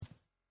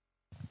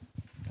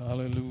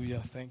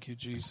Hallelujah. Thank you,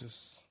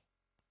 Jesus.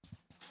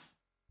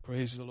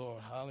 Praise the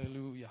Lord.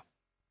 Hallelujah.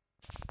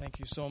 Thank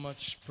you so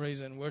much,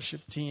 praise and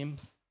worship team.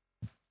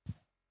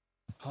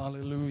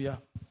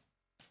 Hallelujah.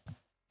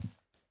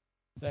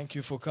 Thank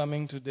you for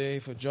coming today,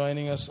 for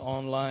joining us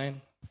online.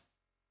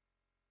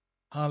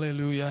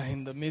 Hallelujah.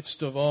 In the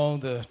midst of all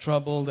the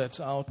trouble that's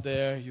out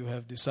there, you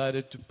have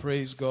decided to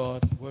praise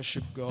God,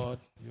 worship God.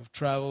 You have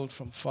traveled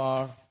from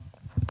far.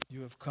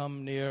 You have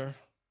come near.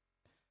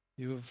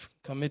 You have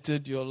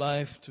committed your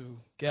life to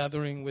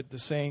gathering with the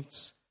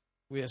saints.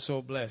 We are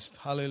so blessed.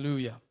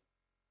 Hallelujah.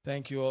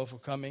 Thank you all for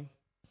coming.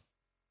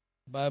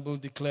 The Bible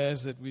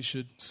declares that we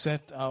should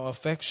set our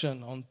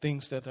affection on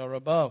things that are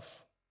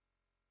above,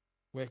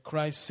 where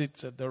Christ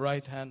sits at the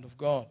right hand of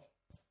God.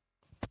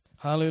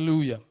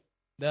 Hallelujah.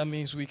 That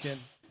means we can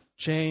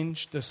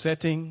change the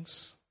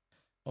settings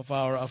of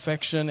our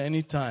affection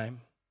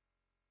anytime.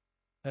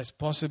 That's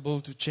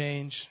possible to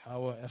change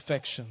our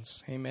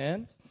affections.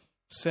 Amen.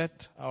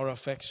 Set our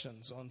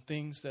affections on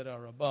things that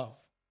are above.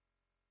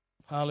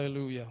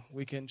 Hallelujah.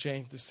 We can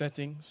change the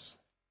settings.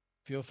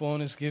 If your phone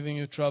is giving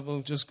you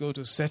trouble, just go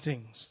to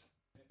settings.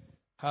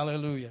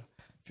 Hallelujah.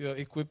 If your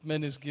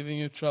equipment is giving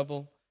you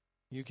trouble,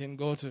 you can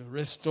go to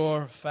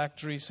restore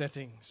factory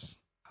settings.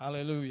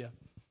 Hallelujah.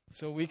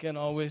 So we can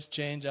always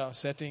change our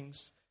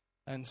settings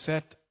and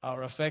set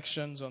our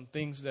affections on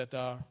things that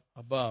are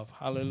above.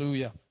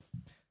 Hallelujah.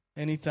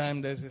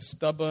 Anytime there's a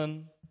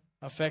stubborn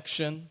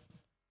affection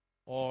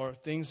or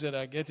things that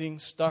are getting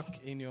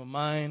stuck in your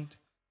mind,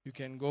 you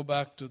can go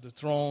back to the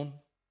throne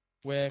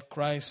where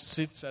Christ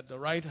sits at the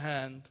right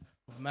hand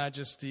of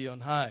majesty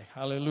on high.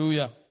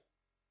 Hallelujah.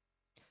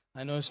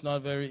 I know it's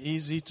not very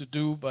easy to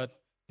do, but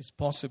it's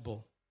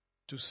possible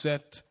to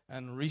set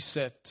and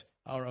reset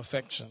our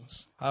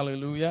affections.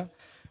 Hallelujah.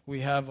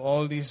 We have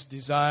all these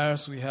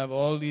desires, we have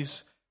all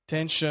these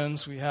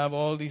tensions, we have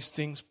all these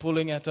things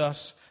pulling at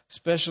us,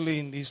 especially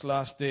in these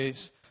last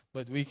days,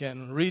 but we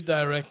can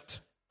redirect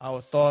our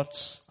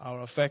thoughts,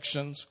 our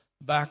affections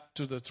back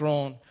to the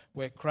throne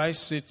where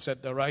Christ sits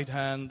at the right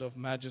hand of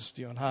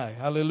majesty on high.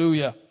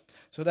 Hallelujah.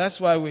 So that's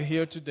why we're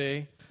here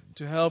today,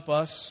 to help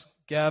us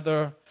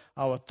gather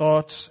our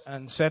thoughts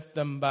and set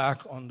them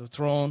back on the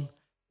throne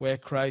where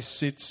Christ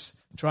sits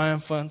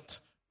triumphant,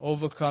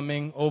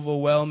 overcoming,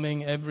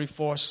 overwhelming every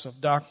force of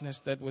darkness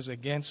that was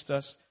against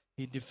us.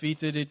 He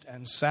defeated it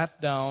and sat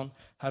down,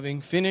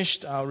 having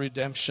finished our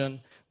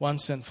redemption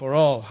once and for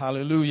all.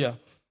 Hallelujah.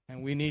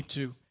 And we need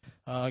to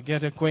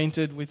get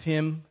acquainted with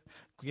Him,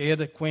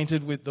 get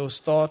acquainted with those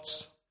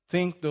thoughts,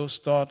 think those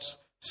thoughts,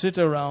 sit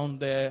around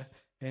there,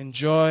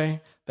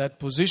 enjoy that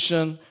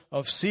position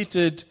of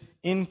seated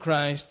in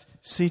Christ,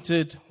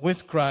 seated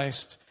with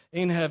Christ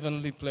in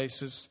heavenly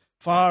places,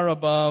 far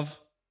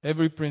above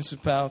every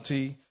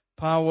principality,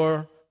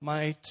 power,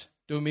 might,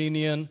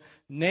 dominion,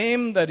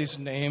 name that is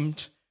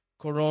named,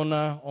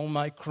 Corona,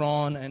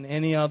 Omicron, and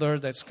any other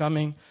that's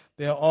coming.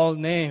 They are all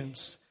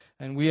names.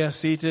 And we are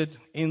seated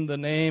in the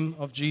name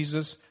of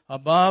Jesus,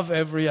 above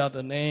every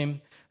other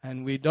name.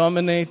 And we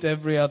dominate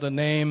every other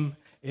name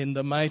in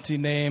the mighty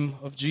name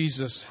of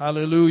Jesus.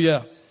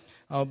 Hallelujah.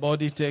 Our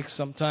body takes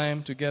some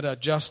time to get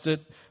adjusted.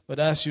 But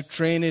as you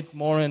train it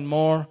more and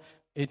more,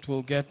 it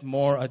will get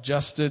more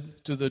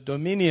adjusted to the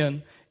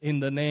dominion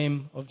in the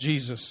name of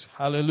Jesus.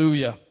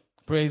 Hallelujah.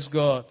 Praise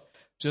God.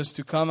 Just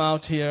to come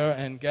out here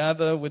and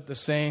gather with the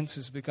saints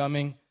is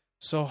becoming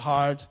so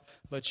hard.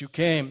 But you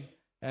came.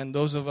 And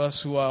those of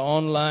us who are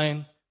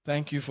online,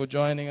 thank you for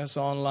joining us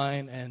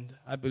online. And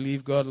I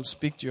believe God will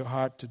speak to your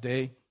heart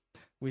today.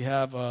 We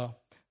have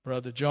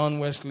Brother John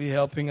Wesley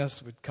helping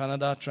us with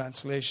Kannada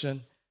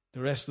translation.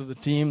 The rest of the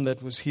team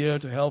that was here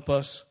to help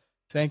us.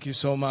 Thank you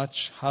so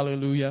much.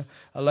 Hallelujah.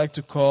 I'd like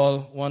to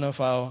call one of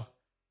our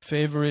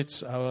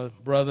favorites, our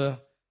brother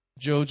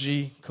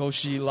Joji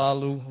Koshi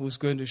Lalu, who's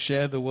going to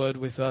share the word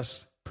with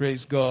us.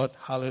 Praise God.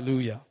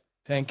 Hallelujah.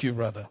 Thank you,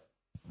 brother.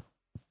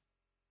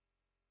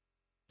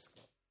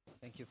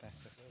 Thank you,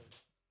 Pastor.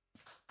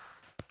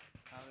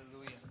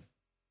 Hallelujah.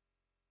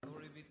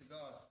 Glory be to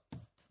God.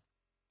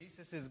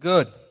 Jesus is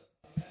good.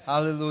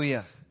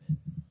 Hallelujah.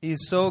 He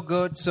is so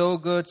good, so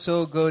good,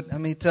 so good. I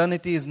mean,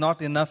 eternity is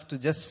not enough to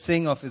just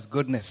sing of His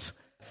goodness.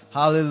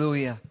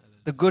 Hallelujah.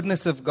 The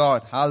goodness of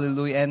God.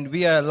 Hallelujah. And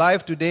we are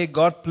alive today.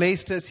 God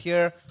placed us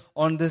here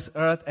on this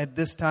earth at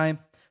this time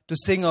to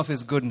sing of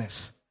His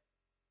goodness.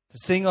 To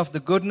sing of the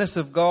goodness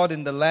of God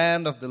in the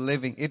land of the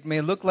living. It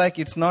may look like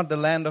it's not the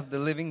land of the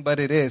living, but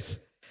it is.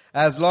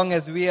 As long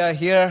as we are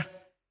here,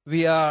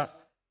 we are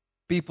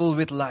people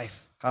with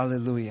life.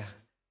 Hallelujah.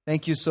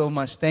 Thank you so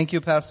much. Thank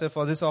you, Pastor,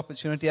 for this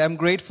opportunity. I'm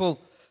grateful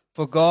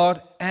for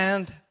God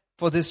and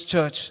for this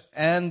church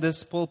and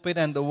this pulpit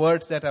and the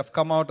words that have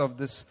come out of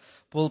this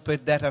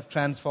pulpit that have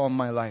transformed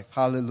my life.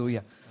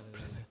 Hallelujah.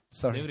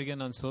 ದೇವರಿಗೆ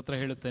ನಾನು ಸ್ತೋತ್ರ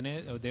ಹೇಳುತ್ತೇನೆ.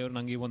 ದೇವರು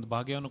ನನಗೆ ಈ ಒಂದು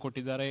ಭಾಗ್ಯವನ್ನು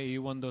ಕೊಟ್ಟಿದ್ದಾರೆ. ಈ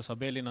ಒಂದು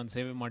ಸಭೆಯಲ್ಲಿ ನಾನು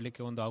ಸೇವೆ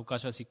ಮಾಡಲಿಕ್ಕೆ ಒಂದು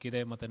ಅವಕಾಶ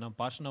ಸಿಕ್ಕಿದೆ. ಮತ್ತೆ ನಮ್ಮ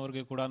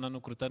ಪಾಸ್ಟರ್ನವರಿಗೆ ಕೂಡ ನಾನು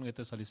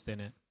ಕೃತಜ್ಞತೆ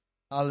ಸಲ್ಲಿಸ್ತೇನೆ.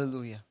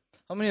 Hallelujah.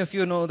 How many of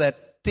you know that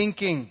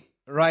thinking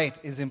right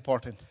is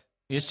important?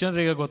 ಎಷ್ಟು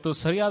ಜನರಿಗೆ ಗೊತ್ತು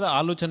ಸರಿಯಾದ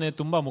ಆಲೋಚನೆ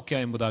ತುಂಬಾ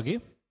ಮುಖ್ಯ ಎಂಬುದಾಗಿ?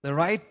 The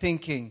right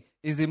thinking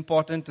is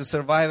important to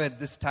survive at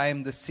this time,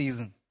 this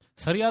season.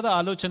 ಸರಿಯಾದ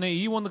ಆಲೋಚನೆ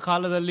ಈ ಒಂದು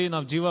ಕಾಲದಲ್ಲಿ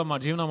ನಾವು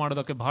ಜೀವನ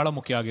ಮಾಡೋದಕ್ಕೆ ಬಹಳ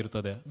ಮುಖ್ಯ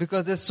ಆಗಿರುತ್ತದೆ.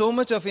 Because there's so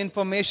much of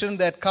information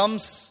that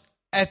comes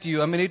at you.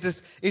 I mean,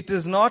 it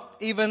is not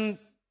even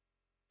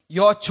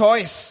your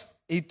choice.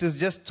 It is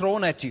just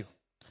thrown at you.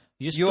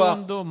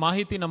 ಎಷ್ಟೊಂದು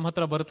ಮಾಹಿತಿ ನಮ್ಮ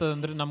ಹತ್ರ ಬರ್ತದೆ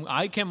ಅಂದ್ರೆ ನಮ್ಗೆ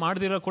ಆಯ್ಕೆ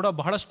ಮಾಡದಿರೋ ಕೂಡ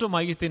ಬಹಳಷ್ಟು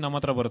ಮಾಹಿತಿ ನಮ್ಮ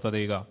ಹತ್ರ ಬರ್ತದೆ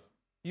ಈಗ.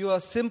 You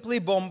are simply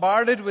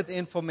bombarded with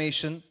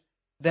information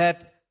that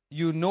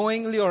you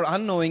knowingly or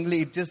unknowingly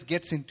it just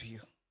gets into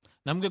you.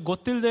 ನಮ್ಗೆ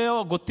ಗೊತ್ತಿಲ್ಲದೆಯೋ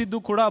ಗೊತ್ತಿದ್ದು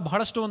ಕೂಡ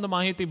ಬಹಳಷ್ಟು ಒಂದು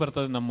ಮಾಹಿತಿ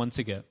ಬರ್ತದೆ ನಮ್ಮ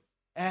ಮನಸ್ಸಿಗೆ.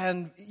 And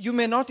you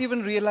may not even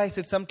realize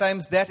it.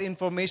 Sometimes that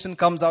information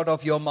comes out of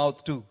your mouth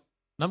too.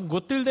 ನಮ್ಗೆ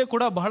ಗೊತ್ತಿಲ್ಲದೆ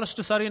ಕೂಡ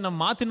ಬಹಳಷ್ಟು ಸಾರಿ ನಮ್ಮ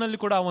ಮಾತಿನಲ್ಲಿ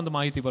ಕೂಡ ಒಂದು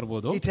ಮಾಹಿತಿ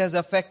ಬರ್ಬೋದು. It has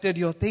affected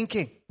your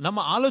thinking. ನಮ್ಮ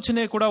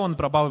ಆಲೋಚನೆ ಕೂಡ ಒಂದು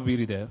ಪ್ರಭಾವ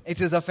ಬೀರಿದೆ. It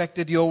has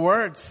affected your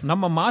words.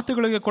 ನಮ್ಮ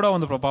ಮಾತುಗಳಿಗೆ ಕೂಡ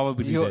ಒಂದು ಪ್ರಭಾವ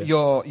ಬೀರಿದೆ.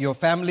 Your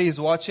family is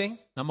watching.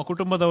 ನಮ್ಮ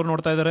ಕುಟುಂಬದವರು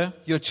ನೋಡ್ತಾ ಇದ್ದಾರೆ.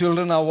 Your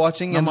children are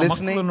watching and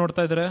listening. ನಮ್ಮ ಮಕ್ಕಳು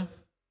ನೋಡ್ತಾ ಇದ್ದಾರೆ.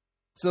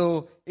 So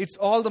it's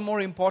all the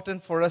more important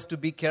for us to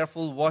be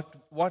careful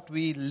what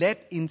we let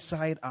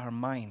inside our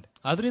mind.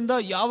 ಅದರಿಂದ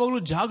ಯಾವಾಗಲೂ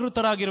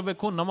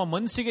ಜಾಗೃತರಾಗಿರಬೇಕು. ನಮ್ಮ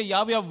ಮನಸ್ಸಿಗೆ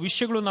ಯಾವ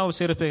ವಿಷಯಗಳು ನಾವು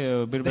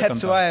ಬಿಡಬೇಕು.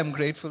 That's why I'm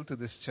grateful to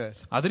this church.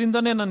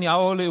 ಅದರಿಂದನೇ ನಾನು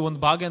ಯಾವಾಗಲೂ ಒಂದು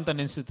ಭಾಗ ಅಂತ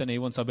ನೆನೆಸುತ್ತೇನೆ ಈ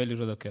ಒಂದು ಸಭೆಯಲ್ಲಿ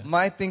ಇರೋದಕ್ಕೆ.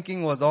 My thinking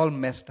was all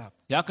messed up.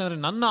 ಯಾಕಂದ್ರೆ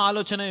ನನ್ನ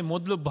ಆಲೋಚನೆ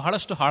ಮೊದಲು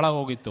ಬಹಳಷ್ಟು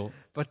ಹಾಳಾಗೋಗಿತ್ತು.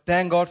 But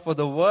thank God for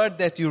the word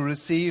that you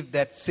received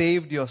that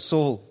saved your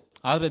soul.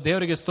 ಆದ್ರೆ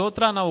ದೇವರಿಗೆ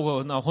ಸ್ತೋತ್ರ, ನಾವು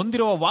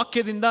ಹೊಂದಿರುವ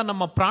ವಾಕ್ಯದಿಂದ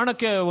ನಮ್ಮ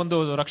ಪ್ರಾಣಕ್ಕೆ ಒಂದು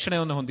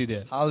ರಕ್ಷಣೆಯನ್ನು ಹೊಂದಿದೆ.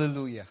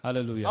 Hallelujah.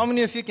 Hallelujah. How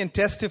many of you can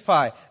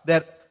testify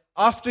that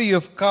after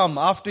you've come,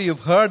 after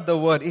you've heard the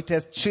word, it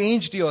has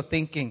changed your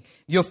thinking?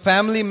 Your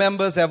family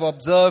members have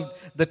observed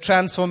the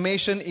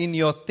transformation in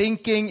your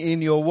thinking, in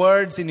your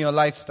words, in your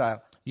lifestyle.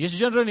 ಎಷ್ಟು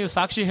ಜನರು ನೀವು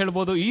ಸಾಕ್ಷಿ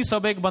ಹೇಳ್ಬೋದು, ಈ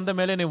ಸಭೆಗೆ ಬಂದ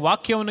ಮೇಲೆ ನೀವು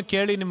ವಾಕ್ಯವನ್ನು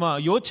ಕೇಳಿ ನಿಮ್ಮ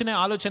ಯೋಚನೆ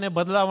ಆಲೋಚನೆ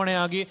ಬದಲಾವಣೆ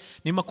ಆಗಿ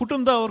ನಿಮ್ಮ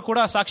ಕುಟುಂಬದವರು ಕೂಡ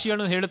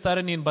ಸಾಕ್ಷಿಗಳನ್ನು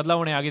ಹೇಳುತ್ತಾರೆ ನೀನು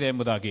ಬದಲಾವಣೆ ಆಗಿದೆ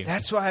ಎಂಬುದಾಗಿ.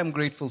 That's why I'm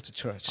grateful to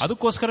church.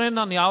 ಅದಕ್ಕೋಸ್ಕರ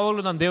ನಾನು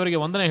ಯಾವಾಗಲೂ ನಾನು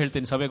ದೇವರಿಗೆ ವಂದನೆ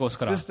ಹೇಳ್ತೀನಿ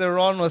ಸಭೆಗೋಸ್ಕರ. Sister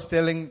Ron was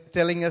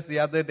telling us the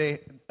other day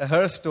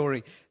her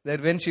story that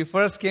when she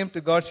first came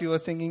to God she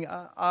was singing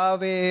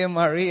Ave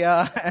Maria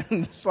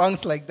and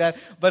songs like that,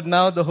 but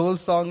now the whole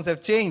songs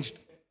have changed.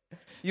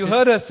 You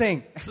heard her sing.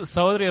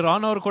 ಸಹೋದರಿ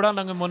ರಾನ್ ಅವರು ಕೂಡ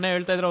ನಂಗೆ ಮೊನ್ನೆ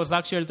ಹೇಳ್ತಾ ಇದ್ರು, ಅವ್ರು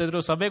ಸಾಕ್ಷಿ ಹೇಳ್ತಾ ಇದ್ರು,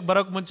 ಸಭೆಗೆ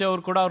ಬರೋಕ್ ಮುಂಚೆ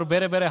ಅವ್ರು ಕೂಡ ಅವ್ರು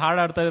ಬೇರೆ ಬೇರೆ ಹಾಡು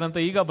ಆಡ್ತಾ ಇದ್ರಂತ,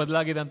 ಈಗ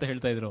ಬದಲಾಗಿದೆ ಅಂತ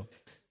ಹೇಳ್ತಾ ಇದ್ರು.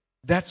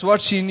 That's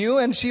what she knew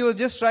and she was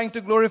just trying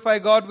to glorify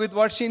God with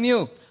what she knew.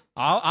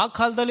 ಆ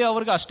ಕಾಲದಲ್ಲಿ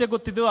ಅವ್ರಿಗೆ ಅಷ್ಟೇ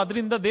ಗೊತ್ತಿದ್ದು,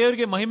 ಅದರಿಂದ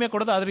ದೇವರಿಗೆ ಮಹಿಮೆ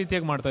ಕೊಡೋದು ಅದೇ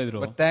ರೀತಿಯಾಗಿ ಮಾಡ್ತಾ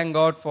ಇದ್ರು. But thank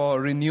God for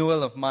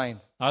renewal of mind.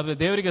 ಆದ್ರೆ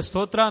ದೇವರಿಗೆ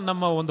ಸ್ತೋತ್ರ,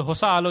 ನಮ್ಮ ಒಂದು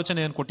ಹೊಸ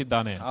ಆಲೋಚನೆಯನ್ನು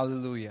ಕೊಟ್ಟಿದ್ದಾನೆ.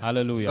 Hallelujah.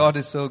 Hallelujah. God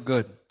is so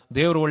good.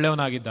 ದೇವರು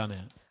ಒಳ್ಳೆಯವನಾಗಿದ್ದಾನೆ.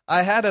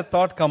 I had a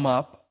thought come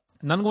up.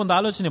 ನನಗೊಂದು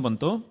ಆಲೋಚನೆ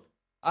ಬಂತು.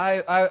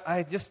 I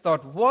just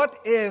thought, what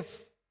if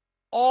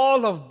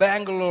all of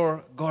Bangalore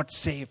got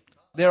saved?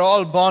 They're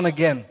all born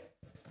again.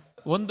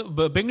 ಒಂದು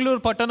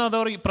ಬೆಂಗಳೂರು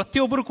ಪಟ್ಟಣದವರು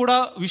ಪ್ರತಿಯೊಬ್ಬರು ಕೂಡ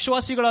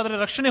ವಿಶ್ವಾಸಿಗಳಾದ್ರೆ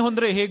ರಕ್ಷಣೆ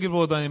ಹೊಂದ್ರೆ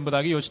ಹೇಗಿರ್ಬೋದು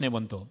ಎಂಬುದಾಗಿ ಯೋಚನೆ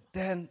ಬಂತು.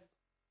 Then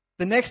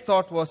the next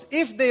thought was,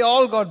 if they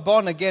all got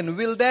born again,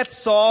 will that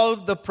solve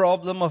the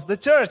problem of the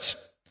church?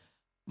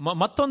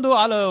 ಮತ್ತೊಂದು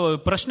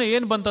ಪ್ರಶ್ನೆ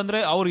ಏನ್ ಬಂತಂದ್ರೆ,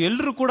 ಅವ್ರು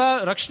ಎಲ್ಲರೂ ಕೂಡ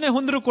ರಕ್ಷಣೆ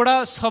ಹೊಂದ್ರು ಕೂಡ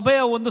ಸಭೆಯ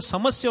ಒಂದು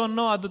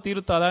ಸಮಸ್ಯೆಯನ್ನು ಅದು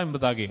ತೀರುತ್ತದ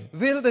ಎಂಬುದಾಗಿ.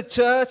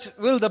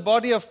 Will the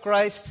body of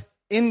Christ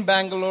in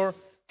Bangalore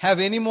have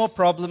any more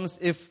problems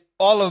if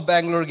all of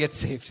Bangalore gets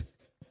saved?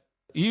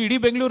 ಈ ಇಡೀ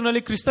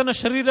ಬೆಂಗಳೂರಿನಲ್ಲಿ ಕ್ರಿಸ್ತನ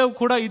ಶರೀರವು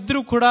ಕೂಡ ಇದ್ರೂ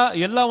ಕೂಡ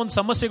ಎಲ್ಲ ಒಂದು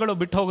ಸಮಸ್ಯೆಗಳು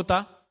ಬಿಟ್ಟು ಹೋಗುತ್ತಾ?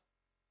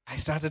 I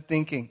started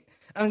thinking.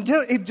 I mean,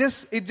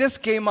 it just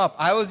came up.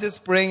 I was just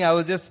praying.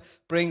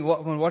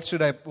 What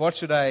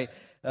should I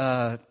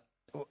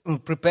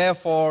prepare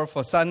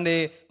for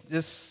Sunday?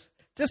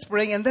 Just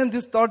praying, and then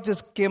this thought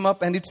just came up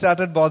and it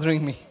started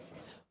bothering me.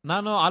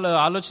 ನಾನು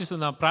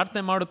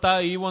ಪ್ರಾರ್ಥನೆ ಮಾಡುತ್ತಾ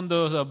ಈ ಒಂದು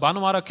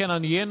ಭಾನುವಾರಕ್ಕೆ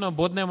ನಾನು ಏನು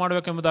ಬೋಧನೆ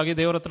ಮಾಡಬೇಕೆಂಬುದಾಗಿ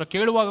ದೇವರ ಹತ್ರ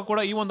ಕೇಳುವಾಗ ಕೂಡ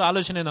ಈ ಒಂದು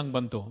ಆಲೋಚನೆ ನಂಗೆ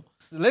ಬಂತು.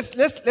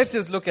 Let's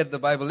just look at the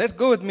Bible. Let's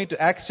go with me to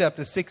Acts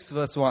chapter 6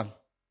 verse 1.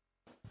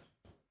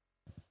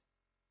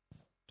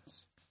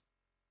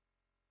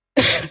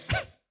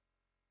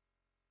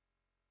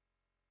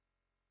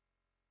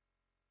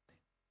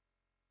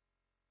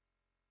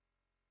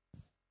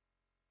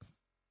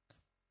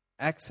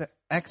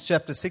 Acts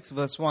chapter 6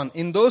 verse 1.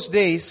 In those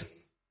days,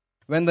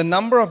 when the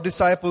number of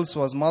disciples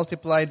was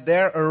multiplied,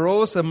 there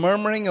arose a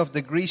murmuring of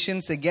the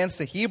Grecians against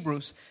the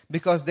Hebrews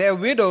because their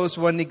widows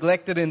were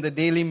neglected in the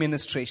daily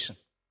ministration.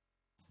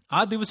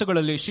 ಆ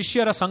ದಿವಸಗಳಲ್ಲಿ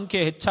ಶಿಷ್ಯರ ಸಂಖ್ಯೆ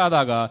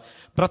ಹೆಚ್ಚಾದಾಗ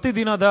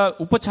ಪ್ರತಿದಿನದ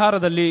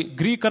ಉಪಚಾರದಲ್ಲಿ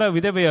ಗ್ರೀಕರ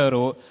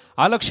ವಿಧವೆಯರು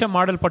ಅಲಕ್ಷ್ಯ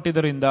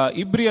ಮಾಡಲ್ಪಟ್ಟಿದ್ದರಿಂದ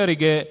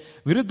ಇಬ್ರಿಯರಿಗೆ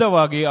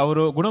ವಿರುದ್ಧವಾಗಿ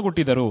ಅವರು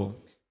ಗುಣಗುಟ್ಟಿದರು.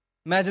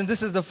 Imagine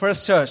this is the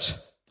first church.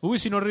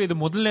 ಊಹಿಸಿ ನೋಡ್ರಿ, ಇದು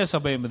ಮೊದಲನೇ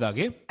ಸಭೆ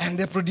ಎಂಬುದಾಗಿ. And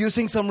they're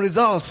producing some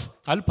results.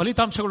 ಅಲ್ಲಿ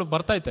ಫಲಿತಾಂಶಗಳು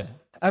ಬರ್ತಾ ಇದೆ.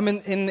 I mean,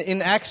 in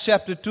Acts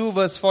chapter 2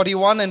 verse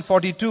 42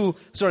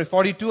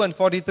 and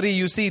 43,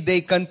 you see they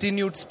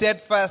continued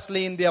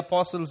steadfastly in the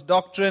apostles'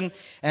 doctrine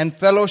and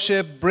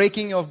fellowship,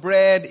 breaking of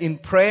bread, in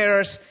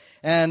prayers,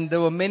 and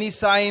there were many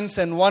signs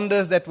and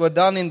wonders that were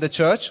done in the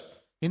church.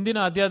 ಇಂದಿನ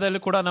ಅಧ್ಯಾಯದಲ್ಲಿ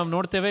ಕೂಡ ನಾವು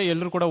ನೋಡ್ತೇವೆ,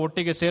 ಎಲ್ಲರೂ ಕೂಡ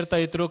ಒಟ್ಟಿಗೆ ಸೇರ್ತಾ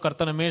ಇದ್ರು,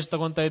 ಕರ್ತನ ಮೇಜ್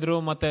ತಗೊಂತಾ ಇದ್ರು,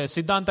 ಮತ್ತೆ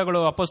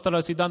ಸಿದ್ಧಾಂತಗಳು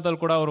ಅಪೊಸ್ತಲರ ಸಿದ್ಧಾಂತಗಳು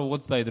ಕೂಡ ಅವರು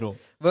ಓದ್ತಾ ಇದ್ರು.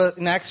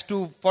 In Acts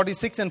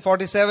 2:46 and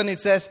 47 it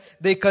says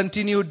they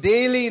continued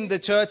daily in the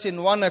church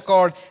in one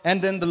accord, and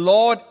then the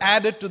Lord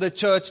added to the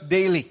church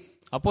daily.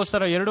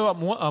 ಅಪೊಸ್ತಲರ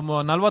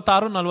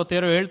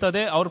 2:46-47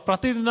 ಹೇಳ್ತದೆ, ಅವ್ರು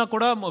ಪ್ರತಿದಿನ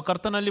ಕೂಡ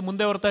ಕರ್ತನಲ್ಲಿ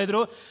ಮುಂದೆ ಬರ್ತಾ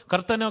ಇದ್ರು.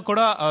 ಕರ್ತನ ಕೂಡ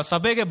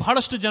ಸಭೆಗೆ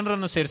ಬಹಳಷ್ಟು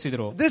ಜನರನ್ನು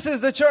ಸೇರಿಸಿದ್ರು. This is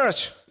the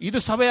church.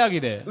 ಇದು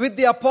ಸಭೆಯಾಗಿದೆ. With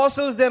the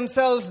apostles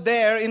themselves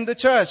there in the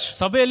church.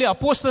 ಸಭೆಯಲ್ಲಿ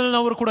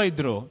ಅಪೊಸ್ತಲನವರು ಕೂಡ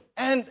ಇದ್ರು.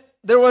 And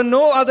there were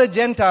no other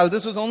Gentiles.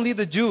 This was only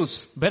the Jews.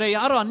 ಬೇರೆ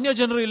ಯಾರು ಅನ್ಯ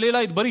ಜನರು ಇರಲಿಲ್ಲ,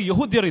 ಇದು ಬರೀ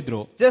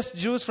ಯಹೂದ್ಯರಿದ್ರು. Just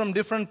Jews from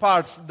different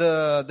parts,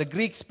 the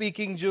Greek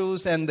speaking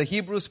Jews and the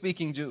Hebrew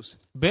speaking Jews.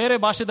 ಬೇರೆ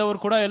ಭಾಷೆದವರು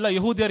ಕೂಡ ಎಲ್ಲ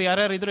ಯಹೂದ್ಯರು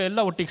ಯಾರ್ಯಾರು ಇದ್ರು ಎಲ್ಲ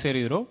ಒಟ್ಟಿಗೆ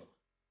ಸೇರಿದ್ರು.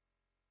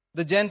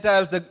 The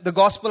Gentiles, the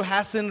gospel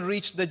hasn't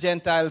reached the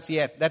Gentiles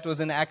yet. That was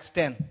in Acts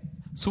 10.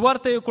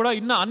 ಸುವಾರ್ತೆಯು ಕೂಡ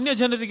ಇನ್ನ ಅನ್ಯ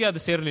ಜನರಿಗೆ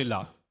ಅದು ಸೇರಲಿಲ್ಲ.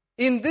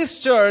 In this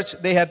church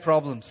they had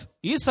problems.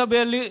 ಈ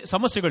ಸಭೆಯಲ್ಲಿ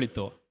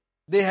ಸಮಸ್ಯೆಗಳಿತ್ತು.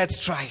 They had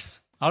strife.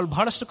 ಅವ್ರು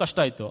ಬಹಳಷ್ಟು ಕಷ್ಟ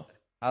ಆಯ್ತು.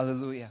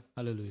 Hallelujah.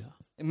 Hallelujah.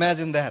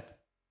 Imagine that.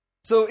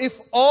 So if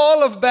all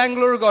of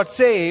Bangalore got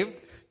saved,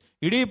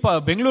 ಇಡೀ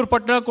ಬೆಂಗಳೂರು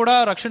ಪಟ್ಟಣ ಕೂಡ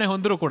ರಕ್ಷಣೆ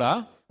ಹೊಂದ್ರು ಕೂಡ,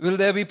 will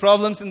there be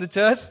problems in the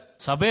church?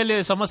 ಸಭೆಯಲ್ಲಿ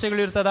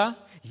ಸಮಸ್ಯೆಗಳು ಇರ್ತದಾ?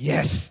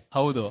 Yes.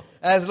 ಹೌದು.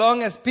 As long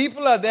as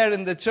people are there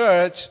in the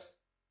church,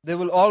 there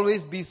will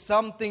always be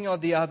something or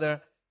the other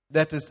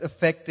that is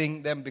affecting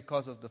them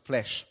because of the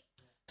flesh.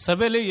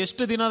 ಸಭೆಯಲ್ಲಿ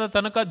ಎಷ್ಟು ದಿನದ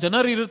ತನಕ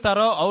ಜನರು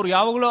ಇರ್ತಾರೋ ಅವ್ರು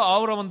ಯಾವಾಗಲೂ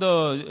ಅವರ ಒಂದು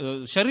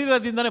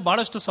ಶರೀರದಿಂದನೇ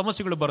ಬಹಳಷ್ಟು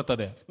ಸಮಸ್ಯೆಗಳು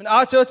ಬರುತ್ತದೆ.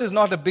 Our church is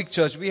not a big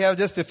church. We have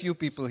just a few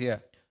people here.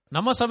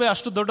 ನಮ್ಮ ಸಭೆ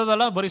ಅಷ್ಟು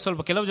ದೊಡ್ಡದಲ್ಲ, ಬರೀ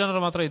ಸ್ವಲ್ಪ ಕೆಲವು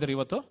ಜನರು ಮಾತ್ರ ಇದ್ದಾರೆ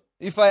ಇವತ್ತು.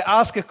 If I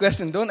ask a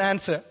question, don't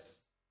answer.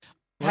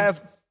 Have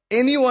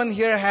anyone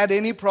here had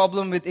any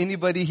problem with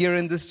anybody here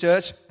in this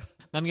church?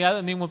 ನನಗೆ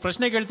ನೀವು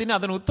ಪ್ರಶ್ನೆ ಕೇಳ್ತೀನಿ,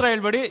 ಅದನ್ನ ಉತ್ತರ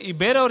ಹೇಳ್ಬೇಡಿ. ಈ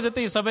ಬೇರೆಯವ್ರ ಜೊತೆ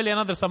ಈ ಸಭೆಯಲ್ಲಿ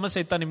ಏನಾದ್ರೂ ಸಮಸ್ಯೆ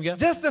ಇತ್ತಾ ನಿಮ್ಗೆ?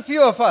 Just a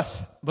few of us.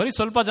 ಬರೀ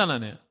ಸ್ವಲ್ಪ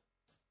ಜನನೇ.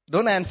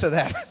 Don't answer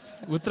that.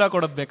 ಉತ್ತರ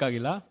ಕೊಡೋದು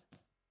ಬೇಕಾಗಿಲ್ಲ.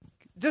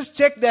 Just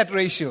check that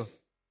ratio.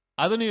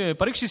 ಅದು ನೀವು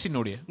ಪರೀಕ್ಷಿಸಿ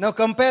ನೋಡಿ. Now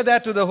compare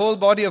that to the whole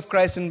body of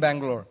Christ in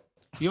Bangalore.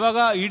 ಇವಾಗ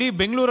ಇಡೀ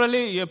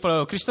ಬೆಂಗಳೂರಲ್ಲಿ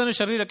ಕ್ರಿಸ್ತನ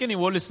ಶರೀರಕ್ಕೆ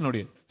ನೀವು ಹೋಲಿಸಿ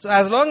ನೋಡಿ. So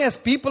as long as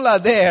people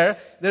are there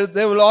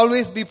will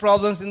always be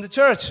problems in the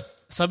church.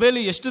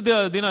 ಸಭೆಯಲ್ಲಿ ಎಷ್ಟು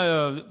ದಿನ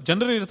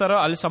ಜನರು ಇರ್ತಾರೋ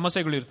ಅಲ್ಲಿ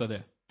ಸಮಸ್ಯೆಗಳು ಇರ್ತದೆ.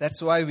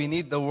 That's why we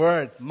need the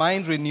word,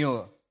 mind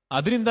renewal.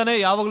 ಅದರಿಂದನೇ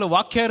ಯಾವಾಗಲೂ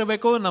ವಾಕ್ಯ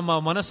ಇರಬೇಕು, ನಮ್ಮ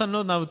ಮನಸ್ಸನ್ನು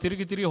ನಾವು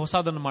ತಿರುಗಿ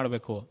ಹೊಸದನ್ನು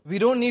ಮಾಡಬೇಕು. We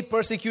don't need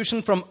persecution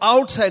from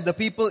outside. The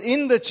people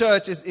in the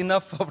church is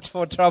enough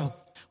for trouble.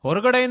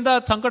 ಹೊರಗಡೆಯಿಂದ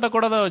ಸಂಕಟ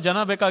ಕೊಡೋದು ಜನ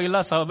ಬೇಕಾಗಿಲ್ಲ,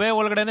 ಸಭೆ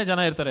ಒಳಗಡೆನೆ ಜನ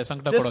ಇರ್ತಾರೆ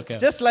ಸಂಕಟ ಕೊಡೋಕೆ.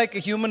 Just like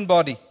a human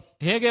body.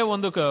 ಹೇಗೆ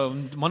ಒಂದು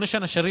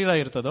ಮನುಷ್ಯನ ಶರೀರ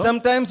ಇರ್ತದೋ,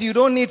 sometimes you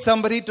don't need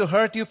somebody to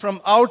hurt you from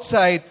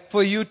outside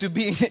for you to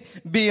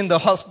be in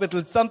the hospital.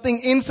 Something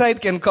inside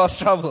can cause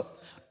trouble.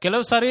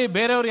 ಕೆಲವು ಸಾರಿ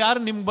ಬೇರೆಯವ್ರು ಯಾರು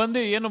ನಿಮ್ಗೆ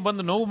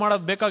ಬಂದು ನೋವು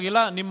ಮಾಡೋದು ಬೇಕಾಗಿಲ್ಲ,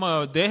 ನಿಮ್ಮ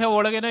ದೇಹ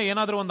ಒಳಗೇನೆ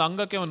ಏನಾದ್ರೂ ಒಂದು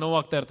ಅಂಗಕ್ಕೆ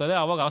ನೋವಾಗ್ತಾ ಇರ್ತದೆ,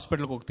 ಅವಾಗ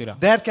ಹಾಸ್ಪಿಟಲ್ಗೆ ಹೋಗ್ತೀರಾ.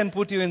 That can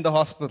put you in the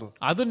hospital.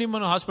 ಅದು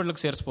ನಿಮ್ಮನ್ನು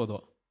ಹಾಸ್ಪಿಟಲ್ಗೆ ಸೇರಿಸಬಹುದು.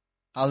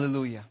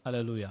 Hallelujah.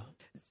 Hallelujah.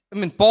 I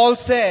mean, Paul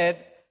said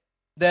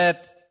that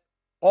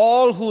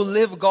all who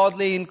live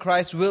godly in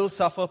Christ will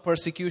suffer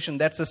persecution.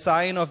 That's a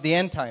sign of the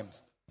end times.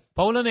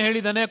 ಪೌಲನು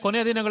ಹೇಳಿದಾನೆ,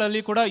 ಕೊನೆಯ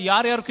ದಿನಗಳಲ್ಲಿ ಕೂಡ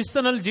ಯಾರ್ಯಾರು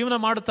ಕ್ರಿಸ್ತನಲ್ಲಿ ಜೀವನ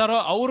ಮಾಡುತ್ತಾರೋ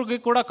ಅವ್ರಿಗೆ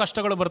ಕೂಡ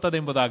ಕಷ್ಟಗಳು ಬರ್ತದೆ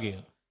ಎಂಬುದಾಗಿ.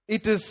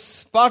 It is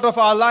part of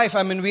our life.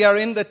 I mean, we are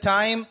in the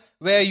time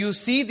where you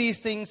see these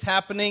things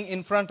happening in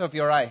front of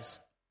your eyes.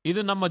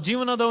 ಇದು ನಮ್ಮ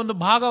ಜೀವನದ ಒಂದು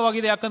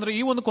ಭಾಗವಾಗಿದೆ. ಯಾಕಂದ್ರೆ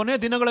ಈ ಒಂದು ಕೊನೆಯ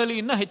ದಿನಗಳಲ್ಲಿ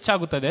ಇನ್ನೂ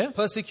ಹೆಚ್ಚಾಗುತ್ತದೆ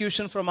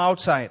Persecution from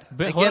outside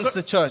against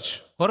the church.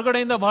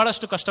 ಹೊರಗಡೆಯಿಂದ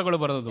ಬಹಳಷ್ಟು ಕಷ್ಟಗಳು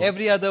ಬರೋದು.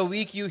 Every other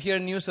week you hear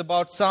news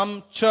about some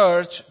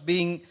church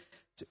being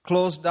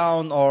closed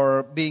down or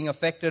being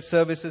affected,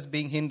 services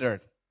being hindered.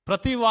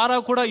 ಪ್ರತಿ ವಾರ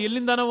ಕೂಡ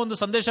ಎಲ್ಲಿಂದಾನೋ ಒಂದು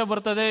ಸಂದೇಶ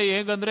ಬರ್ತದೆ,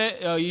 ಹೇಗಂದ್ರೆ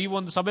ಈ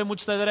ಒಂದು ಸಭೆ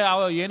ಮುಚ್ತಾ ಇದ್ದಾರೆ,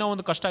 ಏನೋ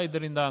ಒಂದು ಕಷ್ಟ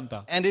ಇದರಿಂದ ಅಂತ.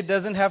 And it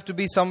doesn't have to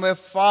be somewhere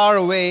far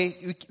away.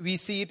 We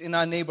see it in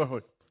our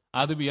neighborhood.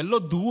 ಅದು ಎಲ್ಲೋ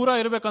ದೂರ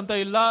ಇರಬೇಕಂತ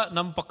ಇಲ್ಲ,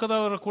 ನಮ್ಮ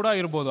ಪಕ್ಕದವರು ಕೂಡ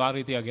ಇರಬಹುದು ಆ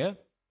ರೀತಿಯಾಗಿ.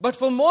 But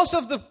for most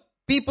of the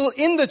people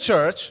in the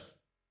church,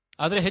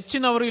 ಆದ್ರೆ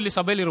ಹೆಚ್ಚಿನವರು ಇಲ್ಲಿ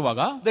ಸಭೆಯಲ್ಲಿ ಇರುವಾಗ,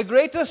 the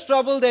greatest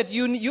trouble that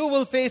you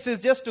will face is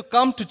just to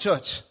come to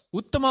church.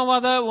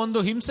 ಉತ್ತಮವಾದ ಒಂದು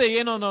ಹಿಂಸೆ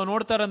ಏನು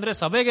ನೋಡ್ತಾರೆ ಅಂದ್ರೆ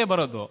ಸಭೆಗೆ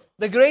ಬರೋದು.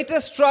 The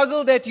greatest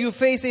struggle that you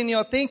face in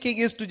your thinking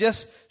is to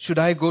just, should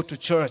I go to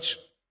church?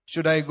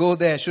 Should I go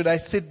there? Should I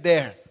sit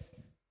there?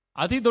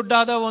 ಅತಿ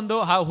ದೊಡ್ಡಾದ ಒಂದು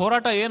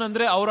ಹೋರಾಟ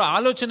ಏನಂದ್ರೆ ಅವರ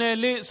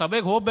ಆಲೋಚನೆಯಲ್ಲಿ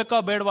ಸಭೆಗೆ ಹೋಗ್ಬೇಕಾ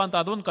ಬೇಡವಾ ಅಂತ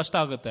ಅದೊಂದು ಕಷ್ಟ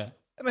ಆಗುತ್ತೆ.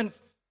 I mean,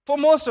 for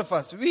most of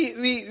us,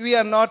 we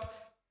are not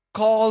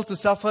called to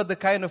suffer the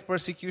kind of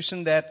persecution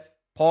that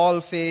Paul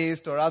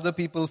faced or other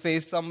people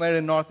faced somewhere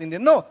in North India.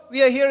 No, we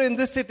are here in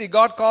this city.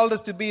 God called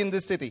us to be in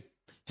this city.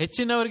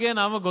 ಹೆಚ್ಚಿನವರಿಗೆ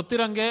ನಾವು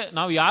ಗೊತ್ತಿರಂಗೆ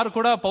ನಾವು ಯಾರು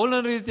ಕೂಡ ಪೌಲನ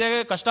ರೀತಿಯಾಗಿ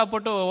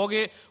ಕಷ್ಟಪಟ್ಟು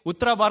ಹೋಗಿ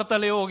ಉತ್ತರ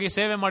ಭಾರತದಲ್ಲಿ ಹೋಗಿ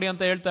ಸೇವೆ ಮಾಡಿ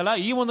ಅಂತ ಹೇಳ್ತಲ್ಲ,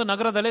 ಈ ಒಂದು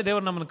ನಗರದಲ್ಲೇ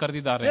ದೇವರು ನಮ್ಮನ್ನು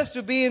ಕರೆದಿದ್ದಾರೆ. Just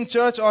to be in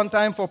church on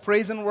time for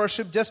praise and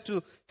worship, just to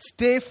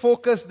stay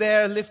focused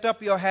there, lift up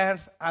your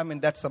hands. I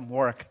mean, that's some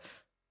work.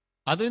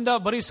 ಅದರಿಂದ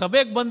ಬರೀ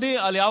ಸಭೆಗೆ ಬಂದು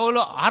ಅಲ್ಲಿ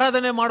ಯಾವಾಗಲೂ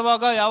ಆರಾಧನೆ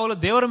ಮಾಡುವಾಗ ಯಾವಾಗಲೂ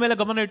ದೇವರ ಮೇಲೆ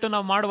ಗಮನ ಇಟ್ಟು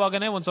ನಾವು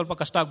ಮಾಡುವಾಗನೇ ಒಂದ್ ಸ್ವಲ್ಪ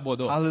ಕಷ್ಟ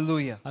ಆಗ್ಬೋದು.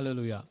 Hallelujah.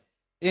 Hallelujah.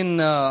 In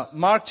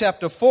Mark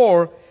chapter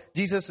 4,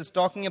 Jesus is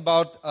talking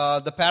about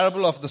the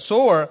parable of the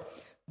sower.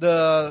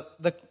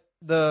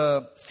 The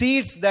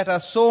seeds that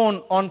are sown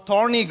on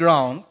thorny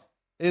ground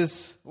is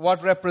what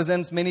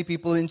represents many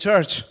people in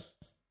church.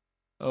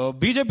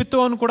 ಬೀಜ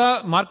ಬಿತ್ತುವವನು ಕೂಡ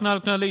ಮಾರ್ಕ್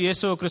 4ನಲ್ಲಿ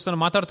ಯೇಸು ಕ್ರಿಸ್ತನು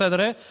ಮಾತಾಡ್ತಾ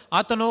ಇದ್ದಾರೆ.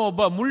 ಆತನು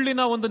ಒಬ್ಬ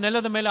ಮುಳ್ಳಿನ ಒಂದು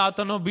ನೆಲದ ಮೇಲೆ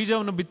ಆತನು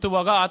ಬೀಜವನ್ನು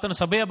ಬಿತ್ತುವಾಗ ಆತನ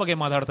ಸಭೆಯ ಬಗ್ಗೆ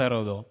ಮಾತಾಡ್ತಾ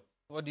ಇರೋದು.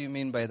 What do you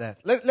mean by that?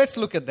 Let's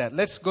look at that.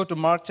 Let's go to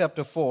Mark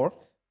chapter 4,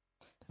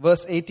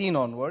 verse 18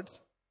 onwards.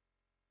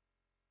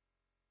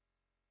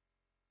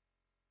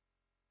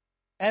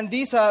 And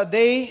these are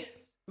they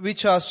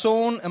which are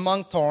sown among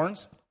thorns,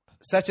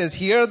 such as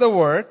hear the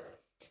word,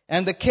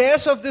 and the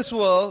cares of this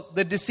world,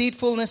 the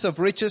deceitfulness of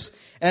riches,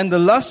 and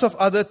the lust of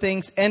other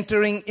things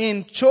entering in,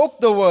 choke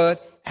the word,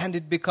 and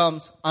it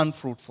becomes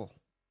unfruitful.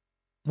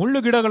 ಮುಳ್ಳು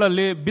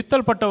ಗಿಡಗಳಲ್ಲಿ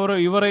ಬಿತ್ತಲ್ಪಟ್ಟವರು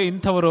ಇವರೇ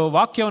ಇಂಥವರು.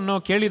 ವಾಕ್ಯವನ್ನು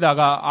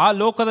ಕೇಳಿದಾಗ ಆ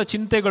ಲೋಕದ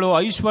ಚಿಂತೆಗಳು,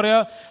 ಐಶ್ವರ್ಯ,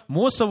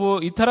 ಮೋಸವು,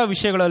 ಇತರ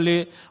ವಿಷಯಗಳಲ್ಲಿ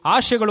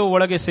ಆಶೆಗಳು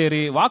ಒಳಗೆ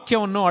ಸೇರಿ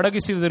ವಾಕ್ಯವನ್ನು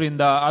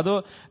ಅಡಗಿಸುವುದರಿಂದ ಅದು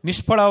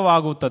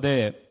ನಿಷ್ಫಲವಾಗುತ್ತದೆ.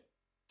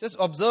 Just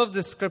observe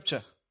this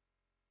scripture.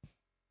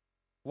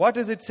 What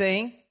is it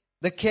saying?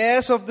 The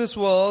cares of this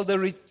world,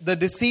 the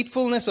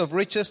deceitfulness of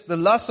riches, the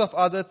lust of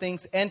other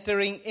things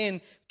entering in,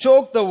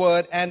 choke the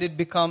word, and it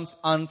becomes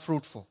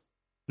unfruitful.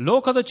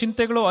 ಲೋಕದ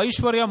ಚಿಂತೆಗಳು,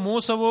 ಐಶ್ವರ್ಯ,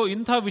 ಮೋಸವು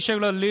ಇಂಥ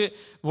ವಿಷಯಗಳಲ್ಲಿ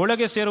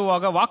ಒಳಗೆ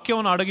ಸೇರುವಾಗ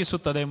ವಾಕ್ಯವನ್ನು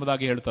ಅಡಗಿಸುತ್ತದೆ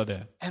ಎಂಬುದಾಗಿ ಹೇಳ್ತದೆ.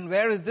 And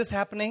where is this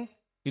happening?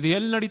 ಇದು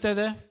ಎಲ್ಲಿ ನಡೀತಾ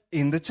ಇದೆ?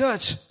 In the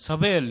church.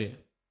 ಸಭೆಯಲ್ಲಿ.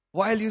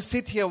 While you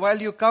sit here,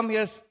 while you come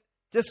here,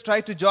 just try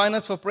to join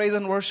us for praise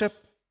and worship.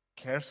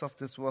 Cares of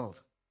this world,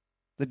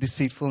 the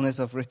deceitfulness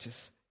of riches,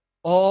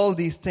 all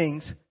these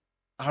things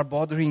are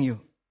bothering you.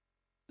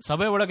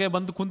 ಸಭೆ ಒಳಗೆ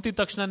ಬಂದು ಕುಂತಿದ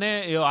ತಕ್ಷಣನೇ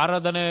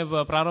ಆರಾಧನೆ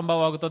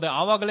ಪ್ರಾರಂಭವಾಗುತ್ತದೆ.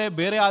 ಆವಾಗಲೇ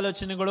ಬೇರೆ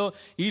ಆಲೋಚನೆಗಳು,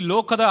 ಈ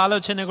ಲೋಕದ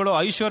ಆಲೋಚನೆಗಳು,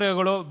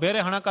 ಐಶ್ವರ್ಯಗಳು, ಬೇರೆ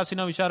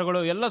ಹಣಕಾಸಿನ ವಿಚಾರಗಳು,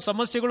 ಎಲ್ಲ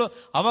ಸಮಸ್ಯೆಗಳು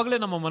ಆವಾಗಲೇ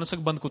ನಮ್ಮ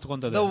ಮನಸ್ಸಿಗೆ ಬಂದು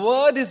ಕುತ್ಕೊಂತದೆ. The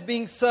word is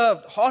being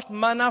served, hot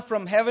manna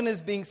from heaven is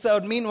being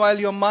served, meanwhile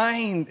your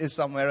mind is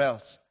somewhere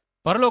else.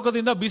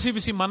 ಪರಲೋಕದಿಂದ ಬಿಸಿ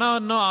ಬಿಸಿ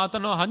ಮನವನ್ನು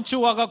ಆತನು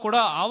ಹಂಚುವಾಗ ಕೂಡ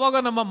ಆವಾಗ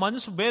ನಮ್ಮ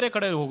ಮನಸ್ಸು ಬೇರೆ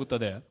ಕಡೆ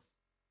ಹೋಗುತ್ತದೆ.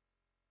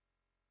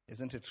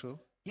 Isn't it true?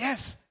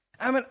 Yes.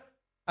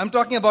 I'm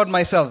talking about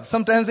myself.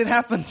 Sometimes it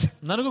happens.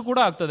 ನನಗೂ ಕೂಡ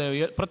ಆಗ್ತದೆ,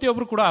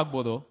 ಪ್ರತಿಯೊಬ್ರು ಕೂಡ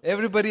ಆಗ್ಬೋದು.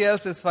 Everybody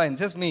else is fine,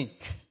 just me.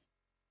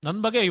 ನನ್ನ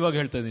ಬಗ್ಗೆ ಇವಾಗ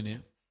ಹೇಳ್ತಾ ಇದ್ದೀನಿ.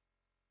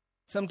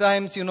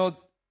 Sometimes,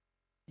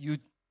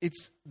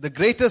 it's the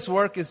greatest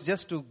work is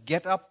just to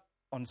get up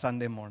on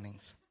Sunday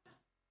mornings.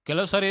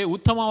 ಕೆಲವು ಸಾರಿ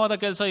ಉತ್ತಮವಾದ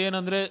ಕೆಲಸ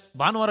ಏನಂದ್ರೆ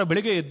ಭಾನುವಾರ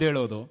ಬೆಳಿಗ್ಗೆ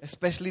ಎದ್ದೇಳೋದು.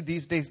 Especially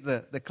these days,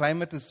 the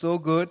climate is so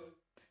good.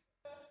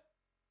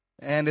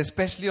 And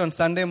especially on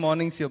Sunday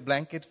mornings, your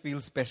blanket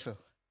feels special.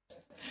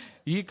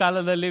 ಈ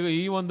ಕಾಲದಲ್ಲಿ,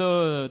 ಈ ಒಂದು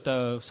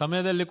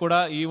ಸಮಯದಲ್ಲಿ ಕೂಡ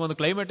ಈ ಒಂದು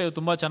ಕ್ಲೈಮೇಟ್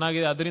ತುಂಬಾ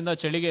ಚೆನ್ನಾಗಿದೆ, ಅದರಿಂದ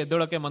ಚಳಿಗೆ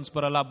ಎದ್ದೊಳಕ್ಕೆ ಮನ್ಸು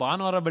ಬರಲ್ಲ.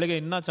 ಭಾನುವಾರ ಬೆಳಿಗ್ಗೆ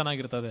ಇನ್ನೂ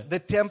ಚೆನ್ನಾಗಿರ್ತದೆ.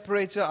 The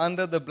temperature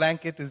under the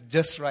blanket is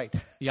just right.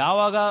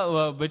 ಯಾವಾಗ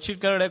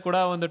ಬೆಡ್ಶೀಟ್ ಕೆಳಗಡೆ ಕೂಡ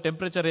ಒಂದು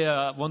ಟೆಂಪರೇಚರ್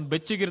ಒಂದು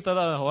ಬೆಚ್ಚಗಿರ್ತದ,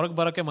 ಹೊರಗೆ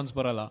ಬರಕ್ಕೆ ಮನ್ಸು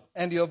ಬರಲ್ಲ.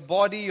 And your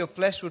body, your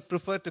flesh would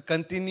prefer to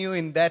continue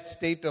in that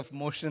state of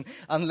motion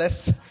unless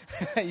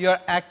you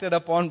are acted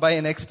upon by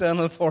an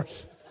external force.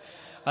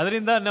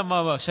 ಅದರಿಂದ ನಮ್ಮ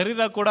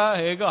ಶರೀರ ಕೂಡ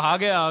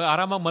ಹಾಗೆ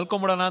ಆರಾಮಾಗಿ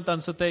ಮಲ್ಕೊಂಬಿಡೋಣ ಅಂತ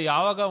ಅನ್ಸುತ್ತೆ.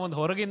 ಯಾವಾಗ ಒಂದು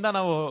ಹೊರಗಿಂದ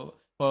ನಾವು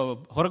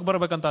ಹೊರಗೆ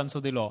ಬರ್ಬೇಕಂತ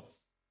ಅನ್ಸೋದಿಲ್ಲ.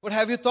 But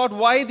have you thought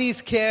why these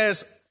cares,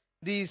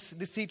 these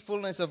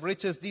deceitfulness of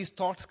riches, these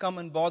thoughts come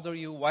and bother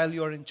you while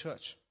you are in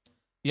church?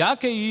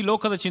 ಯಾಕೆ ಈ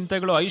ಲೋಕದ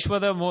ಚಿಂತೆಗಳು,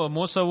 ಐಶ್ವರ್ಯ,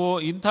 ಮೋಸವು,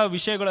 ಇಂಥ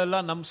ವಿಷಯಗಳೆಲ್ಲ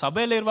ನಮ್ಮ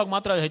ಸಭೆಯಲ್ಲಿ ಇರುವಾಗ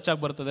ಮಾತ್ರ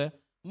ಹೆಚ್ಚಾಗಿ ಬರ್ತದೆ?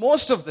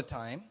 Most of the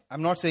time,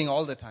 I'm not saying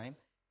all the time,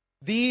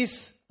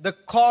 the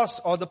cause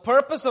or the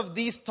purpose of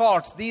these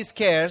thoughts, these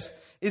cares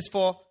is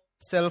for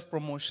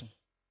self-promotion.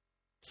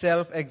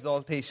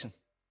 Self-exaltation.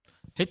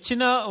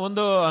 ಹೆಚ್ಚಿನ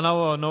ಒಂದು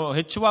ನಾವು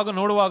ಹೆಚ್ಚುವಾಗ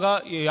ನೋಡುವಾಗ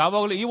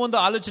ಯಾವಾಗಲೂ ಈ ಒಂದು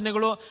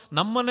ಆಲೋಚನೆಗಳು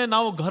ನಮ್ಮನ್ನೇ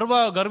ನಾವು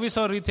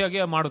ಗರ್ವಿಸೋ ರೀತಿಯಾಗಿ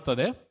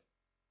ಮಾಡುತ್ತದೆ.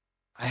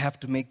 I have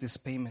to make this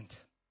payment.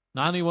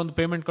 ನಾನು ಈ ಒಂದು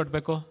ಪೇಮೆಂಟ್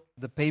ಕಟ್ಟಬೇಕು.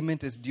 The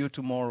payment is due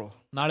tomorrow.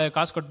 ನಾಳೆ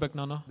ಕಾಸು ಕಟ್ಟಬೇಕು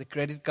ನಾನು. The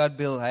credit card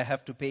bill, I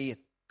have to pay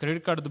it.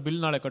 Credit card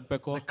bill ನಾಳೆ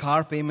ಕಟ್ಟಬೇಕು. The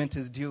car payment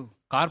is due.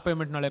 Car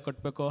payment ನಾಳೆ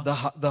ಕಟ್ಟಬೇಕು.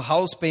 The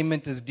house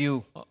payment is due.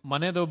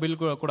 ಮನೆದು bill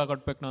ಕೂಡ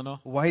ಕಟ್ಟಬೇಕು ನಾನು.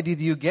 Why did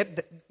you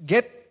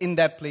get in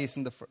that place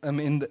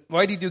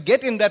why did you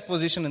get in that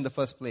position in the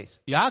first place?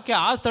 ಯಾಕೆ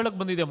ಆ ಸ್ಥಳಕ್ಕೆ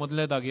ಬಂದಿದೆ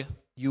ಮೊದಲನೇದಾಗಿ?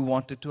 You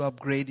wanted to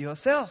upgrade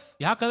yourself.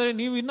 ಯಾಕಂದ್ರೆ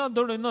ನೀವು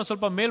ಇನ್ನೂ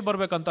ಸ್ವಲ್ಪ ಮೇಲ್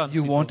ಬರ್ಬೇಕಂತ ಅನ್ಸುತ್ತೆ.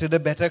 You wanted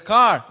a better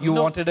car, you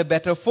wanted a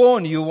better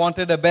phone, you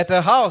wanted a better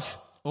house.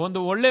 ಒಂದು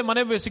ಒಳ್ಳೆ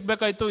ಮನೆ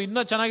ಸಿಗ್ಬೇಕಾಯ್ತು, ಇನ್ನ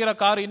ಚೆನ್ನಾಗಿರೋ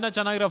ಕಾರ್, ಇನ್ನ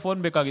ಚೆನ್ನಾಗಿರೋ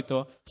ಫೋನ್ ಬೇಕಾಗಿತ್ತು.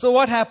 So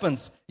what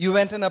happens? You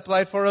went and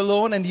applied for a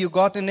loan and you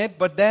got in it,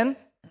 but then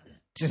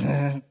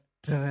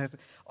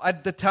at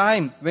the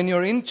time when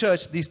you're in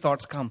church, these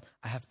thoughts come.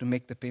 I have to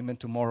make the payment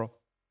tomorrow.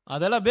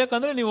 ಅದೆಲ್ಲ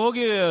ಬೇಕಂದ್ರೆ ನೀವು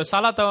ಹೋಗಿ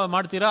ಸಾಲ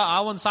ಮಾಡ್ತೀರಾ. ಆ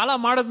ಒಂದು ಸಾಲ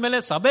ಮಾಡಿದ್ಮೇಲೆ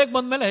ಸಭೆಗೆ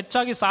ಬಂದ್ಮೇಲೆ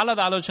ಹೆಚ್ಚಾಗಿ ಸಾಲದ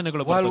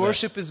ಆಲೋಚನೆಗಳು. While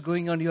worship is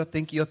going on,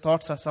 your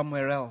thoughts are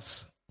somewhere else.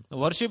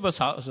 Worship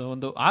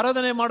ಒಂದು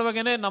ಆರಾಧನೆ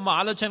ಮಾಡುವಾಗೇನೆ ನಮ್ಮ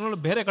ಆಲೋಚನೆಗಳು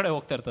ಬೇರೆ ಕಡೆ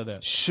ಹೋಗ್ತಾ ಇರ್ತದೆ.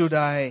 Should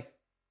I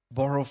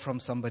borrow from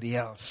somebody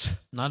else?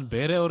 ನಾನು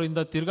ಬೇರೆಯವರಿಂದ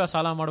ತಿರ್ಗಾ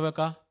ಸಾಲ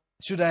ಮಾಡ್ಬೇಕಾ?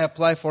 Should I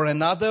apply for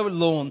another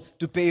loan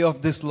to pay off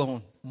this loan?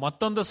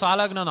 ಮತ್ತೊಂದು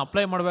ಸಾಲಾಗಿ ನಾನು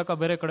ಅಪ್ಲೈ ಮಾಡ್ಬೇಕಾ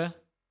ಬೇರೆ ಕಡೆ?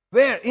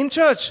 Where? In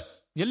church.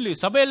 ಎಲ್ಲಿ?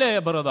 ಸಭೆಯಲ್ಲೇ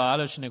ಬರೋದು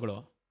ಆಲೋಚನೆಗಳು.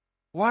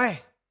 Why?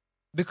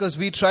 Because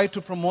we try to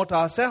promote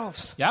ourselves.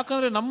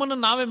 ಯಾಕಂದ್ರೆ ನಮ್ಮನ್ನು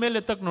ನಾವೇ ಮೇಲೆ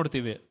ಎತ್ತಕ್ಕೆ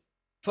ನೋಡ್ತೀವಿ.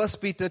 1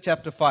 Peter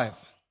chapter 5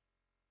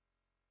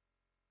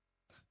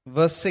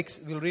 verse 6,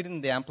 we'll read in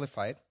the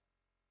Amplified.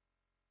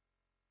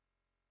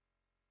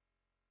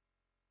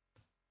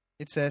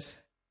 It says,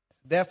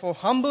 therefore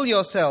humble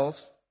yourselves,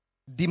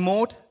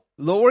 demote,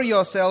 lower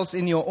yourselves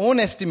in your own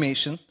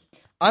estimation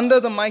under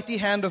the mighty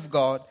hand of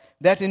God,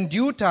 that in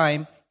due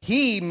time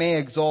He may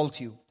exalt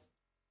you,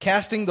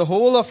 casting the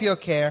whole of your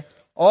care,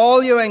 all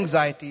your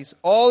anxieties,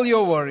 all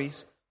your worries,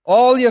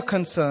 all your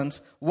concerns,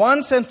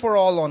 once and for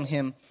all on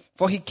Him,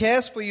 for He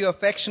cares for you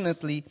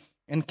affectionately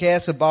and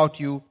cares about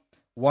you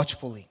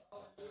watchfully.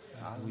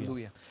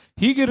 Hallelujah.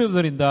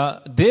 ಹೀಗಿರುವುದರಿಂದ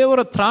ದೇವರ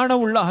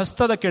ತ್ರಾಣವುಳ್ಳ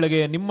ಹಸ್ತದ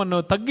ಕೆಳಗೆ ನಿಮ್ಮನ್ನು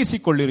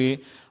ತಗ್ಗಿಸಿಕೊಳ್ಳಿರಿ.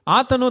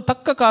 ಆತನು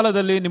ತಕ್ಕ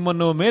ಕಾಲದಲ್ಲಿ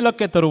ನಿಮ್ಮನ್ನು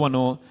ಮೇಲಕ್ಕೆ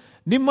ತರುವನು.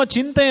 ನಿಮ್ಮ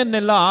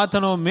ಚಿಂತೆಯನ್ನೆಲ್ಲ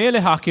ಆತನು ಮೇಲೆ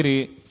ಹಾಕಿರಿ.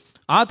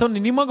 ಆತನು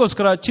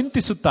ನಿಮಗೋಸ್ಕರ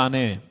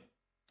ಚಿಂತಿಸುತ್ತಾನೆ.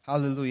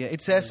 Hallelujah.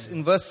 It says in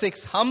verse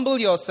 6, humble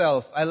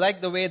yourself. I like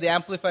the way the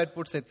Amplified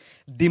puts it.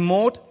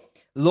 Demote,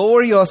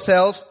 lower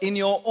yourselves in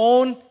your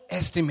own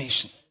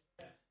estimation.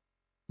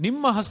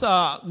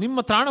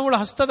 ನಿಮ್ಮ ತ್ರಾಣವುಳ್ಳ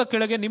ಹಸ್ತದ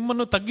ಕೆಳಗೆ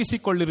ನಿಮ್ಮನ್ನು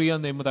ತಗ್ಗಿಸಿಕೊಳ್ಳಿರಿ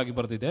ಎಂಬುದಾಗಿ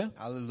ಬರೆದಿದೆ.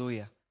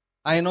 Hallelujah.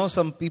 I know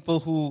some people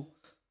who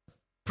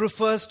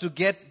prefers to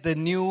get the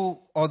new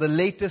or the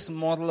latest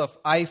model of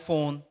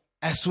iPhone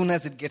as soon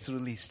as it gets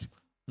released.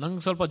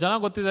 ನಂಗೆ ಸ್ವಲ್ಪ ಜನ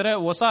ಗೊತ್ತಿದ್ದಾರೆ,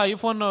 ಹೊಸ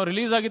iPhone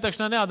release ಆಗಿದ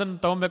ತಕ್ಷಣನೇ ಅದನ್ನ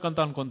ತಗೊಬೇಕಂತ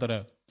ಅನ್ಕೊಂತಾರೆ.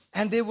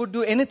 And they would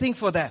do anything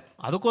for that.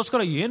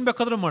 ಅದಕ್ಕೋಸ್ಕರ ಏನ್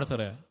ಬೇಕಾದ್ರೂ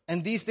ಮಾಡ್ತಾರೆ. And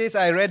these days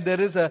I read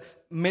there is a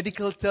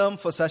medical term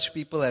for such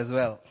people as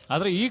well.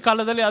 ಆದ್ರೆ ಈ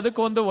ಕಾಲದಲ್ಲಿ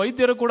ಅದಕ್ಕೆ ಒಂದು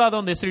ವೈದ್ಯರು ಕೂಡ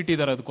ಅದೊಂದು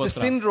ಹೆಸರಿಟ್ಟಿದ್ದಾರೆ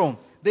ಅದಕ್ಕೋಸ್ಕರ. It's a syndrome.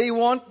 They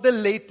want the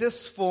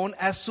latest phone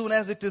as soon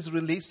as it is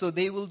released, so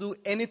they will do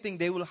anything.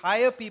 They will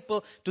hire people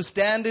to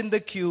stand in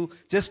the queue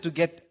just to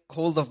get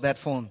hold of that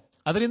phone.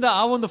 ಅದರಿಂದ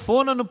ಆ ಒಂದು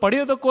phone ಅನ್ನು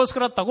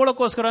ಪಡೆಯೋದಕ್ಕೋಸ್ಕರ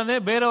ತಗೊಳ್ಳೋಕೋಸ್ಕರನೇ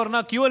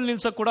ಬೇರೆಯವ್ರನ್ನ Q ಅಲ್ಲಿ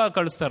ನಿಲ್ಸಕ್ ಕೂಡ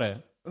ಕಳಿಸ್ತಾರೆ.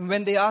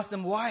 When they ask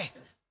them why,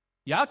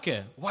 ಯಾಕೆ,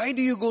 why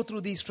do you go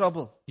through these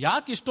trouble?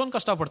 ಯಾಕೆ ಇಷ್ಟೊಂದು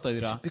ಕಷ್ಟ ಪಡ್ತಾ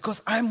ಇದೀರಾ? Because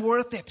I'm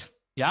worth it.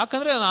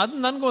 ಯಾಕಂದ್ರೆ ಅದು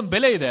ನನ್ಗೆ ಒಂದು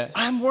ಬೆಲೆ ಇದೆ.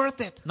 I'm worth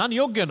it. ನಾನು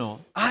ಯೋಗ್ಯನು.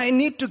 I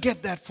need to get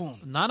that phone.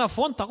 ನಾನು ಆ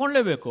ಫೋನ್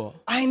ತಗೊಳ್ಳೇಬೇಕು.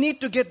 I need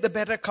to get the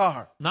better car.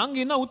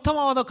 ನಂಗೆ ಇನ್ನ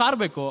ಉತ್ತಮವಾದ ಕಾರ್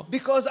ಬೇಕು.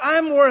 Because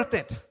I'm worth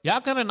it.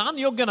 ಯಾಕಂದ್ರೆ ನಾನು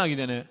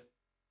ಯೋಗ್ಯನಾಗಿದ್ದೇನೆ.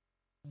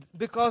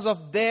 Because of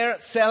their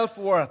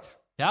self-worth.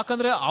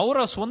 ಯಾಕಂದ್ರೆ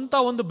ಅವರ ಸ್ವಂತ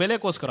ಒಂದು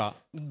ಬೆಲೆಗೋಸ್ಕರ.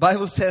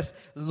 Bible says,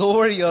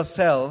 lower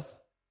yourself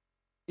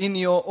in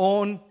your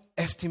own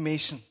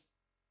estimation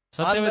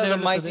under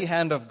the mighty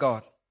hand of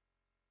God.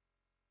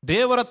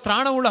 ದೇವರ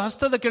ತ್ರಾಣವುಳ್ಳ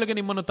ಹಸ್ತದ ಕೆಳಗೆ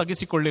ನಿಮ್ಮನ್ನು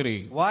ತಗ್ಗಿಸಿಕೊಳ್ಳಿರಿ.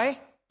 Why?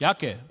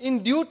 ಯಾಕೆ? In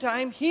due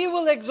time he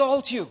will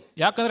exalt you.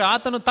 ಯಾಕಂದ್ರೆ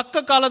ಆತನು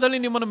ತಕ್ಕ ಕಾಲದಲ್ಲಿ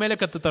ನಿಮ್ಮನ್ನು ಮೇಲೆ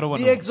ಕೆತ್ತು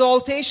ತರುವನು. The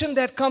exaltation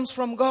that comes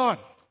from God.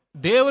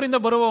 ದೇವರಿಂದ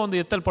ಬರುವ ಒಂದು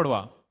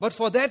ಎತ್ತಲ್ಪಡುವ. But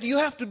for that you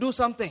have to do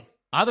something.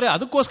 ಆದ್ರೆ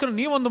ಅದಕ್ಕೋಸ್ಕರ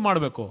ನೀವೊಂದು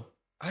ಮಾಡಬೇಕು.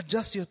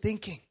 Adjust your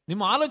thinking.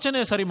 ನಿಮ್ಮ ಆಲೋಚನೆ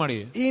ಸರಿ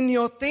ಮಾಡಿ. In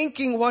your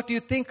thinking what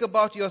you think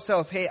about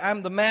yourself, hey,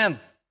 I'm the man.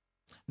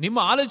 ನಿಮ್ಮ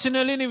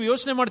ಆಲೋಚನೆಯಲ್ಲಿ ನೀವು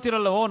ಯೋಚನೆ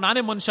ಮಾಡ್ತಿರಲ್ಲ, ಓ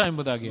ನಾನೇ ಮನುಷ್ಯ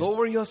ಎಂಬುದಾಗಿ.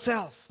 Lower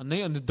yourself.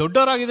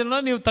 ದೊಡ್ಡವರಾಗಿದ್ರೆ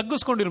ನೀವು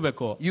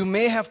ತಗ್ಗಿಸ್ಕೊಂಡಿರ್ಬೇಕು. You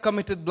may have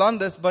committed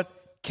blunders, but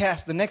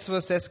cast. The next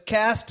verse says,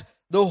 cast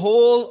the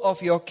whole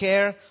of your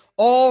care,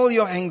 all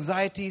your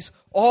anxieties,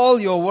 all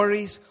your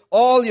worries,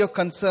 all your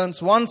concerns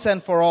once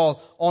and for all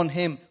on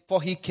him, for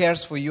he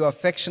cares for you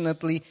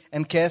affectionately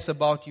and cares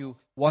about you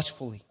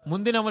watchfully.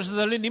 ಮುಂದಿನ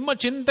ವರ್ಷದಲ್ಲಿ ನಿಮ್ಮ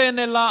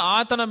ಚಿಂತೆಯನ್ನೆಲ್ಲ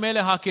ಆತನ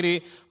ಮೇಲೆ ಹಾಕಿರಿ,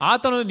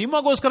 ಆತನು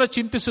ನಿಮಗೋಸ್ಕರ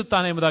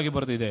ಚಿಂತಿಸುತ್ತಾನೆ ಎಂಬುದಾಗಿ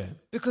ಬರೆದಿದೆ.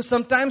 Because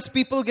sometimes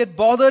people get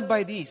bothered by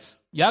these.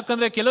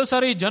 ಯಾಕಂದ್ರೆ ಕೆಲವು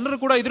ಸಾರಿ ಜನರು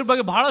ಕೂಡ ಇದ್ರ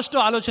ಬಗ್ಗೆ ಬಹಳಷ್ಟು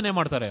ಆಲೋಚನೆ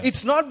ಮಾಡ್ತಾರೆ.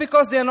 It's not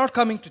because they are not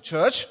coming to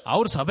church.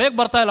 ಅವ್ರು ಸಭೆಗೆ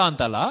ಬರ್ತಾ ಇಲ್ಲ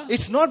ಅಂತಲ್ಲ.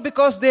 It's not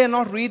because they are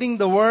not reading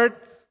the word.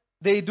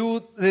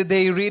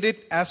 They read it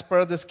as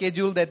per the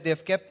schedule that they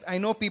have kept. I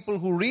know people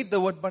who read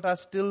the word but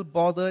are still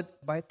bothered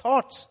by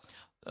thoughts.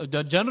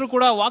 ಜನರು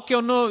ಕೂಡ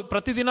ವಾಕ್ಯವನ್ನು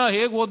ಪ್ರತಿದಿನ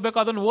ಹೇಗೆ ಓದ್ಬೇಕು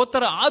ಅದನ್ನು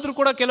ಓದ್ತಾರೆ, ಆದ್ರೂ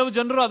ಕೂಡ ಕೆಲವು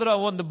ಜನರು ಅದರ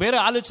ಒಂದು ಬೇರೆ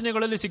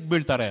ಆಲೋಚನೆಗಳಲ್ಲಿ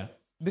ಸಿಕ್ಬೀಳ್ತಾರೆ.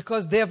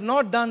 Because they have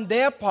not done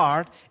their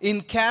part in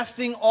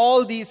casting all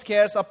these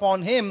cares upon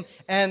him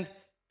and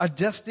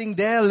adjusting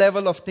their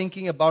level of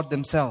thinking about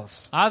themselves.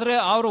 ಆದ್ರೆ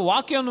ಅವರು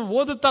ವಾಕ್ಯವನ್ನು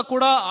ಓದುತ್ತಾ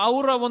ಕೂಡ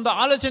ಅವರ ಒಂದು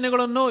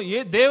ಆಲೋಚನೆಗಳನ್ನು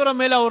ದೇವರ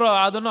ಮೇಲೆ ಅವರು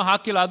ಅದನ್ನು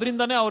ಹಾಕಿಲ್ಲ,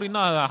 ಅದರಿಂದಾನೇ ಅವ್ರು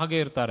ಇನ್ನ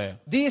ಹಾಗೆ ಇರ್ತಾರೆ.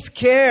 These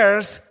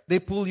cares,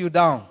 they pull you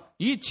down.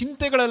 ಈ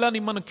ಚಿಂತೆಗಳೆಲ್ಲ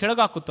ನಿಮ್ಮನ್ನು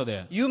ಕೆಳಗಾಕುತ್ತದೆ.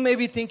 You may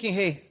be thinking,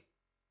 hey,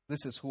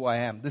 this is who I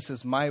am, this is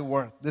my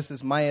worth, this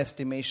is my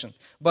estimation.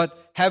 But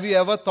have you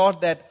ever thought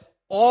that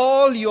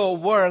all your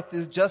worth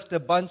is just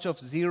a bunch of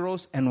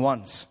zeros and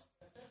ones?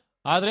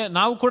 ಆದ್ರೆ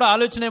ನಾವು ಕೂಡ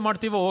ಆಲೋಚನೆ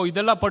ಮಾಡ್ತೀವಿ, ಓ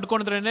ಇದೆಲ್ಲ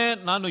ಪಡ್ಕೊಂಡ್ರೇನೆ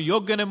ನಾನು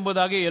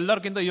ಯೋಗ್ಯನೆಂಬುದಾಗಿ,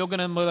 ಎಲ್ಲರಿಗಿಂತ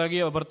ಯೋಗ್ಯನೆಂಬುದಾಗಿ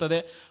ಬರ್ತದೆ.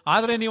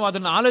 ಆದ್ರೆ ನೀವು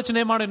ಅದನ್ನ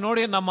ಆಲೋಚನೆ ಮಾಡಿ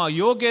ನೋಡಿ, ನಮ್ಮ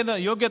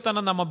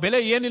ಯೋಗ್ಯತನ, ನಮ್ಮ ಬೆಲೆ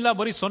ಏನಿಲ್ಲ,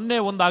 ಬರೀ 0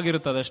 1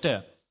 ಆಗಿರುತ್ತದೆ ಅಷ್ಟೇ.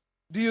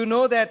 Do you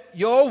know that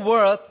your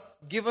worth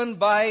given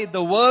by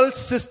the world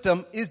system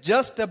is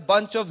just a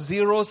bunch of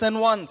zeros and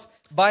ones?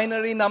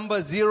 Binary number,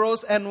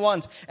 zeros and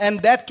ones, and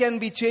that can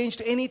be changed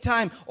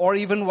anytime or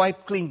even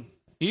wiped clean.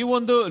 ಈ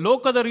ಒಂದು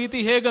ಲೋಕದ ರೀತಿ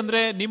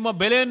ಹೇಗಂದ್ರೆ ನಿಮ್ಮ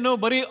ಬೆಲೆಯನ್ನು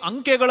ಬರೀ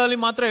ಅಂಕೆಗಳಲ್ಲಿ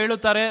ಮಾತ್ರ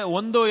ಹೇಳುತ್ತಾರೆ,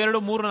 1 2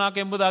 3 4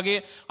 ಎಂಬುದಾಗಿ.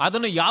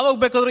 ಅದನ್ನು ಯಾವಾಗ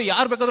ಬೇಕಾದ್ರೂ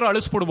ಯಾರು ಬೇಕಾದ್ರೂ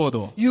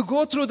ಅಳಿಸ್ಬಿಡ್ಬೋದು. You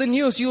go through the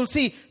news, you'll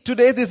see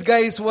today this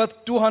guy is worth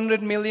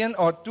 200 million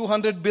or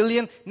 200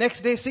 billion,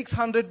 next day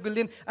 600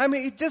 billion. I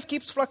mean, it just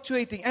keeps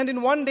fluctuating, and in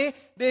one day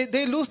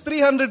they lose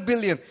 300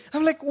 billion.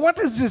 I'm like, what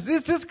is this?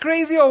 Is this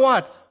crazy or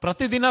what?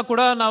 ಪ್ರತಿದಿನ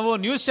ಕೂಡ ನಾವು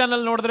news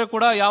channel ನೋಡಿದ್ರೆ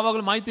ಕೂಡ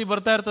ಯಾವಾಗಲೂ ಮಾಹಿತಿ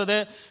ಬರ್ತಾ ಇರ್ತದೆ.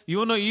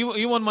 ಇವನು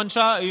ಈ ಒಂದು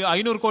ಮನುಷ್ಯ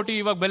 500 ಕೋಟಿ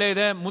ಇವಾಗ ಬೆಲೆ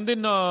ಇದೆ,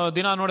 ಮುಂದಿನ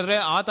ದಿನ ನೋಡಿದ್ರೆ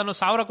ಆತನು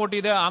 1000 ಕೋಟಿ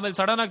ಇದೆ, ಆಮೇಲೆ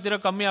ಸಡನ್ ಆಗಿ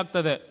ಕಮ್ಮಿ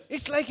ಆಗ್ತದೆ.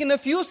 It's like in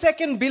a few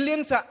seconds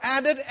billions are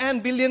added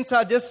and billions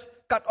are just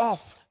cut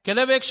off.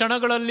 ಕೆಲವೇ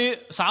ಕ್ಷಣಗಳಲ್ಲಿ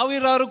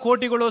ಸಾವಿರಾರು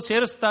ಕೋಟಿಗಳು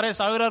ಸೇರಿಸ್ತಾರೆ,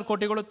 ಸಾವಿರಾರು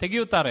ಕೋಟಿಗಳು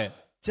ತೆಗೆಯುತ್ತಾರೆ.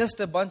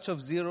 Just a bunch of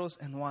zeros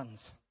and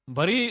ones.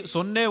 ಬರೀ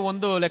 0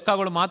 1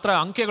 ಲೆಕ್ಕಗಳು ಮಾತ್ರ,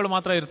 ಅಂಕೆಗಳು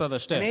ಮಾತ್ರ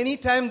ಇರ್ತದಷ್ಟೇ.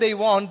 Anytime they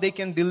want, they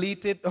can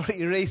delete it or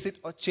erase it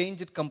or change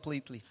it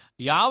completely.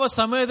 ಯಾವ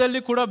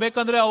ಸಮಯದಲ್ಲಿ ಕೂಡ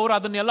ಬೇಕಂದ್ರೆ ಅವರು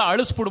ಅದನ್ನೆಲ್ಲ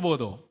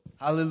ಅಳಿಸ್ಬಿಡ್ಬೋದು.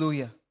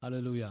 Hallelujah.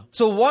 Hallelujah.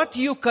 So what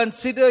you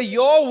consider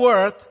your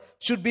worth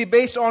should be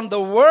based on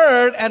the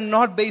word and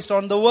not based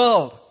on the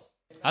world.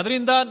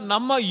 ಅದರಿಂದ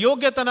ನಮ್ಮ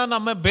ಯೋಗ್ಯತನ,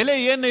 ನಮ್ಮ ಬೆಲೆ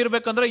ಏನು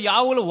ಇರಬೇಕಂದ್ರೆ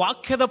ಯಾವಾಗಲೂ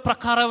ವಾಕ್ಯದ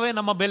ಪ್ರಕಾರವೇ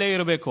ನಮ್ಮ ಬೆಲೆ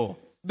ಇರಬೇಕು.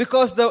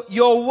 Because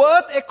your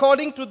worth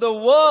according to the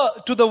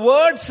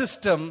word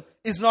system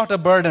is not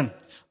a burden.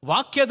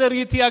 ವಾಕ್ಯದ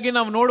ರೀತಿಯಾಗಿ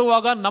ನಾವು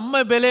ನೋಡುವಾಗ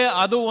ನಮ್ಮ ಬೆಲೆ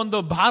ಅದು ಒಂದು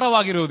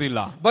ಭಾರವಾಗಿರುವುದಿಲ್ಲ.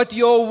 But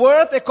your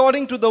worth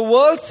according to the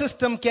world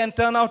system can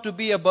turn out to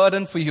be a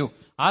burden for you.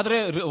 ಆದ್ರೆ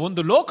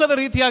ಒಂದು ಲೋಕದ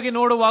ರೀತಿಯಾಗಿ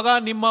ನೋಡುವಾಗ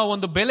ನಿಮ್ಮ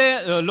ಒಂದು ಬೆಲೆ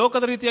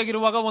ಲೋಕದ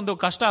ರೀತಿಯಾಗಿರುವಾಗ ಒಂದು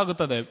ಕಷ್ಟ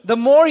ಆಗುತ್ತದೆ. The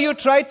more you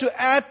try to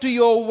add to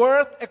your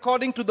worth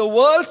according to the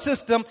world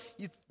system,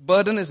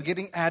 burden is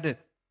getting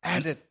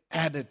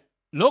added.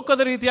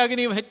 ಲೋಕದ ರೀತಿಯಾಗಿ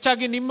ನೀವು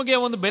ಹೆಚ್ಚಾಗಿ ನಿಮಗೆ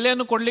ಒಂದು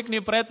ಬೆಲೆಯನ್ನು ಕೊಡ್ಲಿಕ್ಕೆ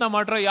ನೀವು ಪ್ರಯತ್ನ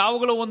ಮಾಡ್ರೆ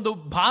ಯಾವಾಗಲೂ ಒಂದು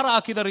ಭಾರ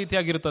ಹಾಕಿದ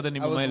ರೀತಿಯಾಗಿರುತ್ತದೆ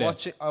ನಿಮ್ಮ ಮೇಲೆ.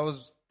 I was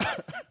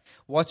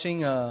watching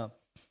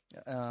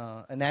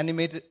an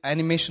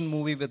animation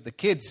movie with the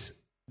kids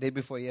day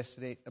before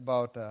yesterday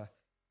about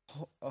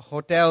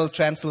Hotel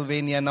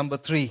Transylvania number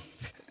 3.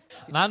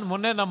 ನಾನು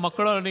ಮೊನ್ನೆ ನಮ್ಮ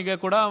ಮಕ್ಕಳೊಂದಿಗೆ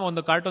ಕೂಡ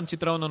ಒಂದು ಕಾರ್ಟೂನ್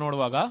ಚಿತ್ರವನ್ನು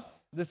ನೋಡುವಾಗ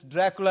this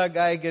Dracula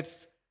guy gets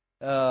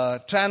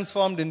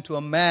transformed into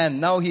a man.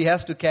 Now he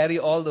has to carry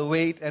all the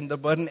weight and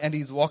the burden and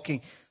he's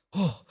walking.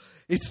 Oh,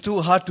 it's too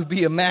hard to be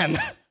a man.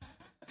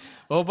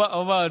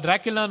 ಒಬ್ಬ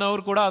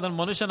ಡ್ರಾಕ್ಯುಲಾನವರು ಕೂಡ ಅದನ್ನ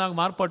ಮನುಷ್ಯನಾಗಿ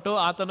ಮಾರ್ಪಟ್ಟು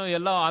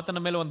ಆತನ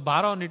ಮೇಲೆ ಒಂದು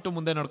ಭಾರವನ್ನು ಇಟ್ಟು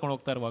ಮುಂದೆ ನಡ್ಕೊಂಡು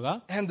ಹೋಗ್ತಾ ಇರುವಾಗ,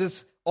 and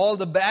all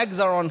the bags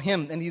are on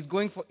him and he's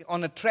going on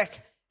a trek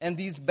and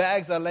these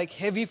bags are like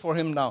heavy for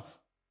him now.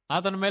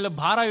 ಆತನ ಮೇಲೆ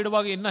ಭಾರ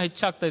ಇಡುವಾಗ ಇನ್ನ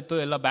ಹೆಚ್ಚಾಗ್ತಾ ಇತ್ತು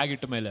ಎಲ್ಲ ಬ್ಯಾಗ್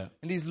ಇಟ್ಟ ಮೇಲೆ.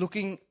 And he's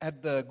looking at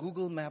the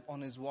Google map on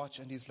his watch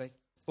and he's like,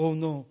 oh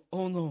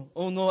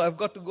no, I've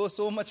got to go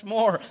so much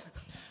more.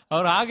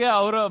 ಅವ್ರು ಹಾಗೆ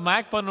ಅವರ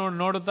ಮ್ಯಾಪ್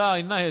ನೋಡುತ್ತಾ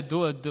ಇನ್ನ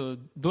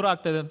ದೂರ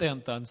ಆಗ್ತಾ ಇದೆ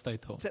ಅಂತ ಅನ್ಸ್ತಾ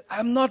ಇತ್ತು.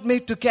 I'm not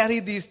made to carry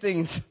these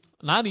things.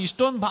 ನಾನು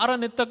ಇಷ್ಟೊಂದು ಭಾರ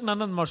ನೆತ್ತಕ್ಕೆ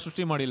ನನ್ನನ್ನು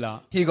ಸೃಷ್ಟಿ ಮಾಡಿಲ್ಲ.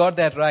 He got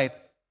that right.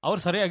 ಅವ್ರು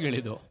ಸರಿಯಾಗಿ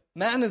ಹೇಳಿದ್ದು.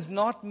 Man is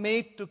not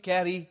made to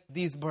carry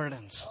these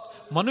burdens.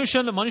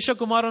 ಮನುಷ್ಯ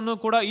ಕುಮಾರನು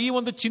ಕೂಡ ಈ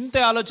ಒಂದು ಚಿಂತೆ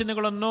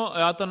ಆಲೋಚನೆಗಳನ್ನು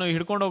ಆತನು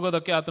ಹಿಡ್ಕೊಂಡು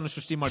ಹೋಗೋದಕ್ಕೆ ಆತನು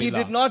ಸೃಷ್ಟಿ ಮಾಡಿಲ್ಲ.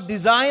 He did not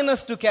design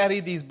us to carry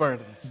these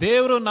burdens.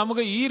 ದೇವರು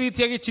ನಮಗೆ ಈ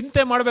ರೀತಿಯಾಗಿ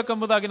ಚಿಂತೆ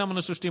ಮಾಡಬೇಕೆಂಬುದಾಗಿ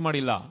ನಮ್ಮನ್ನು ಸೃಷ್ಟಿ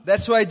ಮಾಡಿಲ್ಲ.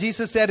 That's why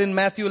Jesus said in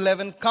Matthew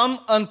 11, come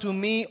unto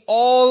me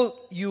all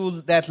you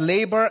that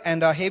labor and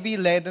are heavy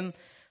laden,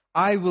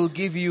 I will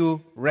give you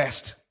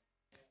rest.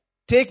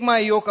 Take my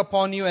yoke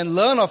upon you and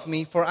learn of me,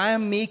 for I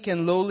am meek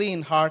and lowly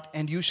in heart,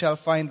 and you shall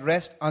find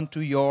rest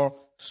unto your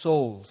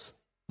souls.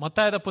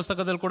 ಮತ್ತಾಯದ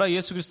ಪುಸ್ತಕದಲ್ಲಿ ಕೂಡ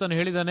ಯೇಸು ಕ್ರಿಸ್ತನು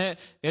ಹೇಳಿದಾನೆ,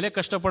 ಎಲೆ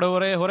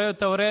ಕಷ್ಟಪಡುವವರೇ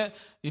ಹೊರೆಯುತ್ತವರೇ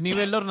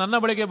ನೀವೆಲ್ಲರೂ ನನ್ನ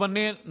ಬಳಿಗೆ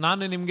ಬನ್ನಿ,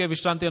 ನಾನು ನಿಮಗೆ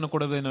ವಿಶ್ರಾಂತಿಯನ್ನು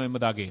ಕೊಡುವೆನು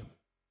ಎಂಬುದಾಗಿ.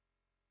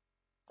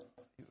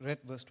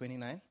 Read verse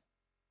 29.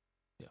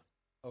 Yeah.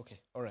 Okay,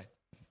 all right.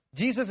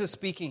 Jesus is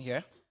speaking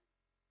here,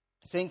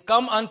 saying,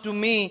 come unto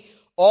me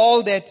all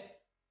that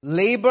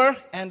labor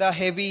and are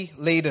heavy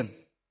laden,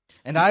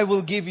 and I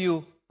will give you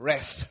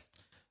rest.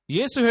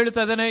 ಯೇಸು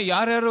ಹೇಳ್ತಾ ಇದ್ದಾನೆ,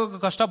 ಯಾರ್ಯಾರು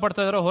ಕಷ್ಟ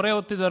ಪಡ್ತಾ ಇದಾರೋ ಹೊರೆ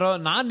ಹೊತ್ತಿದಾರೋ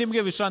ನಾನು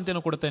ನಿಮಗೆ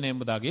ವಿಶ್ರಾಂತಿಯನ್ನು ಕೊಡ್ತೇನೆ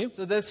ಎಂಬುದಾಗಿ.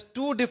 So there's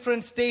two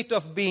different state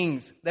of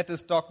beings that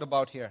is talked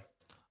about here.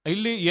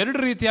 ಇಲ್ಲಿ ಎರಡು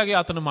ರೀತಿಯಾಗಿ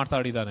ಆತನು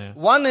ಮಾತಾಡಿದ್ದಾನೆ.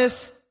 One is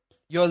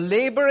you're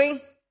laboring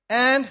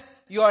and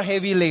you are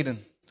heavy laden.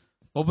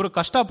 ಒಬ್ರು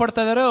ಕಷ್ಟ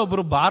ಪಡ್ತಾ ಇದಾರೆ,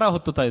 ಒಬ್ರು ಭಾರ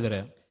ಹೊತ್ತುತ್ತಾ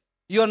ಇದಾರೆ.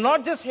 You're not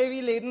just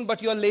heavy laden, but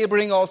you're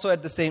laboring also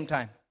at the same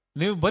time.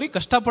 ನೀವು ಬರೀ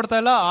ಕಷ್ಟ ಪಡ್ತಾ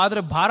ಇಲ್ಲ,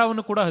 ಆದ್ರೆ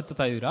ಭಾರವನ್ನು ಕೂಡ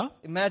ಹೊತ್ತುತ್ತಾ ಇದ್ದೀರಾ.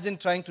 Imagine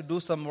trying to do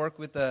some work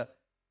with a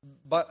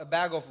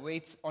bag of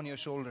weights on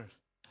your shoulders.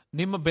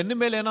 ನಿಮ್ಮ ಬೆನ್ನ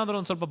ಮೇಲೆ ಏನಾದ್ರೂ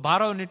ಒಂದ್ ಸ್ವಲ್ಪ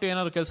ಭಾರವನ್ನಿಟ್ಟು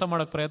ಏನಾದ್ರು ಕೆಲಸ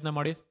ಮಾಡಕ್ ಪ್ರಯತ್ನ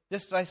ಮಾಡಿ.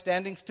 Just try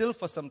standing still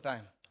for some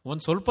time.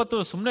 ಒಂದ್ ಸ್ವಲ್ಪ ಹೊತ್ತು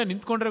ಸುಮ್ನೆ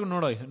ನಿಂತ್ಕೊಂಡ್ರೆ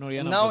ನೋಡಿ.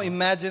 Now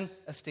imagine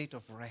a state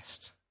of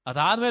rest.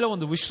 ಅದಾದ್ಮೇಲೆ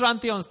ಒಂದು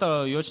ವಿಶ್ರಾಂತಿ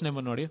ಯೋಚನೆ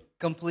ನೋಡಿ.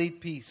 Complete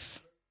peace.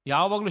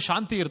 ಯಾವಾಗ್ಲೂ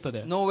ಶಾಂತಿ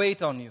ಇರ್ತದೆ. No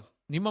weight on you.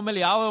 ನಿಮ್ಮ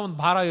ಮೇಲೆ ಯಾವ ಒಂದು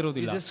ಭಾರ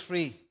ಇರುವುದಿಲ್ಲ. You're just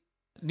free.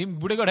 ನಿಮ್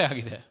ಬಿಡುಗಡೆ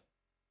ಆಗಿದೆ.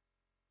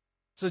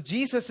 So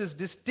Jesus is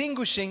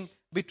distinguishing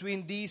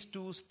between these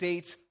two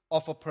states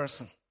of a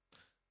person.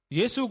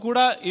 ಯೇಸು ಕೂಡ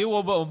ಈ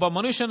ಒಬ್ಬ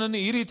ಮನುಷ್ಯನನ್ನು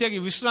ಈ ರೀತಿಯಾಗಿ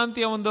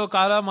ವಿಶ್ರಾಂತಿಯ ಒಂದು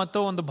ಕಾಲ ಮತ್ತು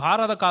ಒಂದು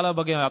ಭಾರದ ಕಾಲ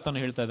ಬಗ್ಗೆ ಆತನು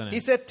ಹೇಳ್ತಾ ಇದ್ದಾನೆ.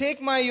 He said, take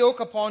my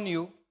yoke upon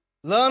you,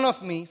 learn of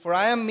me, for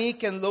I am meek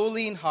and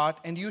lowly in heart,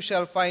 and you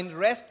shall find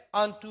rest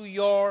unto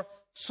your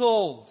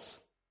souls.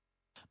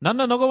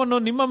 ನನ್ನ ನೊಗವನ್ನು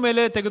ನಿಮ್ಮ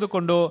ಮೇಲೆ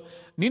ತೆಗೆದುಕೊಂಡು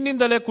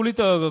ನಿನ್ನಿಂದಲೇ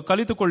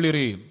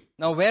ಕಲಿತುಕೊಳ್ಳಿರಿ.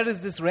 Now where is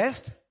this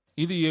rest?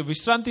 ಇದು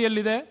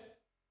ವಿಶ್ರಾಂತಿಯಲ್ಲಿದೆ.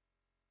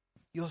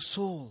 Your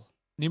soul.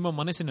 ನಿಮ್ಮ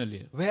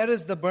ಮನಸ್ಸಿನಲ್ಲಿ. Where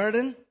is the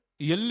burden?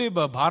 ಎಲ್ಲಿ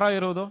ಭಾರ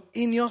ಇರೋದು?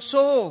 In your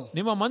soul.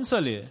 ನಿಮ್ಮ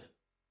ಮನಸ್ಸಲ್ಲಿ.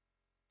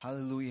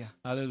 Hallelujah.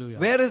 Hallelujah.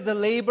 Where is the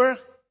labor?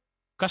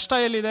 ಕಷ್ಟ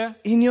ಎಲ್ಲಿದೆ?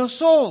 In your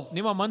soul.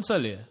 ನಿಮ್ಮ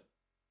ಮನಸ್ಸಲ್ಲಿ.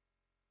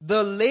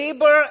 The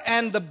labor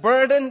and the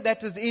burden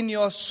that is in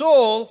your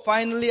soul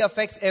finally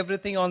affects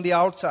everything on the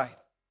outside.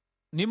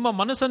 ನಿಮ್ಮ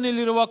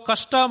ಮನಸ್ಸಿನಲ್ಲಿರುವ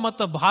ಕಷ್ಟ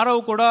ಮತ್ತು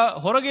ಭಾರವು ಕೂಡ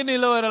ಹೊರಗೆ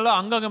ನಿಲ್ಲುವರೆಲ್ಲ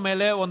ಅಂಗದ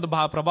ಮೇಲೆ ಒಂದು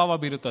ಪ್ರಭಾವ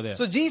ಬೀರುತ್ತದೆ.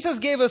 So Jesus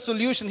gave a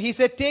solution. He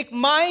said, take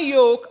my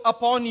yoke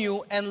upon you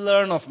and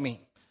learn of me.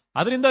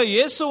 ಅದರಿಂದ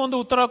ಯೇಸು ಒಂದು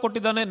ಉತ್ತರ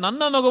ಕೊಟ್ಟಿದ್ದಾನೆ,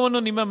 ನನ್ನ ನೊಗವನ್ನು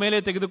ನಿಮ್ಮ ಮೇಲೆ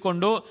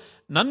ತೆಗೆದುಕೊಂಡು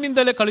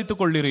ನನ್ನಿಂದಲೇ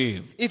ಕಲಿತುಕೊಳ್ಳಿರಿ.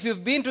 If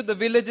you've been to the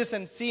villages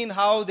and seen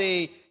how they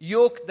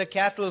yoke the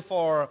cattle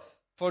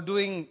for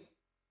doing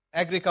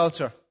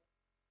agriculture.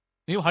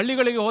 ನೀವು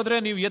ಹಳ್ಳಿಗಳಿಗೆ ಹೋದ್ರೆ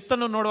ನೀವು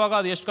ಎತ್ತನ್ನು ನೋಡುವಾಗ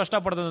ಅದು ಎಷ್ಟು ಕಷ್ಟ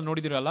ಪಡ್ತದೆ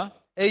ನೋಡಿದಿರಲ್ಲ.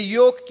 A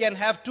yoke can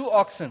have 2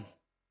 oxen.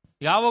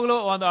 ಯಾವಾಗಲೂ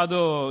ಅದು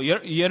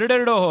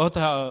ಎರಡೆರಡು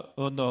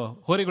ಒಂದು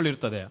ಹೋರಿಗಳು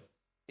ಇರ್ತದೆ.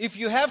 If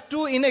you have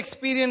 2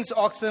 inexperienced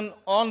oxen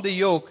on the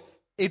yoke,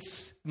 it's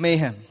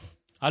mayhem.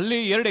 ಅಲ್ಲಿ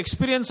ಎರಡು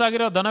ಎಕ್ಸ್ಪೀರಿಯನ್ಸ್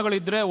ಆಗಿರೋ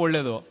ದನಗಳಿದ್ರೆ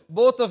ಒಳ್ಳೇದು.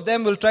 Both of them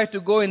will try to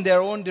go in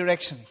their own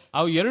direction.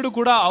 ಅವು ಎರಡು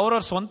ಕೂಡ ಅವರ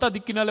ಸ್ವಂತ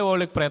ದಿಕ್ಕಿನಲ್ಲೇ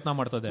ಹೋಗ್ಲಿಕ್ಕೆ ಪ್ರಯತ್ನ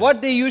ಮಾಡ್ತದೆ. What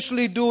they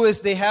usually do is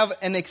they have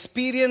an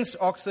experienced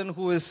oxen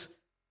who is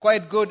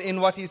quite good in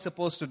what he's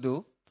supposed to do.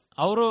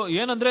 ಅವರು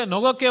ಏನಂದ್ರೆ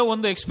ನೊಗಕ್ಕೆ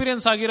ಒಂದು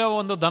ಎಕ್ಸ್ಪೀರಿಯನ್ಸ್ ಆಗಿರೋ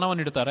ಒಂದು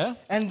ದನವನ್ನು ಇಡ್ತಾರೆ.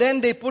 And then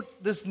they put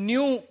this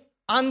new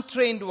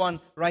untrained one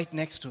right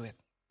next to it.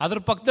 ಅದ್ರ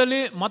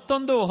ಪಕ್ಕದಲ್ಲಿ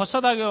ಮತ್ತೊಂದು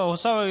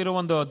ಹೊಸ ಇರೋ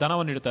ಒಂದು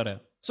ದನವನ್ನು ಇಡ್ತಾರೆ.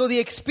 So the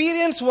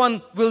experienced one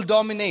will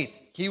dominate.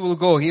 He will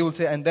go, he will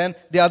say, and then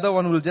the other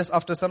one will just,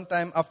 after some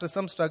time, after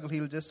some struggle, he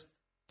will just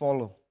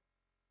follow.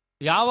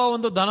 ಯಾವ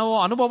ಒಂದು ದನವು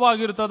ಅನುಭವ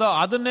ಆಗಿರ್ತದೋ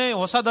ಅದನ್ನೇ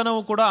ಹೊಸ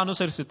ದನವು ಕೂಡ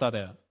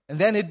ಅನುಸರಿಸುತ್ತದೆ. And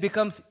then it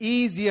becomes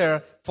easier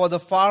for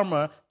the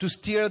farmer to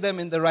steer them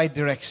in the right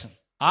direction.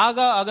 ಆಗ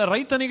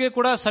ರೈತನಿಗೆ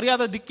ಕೂಡ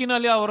ಸರಿಯಾದ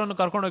ದಿಕ್ಕಿನಲ್ಲಿ ಅವರನ್ನು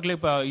ಕರ್ಕೊಂಡು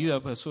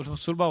ಹೋಗ್ಲಿಕ್ಕೆ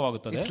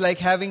ಸುಲಭವಾಗುತ್ತದೆ. It's like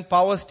having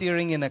power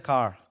steering in a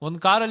car. ಒಂದು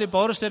ಕಾರಲ್ಲಿ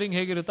ಪವರ್ ಸ್ಟೇರಿಂಗ್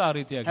ಹೇಗಿರುತ್ತೋ ಆ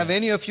ರೀತಿಯಾಗಿ. Have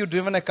any of you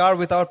driven a car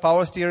without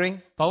power steering?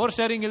 Power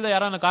steering ಇಲ್ಲದೆ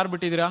ಯಾರನ್ನ ಕಾರ್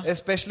ಬಿಟ್ಟಿದ್ದೀರಾ?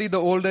 Especially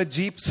the older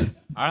Jeeps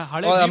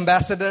or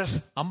ambassadors.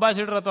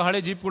 Ambassador ಅಥವಾ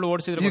ಹಳೆ ಜೀಪ್ಗಳು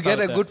ಓಡಿಸಿದ್ರೆ you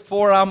get a good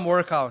forearm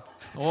workout.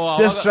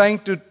 Just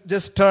trying to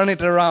just turn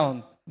it around.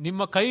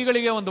 ನಿಮ್ಮ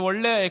ಕೈಗಳಿಗೆ ಒಂದು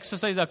ಒಳ್ಳೆ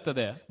exercise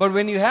ಆಗ್ತದೆ. But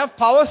when you have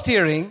power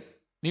steering,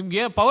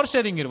 ನಿಮ್ಗೆ ಪವರ್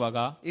ಸ್ಟೇರಿಂಗ್ ಇರುವಾಗ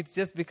it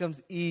just becomes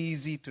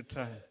easy to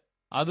turn.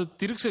 ಅದು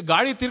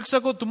ಗಾಡಿ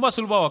ತಿರ್ಗ್ಸಕ್ಕೂ ತುಂಬಾ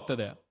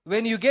ಸುಲಭವಾಗ್ತದೆ.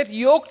 When you get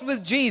yoked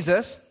with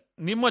Jesus,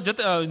 ನಿಮ್ಮ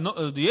ಜೊತೆ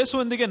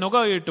ಯೇಸುವೊಂದಿಗೆ ನೊಗ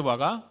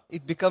ಇಟ್ಟುವಾಗ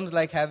it becomes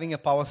like having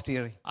a power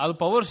steering. ಅದು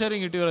ಪವರ್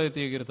ಸ್ಟೇರಿಂಗ್ ಇಟ್ಟಿರೋ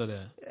ರೀತಿಯಾಗಿರ್ತದೆ.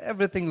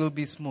 Everything will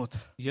be smooth.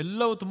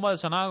 ಎಲ್ಲವೂ ತುಂಬಾ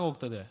ಚೆನ್ನಾಗಿ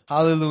ಹೋಗ್ತದೆ.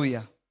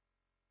 Hallelujah.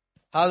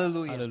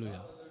 Hallelujah.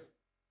 Hallelujah.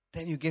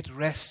 Then you get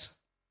rest.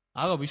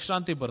 ಆಗ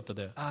ವಿಶ್ರಾಂತಿ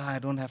ಬರ್ತದೆ. I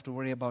don't have to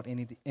worry about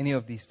any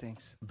of these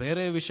things.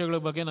 ಬೇರೆ ವಿಷಯಗಳ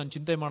ಬಗ್ಗೆ ನಾನು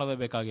ಚಿಂತೆ ಮಾಡೋದೇ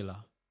ಬೇಕಾಗಿಲ್ಲ.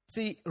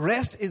 See,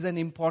 rest is an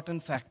important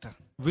factor.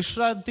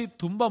 ವಿಶ್ರಾಂತಿ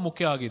ತುಂಬಾ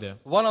ಮುಖ್ಯ ಆಗಿದೆ.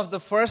 One of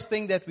the first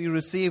thing that we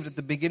received at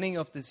the beginning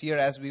of this year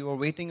as we were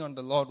waiting on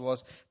the Lord was,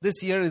 this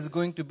year is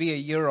going to be a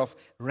year of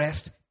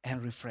rest and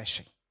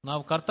refreshing.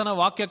 ನಾವು ಕರ್ತನ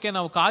ವಾಕ್ಯಕ್ಕೆ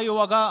ನಾವು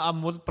ಕಾಯುವಾಗ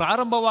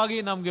ಪ್ರಾರಂಭವಾಗಿ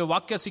ನಮಗೆ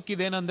ವಾಕ್ಯ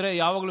ಸಿಕ್ಕಿದೇನೆಂದ್ರೆ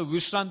ಯಾವಾಗಲೂ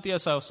ವಿಶ್ರಾಂತಿಯ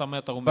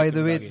ಸಮಯ ತಗೊಂಡು. By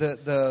the way,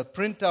 the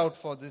printout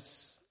for this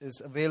is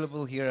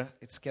available here.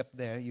 It's kept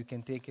there. You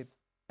can take it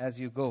as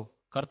you go.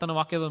 ಕರ್ತನ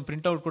ವಾಕ್ಯದ ಒಂದು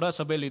ಪ್ರಿಂಟ್ಔಟ್ ಕೂಡ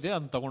ಸಭೆಯಲ್ಲಿ ಇದೆ,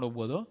 ಅದನ್ನ ತಗೊಂಡು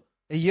ಹೋಗಬಹುದು.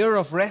 A year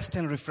of rest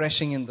and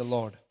refreshing in the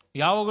Lord.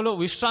 ಯಾವಾಗಲೂ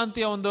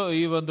ವಿಶ್ರಾಂತಿಯ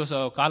ಈ ಒಂದು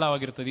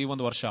ಕಾಲವಾಗಿರ್ತದೆ ಈ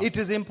ಒಂದು ವರ್ಷ. It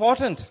is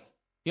important.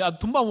 ಅದು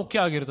ತುಂಬಾ ಮುಖ್ಯ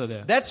ಆಗಿರ್ತದೆ.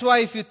 That's why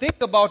if you think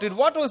about it,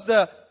 what was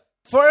the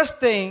first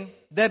thing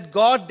that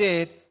God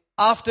did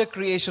after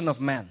creation of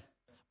man?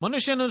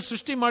 ಮನುಷ್ಯನನ್ನು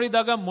ಸೃಷ್ಟಿ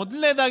ಮಾಡಿದಾಗ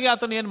ಮೊದಲನೇದಾಗಿ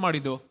ಆತನು ಏನ್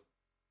ಮಾಡಿದ್ದು?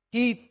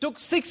 He took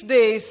 6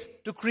 days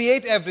to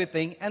create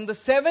everything, and the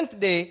 7th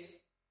day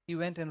he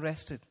went and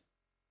rested.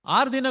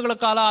 6 ದಿನಗಳ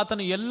ಕಾಲ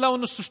ಆತನು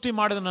ಎಲ್ಲವನ್ನು ಸೃಷ್ಟಿ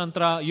ಮಾಡಿದ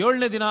ನಂತರ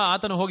 7ನೇ ದಿನ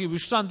ಆತನು ಹೋಗಿ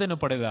ವಿಶ್ರಾಂತಿಯನ್ನು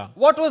ಪಡೆದ.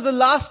 What was the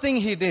last thing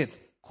he did?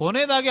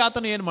 ಕೊನೆಯದಾಗಿ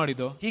ಆತನು ಏನ್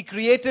ಮಾಡಿದ್ದು? He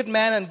created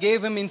man and gave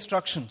him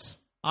instructions.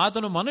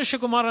 ಆತನು ಮನುಷ್ಯ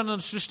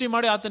ಕುಮಾರನನ್ನು ಸೃಷ್ಟಿ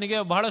ಮಾಡಿ ಆತನಿಗೆ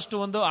ಬಹಳಷ್ಟು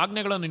ಒಂದು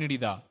ಆಜ್ಞೆಗಳನ್ನು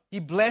ನೀಡಿದ. He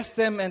blessed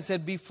them and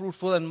said, be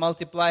fruitful and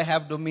multiply,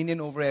 have dominion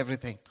over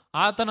everything.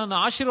 ಆತನನ್ನು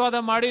ಆಶೀರ್ವಾದ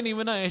ಮಾಡಿ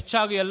ನೀವಿನ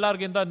ಹೆಚ್ಚಾಗಿ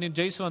ಎಲ್ಲರಿಗಿಂತ ನೀವು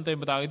ಜಯಿಸುವಂತ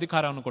ಎಂಬ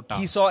ಅಧಿಕಾರವನ್ನು ಕೊಟ್ಟ.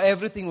 He saw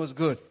everything was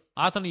good.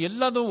 ಆತನು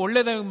ಎಲ್ಲದೂ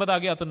ಒಳ್ಳೆಯದು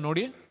ಎಂಬುದಾಗಿ ಆತನು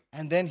ನೋಡಿ,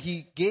 and then he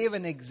gave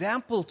an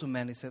example to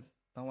man. He said,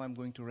 now I'm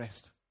going to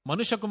rest.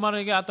 ಮನುಷ್ಯ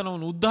ಕುಮಾರನಿಗೆ ಆತನ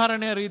ಒಂದು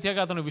ಉದಾಹರಣೆಯ ರೀತಿಯಾಗಿ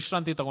ಆತನು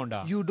ವಿಶ್ರಾಂತಿ ತಗೊಂಡ.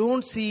 You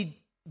don't see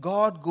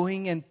God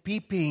going and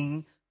peeping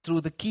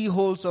through the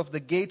keyholes of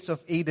the gates of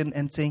Eden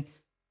and saying,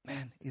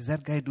 man, is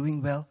that guy doing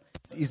well?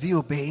 Is he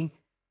obeying?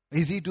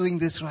 Is he doing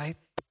this right?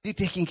 Is he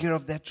taking care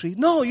of that tree?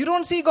 No, you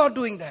don't see God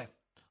doing that.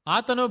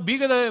 ಆತನು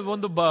ಬೀಗದ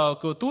ಒಂದು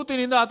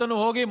ತೂತಿನಿಂದ ಆತನು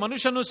ಹೋಗಿ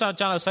ಮನುಷ್ಯನು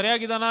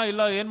ಸರಿಯಾಗಿದ್ದಾನ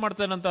ಇಲ್ಲ ಏನ್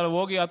ಮಾಡ್ತಾನೆ ಅಂತ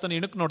ಹೋಗಿ ಆತನು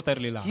ಇಣಕ್ ನೋಡ್ತಾ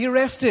ಇರಲಿಲ್ಲ. He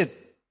rested.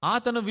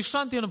 ಆತನು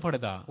ವಿಶ್ರಾಂತಿಯನ್ನು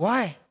ಪಡೆದ.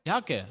 Why?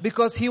 ಯಾಕೆ?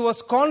 Because he was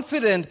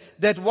confident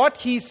that what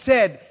he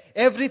said,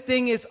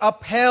 everything is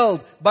upheld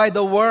by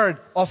the word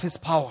of his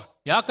power.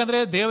 ಯಾಕಂದ್ರೆ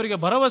ದೇವರಿಗೆ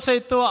ಭರವಸೆ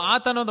ಇತ್ತು,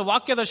 ಆತನ ಒಂದು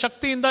ವಾಕ್ಯದ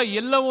ಶಕ್ತಿಯಿಂದ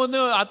ಎಲ್ಲವನ್ನೂ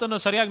ಆತನು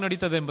ಸರಿಯಾಗಿ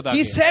ನಡೀತದೆ ಎಂಬುದಾಗಿ.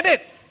 He said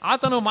it.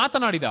 ಆತನು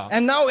ಮಾತನಾಡಿದ.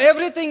 And now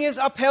everything is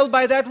upheld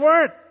by that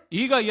word.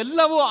 ಈಗ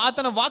ಎಲ್ಲವೂ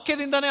ಆತನ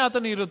ವಾಕ್ಯದಿಂದಾನೇ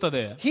ಆತನು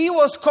ಇರುತ್ತದೆ. He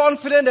was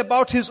confident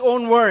about his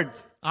own words.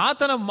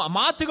 ಆತನ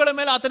ಮಾತುಗಳ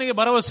ಮೇಲೆ ಆತನಿಗೆ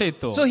ಭರವಸೆ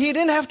ಇತ್ತು. So he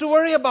didn't have to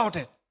worry about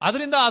it.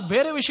 ಅದರಿಂದ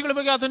ಬೇರೆ ವಿಷಯಗಳ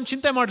ಬಗ್ಗೆ ಆತನು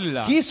ಚಿಂತೆ ಮಾಡಲಿಲ್ಲ.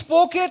 He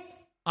spoke it.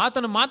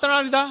 ಆತನು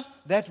ಮಾತನಾಡಿದ.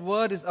 That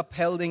word is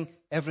upholding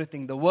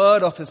everything. The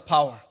word of his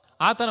power.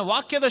 ಆತನ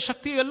ವಾಕ್ಯದ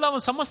ಶಕ್ತಿಯು ಎಲ್ಲ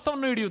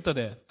ಸಮಸ್ತವನ್ನು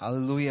ಹಿಡಿಯುತ್ತದೆ.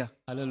 Hallelujah.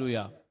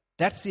 Hallelujah.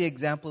 That's the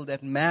example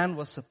that man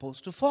was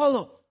supposed to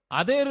follow.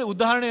 ಅದೇ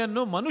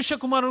ಉದಾಹರಣೆಯನ್ನು ಮನುಷ್ಯ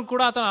ಕುಮಾರನು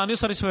ಕೂಡ ಆತನ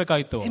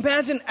ಅನುಸರಿಸಬೇಕಾಯಿತು.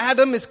 Imagine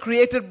Adam is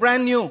created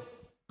brand new.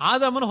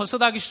 ಆದಾಮನು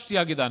ಹೊಸದಾಗಿ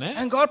ಸೃಷ್ಟಿಯಾಗಿದ್ದಾನೆ.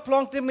 And God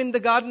plonked him in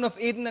the Garden of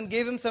Eden and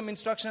gave him some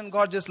instruction and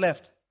God just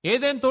left.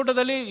 Eden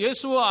ತೋಟದಲ್ಲಿ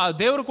ಯೇಸು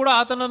ದೇವರು ಕೂಡ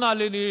ಆತನನ್ನು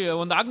ಅಲ್ಲಿ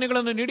ಒಂದು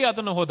ಆಜ್ಞೆಗಳನ್ನು ನೀಡಿ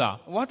ಆತನು ಹೋದ.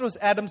 What was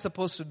Adam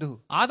supposed to do?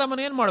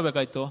 ಆದಾಮನು ಏನ್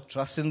ಮಾಡಬೇಕಾಯ್ತು?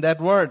 Trust in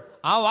that word.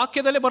 ಆ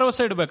ವಾಕ್ಯದಲ್ಲಿ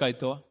ಭರವಸೆ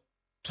ಇಡಬೇಕಾಯ್ತು.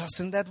 Trust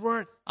in that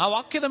word. ಆ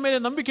ವಾಕ್ಯದ ಮೇಲೆ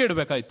ನಂಬಿಕೆ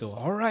ಇಡಬೇಕಾಯ್ತು.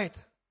 All right.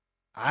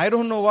 I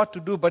don't know what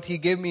to do, but he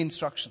gave me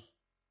instruction.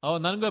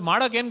 ನನಗೆ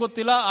ಮಾಡಕ್ ಏನ್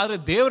ಗೊತ್ತಿಲ್ಲ, ಆದ್ರೆ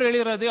ದೇವ್ರು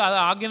ಹೇಳಿರೋದೇ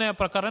ಆಜ್ಞೆಯ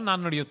ಪ್ರಕಾರ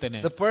ನಾನು ನಡೆಯುತ್ತೇನೆ.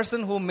 The person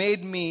who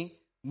made me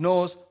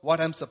knows what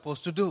I'm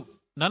supposed to do.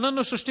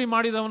 ನನ್ನನ್ನು ಸೃಷ್ಟಿ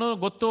ಮಾಡಿದವನು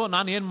ಗೊತ್ತು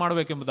ನಾನು ಏನ್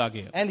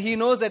ಮಾಡಬೇಕೆಂಬುದಾಗಿ. And he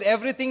knows that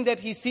everything that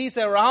he sees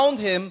around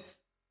him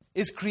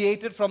is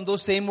created from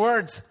those same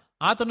words.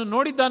 ಆತನು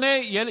ನೋಡಿದ್ದಾನೆ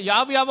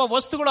ಯಾವ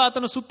ವಸ್ತುಗಳು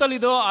ಆತನ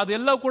ಸುತ್ತಲಿದೋ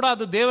ಅದೆಲ್ಲವೂ ಕೂಡ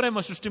ಅದು ದೇವರೇ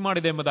ಸೃಷ್ಟಿ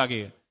ಮಾಡಿದೆ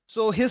ಎಂಬುದಾಗಿ.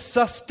 So his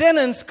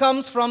sustenance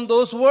comes from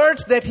those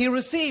words that he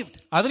received.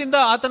 ಅದರಿಂದ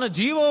ಆತನ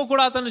ಜೀವವು ಕೂಡ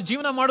ಆತನ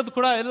ಜೀವನ ಮಾಡೋದು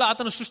ಕೂಡ ಎಲ್ಲ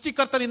ಆತನ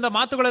ಸೃಷ್ಟಿಕರ್ತನಿಂದ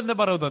ಮಾತುಗಳಿಂದ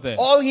ಬರೋದೇ.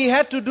 All he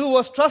had to do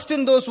was trust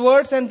in those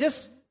words and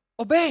just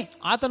obey.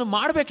 ಆತನು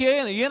ಮಾಡಬೇಕು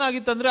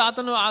ಏನಾಗಿತ್ತಂದ್ರೆ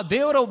ಆತನು ಆ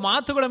ದೇವರ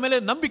ಮಾತುಗಳ ಮೇಲೆ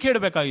ನಂಬಿಕೆ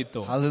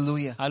ಇಡಬೇಕಾಗಿತ್ತು.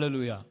 Hallelujah.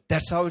 Hallelujah.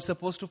 That's how it's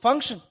supposed to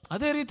function.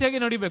 ಅದೇ ರೀತಿಯಾಗಿ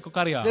ನಡಿಬೇಕು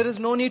ಕಾರ್ಯ. There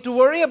is no need to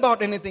worry about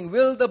anything.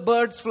 Will the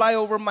birds fly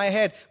over my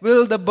head?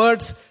 Will the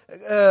birds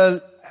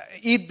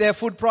eat their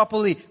food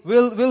properly?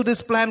 Will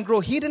this plant grow?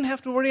 He didn't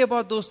have to worry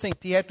about those things.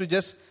 He had to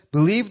just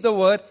believe the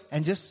word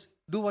and just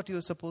do what he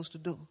was supposed to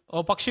do.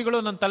 ಪಕ್ಷಿಗಳು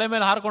ನನ್ನ ತಲೆ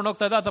ಮೇಲೆ ಹಾರ್ಕೊಂಡು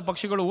ಹೋಗ್ತಾ ಇದ್ದ, ಅಥವಾ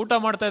ಪಕ್ಷಿಗಳು ಊಟ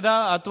ಮಾಡ್ತಾ ಇದ್ದ,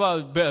 ಅಥವಾ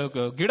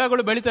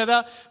ಗಿಡಗಳು ಬೆಳೀತಾ ಇದ್ದ,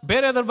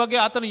 ಬೇರೆದ್ರ ಬಗ್ಗೆ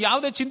ಆತನು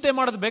ಯಾವುದೇ ಚಿಂತೆ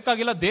ಮಾಡೋದು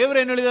ಬೇಕಾಗಿಲ್ಲ.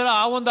 ದೇವರೇನು ಹೇಳಿದಾರೆ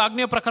ಆ ಒಂದು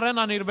ಆಜ್ಞೆಯ ಪ್ರಕಾರ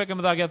ನಾನು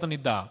ಇರಬೇಕೆಂಬುದಾಗಿ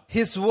ಆತನಿದ್ದ.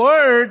 His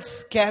words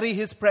carry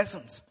his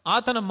presence.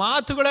 ಆತನ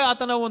ಮಾತುಗಳೇ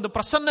ಆತನ ಒಂದು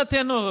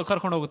ಪ್ರಸನ್ನತೆಯನ್ನು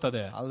ಕರ್ಕೊಂಡು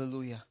ಹೋಗುತ್ತದೆ.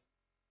 Hallelujah.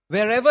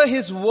 Wherever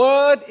his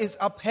word is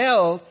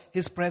upheld,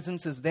 his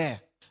presence is there.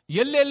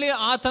 ಎಲ್ಲೆಲ್ಲಿ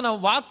ಆತನ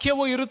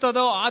ವಾಕ್ಯವು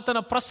ಇರುತ್ತದೋ ಆತನ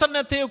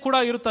ಪ್ರಸನ್ನತೆಯು ಕೂಡ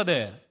ಇರುತ್ತದೆ.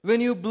 When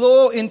you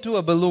blow into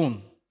a balloon,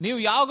 ನೀವು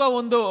ಯಾವಾಗ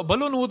ಒಂದು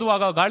ಬಲೂನ್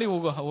ಊದುವಾಗ, ಗಾಳಿ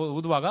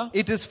ಊದುವಾಗ,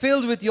 it is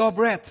filled with your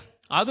breath.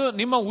 ಅದು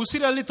ನಿಮ್ಮ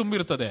ಉಸಿರಲ್ಲಿ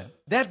ತುಂಬಿರುತ್ತದೆ.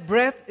 That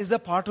breath is a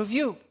part of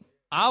you.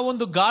 ಆ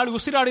ಒಂದು ಗಾಳಿ,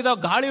 ಉಸಿರಾಡಿದ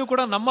ಗಾಳಿಯು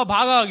ಕೂಡ ನಮ್ಮ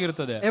ಭಾಗ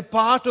ಆಗಿರುತ್ತದೆ. A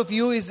part of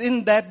you is in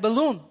that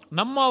balloon.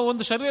 ನಮ್ಮ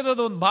ಒಂದು ಶರೀರದ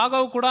ಒಂದು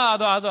ಭಾಗವು ಕೂಡ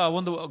ಅದು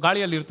ಒಂದು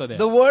ಗಾಳಿಯಲ್ಲಿ ಇರುತ್ತದೆ.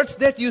 The words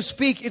that you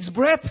speak, it's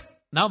breath.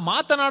 ನಾವು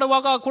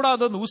ಮಾತನಾಡುವಾಗ ಕೂಡ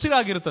ಅದೊಂದು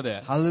ಉಸಿರಾಗಿರುತ್ತದೆ.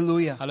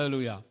 Hallelujah.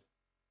 Hallelujah.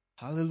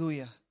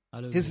 Hallelujah.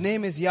 His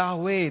name is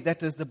Yahweh, that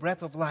is the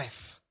breath of life.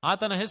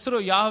 ಆತನ ಹೆಸರು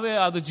ಯಾಹ್ವೆ,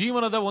 ಅದು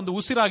ಜೀವನದ ಒಂದು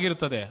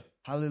ಉಸಿರಾಗಿರುತ್ತದೆ.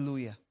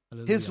 Hallelujah.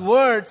 His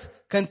words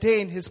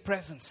contain his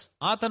presence.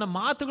 ಆತನ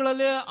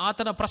ಮಾತುಗಳಲ್ಲೇ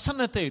ಆತನ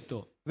ಪ್ರಸನ್ನತೆ ಇತ್ತು.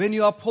 When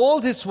you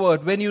uphold his word,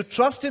 when you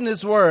trust in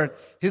his word,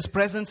 his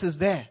presence is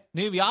there.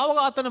 ನೀವು ಯಾವಾಗ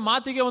ಆತನ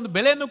ಮಾತಿಗೆ ಒಂದು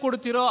ಬೆಲೆಯನ್ನು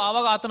ಕೊಡುತ್ತೀರೋ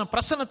ಆವಾಗ ಆತನ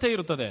ಪ್ರಸನ್ನತೆ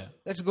ಇರುತ್ತದೆ.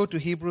 Let's go to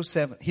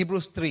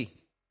Hebrews 3.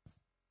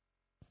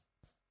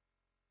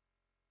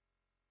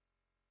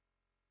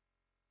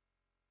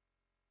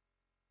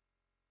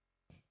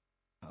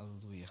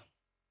 Hallelujah.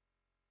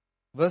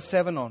 Verse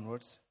 7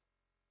 onwards.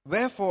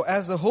 Wherefore,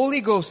 as the Holy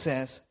Ghost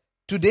says,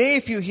 today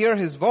if you hear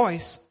his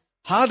voice,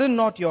 harden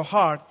not your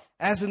heart,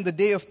 as in the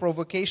day of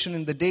provocation,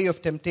 in the day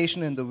of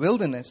temptation in the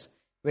wilderness,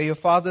 where your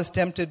fathers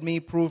tempted me,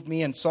 proved me,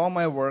 and saw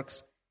my works.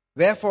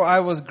 Wherefore I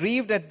was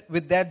grieved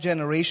with that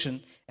generation,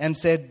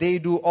 and said, they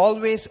do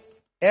always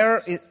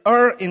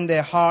err in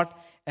their heart,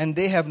 and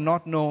they have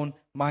not known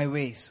my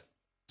ways.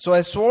 So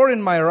I swore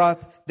in my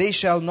wrath, they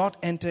shall not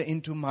enter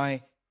into my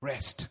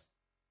rest.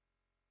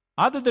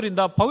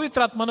 ಆದುದರಿಂದ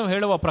ಪವಿತ್ರಾತ್ಮನು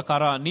ಹೇಳುವ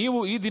ಪ್ರಕಾರ ನೀವು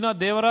ಈ ದಿನ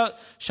ದೇವರ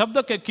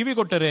ಶಬ್ದಕ್ಕೆ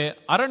ಕಿವಿಗೊಟ್ಟರೆ,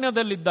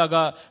 ಅರಣ್ಯದಲ್ಲಿದ್ದಾಗ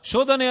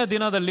ಶೋಧನೆಯ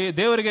ದಿನದಲ್ಲಿ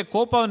ದೇವರಿಗೆ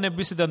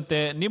ಕೋಪವನ್ನೆಬ್ಬಿಸಿದಂತೆ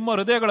ನಿಮ್ಮ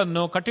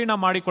ಹೃದಯಗಳನ್ನು ಕಠಿಣ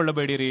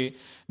ಮಾಡಿಕೊಳ್ಳಬೇಡಿರಿ.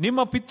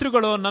 ನಿಮ್ಮ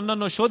ಪಿತೃಗಳು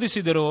ನನ್ನನ್ನು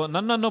ಶೋಧಿಸಿದರು,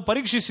 ನನ್ನನ್ನು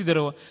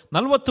ಪರೀಕ್ಷಿಸಿದರು,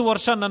 40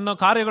 ವರ್ಷ ನನ್ನ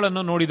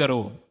ಕಾರ್ಯಗಳನ್ನು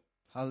ನೋಡಿದರು.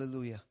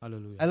 Hallelujah.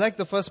 Hallelujah. I like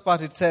the first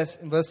part. It says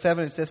in verse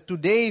 7, it says,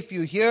 today if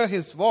you hear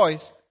his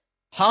voice,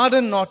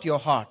 harden not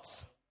your hearts.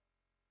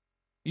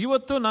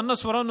 ಇವತ್ತು ನನ್ನ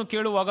ಸ್ವರವನ್ನು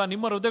ಕೇಳುವಾಗ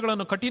ನಿಮ್ಮ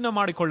ಹೃದಯಗಳನ್ನು ಕಠಿಣ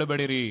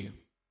ಮಾಡಿಕೊಳ್ಳಬೇಡಿರಿ.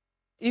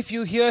 If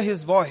you hear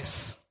his voice,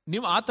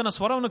 ನೀವು ಆತನ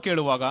ಸ್ವರವನ್ನು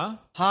ಕೇಳುವಾಗ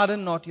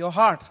harden not your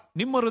heart.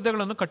 ನಿಮ್ಮ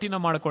ಹೃದಯಗಳನ್ನು ಕಠಿಣ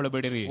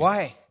ಮಾಡಿಕೊಳ್ಳಬೇಡಿರಿ.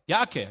 Why?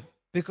 ಯಾಕೆ?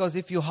 Because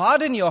if you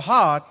harden your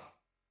heart,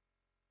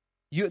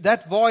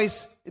 that voice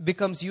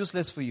becomes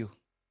useless for you.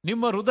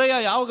 ನಿಮ್ಮ ಹೃದಯ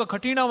ಯಾವಾಗ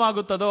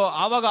ಕಠಿಣವಾಗುತ್ತದೋ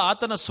ಆವಾಗ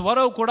ಆತನ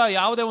ಸ್ವರವು ಕೂಡ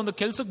ಯಾವುದೇ ಒಂದು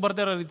ಕೆಲಸಕ್ಕೆ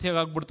ಬರ್ದೇ ಇರೋ ರೀತಿಯಾಗಿ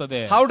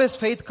ಆಗ್ಬಿಡ್ತದೆ. How does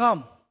faith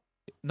come?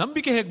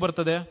 ನಂಬಿಕೆ ಹೇಗೆ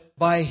ಬರ್ತದೆ?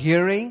 By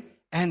hearing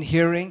and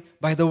hearing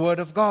by the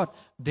word of God.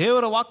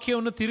 ದೇವರ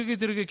ವಾಕ್ಯವನ್ನು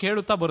ತಿರುಗಿ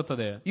ಕೇಳುತ್ತಾ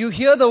ಬರುತ್ತದೆ. You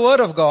hear the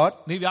word of God.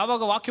 ನೀವು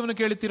ಯಾವಾಗ ವಾಕ್ಯವನ್ನು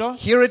ಕೇಳುತ್ತೀರೋ,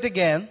 hear it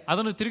again.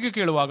 ಅದನ್ನು ತಿರುಗಿ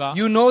ಕೇಳುವಾಗ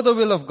you know the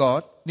will of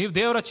God. ನೀವು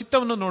ದೇವರ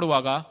ಚಿತ್ತವನ್ನು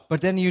ನೋಡುವಾಗ, but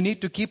then you need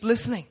to keep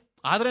listening.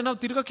 ಆದ್ರೆ ನಾವು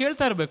ತಿರುಗಿ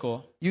ಕೇಳ್ತಾ ಇರಬೇಕು.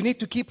 You need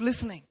to keep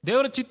listening.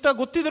 ದೇವರ ಚಿತ್ತ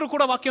ಗೊತ್ತಿದ್ರೂ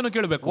ಕೂಡ ವಾಕ್ಯವನ್ನು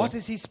ಕೇಳಬೇಕು. What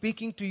is he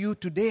speaking to you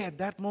today at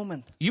that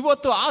moment?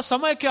 ಇವತ್ತು ಆ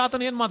ಸಮಯಕ್ಕೆ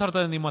ಆತನ ಏನ್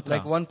ಮಾತಾಡ್ತಾನೆ ನಿಮ್ಮ ಹತ್ರ?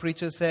 Like one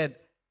preacher said,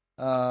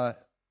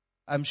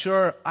 I'm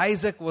sure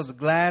Isaac was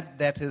glad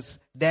that his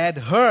dad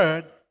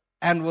heard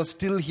and was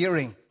still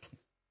hearing.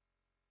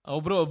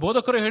 ಒಬ್ರು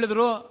ಬೋಧಕರು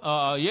ಹೇಳಿದ್ರು,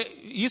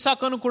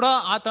 ಈಸಾಕನು ಕೂಡ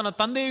ಆತನ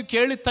ತಂದೆಯು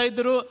ಕೇಳುತ್ತಾ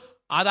ಇದ್ದರು,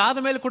 ಅದಾದ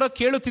ಮೇಲೆ ಕೂಡ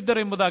ಕೇಳುತ್ತಿದ್ದರು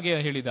ಎಂಬುದಾಗಿ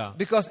ಹೇಳಿದ.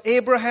 Because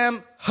Abraham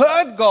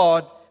heard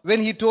God when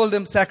he told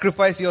him,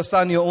 sacrifice your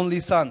son, your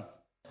only son.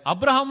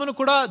 ಅಬ್ರಹಾಮನು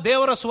ಕೂಡ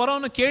ದೇವರ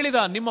ಸ್ವರವನ್ನು ಕೇಳಿದ,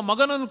 ನಿಮ್ಮ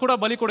ಮಗನನ್ನು ಕೂಡ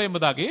ಬಲಿ ಕೊಡು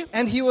ಎಂಬುದಾಗಿ.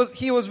 And he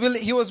was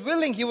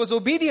willing, he was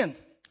obedient.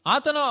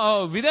 ಆತನು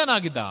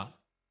ವಿಧೇಯನಾಗಿದ್ದ.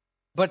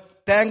 But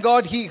thank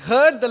God he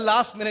heard the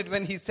last minute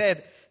when he said,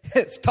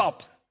 stop.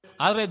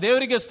 ಆದ್ರೆ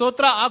ದೇವರಿಗೆ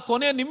ಸ್ತೋತ್ರ, ಆ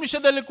ಕೊನೆಯ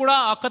ನಿಮಿಷದಲ್ಲಿ ಕೂಡ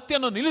ಆ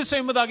ಕತ್ತಿಯನ್ನು ನಿಲ್ಲಿಸು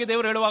ಎಂಬುದಾಗಿ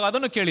ದೇವರು ಹೇಳುವಾಗ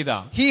ಅದನ್ನು ಕೇಳಿದ.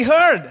 He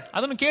heard.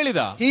 ಅದನ್ನು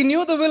ಕೇಳಿದ. He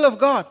knew the will of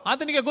God.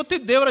 ಆತನಿಗೆ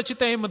ಗೊತ್ತಿದ್ದ ದೇವರ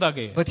ಚಿತ್ತ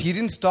ಎಂಬುದಾಗಿ. But he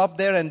didn't stop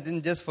there and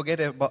didn't just forget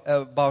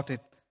about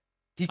it.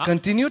 He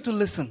continued to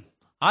listen.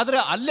 ಆದ್ರೆ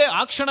ಅಲ್ಲೇ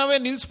ಆ ಕ್ಷಣವೇ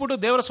ನಿಲ್ಲಿಸ್ಬಿಟ್ಟು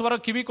ದೇವರ ಸ್ವರ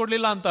ಕಿವಿ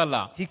ಕೊಡ್ಲಿಲ್ಲ ಅಂತ ಅಲ್ಲ.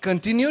 He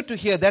continued to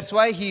hear. That's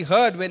why he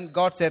heard when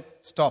God said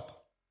stop.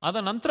 ಅದ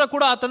ನಂತರ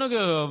ಕೂಡ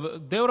ಆತನಿಗೆ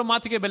ದೇವರ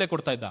ಮಾತಿಗೆ ಬೆಲೆ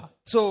ಕೊಡ್ತಾ ಇದ್ದ.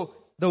 So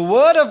the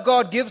word of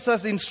God gives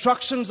us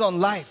instructions on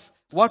life,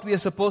 what we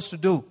are supposed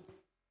to do.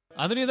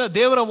 ಅದರಿಂದ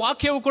ದೇವರ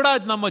ವಾಕ್ಯವು ಕೂಡ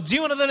ನಮ್ಮ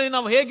ಜೀವನದಲ್ಲಿ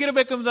ನಾವು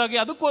ಹೇಗಿರಬೇಕೆಂಬುದಾಗಿ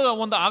ಅದಕ್ಕೂ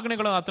ಒಂದು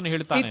ಆಜ್ಞೆಗಳನ್ನು ಆತನು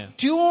ಹೇಳ್ತಾನೆ.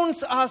 It tunes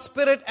our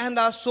spirit and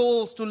our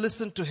souls to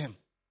listen to him.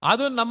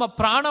 ಅದು ನಮ್ಮ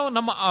ಪ್ರಾಣ,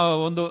 ನಮ್ಮ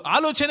ಒಂದು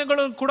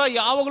ಆಲೋಚನೆಗಳನ್ನು ಕೂಡ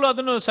ಯಾವಾಗಲೂ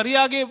ಅದನ್ನು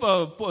ಸರಿಯಾಗಿ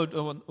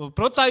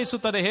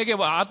ಪ್ರೋತ್ಸಾಹಿಸುತ್ತದೆ, ಹೇಗೆ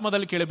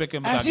ಆತ್ಮದಲ್ಲಿ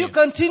ಕೇಳಬೇಕೆಂಬುದಾಗಿ. As you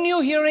continue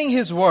hearing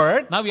his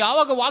word, ನಾವು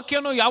ಯಾವಾಗ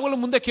ವಾಕ್ಯವನ್ನು ಯಾವಾಗಲೂ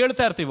ಮುಂದೆ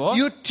ಕೇಳ್ತಾ ಇರ್ತೀವೋ,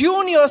 you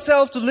tune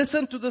yourself to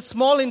listen to the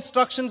small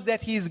instructions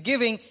that he is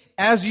giving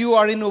as you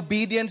are in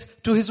obedience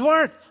to his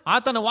word.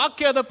 ಆತನ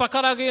ವಾಕ್ಯದ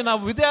ಪ್ರಕಾರವಾಗಿ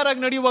ನಾವು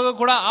ವಿಧೇಯರಾಗಿ ನಡೆಯುವಾಗ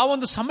ಕೂಡ ಆ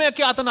ಒಂದು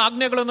ಸಮಯಕ್ಕೆ ಆತನ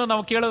ಆಜ್ಞೆಗಳನ್ನು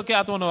ನಾವು ಕೇಳೋಕೆ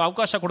ಆತನು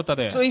ಅವಕಾಶ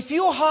ಕೊಡುತ್ತದೆ. So if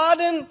you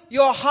harden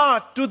your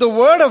heart to the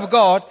word of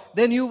God,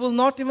 then you will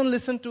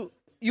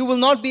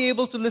not be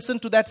able to listen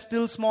to that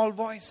still small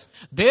voice.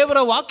 ದೇವರ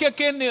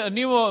ವಾಕ್ಯಕ್ಕೆ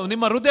ನೀವು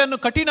ನಿಮ್ಮ ಹೃದಯವನ್ನು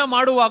ಕಠಿಣ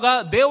ಮಾಡುವಾಗ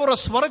ದೇವರ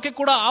ಸ್ವರಕ್ಕೆ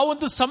ಕೂಡ ಆ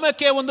ಒಂದು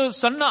ಸಮಯಕ್ಕೆ ಒಂದು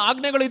ಸಣ್ಣ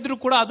ಆಜ್ಞೆಗಳಿದ್ರೂ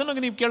ಕೂಡ ಅದನ್ನು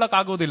ನೀವು ಕೇಳಕ್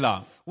ಆಗೋದಿಲ್ಲ.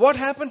 What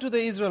happened to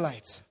the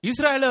Israelites?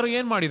 ಇಸ್ರಾಯೇಲರು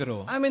ಏನ್ ಮಾಡಿದ್ರು?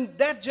 I mean,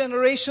 that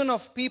generation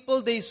of people,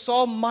 they saw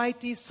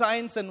mighty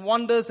signs and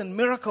wonders and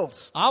miracles.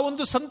 ಆ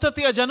ಒಂದು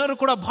ಸಂತತಿಯ ಜನರು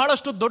ಕೂಡ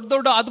ಬಹಳಷ್ಟು ದೊಡ್ಡ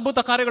ದೊಡ್ಡ ಅದ್ಭುತ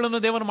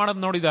ಕಾರ್ಯಗಳನ್ನು ದೇವರು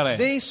ಮಾಡೋದು ನೋಡಿದ್ದಾರೆ.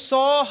 They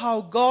saw how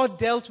God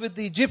dealt with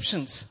the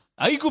Egyptians.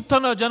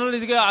 ಐಗುಪ್ತನ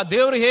ಜನರಿಗೆ ಆ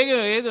ದೇವರು ಹೇಗೆ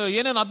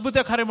ಏನೇನು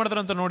ಅದ್ಭುತ ಕಾರ್ಯ ಮಾಡಿದ್ರು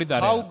ಅಂತ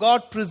ನೋಡಿದ್ದಾರೆ. How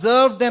God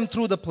preserved them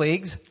through the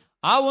plagues.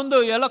 ಆ ಒಂದು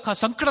ಎಲ್ಲ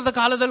ಸಂಕಟದ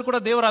ಕಾಲದಲ್ಲಿ ಕೂಡ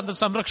ದೇವರು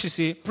ಅದನ್ನು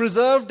ಸಂರಕ್ಷಿಸಿ,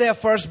 preserved their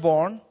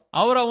firstborn.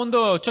 ಅವರ ಒಂದು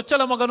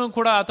ಚೊಚ್ಚಲ ಮಗನು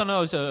ಕೂಡ ಆತನು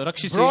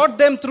ರಕ್ಷಿಸಿ, brought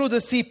them through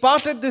the sea,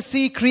 parted the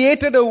sea,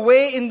 created a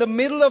way in the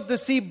middle of the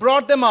sea,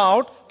 brought them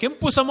out.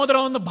 ಕೆಂಪು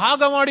ಸಮುದ್ರವನ್ನು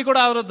ಭಾಗ ಮಾಡಿ ಕೂಡ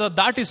ಅವರನ್ನು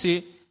ದಾಟಿಸಿ,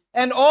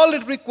 and all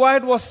it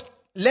required was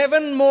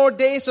 11 more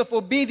days of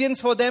obedience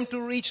for them to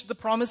reach the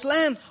promised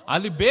land.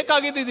 ಅಲ್ಲಿ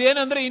ಬೇಕಾಗಿದ್ದು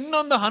ಏನಂದ್ರೆ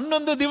ಇನ್ನೊಂದು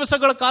 11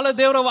 ದಿವಸಗಳ ಕಾಲ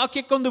ದೇವರ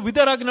ವಾಕ್ಯಕ್ಕೊಂದು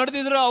ವಿಧೇಯರಾಗಿ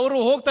ನಡೆದಿದ್ರು ಅವರು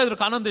ಹೋಗ್ತಾ ಇದ್ರು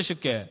ಕಾನಾನ್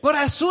ದೇಶಕ್ಕೆ. But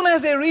as soon as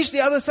they reached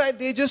the other side,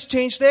 they just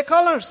changed their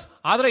colors.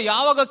 ಆದ್ರೆ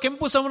ಯಾವಾಗ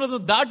ಕೆಂಪು ಸಮುದ್ರ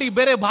ದಾಟಿ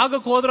ಬೇರೆ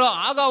ಭಾಗಕ್ಕೆ ಹೋದ್ರು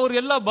ಆಗ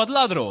ಅವರೆಲ್ಲ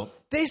ಬದಲಾದ್ರು.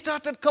 They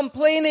started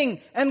complaining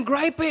and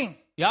griping.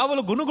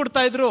 ಯಾವಾಗಲೂ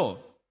ಗುನುಗುಡ್ತಾ ಇದ್ರು.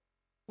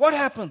 What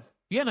happened?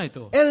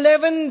 ಏನಾಯ್ತು?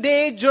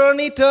 11-day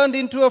journey turned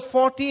into a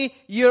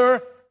 40-year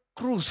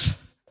cruise.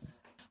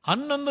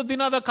 11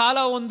 ದಿನದ ಕಾಲ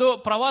ಒಂದು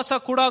ಪ್ರವಾಸ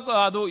ಕೂಡ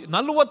ಅದು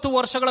 40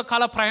 ವರ್ಷಗಳ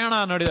ಕಾಲ ಪ್ರಯಾಣ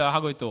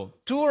ಆಗೋಯ್ತು.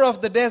 Tour of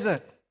the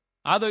desert.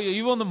 ಅದು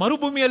ಈ ಒಂದು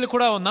ಮರುಭೂಮಿಯಲ್ಲಿ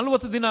ಕೂಡ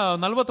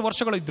 40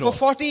 ವರ್ಷಗಳು ಇದ್ರು. For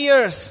 40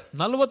 years.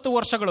 40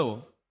 ವರ್ಷಗಳು.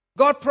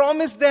 God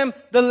promised them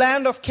the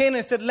land of Canaan.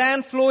 It's a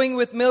land flowing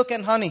with milk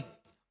and honey.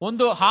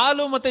 ಒಂದು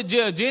ಹಾಲು ಮತ್ತೆ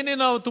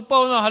ಜೇನಿನ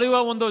ತುಪ್ಪವನ್ನು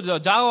ಹರಿಯುವ ಒಂದು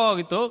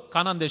ಜಾಗವಾಗಿತ್ತು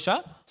ಕಾನಾನ್ ದೇಶ.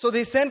 So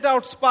they sent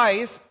out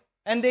spies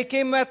and they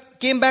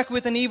came back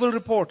with an evil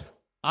report.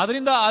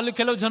 ಆದ್ರಿಂದ ಅಲ್ಲಿ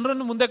ಕೆಲವು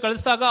ಜನರನ್ನು ಮುಂದೆ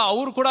ಕಳಿಸಿದಾಗ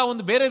ಅವರು ಕೂಡ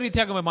ಒಂದು ಬೇರೆ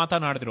ರೀತಿಯಾಗಿ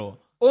ಮಾತನಾಡಿದ್ರು.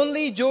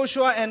 Only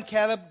Joshua and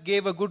Caleb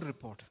gave a good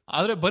report.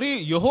 ಆದ್ರೆ ಬರೀ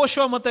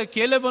ಯೆಹೋಶುವ ಮತ್ತೆ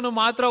ಕೇಲೆಬನು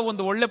ಮಾತ್ರ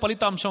ಒಂದು ಒಳ್ಳೆ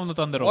ಫಲಿತಾಂಶವನ್ನು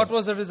ತಂದರು. What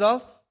was the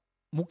result?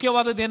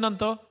 ಮುಖ್ಯವಾದದ್ದು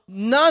ಏನಂತ?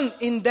 None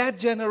in that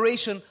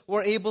generation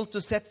were able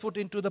to set foot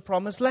into the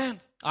promised land.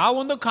 ಆ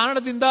ಒಂದು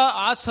ಕಾರಣದಿಂದ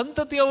ಆ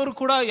ಸಂತತಿಯವರು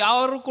ಕೂಡ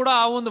ಯಾರು ಕೂಡ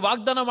ಆ ಒಂದು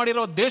ವಾಗ್ದಾನ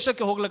ಮಾಡಿರೋ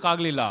ದೇಶಕ್ಕೆ ಹೋಗ್ಲಿಕ್ಕೆ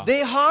ಆಗ್ಲಿಲ್ಲ.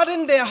 They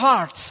hardened their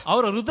hearts.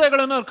 ಅವರ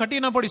ಹೃದಯಗಳನ್ನು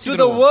ಕಠಿಣಪಡಿಸಿದರು.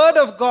 To the word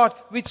of God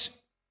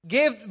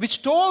which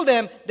told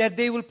them that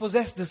they will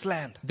possess this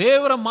land.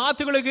 ದೇವರ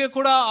ಮಾತುಗಳಿಗೆ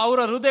ಕೂಡ ಅವರ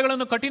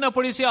ಹೃದಯಗಳನ್ನು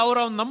ಕಠಿಣಪಡಿಸಿ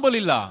ಅವರು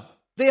ನಂಬಲಿಲ್ಲ.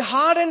 They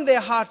hardened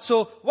their hearts. So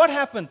what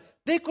happened?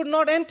 They could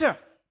not enter.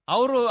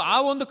 ಅವರು ಆ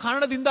ಒಂದು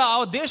ಕಾರಣದಿಂದ ಆ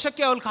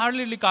ದೇಶಕ್ಕೆ ಅವ್ರು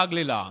ಕಾಣಲಿಕ್ಕೆ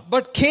ಆಗ್ಲಿಲ್ಲ.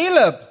 But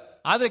Caleb,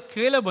 ಆದ್ರೆ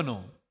ಕೇಲೆಬನು,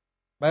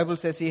 Bible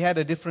says he had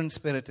a different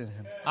spirit in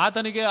him.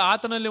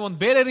 ಆತನಲ್ಲಿ ಒಂದು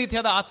ಬೇರೆ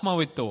ರೀತಿಯಾದ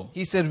ಆತ್ಮವಿತ್ತು.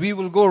 He said, we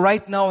will go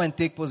right now and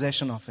take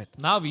possession of it.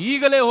 ನಾವು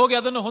ಈಗಲೇ ಹೋಗಿ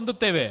ಅದನ್ನು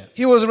ಹೊಂದುತ್ತೇವೆ.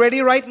 He was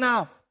ready right now.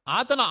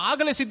 ಆತನ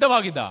ಆಗಲೇ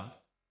ಸಿದ್ಧವಾಗಿದ್ದ.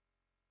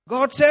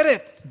 God said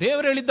it.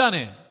 ದೇವರು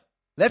ಹೇಳಿದ್ದಾನೆ.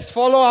 Let's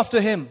follow after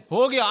him.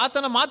 ಹೋಗಿ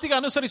ಆತನ ಮಾತಿಗೆ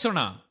ಅನುಸರಿಸೋಣ.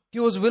 He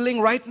was willing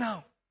right now.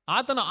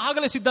 ಆತನ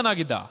ಆಗಲೇ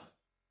ಸಿದ್ಧನಾಗಿದ್ದ.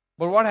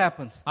 But what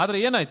happened? ಆದ್ರೆ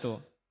ಏನಾಯ್ತು?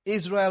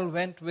 Israel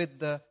went with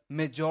the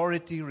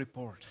majority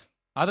report.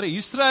 ಆದ್ರೆ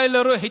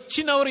ಇಸ್ರಾಯೇಲರು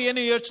ಹೆಚ್ಚಿನವರು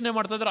ಏನು ಯೋಚನೆ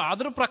ಮಾಡ್ತಾ ಇದ್ರು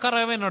ಅದ್ರ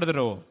ಪ್ರಕಾರವೇ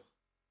ನಡೆದರು.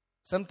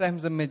 Sometimes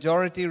the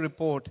majority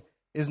report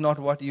is not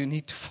what you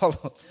need to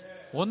follow.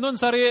 ಒಂದೊಂದ್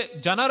ಸಾರಿ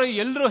ಜನರು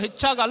ಎಲ್ಲರೂ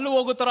ಹೆಚ್ಚಾಗಿ ಅಲ್ಲೂ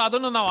ಹೋಗುತ್ತಾರೋ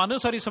ಅದನ್ನು ನಾವು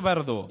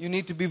ಅನುಸರಿಸಬಾರದು. You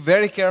need to be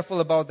very careful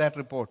about that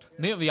report.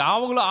 ನೀವು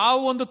ಯಾವಾಗಲೂ ಆ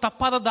ಒಂದು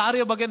ತಪ್ಪಾದ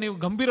ದಾರಿಯ ಬಗ್ಗೆ ನೀವು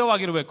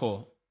ಗಂಭೀರವಾಗಿರಬೇಕು.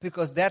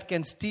 Because that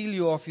can steal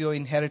you of your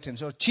inheritance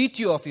or cheat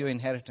you of your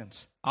inheritance.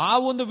 ಆ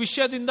ಒಂದು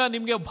ವಿಷಯದಿಂದ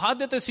ನಿಮಗೆ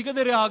ಬಾಧ್ಯತೆ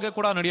ಸಿಗದಿರೋ ಹಾಗೆ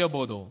ಕೂಡ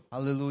ನಡೆಯಬಹುದು.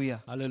 Hallelujah.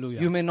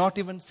 Hallelujah. You may not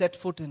even set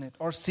foot in it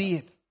or see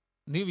it.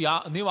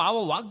 ನೀವು ಆ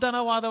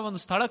ವಾಗ್ದಾನವಾದ ಒಂದು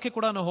ಸ್ಥಳಕ್ಕೆ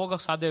ಕೂಡ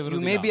ಹೋಗಕ್ಕೆ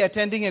ಸಾಧ್ಯವಿರುವುದಿಲ್ಲ. You may be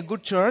attending a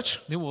good church.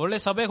 ನೀವು ಒಳ್ಳೆ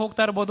ಸಭೆಗೆ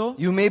ಹೋಗ್ತಾ ಇರಬಹುದು.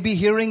 You may be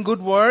hearing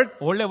good word.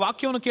 ಒಳ್ಳೆ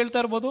ವಾಕ್ಯವನ್ನು ಕೇಳ್ತಾ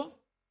ಇರಬಹುದು.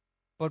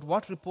 But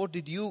what report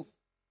did you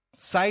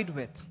side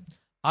with?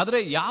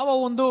 ಆದ್ರೆ ಯಾವ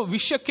ಒಂದು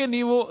ವಿಷಯಕ್ಕೆ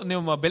ನೀವು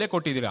ಬೆಲೆ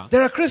ಕೊಟ್ಟಿದ್ದೀರಾ?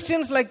 There are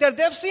Christians like that.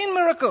 They have seen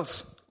miracles.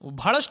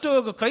 ಬಹಳಷ್ಟು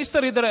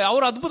ಕ್ರೈಸ್ತರಿದ್ದಾರೆ,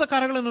 ಅವರು ಅದ್ಭುತ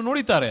ಕಾರ್ಯಗಳನ್ನು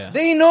ನೋಡಿದ್ದಾರೆ.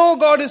 They know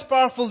God is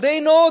powerful. They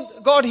know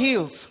God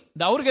heals.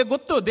 ಅವ್ರಿಗೆ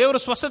ಗೊತ್ತು ದೇವರು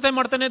ಸ್ವಸ್ಥತೆ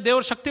ಮಾಡ್ತಾನೆ,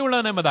 ದೇವರು ಶಕ್ತಿ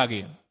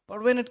ಉಳ್ಳನೆಂಬುದಾಗಿ. But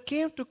when it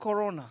came to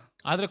corona,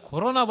 ಆದ್ರೆ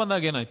ಕೊರೋನಾ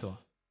ಬಂದಾಗ ಏನಾಯ್ತು?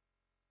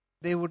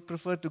 they would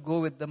prefer to go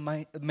with the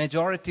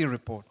majority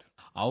report.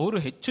 ಅವರು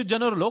ಹೆಚ್ಚು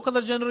ಜನರು, ಲೋಕದ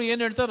ಜನರು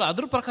ಏನ್ ಹೇಳ್ತಾರೆ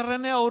ಅದ್ರ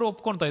ಪ್ರಕಾರನೇ ಅವರು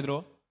ಒಪ್ಕೊಂತಾ ಇದ್ರು.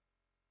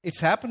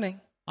 It's happening.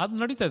 ಅದು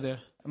ನಡೀತಾ ಇದೆ.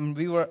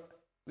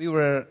 We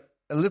were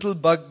a little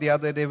bugged the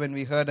other day when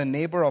we heard a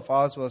neighbor of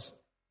ours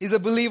he's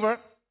a believer.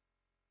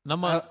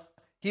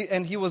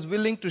 he was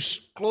willing to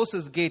close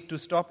his gate to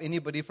stop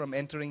anybody from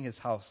entering his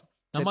house.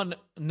 ನಮ್ಮ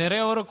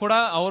ನೆರೆಯವರು ಕೂಡ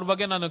ಅವ್ರ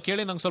ಬಗ್ಗೆ ನಾನು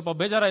ಕೇಳಿ ನಂಗೆ ಸ್ವಲ್ಪ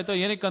ಬೇಜಾರಾಯ್ತು.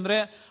 ಏನಕ್ಕಂದ್ರೆ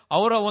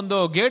ಅವರ ಒಂದು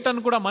ಗೇಟ್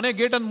ಅನ್ನು ಕೂಡ, ಮನೆ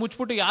ಗೇಟ್ ಅನ್ನು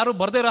ಮುಚ್ಚಿಬಿಟ್ಟು ಯಾರು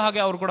ಬರ್ದೇ ಇರೋ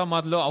ಹಾಗೆ ಅವ್ರು ಕೂಡ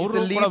ಮೊದಲು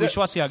ಅವರು ಕೂಡ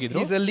ವಿಶ್ವಾಸಿ ಆಗಿದ್ರು.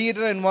 He's a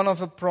leader in one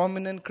of a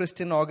prominent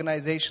Christian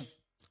organization.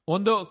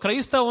 ಒಂದು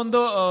ಕ್ರೈಸ್ತ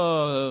ಒಂದು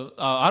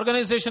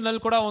ಆರ್ಗನೈಸೇಷನ್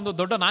ಅಲ್ಲಿ ಕೂಡ ಒಂದು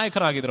ದೊಡ್ಡ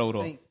ನಾಯಕರಾಗಿದ್ರು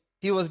ಅವರು.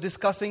 He was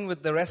discussing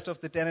with the rest of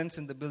the tenants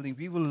in the building.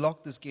 We will lock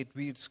this gate.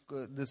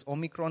 This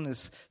Omicron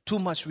is too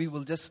much. We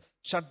will just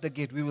shut the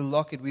gate. We will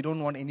lock it. We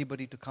don't want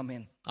anybody to come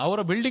in. ಅವರ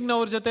building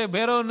ನವರ ಜೊತೆ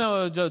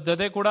ಬೇರೆಯವರ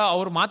ಜೊತೆ ಕೂಡ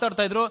ಅವರು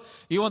ಮಾತಾಡ್ತಾ ಇದ್ರು,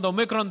 ಈ ಒಂದು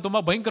ಒಮಿಕ್ರಾನ್ ತುಂಬಾ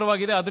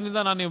ಭಯಂಕರವಾಗಿದೆ,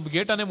 ಅದರಿಂದ ನಾನು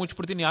ಗೇಟ್ ಅನ್ನೇ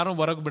ಮುಚ್ಚಿಬಿಡ್ತೀನಿ, ಯಾರು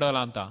ಹೊರಗೆ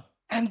ಬಿಡಲ್ಲ ಅಂತ.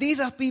 And these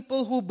are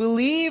people who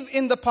believe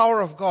in the power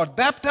of God,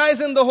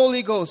 baptized in the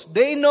Holy Ghost.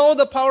 They know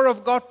the power of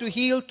God to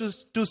heal,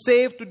 to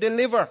save, to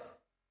deliver.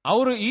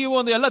 ಅವರು ಈ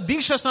ಒಂದು ಎಲ್ಲ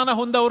ದೀಕ್ಷಾ ಸ್ನಾನ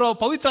ಹೊಂದವರು,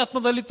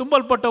 ಪವಿತ್ರಾತ್ಮದಲ್ಲಿ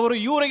ತುಂಬಲ್ಪಟ್ಟವರು,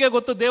 ಇವರಿಗೆ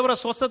ಗೊತ್ತು ದೇವರ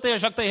ಸ್ವಸ್ಥತೆಯ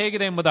ಶಕ್ತಿ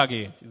ಹೇಗಿದೆ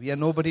ಎಂಬುದಾಗಿ. We are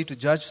nobody to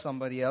judge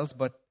somebody else,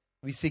 but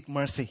we seek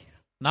mercy.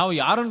 ನಾವು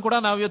ಯಾರನ್ನು ಕೂಡ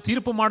ನಾವು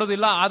ತೀರ್ಪು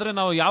ಮಾಡೋದಿಲ್ಲ, ಆದ್ರೆ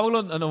ನಾವು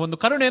ಯಾವಾಗಲೂ ಒಂದು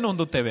ಕರುಣೆಯನ್ನು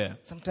ಹೊಂದುತ್ತೇವೆ.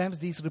 Sometimes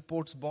these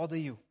reports bother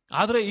you.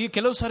 ಆದ್ರೆ ಈ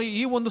ಕೆಲವು ಸಾರಿ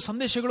ಈ ಒಂದು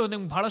ಸಂದೇಶಗಳು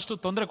ನಿಮ್ಗೆ ಬಹಳಷ್ಟು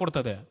ತೊಂದರೆ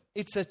ಕೊಡ್ತದೆ.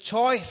 It's a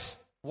choice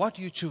what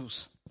you choose.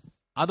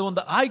 ಅದು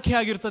ಒಂದು ಆಯ್ಕೆ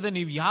ಆಗಿರ್ತದೆ,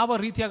 ನೀವು ಯಾವ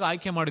ರೀತಿಯಾಗಿ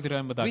ಆಯ್ಕೆ ಮಾಡಿದಿರಾ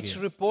ಎಂಬುದಾಗಿ. Which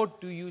report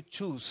do you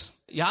choose?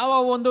 ಯಾವ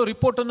ಒಂದು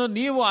ರಿಪೋರ್ಟ್ ಅನ್ನು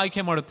ನೀವು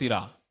ಆಯ್ಕೆ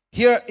ಮಾಡುತ್ತೀರಾ?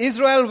 Here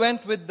Israel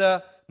went with the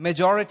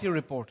majority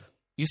report.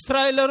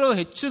 ಇಸ್ರಾಯೇಲರು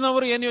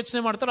ಹೆಚ್ಚಿನವರು ಏನು ಯೋಚನೆ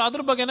ಮಾಡ್ತಾರೋ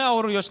ಅದ್ರ ಬಗ್ಗೆನೇ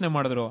ಅವರು ಯೋಚನೆ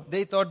ಮಾಡಿದ್ರು.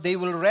 They thought they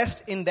will rest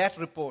in that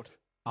report.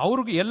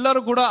 ಅವ್ರಿಗೆ ಎಲ್ಲರೂ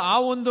ಕೂಡ ಆ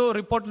ಒಂದು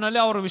ರಿಪೋರ್ಟ್ ನಲ್ಲಿ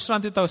ಅವರು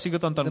ವಿಶ್ರಾಂತಿ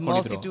ಸಿಗುತ್ತೆ ಅಂತ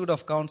ಅನ್ಕೊಂಡಿದ್ರು. The multitude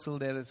of counsel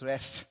there is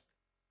rest.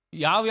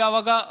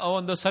 ಯಾವಾಗ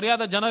ಒಂದು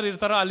ಸರಿಯಾದ ಜನರು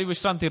ಇರ್ತಾರೋ ಅಲ್ಲಿ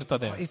ವಿಶ್ರಾಂತಿ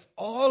ಇರ್ತದೆ. If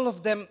all of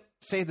them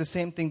say the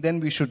same thing, then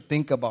we should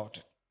think about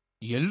it.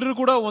 ಎಲ್ಲರೂ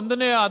ಕೂಡ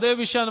ಒಂದನೇ ಅದೇ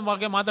ವಿಷಯದ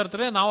ಬಗ್ಗೆ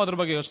ಮಾತಾಡ್ತಾರೆ, ನಾವು ಅದ್ರ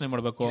ಬಗ್ಗೆ ಯೋಚನೆ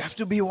ಮಾಡಬೇಕು. You have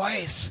to be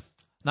wise.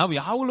 ನಾವು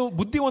ಯಾವಾಗಲೂ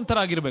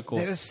ಬುದ್ಧಿವಂತರಾಗಿರ್ಬೇಕು.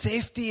 There is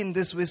safety in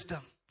this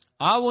wisdom.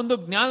 ಆ ಒಂದು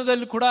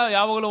ಜ್ಞಾನದಲ್ಲಿ ಕೂಡ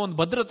ಯಾವಾಗಲೂ ಒಂದು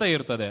ಭದ್ರತೆ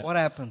ಇರ್ತದೆ. What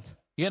happened?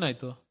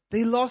 ಏನಾಯ್ತು?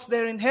 They lost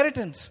their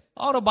inheritance.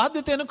 ಅವರ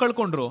ಬಾಧ್ಯತೆಯನ್ನು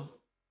ಕಳ್ಕೊಂಡ್ರು.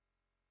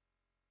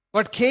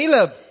 But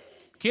Caleb,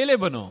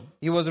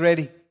 he was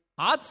ready.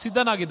 ಆತ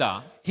ಸಿದ್ಧನಾಗಿದ್ದ.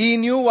 He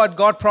knew what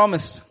God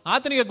promised.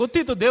 ಆತನಿಗೆ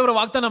ಗೊತ್ತಿತ್ತು ದೇವರು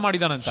ವಾಗ್ದಾನ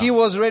ಮಾಡಿದಾನಂತ. He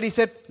was ready,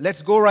 said,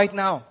 let's go right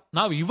now.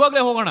 ನಾವು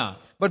ಇವಾಗಲೇ ಹೋಗೋಣ.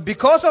 But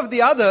because of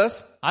the others,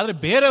 ಆದ್ರೆ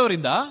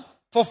ಬೇರೆಯವರಿಂದ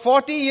for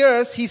 40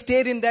 years he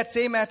stayed in that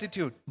same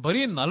attitude.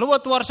 ಬರೀ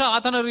 40 ವರ್ಷ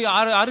ಆತನ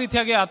ಆ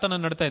ರೀತಿಯಾಗಿ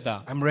ಆತನ ನಡ್ತಾ ಇದ್ದ.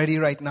 I'm ready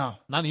right now.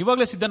 ನಾನು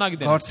ಇವಾಗಲೇ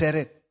ಸಿದ್ಧನಾಗಿದ್ದೇನೆ. God said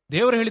it.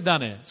 ದೇವರು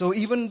ಹೇಳಿದ್ದಾನೆ. So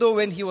even though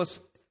when he was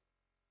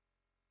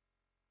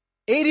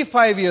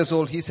 85 years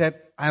old, he said,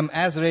 I'm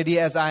as ready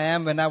as I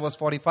am when I was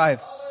 45.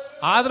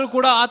 ಆದ್ರೂ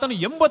ಕೂಡ ಆತನು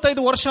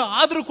 85 ವರ್ಷ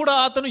ಆದ್ರೂ ಕೂಡ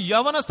ಆತನು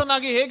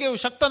ಯವನಸ್ಥನಾಗಿ ಹೇಗೆ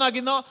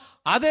ಶಕ್ತನಾಗಿದ್ದೋ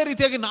ಅದೇ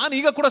ರೀತಿಯಾಗಿ ನಾನು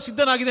ಈಗ ಕೂಡ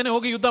ಸಿದ್ಧನಾಗಿದ್ದೇನೆ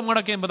ಹೋಗಿ ಯುದ್ಧ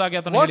ಮಾಡಕ್ಕೆ ಎಂಬುದಾಗಿ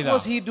ಆತನು ಹೇಳಿದ. What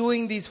was he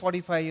doing these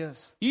 45 years?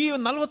 ಈ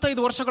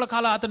 45 ವರ್ಷಗಳ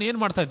ಕಾಲ ಆತನು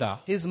ಏನು ಮಾಡ್ತಾ ಇದ್ದ?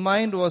 His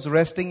mind was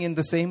resting in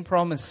the same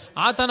promise.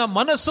 ಆತನ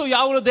ಮನಸ್ಸು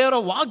ಯಾವಾಗಲೂ ದೇವರ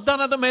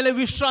ವಾಗ್ದಾನದ ಮೇಲೆ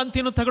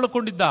ವಿಶ್ರಾಂತಿಯನ್ನು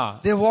ತೆಗೆದುಕೊಂಡಿದ್ದ.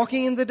 They're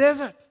walking in the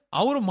desert.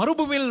 ಅವರು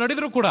ಮರುಭೂಮಿಯಲ್ಲಿ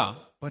ನಡೆದ್ರು ಕೂಡ,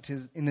 but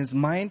in his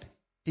mind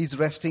he's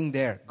resting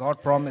there. God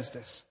promised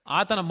this.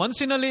 ಆತನ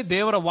ಮನಸ್ಸಿನಲ್ಲಿ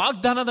ದೇವರ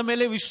ವಾಗ್ದಾನದ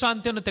ಮೇಲೆ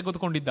ವಿಶ್ರಾಂತಿಯನ್ನು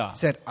ತೆಗೆದುಕೊಂಡಿದ್ದ.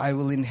 Said, I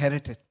will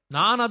inherit it.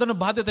 ನಾನು ಅದನ್ನು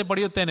ಬಾಧ್ಯತೆ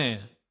ಪಡೆಯುತ್ತೇನೆ.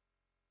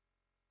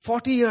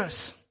 40 years.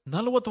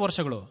 40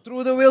 ವರ್ಷಗಳು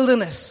through the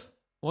wilderness.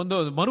 ಒಂದು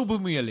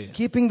ಮರುಭೂಮಿಯಲ್ಲಿ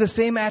keeping the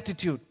same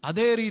attitude.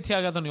 ಅದೇ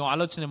ರೀತಿಯಾಗಿ ಅದನ್ನು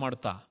ಆಲೋಚನೆ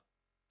ಮಾಡುತ್ತಾ.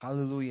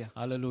 Hallelujah.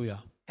 Hallelujah.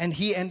 And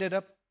he ended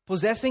up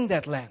possessing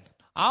that land.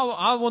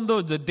 ಆ ಒಂದು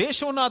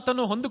ದೇಶವನ್ನು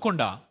ಆತನು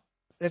ಹೊಂದಿಕೊಂಡ.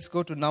 Let's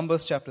go to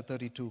Numbers chapter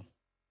 32.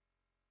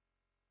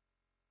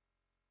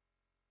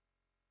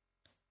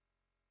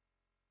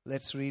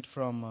 Let's read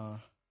from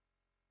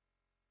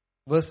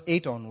verse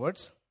 8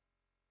 onwards.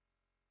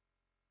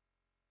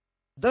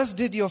 Thus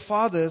did your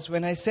fathers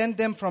when I sent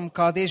them from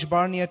Kadesh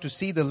Barnea to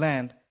see the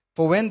land.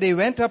 For when they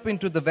went up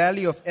into the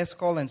valley of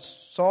Eshcol and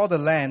saw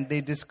the land,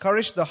 they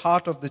discouraged the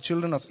heart of the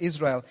children of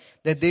Israel,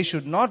 that they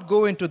should not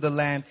go into the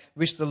land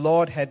which the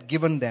Lord had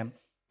given them.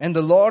 And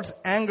the Lord's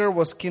anger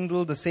was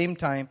kindled the same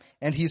time,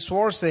 and he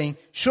swore, saying,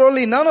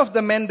 surely none of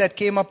the men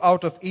that came up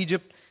out of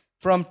Egypt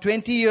from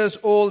 20 years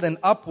old and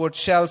upward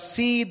shall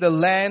see the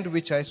land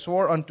which I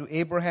swore unto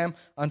Abraham,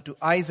 unto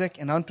Isaac,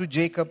 and unto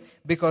Jacob,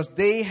 because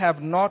they have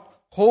not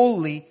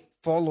wholly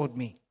followed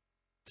me.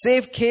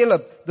 Save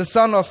Caleb, the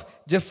son of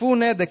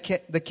Jephunneh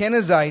the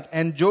Kenizzite,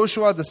 and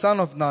Joshua the son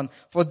of Nun,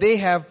 for they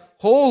have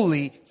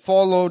wholly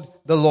followed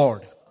the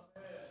Lord.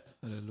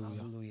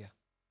 Hallelujah. Hallelujah.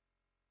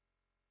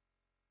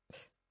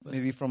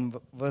 Maybe from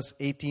verse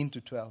 18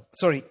 to 12.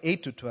 Sorry,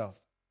 8 to 12.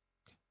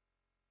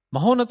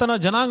 ಮಹೋನ್ನತನ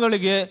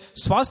ಜನಾಂಗಗಳಿಗೆ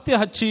ಸ್ವಾಸ್ಥ್ಯ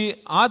ಹಚ್ಚಿ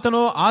ಆತನು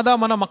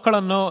ಆದಾಮನ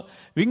ಮಕ್ಕಳನ್ನು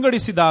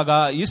ವಿಂಗಡಿಸಿದಾಗ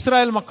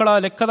ಇಸ್ರಾಯೇಲ್ ಮಕ್ಕಳ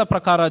ಲೆಕ್ಕದ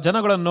ಪ್ರಕಾರ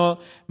ಜನಗಳನ್ನು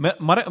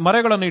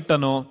ಮರೆಗಳನ್ನು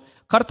ಇಟ್ಟನು.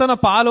 ಕರ್ತನ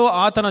ಪಾಲು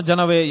ಆತನ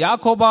ಜನವೇ,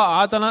 ಯಾಕೋಬ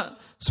ಆತನ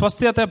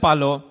ಸ್ವಸ್ಥತೆ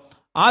ಪಾಲು.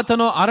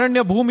 ಆತನು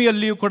ಅರಣ್ಯ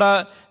ಭೂಮಿಯಲ್ಲಿಯೂ ಕೂಡ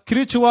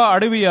ಕಿರಿಚುವ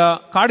ಅಡವಿಯ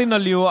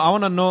ಕಾಡಿನಲ್ಲಿಯೂ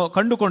ಅವನನ್ನು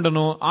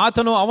ಕಂಡುಕೊಂಡನು.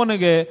 ಆತನು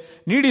ಅವನಿಗೆ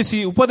ನೀಡಿಸಿ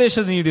ಉಪದೇಶ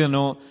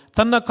ನೀಡಿದನು.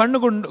 ತನ್ನ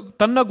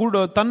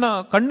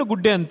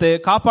ಕಣ್ಣುಗುಡ್ಡೆಯಂತೆ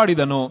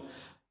ಕಾಪಾಡಿದನು.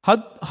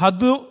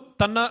 ಹದ್ದು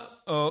ತನ್ನ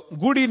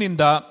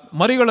ಗೂಡಿನಿಂದ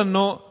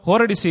ಮರಿಗಳನ್ನು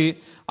ಹೊರಡಿಸಿ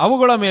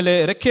ಅವುಗಳ ಮೇಲೆ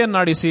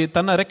ರೆಕ್ಕೆಯನ್ನಾಡಿಸಿ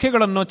ತನ್ನ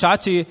ರೆಕ್ಕೆಗಳನ್ನು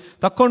ಚಾಚಿ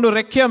ತಕ್ಕೊಂಡು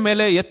ರೆಕ್ಕೆಯ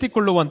ಮೇಲೆ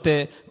ಎತ್ತಿಕೊಳ್ಳುವಂತೆ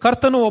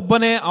ಕರ್ತನು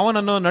ಒಬ್ಬನೇ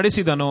ಅವನನ್ನು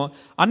ನಡೆಸಿದನು,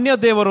 ಅನ್ಯ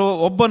ದೇವರು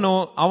ಒಬ್ಬನು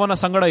ಅವನ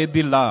ಸಂಗಡ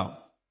ಇದ್ದಿಲ್ಲ.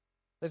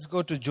 Let's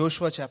go to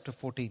Joshua chapter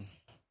 14.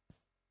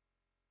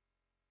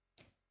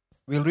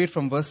 We'll read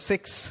from verse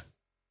 6.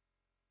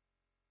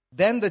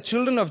 Then the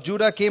children of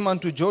Judah came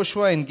unto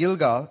Joshua in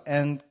Gilgal,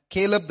 and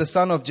Caleb the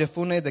son of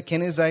Jephunneh the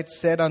Kenizzite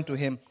said unto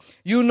him,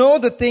 You know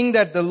the thing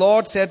that the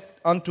Lord said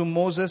unto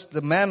Moses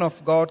the man of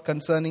God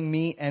concerning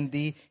me and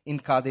thee in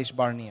Kadesh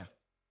Barnea.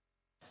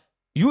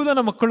 ಯೂದನ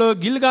ಮಕ್ಕಳು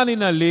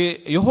ಗಿಲ್ಗಾಲಿನಲ್ಲಿ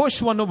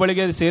ಯೆಹೋಶುವನು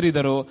ಬಳಿಗೆ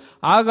ಸೇರಿದರು.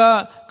 ಆಗ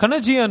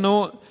ಕನಜಿಯನು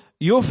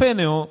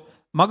ಯೋಫೆನು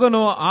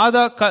ಮಗನು ಆದ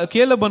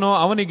ಕೇಲಬನು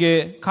ಅವನಿಗೆ,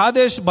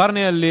 ಕಾದೇಶ್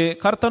ಬಾರ್ನೆಯಲ್ಲಿ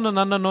ಕರ್ತನು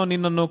ನನ್ನನ್ನು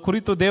ನಿನ್ನನ್ನು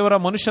ಕುರಿತು ದೇವರ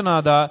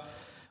ಮನುಷ್ಯನಾದ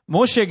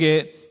ಮೋಶೆಗೆ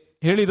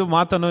ಹೇಳಿದು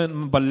ಮಾತನ್ನು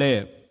ಬಲ್ಲೆ.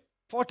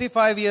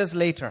 45 years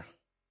later,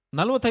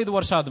 45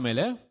 ವರ್ಷ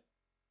ಆದ್ಮೇಲೆ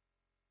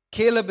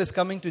Caleb is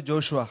coming to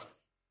Joshua.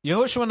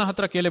 ಯೆಹೋಶುವನ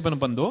ಹತ್ರ ಕೇಲೆಬನು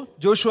ಬಂದು,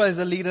 Joshua is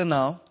the leader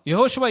now.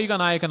 ಯೆಹೋಶುವ ಈಗ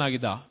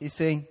ನಾಯಕನಾಗಿದ್ದ. He's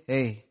saying,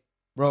 Hey,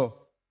 bro,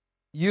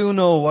 you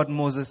know what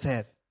Moses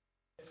said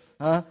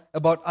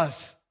about us,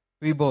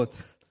 we both.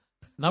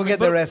 Forget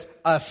the rest,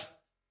 us.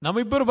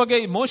 ನಮ್ಮಿಬ್ಬರ ಬಗ್ಗೆ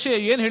ಮೋಶೆ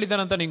ಏನ್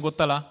ಹೇಳಿದಾನಂತ ನಿಂಗೆ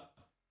ಗೊತ್ತಲ್ಲ.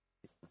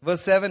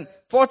 Verse 7,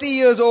 40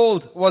 years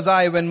old was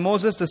I when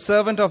Moses, the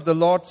servant of the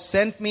Lord,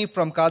 sent me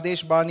from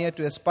Kadesh Barnea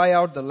to espy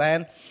out the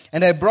land,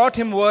 and I brought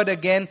him word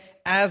again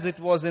as it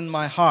was in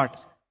my heart.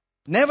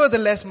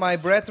 Nevertheless, my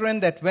brethren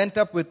that went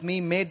up with me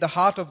made the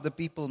heart of the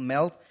people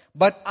melt,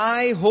 but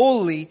I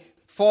wholly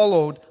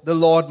followed the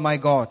Lord my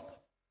God.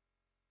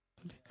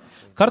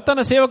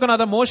 ಕರ್ತನ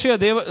ಸೇವಕನಾದ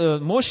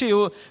ಮೋಶೆಯು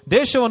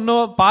ದೇಶವನ್ನು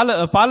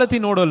ಪಾಲತಿ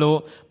ನೋಡಲು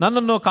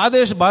ನನ್ನನ್ನು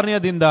ಕಾದೇಶ್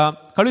ಬಾರ್ನಿಯದಿಂದ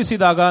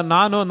ಕಳುಹಿಸಿದಾಗ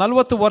ನಾನು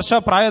 40 ವರ್ಷ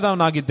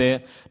ಪ್ರಾಯದವನಾಗಿದ್ದೆ.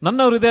 ನನ್ನ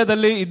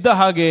ಹೃದಯದಲ್ಲಿ ಇದ್ದ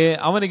ಹಾಗೆ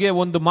ಅವನಿಗೆ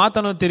ಒಂದು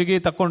ಮಾತನ್ನು ತಿರುಗಿ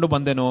ತಕ್ಕೊಂಡು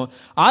ಬಂದೆನು.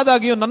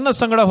 ಆದಾಗ್ಯೂ ನನ್ನ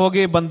ಸಂಗಡ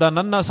ಹೋಗಿ ಬಂದ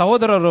ನನ್ನ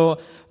ಸಹೋದರರು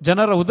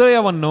ಜನರ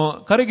ಹೃದಯವನ್ನು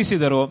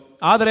ಕರಗಿಸಿದರು,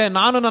 ಆದರೆ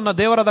ನಾನು ನನ್ನ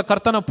ದೇವರಾದ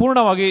ಕರ್ತನ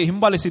ಪೂರ್ಣವಾಗಿ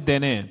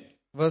ಹಿಂಬಾಲಿಸಿದ್ದೇನೆ.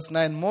 Verse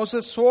 9,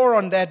 Moses swore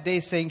on that day,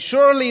 saying,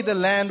 Surely the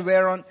land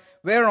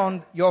whereon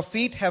your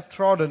feet have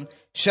trodden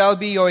shall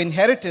be your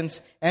inheritance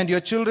and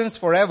your children's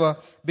forever,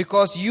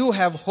 because you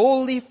have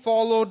wholly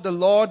followed the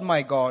Lord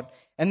my God.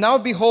 And now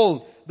behold,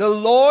 the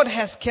Lord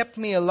has kept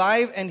me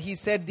alive, and he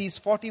said these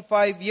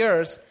 45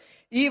 years,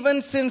 even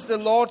since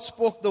the Lord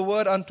spoke the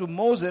word unto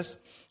Moses,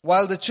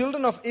 while the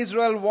children of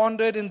Israel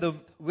wandered in the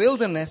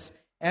wilderness.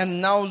 And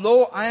now lo,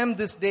 I am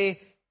this day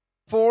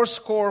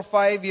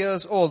 85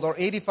 years old, or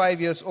 85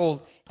 years old,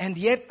 and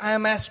yet I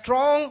am as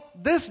strong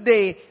this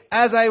day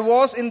as I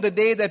was in the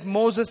day that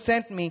Moses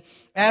sent me.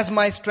 As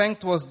my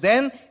strength was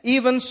then,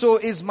 even so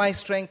is my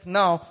strength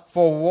now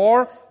for war,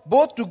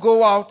 both to go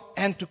out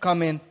and to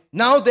come in.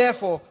 Now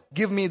therefore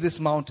give me this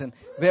mountain,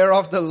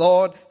 whereof the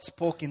Lord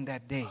spoke in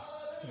that day.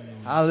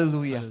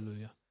 Hallelujah.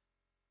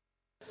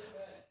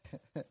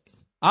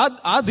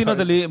 ಆ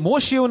ದಿನದಲ್ಲಿ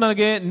ಮೋಶೆಯು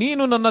ನನಗೆ,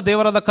 ನೀನು ನನ್ನ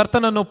ದೇವರಾದ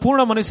ಕರ್ತನನ್ನು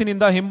ಪೂರ್ಣ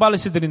ಮನಸ್ಸಿನಿಂದ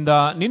ಹಿಂಬಾಲಿಸಿದ್ರಿಂದ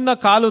ನಿನ್ನ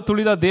ಕಾಲು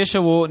ತುಳಿದ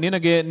ದೇಶವು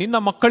ನಿನಗೆ ನಿನ್ನ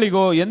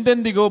ಮಕ್ಕಳಿಗೋ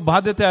ಎಂದೆಂದಿಗೂ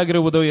ಬಾಧ್ಯತೆ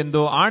ಆಗಿರುವುದು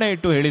ಎಂದು ಆಣೆ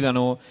ಇಟ್ಟು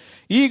ಹೇಳಿದನು.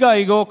 ಈಗ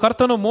ಇಗೋ,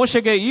 ಕರ್ತನು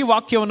ಮೋಶೆಗೆ ಈ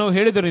ವಾಕ್ಯವನ್ನು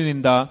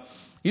ಹೇಳಿದರಿನಿಂದ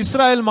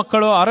ಇಸ್ರಾಯೇಲ್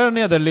ಮಕ್ಕಳು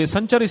ಅರಣ್ಯದಲ್ಲಿ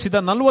ಸಂಚರಿಸಿದ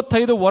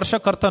 45 ವರ್ಷ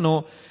ಕರ್ತನು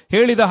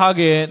ಹೇಳಿದ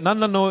ಹಾಗೆ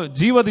ನನ್ನನ್ನು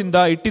ಜೀವದಿಂದ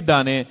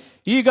ಇಟ್ಟಿದ್ದಾನೆ.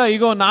 ಈಗ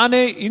ಇಗೋ,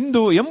 ನಾನೇ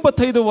ಇಂದು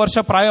 85 ವರ್ಷ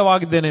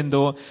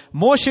ಪ್ರಾಯವಾಗಿದ್ದೇನೆಂದು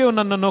ಮೋಶೆಯು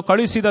ನನ್ನನ್ನು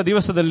ಕಳುಹಿಸಿದ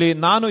ದಿವಸದಲ್ಲಿ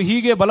ನಾನು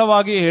ಹೀಗೆ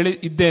ಬಲವಾಗಿ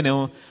ಇದ್ದೇನೆ,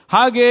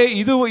 ಹಾಗೆ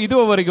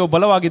ಇದುವರೆಗೂ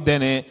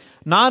ಬಲವಾಗಿದ್ದೇನೆ.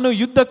 ನಾನು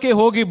ಯುದ್ಧಕ್ಕೆ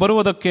ಹೋಗಿ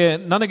ಬರುವುದಕ್ಕೆ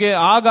ನನಗೆ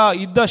ಆಗ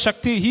ಇದ್ದ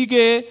ಶಕ್ತಿ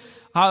ಹೀಗೆ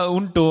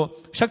ಉಂಟು,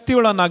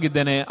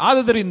 ಶಕ್ತಿಯುಳ್ಳನಾಗಿದ್ದೇನೆ.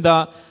 ಆದುದರಿಂದ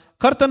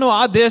ಕರ್ತನು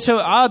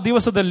ಆ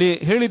ದಿವಸದಲ್ಲಿ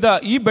ಹೇಳಿದ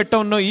ಈ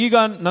ಬೆಟ್ಟವನ್ನು ಈಗ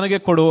ನನಗೆ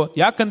ಕೊಡು,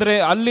 ಯಾಕಂದ್ರೆ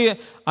ಅಲ್ಲಿ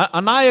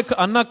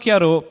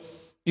ಅನಾಕ್ಯರು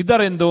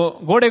ಇದ್ದರೆಂದು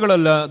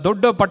ಗೋಡೆಗಳೆಲ್ಲ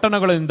ದೊಡ್ಡ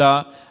ಪಟ್ಟಣಗಳಿಂದ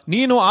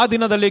ನೀನು ಆ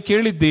ದಿನದಲ್ಲಿ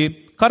ಕೇಳಿದ್ದಿ.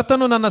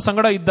 ಕರ್ತನು ನನ್ನ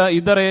ಸಂಗಡ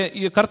ಇದ್ದರೆ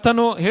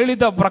ಕರ್ತನು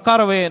ಹೇಳಿದ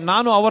ಪ್ರಕಾರವೇ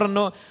ನಾನು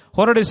ಅವರನ್ನು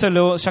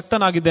ಹೊರಡಿಸಲು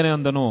ಶಕ್ತನಾಗಿದ್ದೇನೆ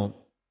ಅಂದನು.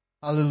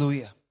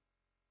 Hallelujah.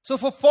 So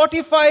for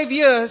 45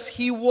 years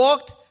he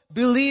walked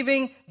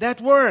believing that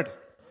word.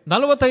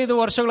 45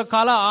 ವರ್ಷಗಳ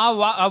ಕಾಲ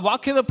ಆ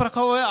ವಾಕ್ಯದ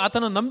ಪ್ರಕಾರವೇ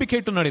ಆತನ ನಂಬಿಕೆ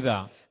ಇಟ್ಟು ನಡೆದ.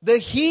 The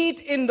heat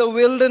in the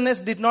wilderness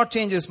did not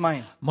change his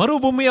mind.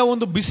 ಮರುಭೂಮಿಯ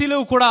ಒಂದು ಬಿಸಿಲು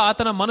ಕೂಡ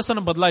ಆತನ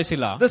ಮನಸ್ಸನ್ನು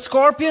ಬದಲಾಯಿಸಿಲ್ಲ. The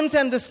scorpions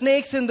and the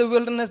snakes in the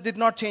wilderness did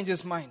not change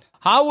his mind.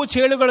 ಹಾವು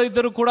ಚೇಳುಗಳು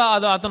ಇದ್ದರೂ ಕೂಡ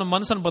ಅದು ಆತನ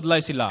ಮನಸ್ಸನ್ನು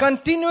ಬದಲಾಯಿಸಿಲ್ಲ.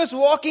 Continuous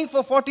walking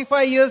for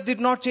 45 years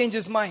did not change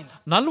his mind.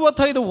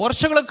 45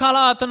 ವರ್ಷಗಳ ಕಾಲ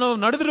ಆತನು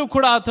ನಡೆದರೂ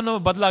ಕೂಡ ಆತನು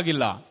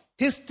ಬದಲಾಗಿಲ್ಲ.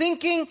 His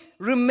thinking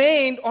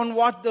remained on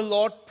what the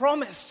Lord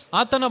promised.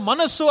 ಆತನ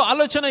ಮನಸ್ಸು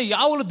ಆಲೋಚನೆ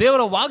ಯಾವಾಗಲೂ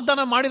ದೇವರ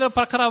ವಾಗ್ದಾನ ಮಾಡಿದ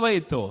ಪ್ರಕಾರವೇ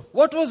ಇತ್ತು.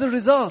 What was the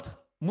result?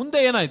 ಮುಂದೆ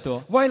ಏನಾಯ್ತು?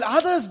 While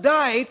others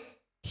died,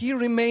 he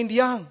remained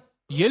young.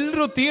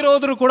 ಎಲ್ಲರೂ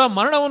ತೀರೋದ್ರು ಕೂಡ,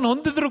 ಮರಣವನ್ನು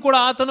ಹೊಂದಿದ್ರು ಕೂಡ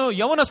ಆತನು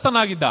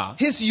ಯೌವನಸ್ಥನಾಗಿದ್ದ.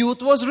 His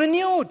youth was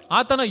renewed.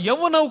 ಆತನ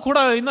ಯೌವನವು ಕೂಡ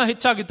ಇನ್ನ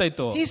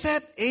ಹೆಚ್ಚಾಗಿತ್ತು. He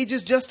said age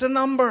is just a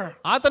number.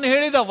 ಆತನು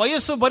ಹೇಳಿದ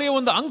ವಯಸ್ಸು ಬರೀ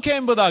ಒಂದು ಅಂಕೆ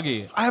ಎಂಬುದಾಗಿ.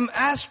 I am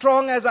as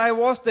strong as I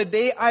was the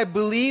day I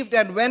believed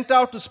and went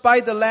out to spy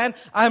the land.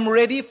 I am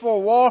ready for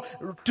war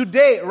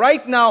today,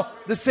 right now,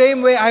 the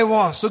same way I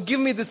was. So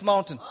give me this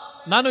mountain.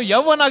 ನಾನು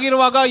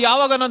ಯೌವನಾಗಿರುವಾಗ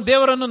ಯಾವಾಗ ನಾನು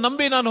ದೇವರನ್ನು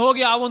ನಂಬಿ ನಾನು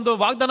ಹೋಗಿ ಆ ಒಂದು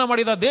ವಾಗ್ದಾನ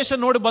ಮಾಡಿದ ದೇಶ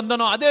ನೋಡಿ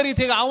ಬಂದನೋ ಅದೇ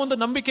ರೀತಿಯಾಗಿ ಆ ಒಂದು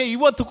ನಂಬಿಕೆ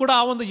ಇವತ್ತು ಕೂಡ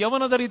ಆ ಒಂದು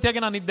ಯೌವನದ ರೀತಿಯಾಗಿ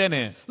ನಾನು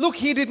ಇದ್ದೇನೆ. Look,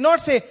 he did not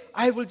say,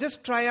 I will just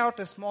try out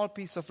a small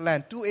piece of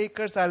land, 2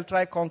 acres I'll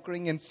try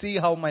conquering and see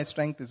how my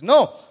strength is. No.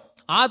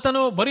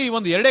 ಆತನು ಬರೀ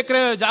ಒಂದು 2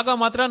 ಎಕರೆ ಜಾಗ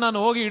ಮಾತ್ರ ನಾನು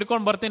ಹೋಗಿ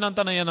ಹಿಡ್ಕೊಂಡು ಬರ್ತೀನಿ ಅಂತ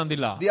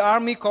ಏನಂದಿಲ್ಲ. The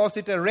army calls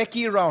it a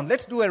recce round.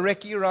 Let's do a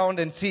recce round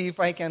and see if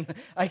I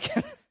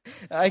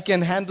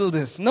can handle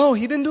this. No,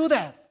 he didn't do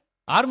that.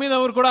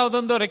 ಆರ್ಮಿನವರು ಕೂಡ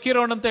ಅದೊಂದು ರೆಕ್ಕಿ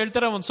ರೌಂಡ್ ಅಂತ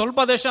ಹೇಳ್ತಾರೆ. ಒಂದು ಸ್ವಲ್ಪ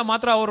ದೇಶ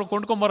ಮಾತ್ರ ಅವರು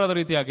ಕೊಂಡ್ಕೊಂಡ್ ಬರೋದ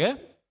ರೀತಿಯಾಗಿ,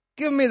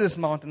 give me this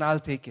mountain,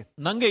 I'll take it.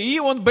 ನಂಗೆ ಈ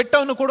ಒಂದು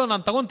ಬೆಟ್ಟವನ್ನು ಕೂಡ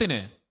ನಾನು ತಗೊಂತೀನಿ.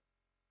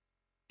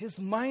 His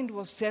mind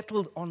was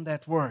settled on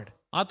that word.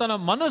 ಆತನ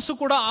ಮನಸ್ಸು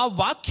ಕೂಡ ಆ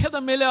ವಾಕ್ಯದ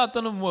ಮೇಲೆ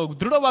ಆತನು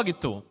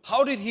ದೃಢವಾಗಿತ್ತು.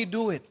 How did he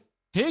do it?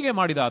 ಹೇಗೆ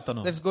ಮಾಡಿದ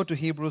ಆತನು? Let's go to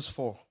Hebrews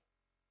 4.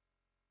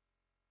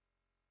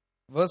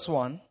 Verse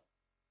 1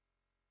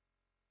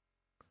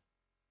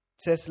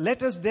 says, let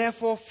us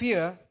therefore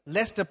fear,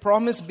 lest the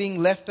promise being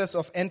left us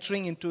of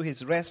entering into his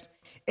rest,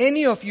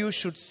 any of you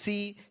should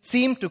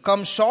seem to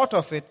come short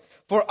of it.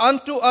 For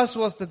unto us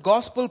was the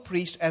gospel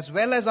preached as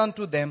well as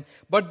unto them,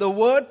 but the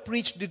word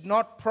preached did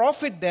not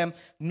profit them,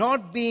 not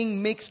being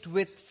mixed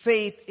with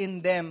faith in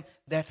them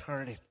that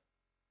heard it.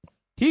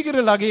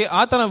 ಹೀಗಿರಲಾಗಿ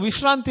ಆತನ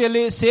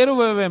ವಿಶ್ರಾಂತಿಯಲ್ಲಿ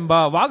ಸೇರುವೆವೆಂಬ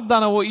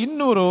ವಾಗ್ದಾನವು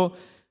 200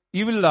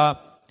 ಇವಿಲ್ಲ.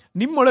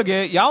 ನಿಮ್ಮೊಳಗೆ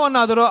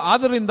ಯಾವನಾದರೂ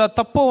ಅದರಿಂದ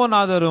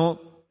ತಪ್ಪುವನಾದರೂ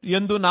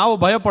ಎಂದು ನಾವು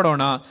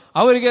ಭಯಪಡೋಣ.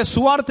 ಅವರಿಗೆ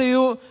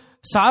ಸುವಾರ್ತೆಯು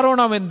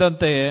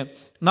ಸಾರೋಣವೆಂದಂತೆಯೇ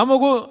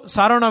ನಮಗೂ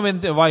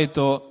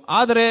ಸಾರೋಣವೆಂದವಾಯಿತು.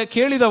 ಆದರೆ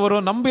ಕೇಳಿದವರು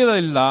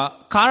ನಂಬಿರಲಿಲ್ಲ.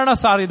 ಕಾರಣ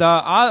ಸಾರಿದ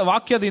ಆ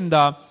ವಾಕ್ಯದಿಂದ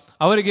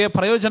ಅವರಿಗೆ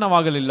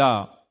ಪ್ರಯೋಜನವಾಗಲಿಲ್ಲ.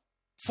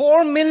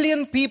 4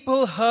 million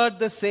people heard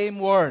the same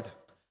word.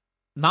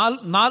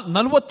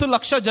 40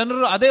 lakh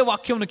ಜನರು ಅದೇ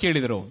ವಾಕ್ಯವನ್ನು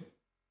ಕೇಳಿದರು.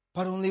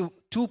 But only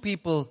 2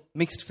 people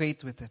mixed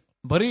faith with it.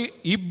 ಬರೀ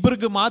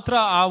ಇಬ್ಬರಿಗೆ ಮಾತ್ರ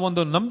ಆ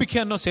ಒಂದು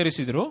ನಂಬಿಕೆಯನ್ನು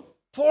ಸೇರಿಸಿದ್ರು.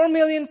 4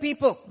 million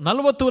people.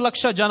 40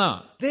 ಲಕ್ಷ ಜನ.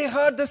 They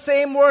heard the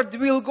same word.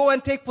 We'll go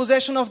and take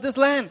possession of this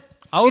land.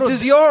 It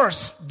is yours.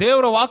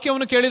 ದೇವರ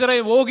ವಾಕ್ಯವನ್ನು ಕೇಳಿದರೆ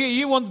ಹೋಗಿ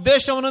ಈ ಒಂದು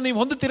ದೇಶವನ್ನು ನೀವು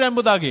ಹೊಂದುತ್ತೀರಾ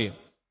ಎಂಬುದಾಗಿ.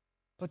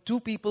 But 2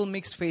 people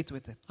mixed faith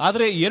with it.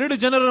 ಆದರೆ 2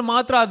 ಜನರು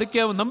ಮಾತ್ರ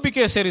ಅದಕ್ಕೆ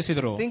ನಂಬಿಕೆ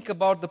ಸೇರಿಸಿದರು. Think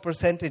about the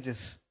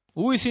percentages.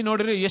 ಊಹಿಸಿ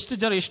ನೋಡಿರಿ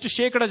ಎಷ್ಟು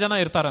ಶೇಕಡ ಜನ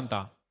ಇರ್ತಾರಂತ.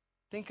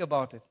 Think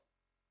about it.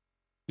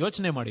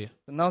 ಯೋಚನೆ ಮಾಡಿ.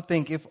 Now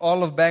think, if all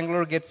of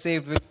Bangalore gets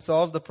saved, will it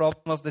solve the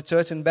problem of the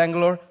church in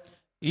Bangalore?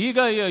 ಈಗ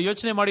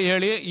ಯೋಚನೆ ಮಾಡಿ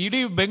ಹೇಳಿ, ಇಡೀ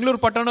ಬೆಂಗಳೂರು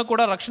ಪಟ್ಟಣ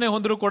ಕೂಡ ರಕ್ಷಣೆ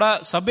ಹೊಂದ್ರು ಕೂಡ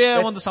ಸಭೆಯ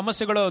ಒಂದು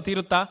ಸಮಸ್ಯೆಗಳು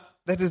ತೀರುತ್ತಾ?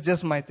 That is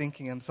just my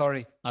thinking. I'm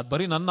sorry. ಅದು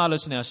ಬರೀ ನನ್ನ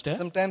ಆಲೋಚನೆ ಅಷ್ಟೇ.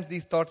 Sometimes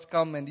these thoughts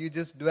come and you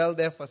just dwell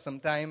there for some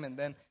time and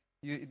then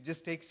it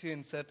just takes you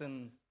in certain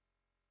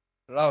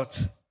routes.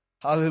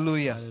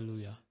 Hallelujah.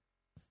 Hallelujah.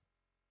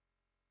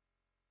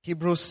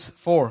 Hebrews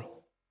 4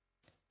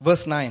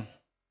 verse 9.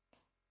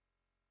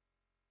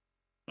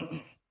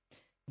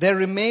 There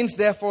remains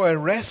therefore a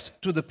rest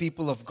to the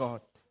people of God.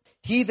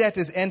 He that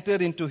is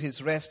entered into his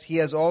rest, he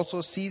has also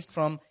ceased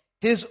from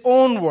his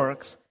own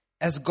works,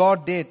 as God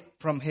did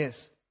from his.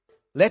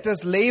 Let us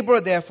labor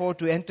therefore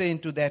to enter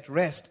into that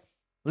rest,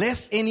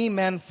 lest any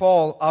man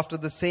fall after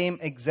the same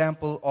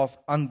example of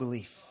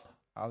unbelief.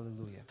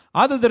 Hallelujah.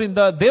 ಆದುದರಿಂದ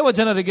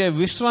ದೇವಜನರಿಗೆ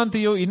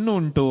ವಿಶ್ರಾಂತಿಯು ಇನ್ನೂ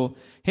ಉಂಟು.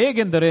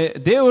 ಹೇಗೆಂದರೆ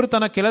ದೇವರು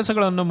ತನ್ನ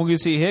ಕೆಲಸಗಳನ್ನು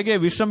ಮುಗಿಸಿ ಹೇಗೆ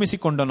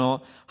ವಿಶ್ರಮಿಸಿಕೊಂಡನೋ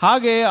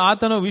ಹಾಗೆ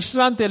ಆತನು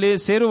ವಿಶ್ರಾಂತಿಯಲ್ಲಿ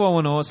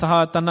ಸೇರುವವನು ಸಹ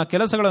ತನ್ನ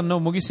ಕೆಲಸಗಳನ್ನು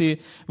ಮುಗಿಸಿ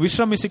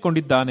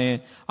ವಿಶ್ರಮಿಸಿಕೊಂಡಿದ್ದಾನೆ.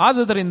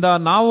 ಆದುದರಿಂದ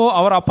ನಾವು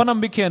ಅವರ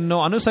ಅಪನಂಬಿಕೆಯನ್ನು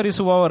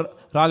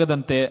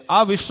ಅನುಸರಿಸುವವರಾಗದಂತೆ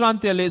ಆ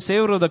ವಿಶ್ರಾಂತಿಯಲ್ಲಿ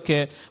ಸೇರುವುದಕ್ಕೆ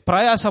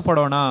ಪ್ರಯಾಸ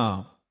ಪಡೋಣ.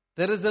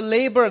 There is a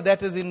labor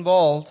that is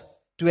involved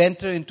to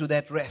enter into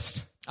that rest.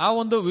 ಆ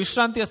ಒಂದು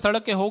ವಿಶ್ರಾಂತಿಯ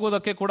ಸ್ಥಳಕ್ಕೆ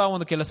ಹೋಗೋದಕ್ಕೆ ಕೂಡ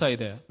ಒಂದು ಕೆಲಸ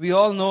ಇದೆ. We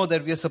all know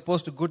that we are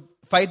supposed to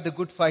fight the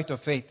good fight of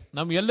faith.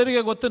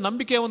 ನಮ್ಗೆಲ್ಲರಿಗೆ ಗೊತ್ತು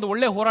ನಂಬಿಕೆಯ ಒಂದು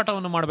ಒಳ್ಳೆ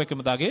ಹೋರಾಟವನ್ನು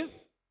ಮಾಡಬೇಕೆಂಬುದಾಗಿ.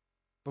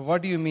 But what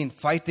do you mean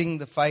fighting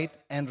the fight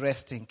and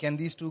resting? Can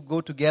these two go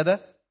together?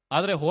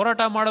 ಆದ್ರೆ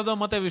ಹೋರಾಟ ಮಾಡೋದು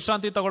ಮತ್ತೆ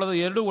ವಿಶ್ರಾಂತಿ ತಗೊಳ್ಳೋದು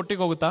ಎರಡೂ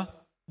ಒಟ್ಟಿಗೆ ಹೋಗುತ್ತಾ?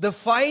 The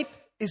fight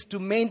is to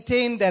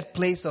maintain that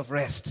place of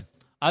rest.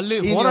 ಅಲ್ಲಿ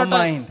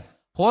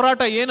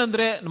ಹೋರಾಟ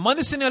ಏನಂದ್ರೆ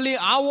ಮನಸ್ಸಿನಲ್ಲಿ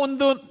ಆ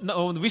ಒಂದು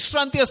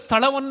ವಿಶ್ರಾಂತಿಯ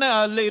ಸ್ಥಳವನ್ನೇ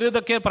ಅಲ್ಲಿ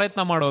ಇರೋದಕ್ಕೆ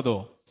ಪ್ರಯತ್ನ ಮಾಡೋದು.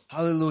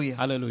 Hallelujah.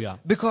 Hallelujah.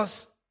 Because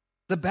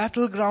the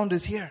battleground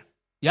is here.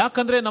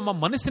 ಯಾಕಂದ್ರೆ ನಮ್ಮ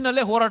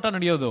ಮನಸ್ಸಿನಲ್ಲೇ ಹೋರಾಟ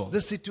ನಡೆಯೋದು.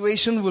 The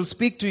situation will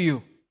speak to you.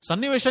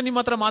 ಸನ್ನಿವೇಶ ನಿಮ್ಮ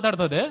ಹತ್ರ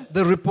ಮಾತಾಡ್ತದೆ.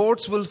 The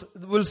reports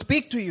will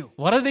speak to you.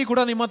 ವರದಿ ಕೂಡ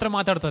ನಿಮ್ಮ ಹತ್ರ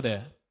ಮಾತಾಡ್ತದೆ.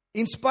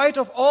 In spite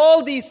of all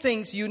these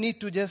things, you need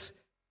to just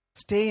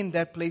stay in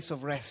that place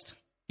of rest.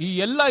 ಈ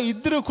ಎಲ್ಲ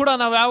ಇದ್ರೂ ಕೂಡ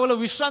ನಾವು ಯಾವಾಗಲೂ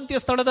ವಿಶ್ರಾಂತಿಯ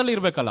ಸ್ಥಳದಲ್ಲಿ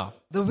ಇರ್ಬೇಕಲ್ಲ.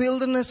 The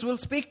wilderness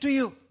will speak to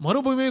you.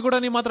 ಮರುಭೂಮಿ ಕೂಡ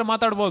ನಿಮ್ಮ ಹತ್ರ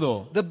ಮಾತಾಡ್ಬೋದು.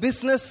 The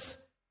business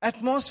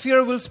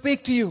atmosphere will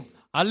speak to you.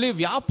 ಅಲ್ಲಿ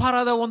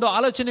ವ್ಯಾಪಾರದ ಒಂದು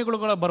ಆಲೋಚನೆಗಳು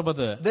ಕೂಡ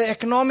ಬರ್ಬೋದು. The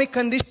economic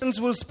conditions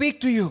will speak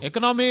to you.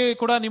 Economy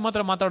ಕೂಡ ನಿಮ್ಮ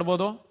ಹತ್ರ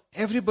ಮಾತಾಡ್ಬೋದು.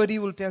 Everybody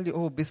will tell you,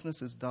 oh, business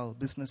is dull,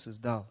 business is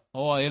dull.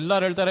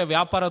 ಎಲ್ಲರೂ ಹೇಳ್ತಾರೆ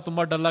ವ್ಯಾಪಾರ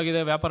ತುಂಬಾ ಡಲ್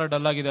ಆಗಿದೆ, ವ್ಯಾಪಾರ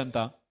ಡಲ್ ಆಗಿದೆ ಅಂತ.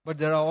 But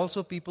there are also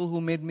people who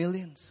made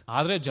millions.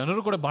 ಆದ್ರೆ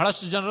ಜನರು ಕೂಡ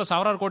ಬಹಳಷ್ಟು ಜನರು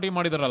ಸಾವಿರಾರು ಕೋಟಿ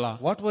ಮಾಡಿದಾರಲ್ಲ.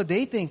 What were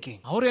they thinking?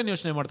 ಅವ್ರೇನ್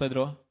ಯೋಚನೆ ಮಾಡ್ತಾ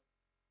ಇದ್ರು?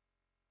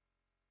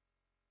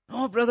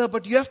 No, brother,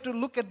 but you have to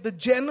look at the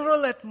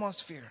general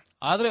atmosphere.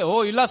 ಆದ್ರೆ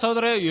ಇಲ್ಲ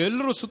ಸಹೋದರ,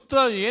 ಎಲ್ಲರೂ ಸುತ್ತ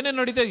ಏನೇನ್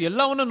ನಡೀತದೆ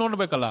ಎಲ್ಲವನ್ನೂ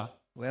ನೋಡ್ಬೇಕಲ್ಲ.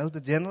 Well,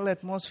 the general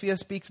atmosphere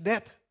speaks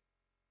death.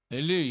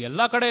 ಇಲ್ಲಿ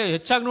ಎಲ್ಲಾ ಕಡೆ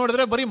ಹೆಚ್ಚಾಗಿ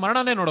ನೋಡಿದ್ರೆ ಬರೀ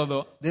ಮರಣನೇ ನೋಡೋದು.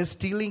 There's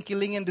stealing,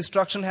 killing and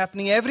destruction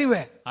happening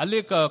everywhere. ಅಲ್ಲಿ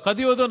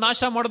ಕದಿಯೋದು,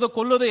 ನಾಶ ಮಾಡೋದು,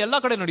 ಕೊಲ್ಲೋದು ಎಲ್ಲಾ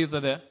ಕಡೆ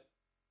ನಡೆಯುತ್ತದೆ.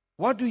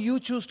 What do you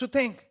choose to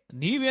think?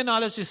 ನೀವೇನು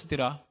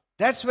ಆಲೋಚಿಸ್ತೀರಾ?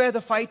 That's where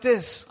the fight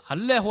is.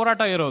 ಅಲ್ಲೇ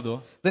ಹೋರಾಟ ಇರೋದು.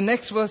 The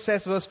next verse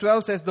says, verse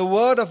 12 says, the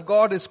word of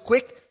God is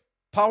quick,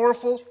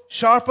 powerful,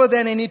 sharper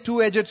than any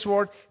two-edged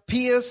sword,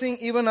 piercing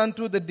even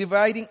unto the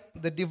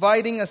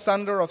dividing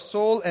asunder of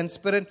soul and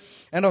spirit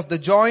and of the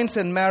joints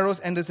and marrows,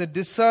 and is a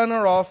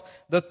discerner of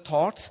the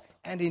thoughts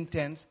and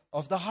intents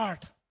of the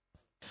heart.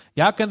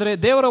 ಯಾಕೆಂದ್ರೆ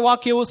ದೇವರ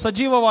ವಾಕ್ಯವು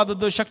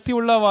ಸಜೀವವಾದದ್ದು,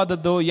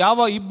 ಶಕ್ತಿಯುಳ್ಳವಾದದ್ದು,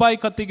 ಯಾವ ಇಬ್ಬಾಯಿ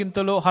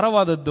ಕತ್ತಿಗಿಂತಲೂ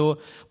ಹರವಾದದ್ದು,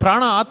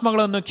 ಪ್ರಾಣ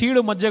ಆತ್ಮಗಳನ್ನು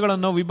ಕೀಳು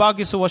ಮಜ್ಜೆಗಳನ್ನು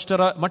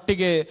ವಿಭಾಗಿಸುವಷ್ಟರ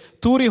ಮಟ್ಟಿಗೆ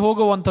ತೂರಿ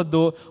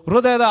ಹೋಗುವಂಥದ್ದು,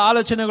 ಹೃದಯದ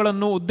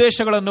ಆಲೋಚನೆಗಳನ್ನು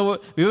ಉದ್ದೇಶಗಳನ್ನು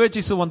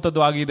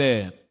ವಿವೇಚಿಸುವಂಥದ್ದು ಆಗಿದೆ.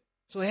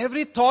 So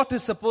every thought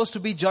is supposed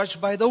to be judged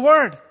by the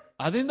word.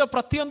 ಅದರಿಂದ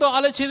ಪ್ರತಿಯೊಂದು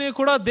ಆಲೋಚನೆ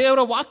ಕೂಡ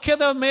ದೇವರ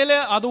ವಾಕ್ಯದ ಮೇಲೆ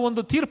ಅದು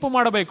ಒಂದು ತೀರ್ಪು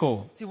ಮಾಡಬೇಕು.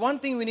 See, one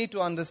thing we need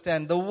to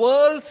understand, the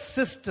world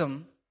system,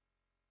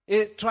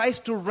 it tries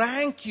to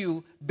rank you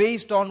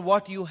based on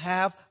what you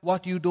have,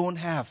 what you don't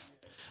have.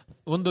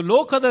 ಒಂದು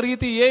ಲೋಕದ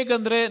ರೀತಿ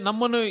ಹೇಗಂದ್ರೆ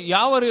ನಮ್ಮನ್ನು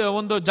ಯಾವ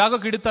ಒಂದು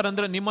ಜಾಗಕ್ಕೆ ಇಡ್ತಾರೆ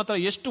ಅಂದ್ರೆ ನಿಮ್ಮ ಹತ್ರ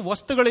ಎಷ್ಟು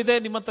ವಸ್ತುಗಳಿದೆ,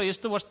 ನಿಮ್ಮ ಹತ್ರ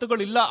ಎಷ್ಟು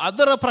ವಸ್ತುಗಳಿಲ್ಲ,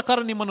 ಅದರ ಪ್ರಕಾರ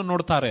ನಿಮ್ಮನ್ನು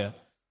ನೋಡ್ತಾರೆ.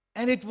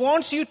 And it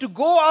wants you to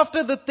go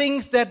after the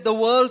things that the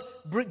world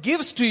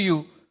gives to you,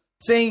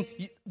 saying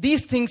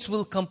these things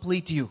will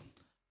complete you.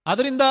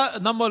 ಅದರಿಂದ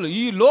ನಮ್ಮ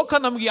ಈ ಲೋಕ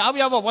ನಮ್ಗೆ ಯಾವ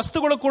ಯಾವ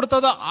ವಸ್ತುಗಳು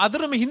ಕೊಡ್ತದ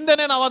ಅದರ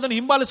ಹಿಂದೆನೆ ನಾವು ಅದನ್ನು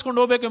ಹಿಂಬಾಲಿಸಿಕೊಂಡು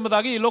ಹೋಗ್ಬೇಕು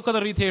ಎಂಬುದಾಗಿ ಈ ಲೋಕದ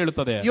ರೀತಿ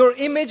ಹೇಳುತ್ತದೆ. Your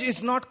image is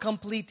not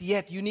complete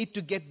yet. You need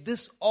to get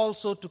this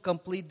also to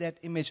complete that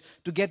image,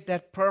 to get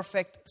that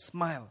perfect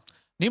smile.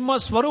 ನಿಮ್ಮ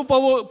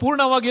ಸ್ವರೂಪವು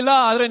ಪೂರ್ಣವಾಗಿಲ್ಲ,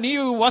 ಆದ್ರೆ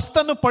ನೀವು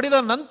ವಸ್ತನ್ನು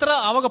ಪಡೆದ ನಂತರ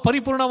ಆವಾಗ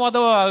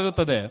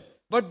ಪರಿಪೂರ್ಣವಾಗುತ್ತದೆ.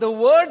 But the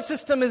word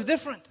system is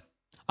different.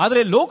 ಆದ್ರೆ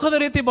ಲೋಕದ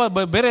ರೀತಿ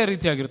ಬೇರೆ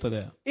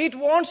ರೀತಿಯಾಗಿರ್ತದೆ. It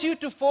wants you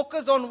to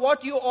focus on what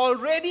you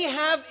already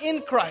have in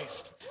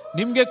Christ.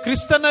 ನಿಮ್ಗೆ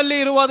ಕ್ರಿಸ್ತನಲ್ಲಿ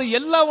ಇರುವ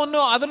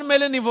ಎಲ್ಲವನ್ನು ಅದರ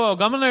ಮೇಲೆ ನೀವು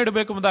ಗಮನ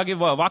ಇಡಬೇಕು ಎಂಬುದಾಗಿ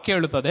ವಾಕ್ಯ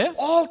ಹೇಳುತ್ತದೆ.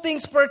 All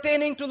things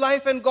pertaining to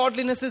life and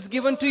godliness is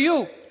given to you.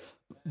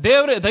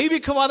 ದೇವರ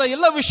ದೈವಿಕವಾದ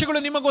ಎಲ್ಲ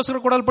ವಿಷಯಗಳು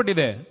ನಿಮಗೋಸ್ಕರ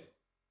ಕೊಡಲ್ಪಟ್ಟಿದೆ.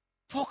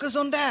 Focus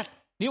on that.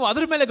 ನೀವು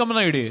ಅದರ ಮೇಲೆ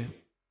ಗಮನ ಇಡಿ.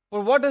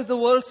 But what does the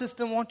world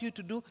system want you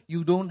to do?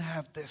 You don't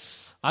have this.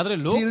 ಆದ್ರೆ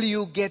Till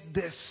you get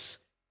this,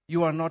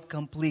 you are not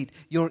complete.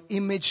 Your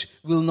image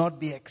will not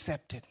be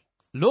accepted.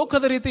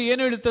 ಲೋಕದ ರೀತಿ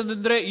ಏನು ಹೇಳುತ್ತದೆ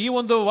ಅಂದ್ರೆ, ಈ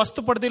ಒಂದು ವಸ್ತು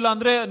ಪಡೆದಿಲ್ಲ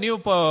ಅಂದ್ರೆ ನೀವು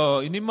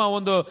ನಿಮ್ಮ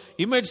ಒಂದು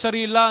ಇಮೇಜ್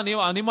ಸರಿ ಇಲ್ಲ, ನೀವು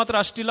ನಿಮ್ಮ ಹತ್ರ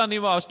ಅಷ್ಟಿಲ್ಲ,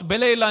 ನೀವು ಅಷ್ಟು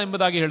ಬೆಲೆ ಇಲ್ಲ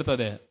ಎಂಬುದಾಗಿ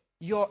ಹೇಳ್ತದೆ.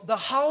 The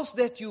house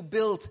that you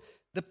built,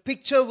 the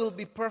picture will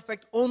be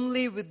perfect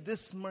only with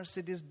this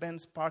Mercedes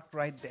Benz parked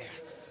right there.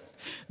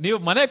 ನೀವು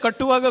ಮನೆ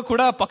ಕಟ್ಟುವಾಗ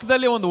ಕೂಡ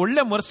ಪಕ್ಕದಲ್ಲಿ ಒಂದು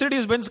ಒಳ್ಳೆ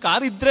ಮರ್ಸಿಡೀಸ್ ಬೆನ್ಸ್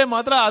ಕಾರ್ ಇದ್ರೆ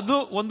ಮಾತ್ರ ಅದು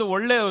ಒಂದು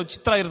ಒಳ್ಳೆ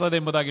ಚಿತ್ರ ಇರ್ತದೆ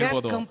ಎಂಬುದಾಗಿ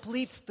ಹೇಳ್ಬೋದು. That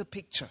completes the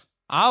picture.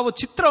 ಆ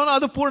ಚಿತ್ರವನ್ನು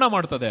ಅದು ಪೂರ್ಣ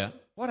ಮಾಡ್ತದೆ.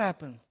 What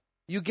happened?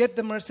 You get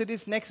the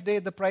Mercedes, next day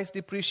the price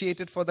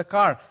depreciated for the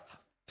car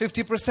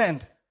 50%.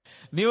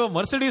 ನೀವು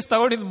ಮರ್ಸಿಡೀಸ್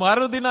ತಗೊಂಡಿದ್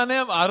ಮಾರೋ ದಿನಾನೇ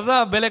ಅರ್ಧ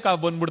ಬೆಲೆ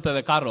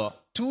ಬಂದ್ಬಿಡ್ತದೆ car.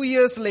 2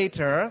 years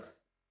later,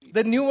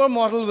 the newer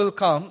model will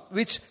come,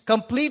 which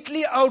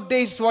completely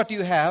outdates what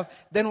you have.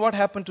 Then what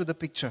happened to the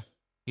picture?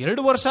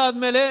 2 ವರ್ಷ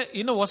ಆದ್ಮೇಲೆ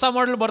ಇನ್ನು ಹೊಸ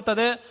ಮಾಡೆಲ್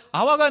ಬರ್ತದೆ.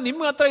 ಆವಾಗ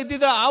ನಿಮ್ಮ ಹತ್ರ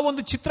ಇದ್ದಿದ್ದ ಆ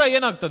ಒಂದು ಚಿತ್ರ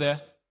ಏನಾಗ್ತದೆ?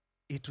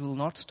 It will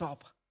not stop.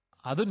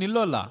 ಅದು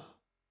ನಿಲ್ಲೋಲ್ಲ.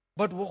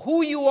 But who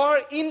you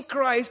are in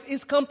Christ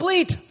is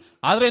complete.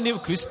 ಆದ್ರೆ ನೀವು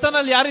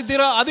ಕ್ರಿಸ್ತನಲ್ಲಿ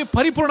ಯಾರಿದ್ದೀರಾ ಅದು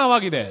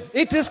ಪರಿಪೂರ್ಣವಾಗಿದೆ.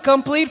 It is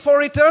complete for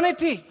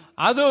eternity.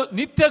 ಅದು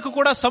ನಿತ್ಯಕ್ಕೂ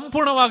ಕೂಡ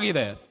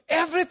ಸಂಪೂರ್ಣವಾಗಿದೆ.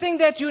 Everything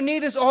that you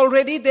need is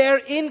already there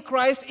in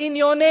Christ, in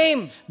your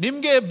name.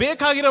 ನಿಮ್ಗೆ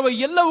ಬೇಕಾಗಿರುವ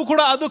ಎಲ್ಲವೂ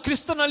ಕೂಡ ಅದು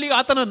ಕ್ರಿಸ್ತನಲ್ಲಿ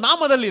ಆತನ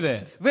ನಾಮದಲ್ಲಿದೆ.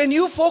 When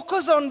you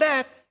focus on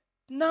that,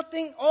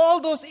 nothing, all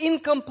those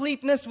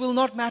incompleteness will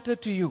not matter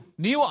to you.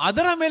 ನೀವು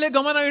ಅದರ ಮೇಲೆ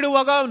ಗಮನ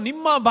ಇಡುವಾಗ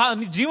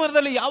ನಿಮ್ಮ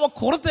ಜೀವನದಲ್ಲಿ ಯಾವ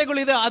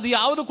ಕೊರತೆಗಳಿದೆ ಅದು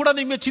ಯಾವುದು ಕೂಡ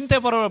ನಿಮಗೆ ಚಿಂತೆ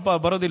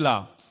ಬರೋದಿಲ್ಲ.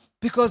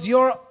 Because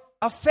your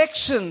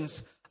affections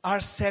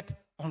are set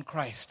on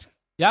Christ.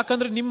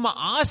 ಯಾಕಂದ್ರೆ ನಿಮ್ಮ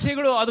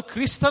ಆಸೆಗಳು ಅದು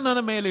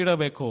ಕ್ರಿಸ್ತನ ಮೇಲೆ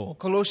ಇಡಬೇಕು.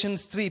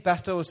 Colossians 3,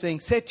 pastor was saying,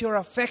 set your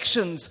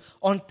affections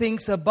on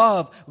things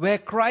above, where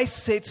Christ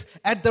sits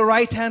at the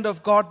right hand of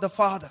God the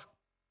Father.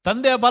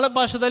 ತಂದೆಯ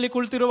ಬಲಪಾರ್ಶ್ವದಲ್ಲಿ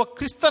ಕುಳಿತಿರುವ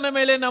ಕ್ರಿಸ್ತನ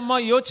ಮೇಲೆ ನಮ್ಮ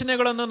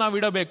ಯೋಚನೆಗಳನ್ನು ನಾವು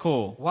ಇಡಬೇಕು.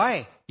 Why?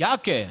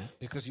 ಯಾಕೆ?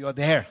 Because you are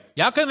there.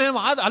 ಯಾಕಂದ್ರೆ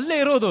ಅಲ್ಲೇ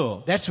ಇರೋದು.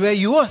 That's where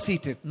you are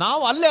seated.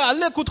 ನಾವು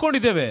ಅಲ್ಲೇ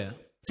ಕೂತ್ಕೊಂಡಿದ್ದೇವೆ.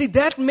 See,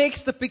 that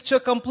makes the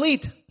picture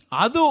complete.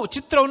 ಅದು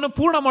ಚಿತ್ರವನ್ನು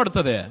ಪೂರ್ಣ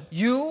ಮಾಡುತ್ತದೆ.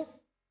 You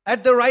at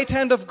the right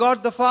hand of God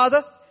the Father,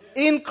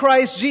 in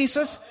Christ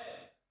Jesus,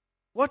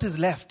 what is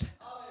left?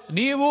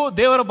 ನೀವು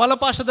ದೇವರ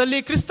ಬಲಪಾರ್ಶ್ವದಲ್ಲಿ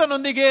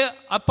ಕ್ರಿಸ್ತನೊಂದಿಗೆ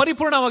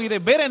ಪರಿಪೂರ್ಣವಾಗಿದೆ,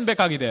 ಬೇರೆ ಏನ್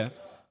ಬೇಕಾಗಿದೆ?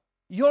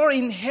 Your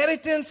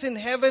inheritance in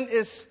heaven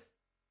is,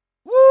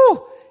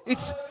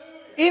 it's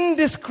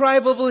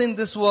indescribable in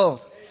this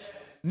world.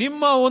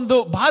 ನಿಮ್ಮ ಒಂದು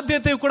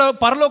ಬಾಧ್ಯತೆ ಕೂಡ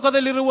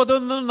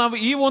ಪರಲೋಕದಲ್ಲಿರುವುದನ್ನು ನಾವು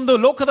ಈ ಒಂದು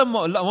ಲೋಕದ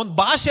ಒಂದು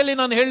ಭಾಷೆಯಲ್ಲಿ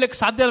ನಾನು ಹೇಳಲಿಕ್ಕೆ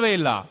ಸಾಧ್ಯವೇ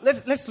ಇಲ್ಲ.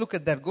 Let's look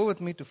at that. Go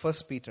with me to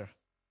 1 Peter.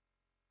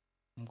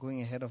 I'm going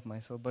ahead of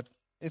myself, but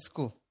it's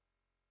cool.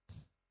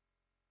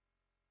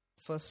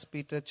 1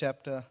 Peter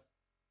chapter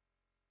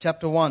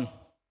 1,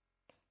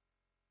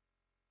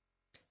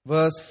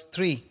 verse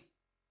 3.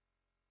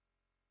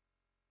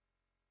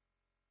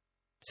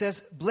 It says,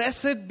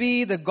 blessed be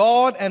the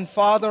God and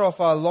Father of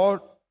our Lord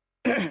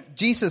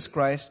Jesus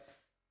Christ,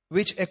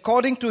 which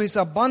according to his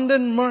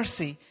abundant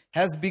mercy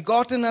has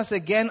begotten us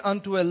again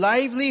unto a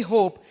lively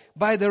hope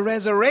by the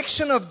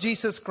resurrection of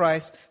Jesus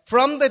Christ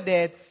from the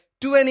dead,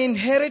 to an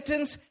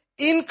inheritance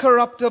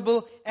incorruptible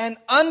and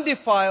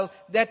undefiled,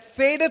 that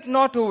fadeth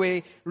not away,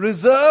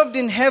 reserved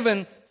in heaven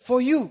for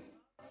you.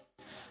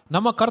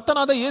 ನಮ್ಮ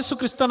ಕರ್ತನಾದ ಯೇಸು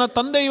ಕ್ರಿಸ್ತನ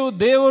ತಂದೆಯು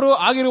ದೇವರು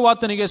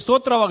ಆಗಿರುವಾತನಿಗೆ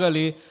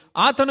ಸ್ತೋತ್ರವಾಗಲಿ.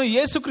 ಆತನು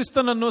ಯೇಸು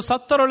ಕ್ರಿಸ್ತನನ್ನು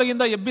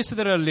ಸತ್ತರೊಳಗಿಂದ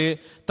ಎಬ್ಬಿಸಿದರಲ್ಲಿ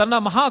ತನ್ನ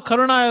ಮಹಾ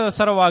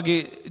ಕರುಣಾಸರವಾಗಿ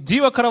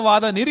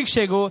ಜೀವಕರವಾದ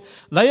ನಿರೀಕ್ಷೆಗೂ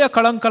ಲಯ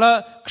ಕಳಂಕಲ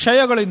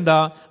ಕ್ಷಯಗಳಿಂದ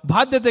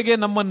ಬಾಧ್ಯತೆಗೆ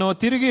ನಮ್ಮನ್ನು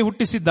ತಿರುಗಿ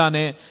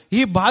ಹುಟ್ಟಿಸಿದ್ದಾನೆ.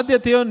 ಈ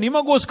ಬಾಧ್ಯತೆಯು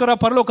ನಿಮಗೋಸ್ಕರ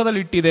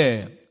ಪರಲೋಕದಲ್ಲಿ ಇಟ್ಟಿದೆ.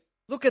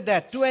 Look at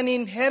that. To an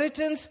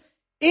inheritance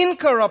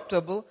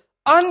incorruptible,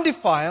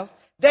 undefiled,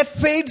 that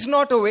fades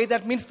not away.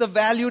 That means the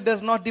value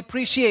does not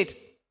depreciate.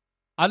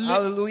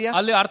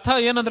 ಅಲ್ಲಿ ಅರ್ಥ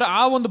ಏನಂದ್ರೆ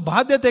ಆ ಒಂದು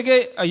ಬಾಧ್ಯತೆಗೆ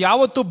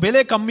ಯಾವತ್ತು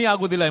ಬೆಲೆ ಕಮ್ಮಿ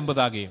ಆಗುವುದಿಲ್ಲ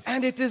ಎಂಬುದಾಗಿ.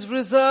 And it is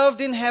reserved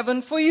in heaven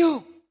for you.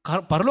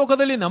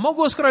 ಪರಲೋಕದಲ್ಲಿ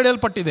ನಮಗೋಸ್ಕರ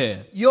ಇಡಲ್ಪಟ್ಟಿದೆ.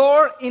 Your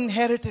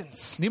inheritance.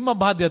 ನಿಮ್ಮ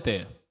ಬಾಧ್ಯತೆ.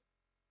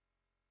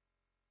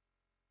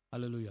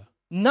 Hallelujah.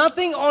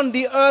 Nothing on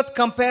the earth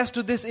compares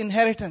to this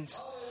inheritance.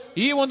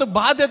 ಈ ಒಂದು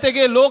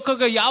ಬಾಧ್ಯತೆಗೆ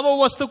ಲೋಕಕ್ಕೆ ಯಾವ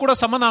ವಸ್ತು ಕೂಡ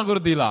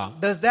ಸಮನಾಗಿರುವುದಿಲ್ಲ.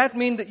 Does that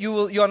mean that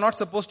you are not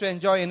supposed to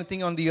enjoy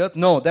anything on the earth?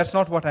 No, that's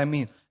not what I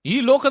mean. ಈ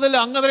ಲೋಕದಲ್ಲಿ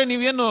ಹಂಗಂದ್ರೆ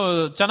ನೀವೇನು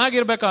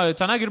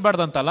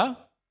ಚೆನ್ನಾಗಿರ್ಬಾರ್ದಂತಲ್ಲ.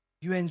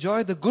 You enjoy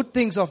the good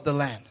things of the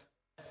land.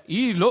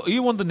 ಈ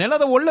ಒಂದು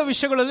ನೆಲದ ಒಳ್ಳೆ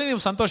ವಿಷಯಗಳಲ್ಲಿ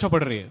ನೀವು ಸಂತೋಷ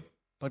ಪಡ್ರಿ.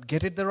 But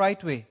get it the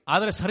right way.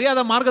 ಆದರೆ ಸರಿಯಾದ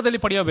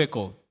ಮಾರ್ಗದಲ್ಲಿ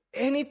ಪಡೆಯಬೇಕು.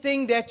 Anything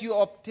that you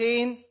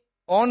obtain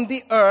on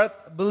the earth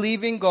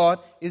believing God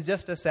is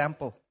just a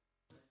sample.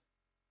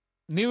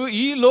 ನೀವು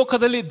ಈ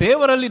ಲೋಕದಲ್ಲಿ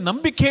ದೇವರಲ್ಲಿ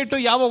ನಂಬಿಕೆ ಇಟ್ಟು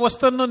ಯಾವ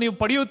ವಸ್ತುವನ್ನು ನೀವು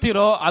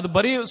ಪಡೆಯುತ್ತೀರೋ ಅದು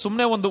ಬರೀ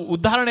ಸುಮ್ಮನೆ ಒಂದು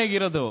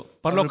ಉದಾಹರಣೆಗಿರೋದು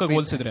ಪರಲೋಕಕ್ಕೆ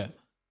ಹೋಲಿಸಿದ್ರೆ.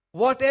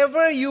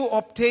 Whatever you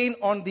obtain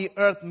on the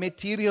earth,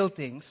 material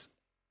things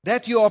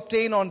that you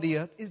obtain on the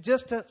earth is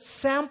just a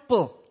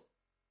sample.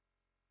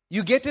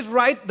 You get it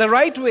right, the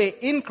right way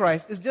in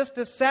Christ is just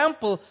a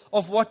sample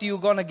of what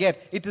you're going to get.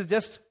 It is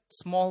just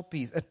small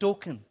piece, a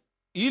token.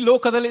 ಈ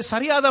ಲೋಕದಲ್ಲಿ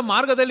ಸರಿಯಾದ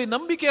ಮಾರ್ಗದಲ್ಲಿ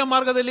ನಂಬಿಕೆಯ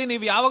ಮಾರ್ಗದಲ್ಲಿ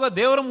ನೀವು ಯಾವಾಗ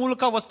ದೇವರ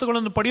ಮೂಲಕ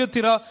ವಸ್ತುಗಳನ್ನು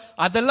ಪಡೆಯುತ್ತೀರೋ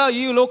ಅದೆಲ್ಲ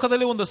ಈ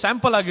ಲೋಕದಲ್ಲಿ ಒಂದು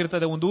ಸ್ಯಾಂಪಲ್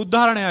ಆಗಿರ್ತದೆ, ಒಂದು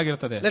ಉದಾಹರಣೆ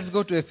ಆಗಿರ್ತದೆ. Let's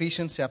go to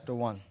Ephesians chapter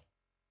 1.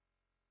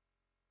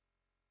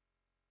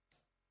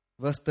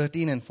 Verse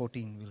 13 and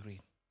 14 we'll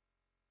read.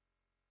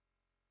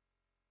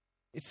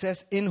 It says,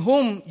 "In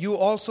whom you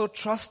also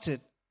trusted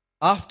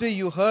after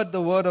you heard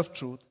the word of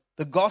truth,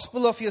 the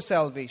gospel of your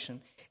salvation,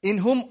 in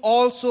whom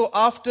also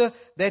after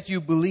that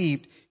you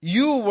believed,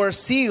 you were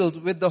sealed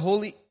with the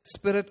Holy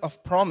Spirit of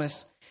promise,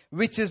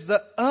 which is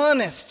the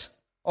earnest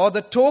or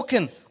the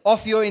token of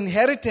your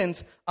inheritance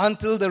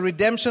until the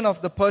redemption of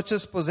the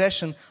purchased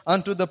possession,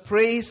 unto the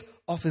praise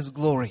of his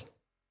glory."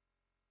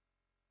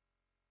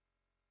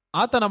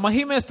 ಆತನ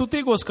ಮಹಿಮೆ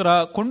ಸ್ತುತಿಗೋಸ್ಕರ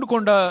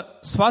ಕೊಂಡುಕೊಂಡ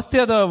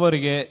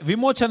ಸ್ವಾಸ್ಥ್ಯದವರಿಗೆ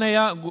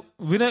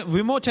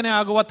ವಿಮೋಚನೆ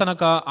ಆಗುವ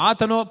ತನಕ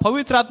ಆತನು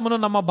ಪವಿತ್ರಾತ್ಮನು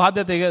ನಮ್ಮ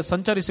ಬಾಧ್ಯತೆಗೆ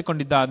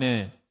ಸಂಚರಿಸಿಕೊಂಡಿದ್ದಾನೆ.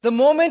 The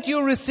moment you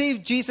receive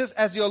Jesus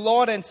as your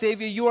Lord and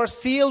Savior, you are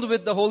sealed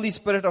with the Holy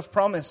Spirit of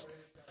promise.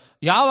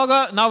 ಯಾವಾಗ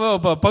ನಾವು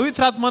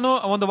ಪವಿತ್ರಾತ್ಮನು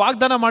ಒಂದು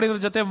ವಾಗ್ದಾನ ಮಾಡಿದ್ರ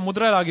ಜೊತೆ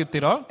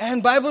ಮುದ್ರರಾಗಿರ್ತೀರೋ, and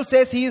Bible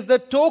says he is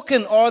the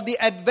token or the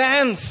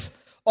advance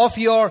of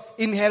your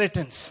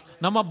inheritance.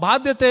 ನಮ್ಮ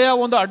ಬಾಧ್ಯತೆಯ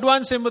ಒಂದು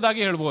advance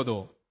ಎಂಬುದಾಗಿ ಹೇಳ್ಬೋದು.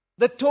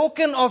 The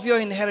token of your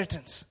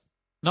inheritance.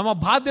 ನಮ್ಮ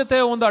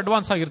ಬಾಧ್ಯತೆಯ ಒಂದು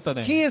ಅಡ್ವಾನ್ಸ್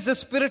ಆಗಿರ್ತದೆ. He is the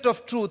Spirit of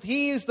truth. He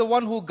is the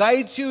one who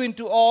guides you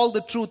into all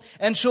the truth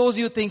and shows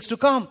you things to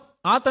come.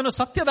 ಆತನು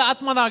ಸತ್ಯದ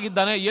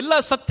ಆತ್ಮನಾಗಿದ್ದಾನೆ, ಎಲ್ಲ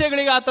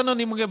ಸತ್ಯಗಳಿಗೆ ಆತನು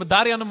ನಿಮಗೆ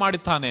ದಾರಿಯನ್ನು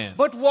ಮಾಡುತ್ತಾನೆ.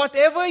 But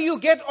whatever you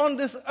get on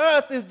this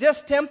earth is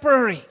just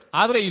temporary.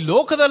 ಆದ್ರೆ ಈ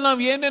ಲೋಕದಲ್ಲಿ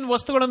ನಾವು ಏನೇನು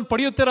ವಸ್ತುಗಳನ್ನು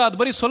ಪಡೆಯುತ್ತೀರೋ ಅದು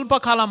ಬರೀ ಸ್ವಲ್ಪ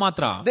ಕಾಲ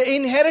ಮಾತ್ರ. The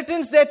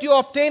inheritance that you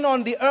obtain on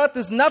the earth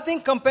is nothing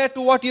compared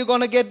to what you're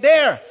going to get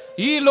there.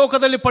 ಈ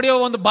ಲೋಕದಲ್ಲಿ ಪಡೆಯುವ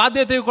ಒಂದು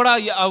ಬಾಧ್ಯತೆಯು ಕೂಡ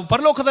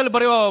ಪರಲೋಕದಲ್ಲಿ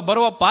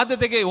ಬರುವ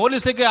ಬಾಧ್ಯತೆಗೆ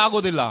ಹೋಲಿಸಲಿಕ್ಕೆ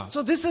ಆಗೋದಿಲ್ಲ.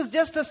 So this is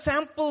just a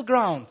sample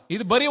ground.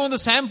 ಇದು ಬರೀ ಒಂದು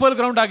ಸ್ಯಾಂಪಲ್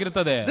ಗ್ರೌಂಡ್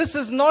ಆಗಿರ್ತದೆ. This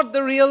is not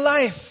the real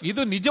life.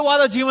 ಇದು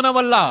ನಿಜವಾದ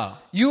ಜೀವನವಲ್ಲ.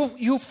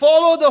 You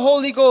follow the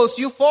Holy Ghost,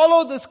 you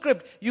follow the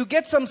script, you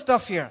get some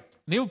stuff here.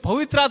 ನೀವು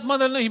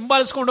ಪವಿತ್ರಾತ್ಮವನ್ನು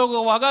ಹಿಂಬಾಲಿಸಿಕೊಂಡು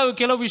ಹೋಗುವಾಗ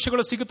ಕೆಲವು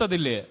ವಿಷಯಗಳು ಸಿಗುತ್ತದೆ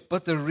ಇಲ್ಲಿ.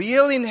 But the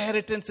real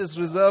inheritance is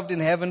reserved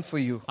in heaven for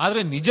you.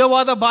 ಆದ್ರೆ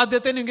ನಿಜವಾದ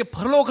ಬಾಧ್ಯತೆ ನಿಮಗೆ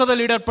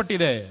ಪರಲೋಕದಲ್ಲಿ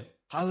ಇಡಲ್ಪಟ್ಟಿದೆ.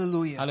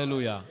 Hallelujah.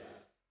 Hallelujah.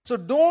 So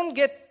don't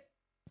get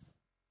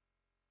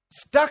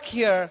stuck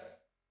here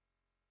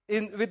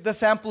with the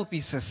sample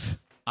pieces.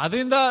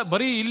 ಅದರಿಂದ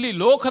ಬರೀ ಇಲ್ಲಿ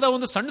ಲೋಕದ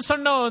ಒಂದು ಸಣ್ಣ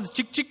ಸಣ್ಣ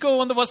ಚಿಕ್ಕ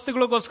ಒಂದು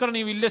ವಸ್ತುಗಳಿಗೋಸ್ಕರ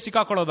ನೀವು ಇಲ್ಲೇ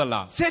ಸಿಕ್ಕಾಕೊಳ್ಳೋದಲ್ಲ.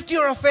 Set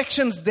your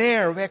affections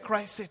there where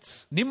Christ sits.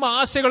 ನಿಮ್ಮ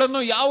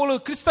ಆಸೆಗಳನ್ನು ಯಾವಾಗಲೂ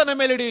ಕ್ರಿಸ್ತನ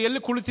ಮೇಲೆ ಇಡಿ,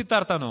 ಎಲ್ಲಿ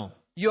ಕುಳಿತಿರ್ತಾನೋ.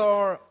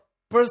 Your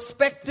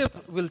perspective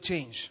will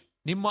change.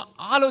 ನಿಮ್ಮ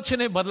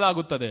ಆಲೋಚನೆ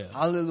ಬದಲಾಗುತ್ತದೆ.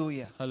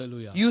 Hallelujah.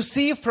 Hallelujah. You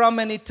see from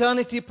an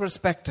eternity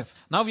perspective.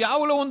 ನಾವು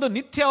ಯಾವಾಗಲೂ ಒಂದು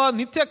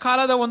ನಿತ್ಯ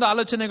ಕಾಲದ ಒಂದು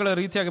ಆಲೋಚನೆಗಳ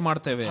ರೀತಿಯಾಗಿ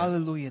ಮಾಡ್ತೇವೆ.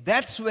 Hallelujah.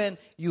 That's when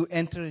you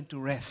enter into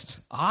rest.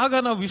 ಆಗ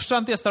ನಾವು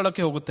ವಿಶ್ರಾಂತಿಯ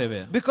ಸ್ಥಳಕ್ಕೆ ಹೋಗುತ್ತೇವೆ.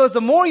 Because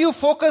the more you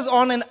focus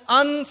on an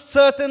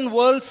uncertain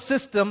world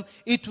system,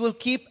 it will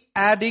keep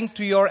adding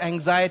to your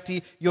anxiety,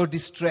 your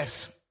distress.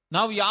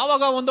 ನಾವು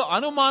ಯಾವಾಗ ಒಂದು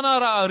ಅನುಮಾನ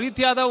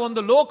ರೀತಿಯಾದ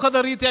ಒಂದು ಲೋಕದ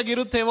ರೀತಿಯಾಗಿ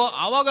ಇರುತ್ತೇವೋ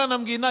ಆವಾಗ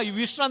ನಮ್ಗೆ ಇನ್ನ ಈ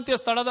ವಿಶ್ರಾಂತಿಯ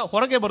ಸ್ಥಳದ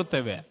ಹೊರಗೆ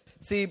ಬರುತ್ತೇವೆ.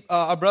 See,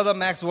 our brother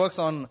Max works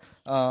on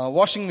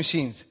washing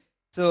machines.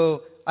 So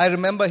I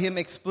remember him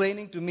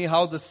explaining to me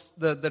how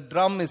the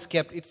drum is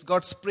kept. It's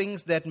got springs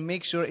that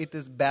make sure it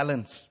is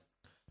balanced.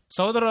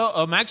 ಸಹೋದರ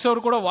ಮ್ಯಾಕ್ಸ್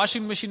ಅವರು ಕೂಡ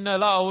ವಾಷಿಂಗ್ ಮಿಷಿನ್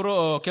ಎಲ್ಲ ಅವರು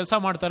ಕೆಲಸ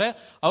ಮಾಡ್ತಾರೆ.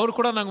 ಅವರು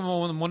ಕೂಡ ನಂಗೆ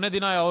ಮೊನ್ನೆ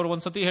ದಿನ ಅವ್ರು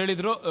ಒಂದ್ಸತಿ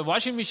ಹೇಳಿದ್ರು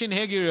ವಾಷಿಂಗ್ ಮಿಷಿನ್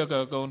ಹೇಗೆ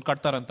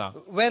ಕಟ್ತಾರಂತ.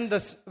 When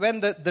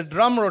the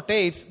drum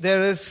rotates,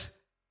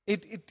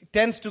 it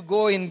tends to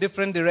go in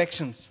different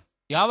directions.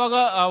 ಯಾವಾಗ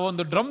ಆ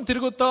ಒಂದು ಡ್ರಮ್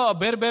ತಿರುಗುತ್ತೋ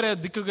ಬೇರೆ ಬೇರೆ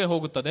ದಿಕ್ಕಿಗೆ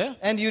ಹೋಗುತ್ತದೆ.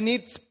 And you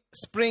need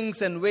springs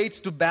and weights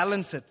to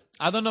balance it.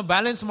 ಅದನ್ನು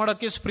ಬ್ಯಾಲೆನ್ಸ್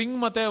ಮಾಡೋಕೆ ಸ್ಪ್ರಿಂಗ್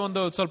ಮತ್ತೆ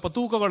ಒಂದು ಸ್ವಲ್ಪ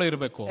ತೂಕಗಳು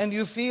ಇರಬೇಕು. And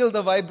you feel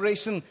the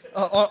vibration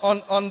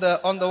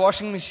on the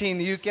washing machine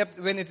you kept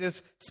when it is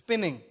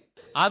spinning.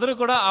 ಆದ್ರೂ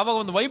ಕೂಡ ಆವಾಗ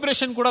ಒಂದು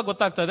ವೈಬ್ರೇಷನ್ ಕೂಡ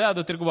ಗೊತ್ತಾಗ್ತದೆ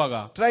ಅದು ತಿರುಗುವಾಗ.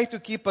 Try to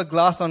keep a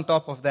glass on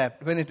top of that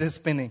when it is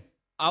spinning.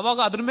 ಆವಾಗ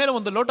ಅದ್ರ ಮೇಲೆ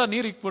ಒಂದು ಲೋಟ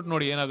ನೀರು ಇಟ್ಬಿಟ್ಟು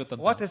ನೋಡಿ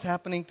ಏನಾಗುತ್ತೆ. What is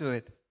happening to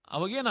it?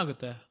 ಅವಾಗ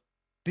ಏನಾಗುತ್ತೆ?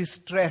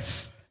 Distress,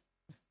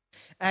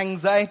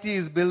 anxiety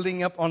is building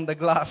up on the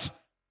glass.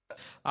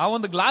 ಆ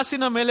ಒಂದು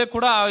ಗ್ಲಾಸಿನ ಮೇಲೆ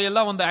ಕೂಡ ಎಲ್ಲ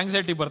ಒಂದು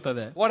ಆಂಗ್ಸೈಟಿ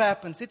ಬರ್ತದೆ. What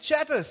happens? It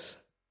shatters.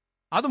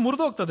 ಅದು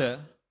ಮುರಿದು ಹೋಗ್ತದೆ.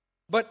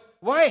 But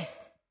why?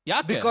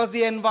 ಯಾಕೆ? Because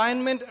the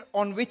environment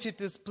on which it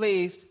is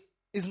placed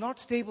is not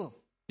stable.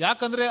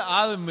 ಯಾಕಂದ್ರೆ ಆ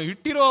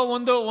ಇಟ್ಟಿರೋ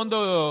ಒಂದು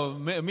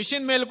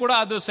ಮಿಷಿನ್ ಮೇಲೆ ಕೂಡ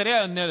ಅದು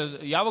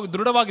ಯಾವಾಗ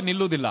ದೃಢವಾಗಿ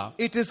ನಿಲ್ಲುವುದಿಲ್ಲ.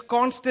 It is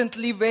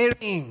constantly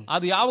varying.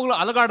 ಅದು ಯಾವಾಗಲೂ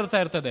ಅಲಗಾಡ್ತಾ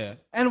ಇರ್ತದೆ.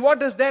 And what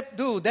does that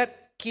do? That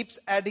keeps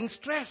adding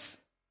stress.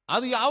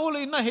 ಅದು ಯಾವಾಗಲೂ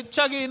ಇನ್ನ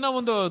ಹೆಚ್ಚಾಗಿ ಇನ್ನ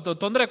ಒಂದು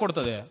ತೊಂದರೆ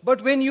ಕೊಡ್ತದೆ. But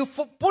when you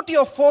put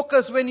your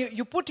focus, when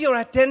you put your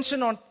attention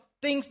on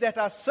things that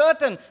are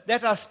certain,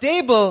 that are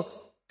stable,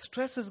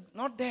 stress is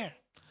not there.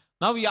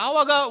 ನಾವು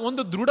ಯಾವಾಗ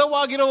ಒಂದು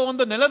ದೃಢವಾಗಿರೋ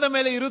ಒಂದು ನೆಲದ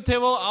ಮೇಲೆ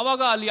ಇರುತ್ತೇವೋ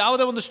ಆವಾಗ ಅಲ್ಲಿ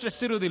ಯಾವುದೇ ಒಂದು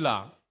ಸ್ಟ್ರೆಸ್ ಇರುವುದಿಲ್ಲ.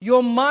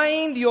 Your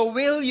mind, your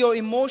will, your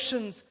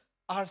emotions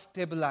are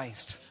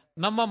stabilized.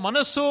 ನಮ್ಮ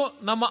ಮನಸ್ಸು,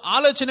 ನಮ್ಮ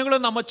ಆಲೋಚನೆಗಳು,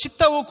 ನಮ್ಮ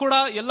ಚಿತ್ತವು ಕೂಡ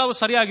ಎಲ್ಲವೂ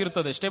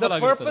ಸರಿಯಾಗಿರುತ್ತದೆ, ಸ್ಟೇಬಲ್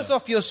ಆಗಿರುತ್ತದೆ. The purpose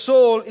of your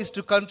soul is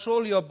to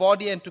control your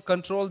body and to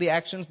control the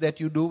actions that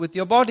you do with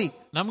your body.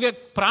 ನಮಗೆ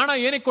ಪ್ರಾಣ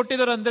ಏನಕ್ಕೆ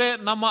ಕೊಟ್ಟಿದ್ದಾರೆ ಅಂದ್ರೆ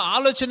ನಮ್ಮ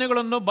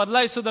ಆಲೋಚನೆಗಳನ್ನು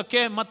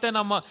ಬದಲಾಯಿಸೋದಕ್ಕೆ ಮತ್ತೆ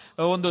ನಮ್ಮ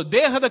ಒಂದು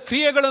ದೇಹದ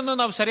ಕ್ರಿಯೆಗಳನ್ನು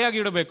ನಾವು ಸರಿಯಾಗಿ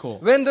ಇಡಬೇಕು.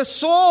 When the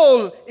soul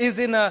is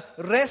in a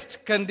rest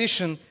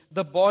condition,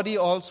 the body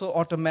also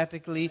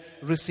automatically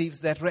receives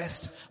that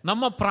rest.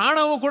 ನಮ್ಮ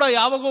ಪ್ರಾಣವು ಕೂಡ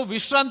ಯಾವಾಗ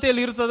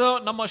ವಿಶ್ರಾಂತಿಯಲ್ಲಿ ಇರ್ತದೋ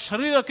ನಮ್ಮ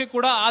ಶರೀರಕ್ಕೆ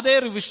ಕೂಡ ಅದೇ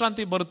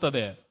ವಿಶ್ರಾಂತಿ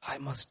ಬರುತ್ತದೆ. I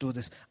must do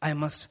this. I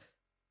must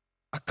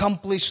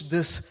accomplish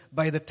this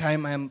by the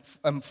time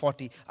I'm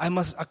 40. I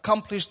must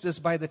accomplish this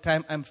by the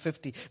time I'm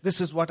 50. This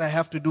is what I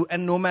have to do,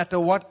 and no matter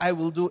what, I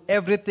will do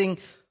everything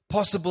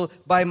possible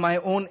by my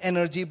own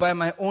energy, by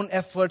my own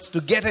efforts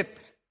to get it.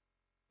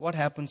 What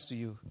happens to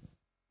you?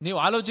 ನೀವು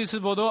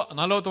ಆಲೋಚಿಸಬಹುದು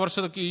 40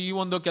 ವರ್ಷಕ್ಕೆ ಈ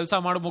ಒಂದು ಕೆಲಸ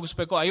ಮಾಡಿ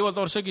ಮುಗಿಸ್ಬೇಕು, 50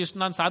 ವರ್ಷಕ್ಕೆ ಇಷ್ಟು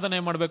ನಾನು ಸಾಧನೆ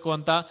ಮಾಡಬೇಕು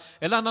ಅಂತ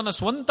ಎಲ್ಲ ನನ್ನ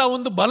ಸ್ವಂತ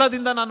ಒಂದು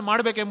ಬಲದಿಂದ ನಾನು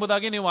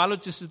ಮಾಡಬೇಕೆಂಬುದಾಗಿ ನೀವು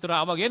ಆಲೋಚಿಸುತ್ತೀರ.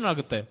 ಅವಾಗ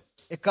ಏನಾಗುತ್ತೆ?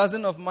 A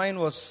cousin of mine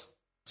was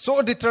so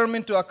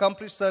determined to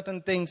accomplish certain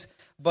things,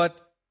 but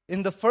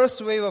in the first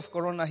wave of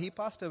corona he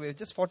passed away,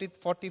 just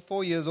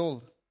 44 years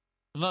old.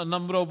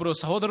 ನಮ್ಮೊಬ್ರು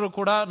ಸಹೋದರರು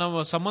ಕೂಡ ನಮ್ಮ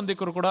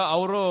ಸಂಬಂಧಿಕರು ಕೂಡ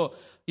ಅವರು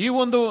ಈ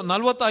ಒಂದು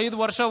 45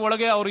 ವರ್ಷ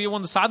ಒಳಗೆ ಅವರು ಈ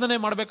ಒಂದು ಸಾಧನೆ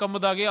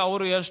ಮಾಡಬೇಕೆಂಬುದಾಗಿ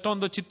ಅವರು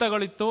ಎಷ್ಟೊಂದು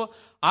ಚಿತ್ತಗಳಿತ್ತು.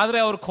 ಆದ್ರೆ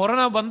ಅವರು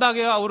ಕೊರೋನಾ ಬಂದಾಗ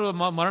ಅವರು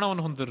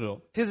ಮರಣವನ್ನು ಹೊಂದಿದ್ರು.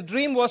 His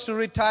dream was to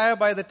retire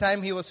by the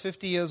time he was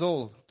 50 years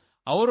old.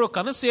 ಅವರು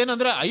ಕನಸು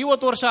ಏನಂದ್ರೆ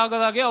 50 ವರ್ಷ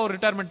ಆಗದಾಗೆ ಅವ್ರು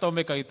ರಿಟೈರ್ಮೆಂಟ್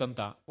ತಗೊಬೇಕಾಗಿತ್ತಂತ.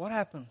 What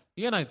happened?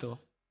 ಏನಾಯ್ತು?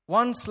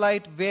 One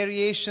slight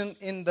variation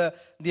in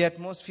the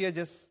atmosphere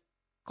just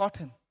caught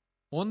him.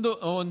 ಒಂದು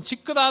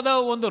ಚಿಕ್ಕದಾದ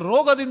ಒಂದು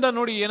ರೋಗದಿಂದ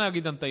ನೋಡಿ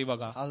ಏನಾಗಿದಂತ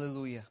ಇವಾಗ.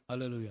 Hallelujah.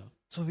 Hallelujah.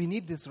 So we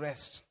need this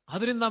rest.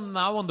 ಅದರಿಂದ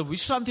ನಾವು ಒಂದು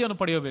ವಿಶ್ರಾಂತಿಯನ್ನು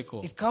ಪಡೆಯಬೇಕು.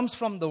 It comes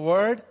from the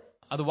word.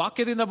 ಅದು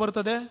ವಾಕ್ಯದಿಂದ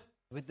ಬರುತ್ತದೆ.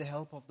 With the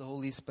help of the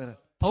Holy Spirit.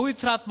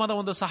 ಪವಿತ್ರಾತ್ಮದ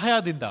ಒಂದು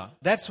ಸಹಾಯದಿಂದ.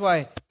 That's why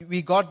we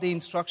got the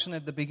instruction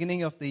at the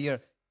beginning of the year.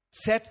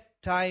 Set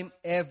time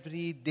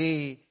every day,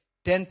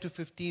 10 to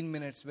 15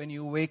 minutes when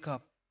you wake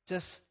up.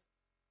 Just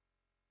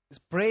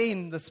pray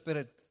in the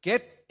Spirit.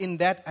 Get in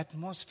that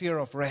atmosphere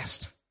of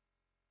rest.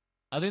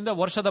 ಅದರಿಂದ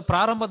ವರ್ಷದ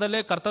ಪ್ರಾರಂಭದಲ್ಲೇ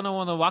ಕರ್ತನ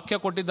ಒಂದು ವಾಕ್ಯ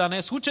ಕೊಟ್ಟಿದ್ದಾನೆ,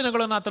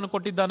 ಸೂಚನೆಗಳನ್ನು ಆತನು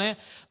ಕೊಟ್ಟಿದ್ದಾನೆ.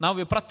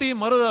 ನಾವು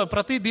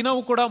ಪ್ರತಿ ದಿನವೂ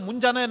ಕೂಡ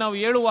ಮುಂಜಾನೆ ನಾವು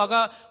ಏಳುವಾಗ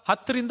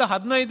 10 ರಿಂದ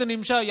 15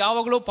 ನಿಮಿಷ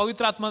ಯಾವಾಗಲೂ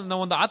ಪವಿತ್ರಾತ್ಮ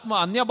ಒಂದು ಆತ್ಮ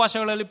ಅನ್ಯ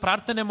ಭಾಷೆಗಳಲ್ಲಿ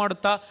ಪ್ರಾರ್ಥನೆ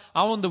ಮಾಡುತ್ತಾ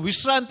ಆ ಒಂದು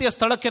ವಿಶ್ರಾಂತಿಯ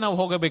ಸ್ಥಳಕ್ಕೆ ನಾವು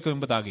ಹೋಗಬೇಕು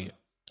ಎಂಬುದಾಗಿ.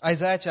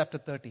 Isaiah chapter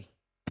 30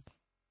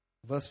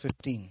 verse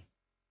 15.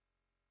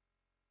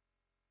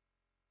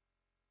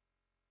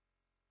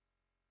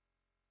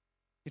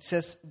 It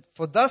says,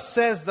 "For thus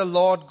says the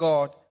Lord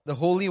God, the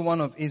Holy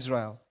One of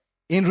Israel,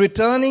 in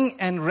returning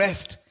and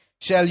rest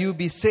shall you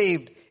be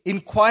saved. In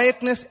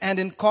quietness and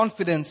in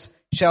confidence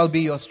shall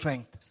be your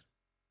strength."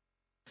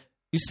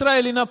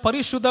 ಇಸ್ರಾಯೇಲಿನ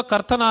ಪರಿಶುದ್ಧ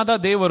ಕರ್ತನಾದ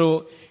ದೇವರು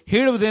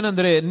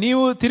ಹೇಳುವುದೇನೆಂದರೆ,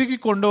 ನೀವು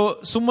ತಿರುಗಿಕೊಂಡು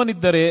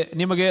ಸುಮ್ಮನಿದ್ದರೆ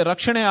ನಿಮಗೆ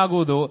ರಕ್ಷಣೆ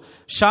ಆಗುವುದು,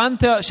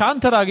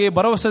 ಶಾಂತರಾಗಿ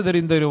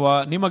ಭರವಸೆದರಿಂದಿರುವ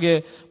ನಿಮಗೆ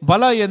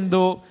ಬಲ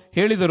ಎಂದು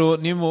ಹೇಳಿದರೂ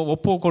ನೀವು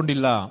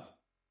ಒಪ್ಪಿಕೊಂಡಿಲ್ಲ.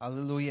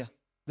 Hallelujah.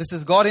 This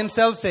is God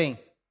himself saying.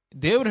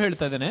 ದೇವರು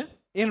ಹೇಳ್ತಾ ಇದ್ದಾನೆ,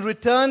 in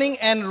returning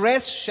and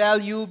rest shall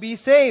you be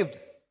saved.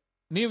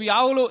 ನೀವು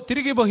ಯಾವಾಗಲೂ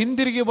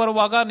ಹಿಂದಿರುಗಿ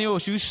ಬರುವಾಗ ನೀವು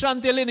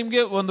ವಿಶ್ರಾಂತಿಯಲ್ಲಿ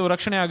ನಿಮಗೆ ಒಂದು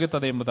ರಕ್ಷಣೆ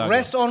ಆಗುತ್ತದೆ ಎಂಬುದಾಗಿ.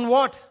 Rest on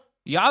what?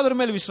 ಯಾವುದರ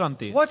ಮೇಲೆ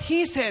ವಿಶ್ರಾಂತಿ? What he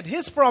said,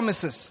 his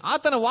promises.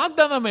 ಆತನ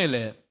ವಾಗ್ದಾನ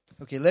ಮೇಲೆ.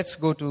 Okay,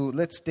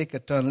 let's take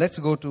a turn. Let's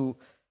go to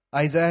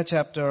Isaiah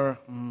chapter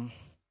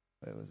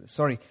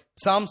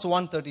Psalms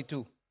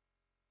 132.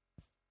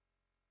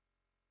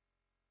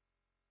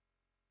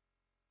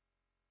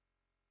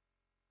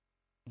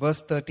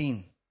 Verse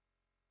 13.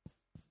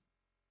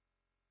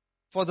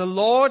 For the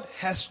Lord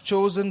has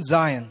chosen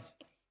Zion.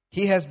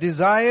 He has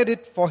desired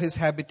it for his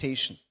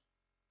habitation.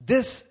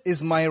 This is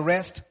my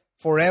rest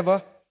forever.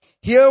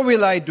 Here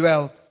will I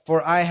dwell, for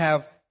I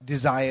have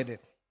desired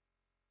it.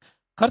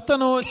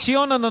 ಕರ್ತನು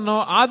ಚೀಯೋನನನ್ನು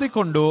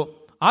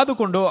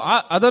ಆದುಕೊಂಡು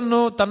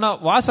ಅದನ್ನು ತನ್ನ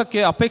ವಾಸಕ್ಕೆ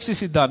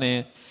ಅಪೇಕ್ಷಿಸಿದ್ದಾನೆ.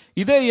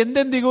 ಇದೇ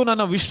ಎಂದೆಂದಿಗೂ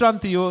ನನ್ನ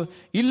ವಿಶ್ರಾಂತಿಯು,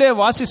 ಇಲ್ಲೇ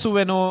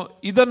ವಾಸಿಸುವೆನು,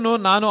 ಇದನ್ನು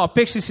ನಾನು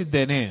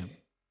ಅಪೇಕ್ಷಿಸಿದ್ದೇನೆ.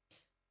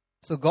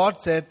 So God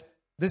said,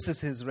 this is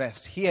his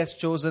rest. He has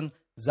chosen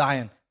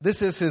Zion. This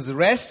is his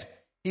rest.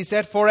 He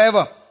said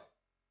forever.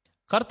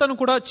 ಕರ್ತನು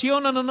ಕೂಡ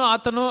ಚೀಯೋನನನ್ನು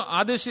ಆತನು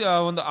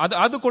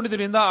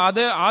ಆದುಕೊಂಡಿದ್ದರಿಂದ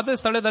ಅದೇ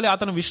ಸ್ಥಳದಲ್ಲಿ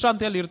ಆತನು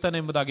ವಿಶ್ರಾಂತಿಯಲ್ಲಿ ಇರ್ತಾನೆ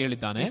ಎಂಬುದಾಗಿ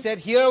ಹೇಳಿದ್ದಾನೆ. He said,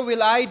 here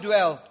will I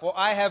dwell, for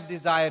I have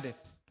desired it.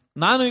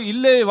 ನಾನು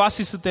ಇಲ್ಲೇ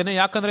ವಾಸಿಸುತ್ತೇನೆ,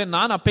 ಯಾಕಂದ್ರೆ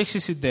ನಾನು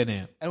ಅಪೇಕ್ಷಿಸಿದ್ದೇನೆ.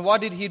 And what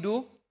did he do?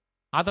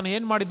 ಆತನು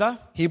ಏನ್ ಮಾಡಿದ?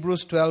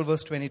 Hebrews 12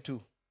 verse 22.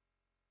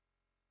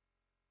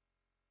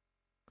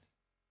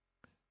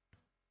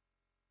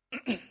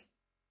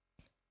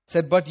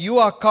 Said, but you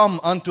are come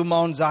unto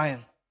Mount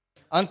Zion,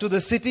 unto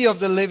the city of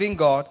the living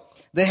God,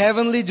 the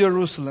heavenly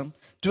Jerusalem,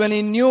 to an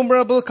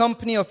innumerable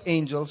company of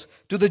angels,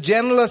 to the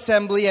general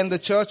assembly and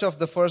the church of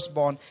the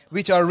firstborn,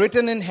 which are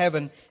written in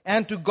heaven,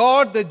 and to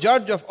God the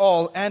judge of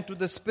all, and to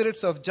the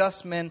spirits of just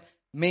men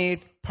made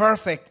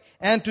perfect,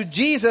 and to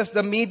Jesus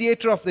the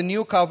mediator of the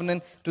new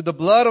covenant, to the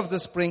blood of the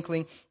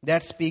sprinkling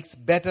that speaks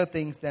better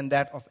things than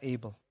that of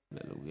Abel.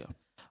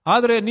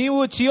 ಆದರೆ ನೀವು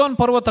ಚಿಯೋನ್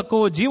ಪರ್ವತಕ್ಕೂ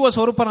ಜೀವ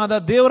ಸ್ವರೂಪನಾದ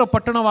ದೇವರ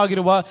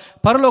ಪಟ್ಟಣವಾಗಿರುವ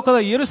ಪರಲೋಕದ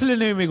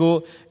ಯೆರೂಸಲೇಮಿಗೂ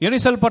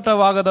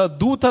ಎಣಿಸಲ್ಪಟ್ಟವಾಗದ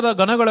ದೂತದ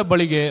ಗಣಗಳ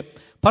ಬಳಿಗೆ,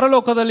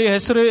 ಪರಲೋಕದಲ್ಲಿ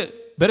ಹೆಸರು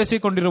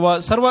ಬೆರೆಸಿಕೊಂಡಿರುವ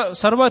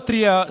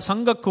ಸರ್ವತ್ರಿಯ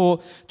ಸಂಘಕ್ಕೂ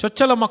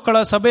ಚೊಚ್ಚಲ ಮಕ್ಕಳ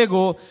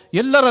ಸಭೆಗೂ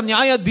ಎಲ್ಲರ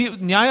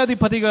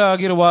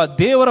ನ್ಯಾಯಾಧಿಪತಿಗಾಗಿರುವ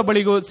ದೇವರ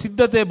ಬಳಿಗೂ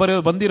ಸಿದ್ಧತೆ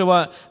ಬಂದಿರುವ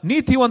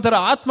ನೀತಿವಂತರ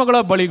ಆತ್ಮಗಳ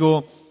ಬಳಿಗೂ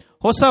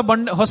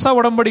ಹೊಸ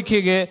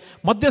ಒಡಂಬಡಿಕೆಗೆ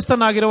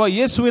ಮಧ್ಯಸ್ಥನಾಗಿರುವ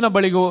ಯೇಸುವಿನ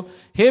ಬಳಿಗೂ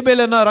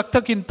ಹೇಬೇಲನ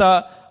ರಕ್ತಕ್ಕಿಂತ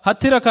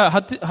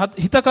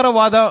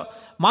ಹಿತಕರವಾದ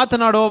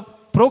ಮಾತನಾಡೋ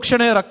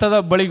ಪ್ರೋಕ್ಷಣೆಯ ರಕ್ತದ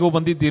ಬಳಿಗೂ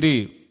ಬಂದಿದ್ದೀರಿ.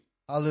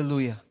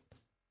 Hallelujah.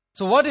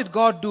 So what did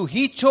God do?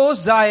 He chose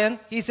Zion.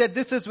 He said,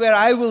 this is where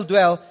I will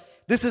dwell.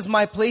 This is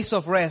my place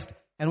of rest.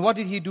 And what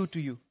did he do to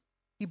you?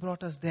 He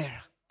brought us there.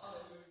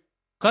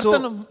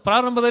 ಕರ್ತನ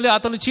ಪ್ರಾರಂಭದಲ್ಲಿ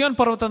ಆತನು ಚಿಯೋನ್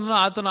ಪರ್ವತವನ್ನು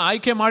ಆತನು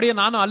ಆಯ್ಕೆ ಮಾಡಿ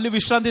ನಾನು ಅಲ್ಲಿ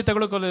ವಿಶ್ರಾಂತಿ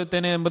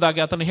ತೆಗೆದುಕೊಳ್ಳುತ್ತೇನೆ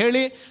ಎಂಬುದಾಗಿ ಆತನು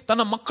ಹೇಳಿ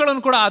ತನ್ನ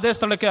ಮಕ್ಕಳನ್ನು ಕೂಡ ಅದೇ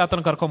ಸ್ಥಳಕ್ಕೆ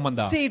ಆತನು ಕರ್ಕೊಂಡ್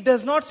ಬಂದ. See, it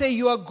does not say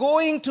you are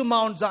going to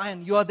Mount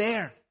Zion. You are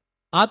there.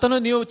 ಆತನು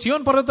ನೀವು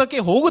ಚಿಯೋನ್ ಪರ್ವತಕ್ಕೆ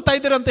ಹೋಗುತ್ತಾ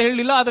ಇದ್ದೀರಾ ಅಂತ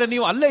ಹೇಳಿಲ್ಲ, ಆದ್ರೆ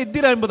ನೀವು ಅಲ್ಲೇ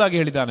ಇದ್ದೀರಾ ಎಂಬುದಾಗಿ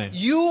ಹೇಳಿದ್ದಾನೆ.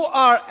 You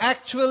are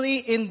actually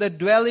in the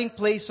dwelling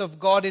place of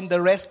God, in the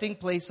resting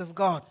place of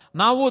God.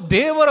 ನಾವು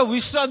ದೇವರ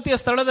ವಿಶ್ರಾಂತಿಯ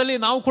ಸ್ಥಳದಲ್ಲಿ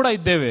ನಾವು ಕೂಡ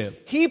ಇದ್ದೇವೆ.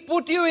 He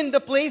put you in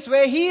the place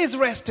where he is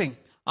resting.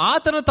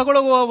 ಆತನು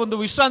ತಗೊಳ್ಳುವ ಒಂದು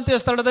ವಿಶ್ರಾಂತಿಯ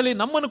ಸ್ಥಳದಲ್ಲಿ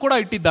ನಮ್ಮನ್ನು ಕೂಡ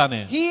ಇಟ್ಟಿದ್ದಾನೆ.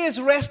 He is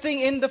resting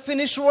in the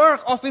finished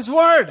work of his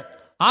word.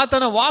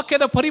 ಆತನ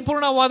ವಾಕ್ಯದ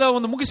ಪರಿಪೂರ್ಣವಾದ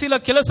ಒಂದು ಮುಗಿಸಿದ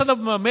ಕೆಲಸದ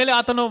ಮೇಲೆ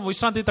ಆತನು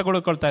ವಿಶ್ರಾಂತಿ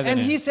ತಗೊಳ್ಕೊಳ್ತಾ ಇದ್ದಾನೆ.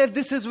 And he said,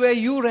 this is where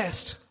you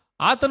rest.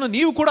 ಆತನು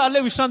ನೀವು ಕೂಡ ಅಲ್ಲೇ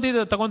ವಿಶ್ರಾಂತಿ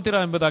ತಗೊಂತೀರಾ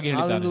ಎಂಬುದಾಗಿ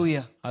ಹೇಳಿದ್ದಾನೆ.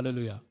 Hallelujah.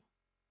 Hallelujah.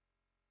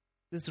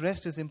 This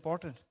rest is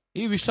important.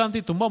 ಈ ವಿಶ್ರಾಂತಿ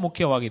ತುಂಬಾ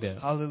ಮುಖ್ಯವಾಗಿದೆ.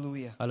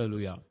 Hallelujah.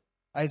 Hallelujah.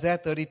 Isaiah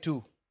 32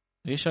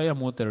 Jeshaiah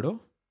 32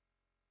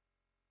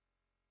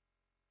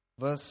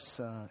 verse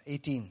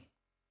 18.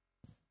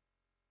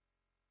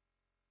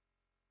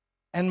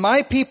 And my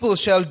people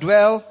shall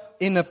dwell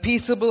in a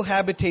peaceable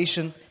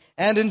habitation,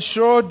 and in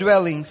sure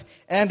dwellings,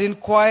 and in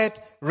quiet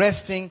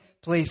resting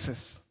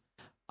places.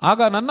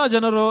 ಆಗ ನನ್ನ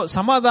ಜನರು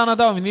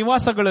ಸಮಾಧಾನದ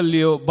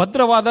ನಿವಾಸಗಳಲ್ಲಿಯೂ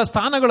ಭದ್ರವಾದ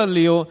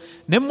ಸ್ಥಾನಗಳಲ್ಲಿಯೂ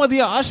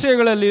ನೆಮ್ಮದಿಯ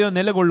ಆಶ್ರಯಗಳಲ್ಲಿಯೂ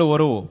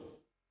ನೆಲೆಗೊಳ್ಳುವರು.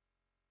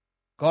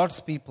 God's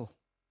people.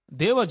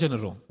 ದೇವ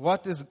ಜನರು.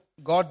 What is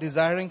God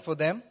desiring for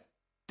them?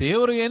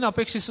 ದೇವರು ಏನು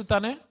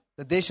ಅಪೇಕ್ಷಿಸುತ್ತಾನೆ?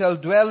 That they shall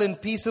dwell in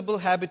peaceable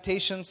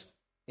habitations,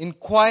 in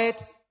quiet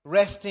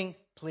resting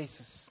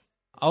places.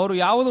 ಅವರು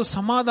ಯಾವುದು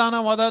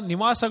ಸಮಾಧಾನವಾದ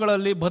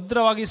ನಿವಾಸಗಳಲ್ಲಿ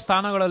ಭದ್ರವಾಗಿ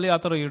ಸ್ಥಾನಗಳಲ್ಲಿ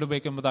ಆತನು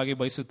ಇಡಬೇಕೆಂಬುದಾಗಿ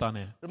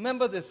ಬಯಸುತ್ತಾನೆ.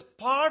 Remember this,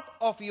 part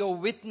of your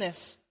witness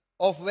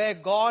of where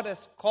God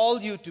has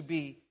called you to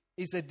be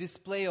is a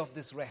display of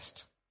this rest.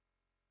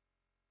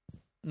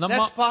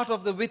 That's part of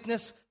the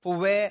witness for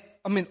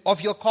of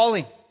your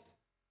calling.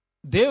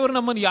 ದೇವರು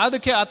ನಮ್ಮನ್ನು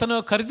ಯಾವುದಕ್ಕೆ ಆತನು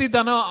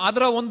ಕರೆದಿದ್ದಾನೋ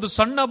ಅದರ ಒಂದು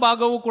ಸಣ್ಣ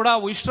ಭಾಗವೂ ಕೂಡ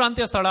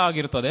ವಿಶ್ರಾಂತಿಯ ಸ್ಥಳ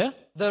ಆಗಿರುತ್ತದೆ.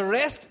 The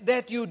rest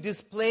that you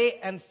display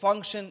and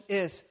function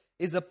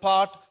is a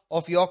part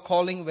of your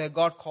calling where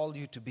God called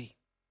you to be.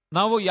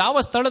 ನಾವು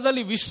ಯಾವ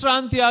ಸ್ಥಳದಲ್ಲಿ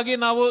ವಿಶ್ರಾಂತಿಯಾಗಿ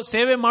ನಾವು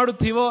ಸೇವೆ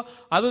ಮಾಡುತ್ತೀವೋ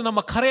ಅದು ನಮ್ಮ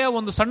ಕರೆಯ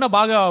ಒಂದು ಸಣ್ಣ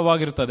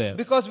ಭಾಗವಾಗಿರುತ್ತದೆ.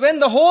 Because when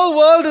the whole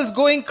world is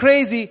going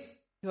crazy,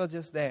 you are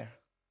just there.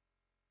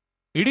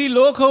 ಇಡೀ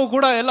ಲೋಕವು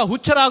ಕೂಡ ಎಲ್ಲ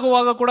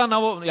ಹುಚ್ಚರಾಗುವಾಗ ಕೂಡ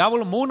ನಾವು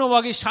ಯಾವಾಗಲೂ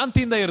ಮೌನವಾಗಿ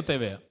ಶಾಂತಿಯಿಂದ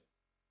ಇರ್ತೇವೆ.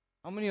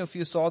 How many of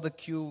you saw the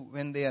queue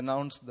when they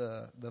announced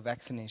the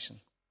vaccination?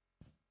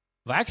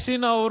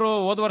 Vaccine ಅವರು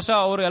ಹೋದ ವರ್ಷ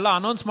ಅವರು ಎಲ್ಲ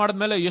ಅನೌನ್ಸ್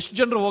ಮಾಡಿದ್ಮೇಲೆ ಎಷ್ಟು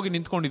ಜನರು ಹೋಗಿ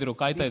ನಿಂತ್ಕೊಂಡಿದ್ರು,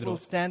 ಕಾಯ್ತಾ ಇದ್ರು.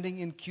 People standing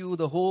in queue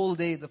the whole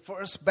day. The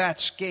first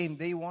batch came.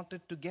 They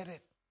wanted to get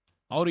it.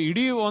 ಅವರು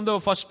ಇಡೀ ಒಂದು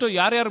ಫಸ್ಟ್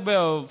ಯಾರ್ಯಾರು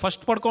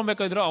ಫಸ್ಟ್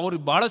ಪಡ್ಕೊಬೇಕಾದ್ರು ಅವ್ರು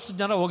ಬಹಳಷ್ಟು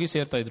ಜನ ಹೋಗಿ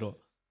ಸೇರ್ತಾ ಇದ್ರು.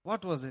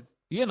 What was it?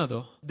 ಏನದು?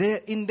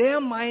 In their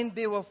mind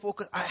they were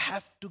focused. I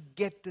have to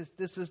get this.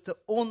 This is the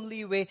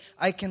only way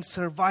I can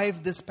survive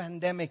this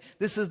pandemic.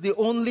 This is the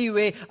only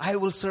way I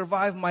will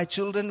survive. My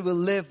children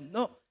will live.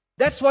 No,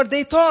 that's what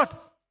they thought.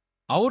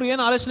 ಅವ್ರು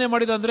ಏನ್ ಆಲೋಚನೆ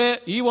ಮಾಡಿದಂದ್ರೆ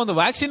ಈ ಒಂದು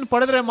vaccine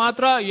ಪಡೆದ್ರೆ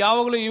ಮಾತ್ರ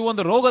ಯಾವಾಗಲೂ ಈ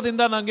ಒಂದು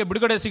ರೋಗದಿಂದ ನಂಗೆ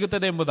ಬಿಡುಗಡೆ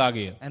ಸಿಗುತ್ತದೆ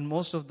ಎಂಬುದಾಗಿ. And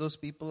most of those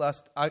people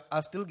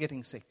are still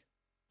getting sick.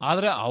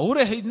 ಆದ್ರೆ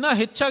ಅವರೇ ಇನ್ನ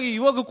ಹೆಚ್ಚಾಗಿ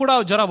ಇವಾಗ ಕೂಡ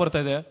ಜ್ವರ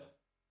ಬರ್ತಾ ಇದೆ.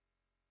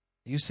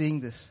 You seeing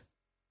this?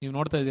 ನೀವು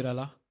ನೋಡ್ತಾ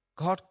ಇದ್ದೀರಲ್ಲ.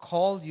 God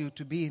called you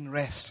to be in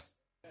rest.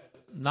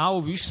 ನಾವು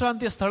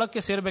ವಿಶ್ರಾಂತಿಯ ಸ್ಥಳಕ್ಕೆ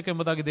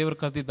ಸೇರಬೇಕೆಂಬುದಾಗಿ ದೇವರು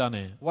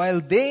ಕರೆದಿದ್ದಾನೆ. While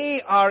they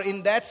are in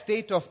that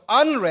state of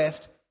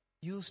unrest,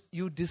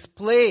 you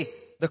display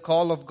the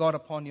call of God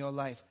upon your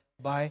life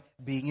by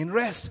being in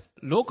rest.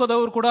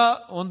 ಲೋಕದವರು ಕೂಡ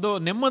ಒಂದು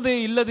ನೆಮ್ಮದಿ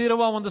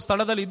ಇಲ್ಲದಿರುವ ಒಂದು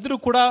ಸ್ಥಳದಲ್ಲಿ ಇದ್ರೂ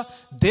ಕೂಡ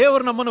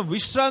ದೇವರು ನಮ್ಮನ್ನು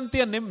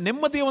ವಿಶ್ರಾಂತಿಯ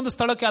ನೆಮ್ಮದಿಯ ಒಂದು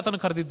ಸ್ಥಳಕ್ಕೆ ಆತನು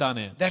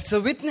ಕರೆದಿದ್ದಾನೆ. That's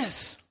a witness.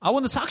 ಆ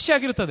ಒಂದು ಸಾಕ್ಷಿ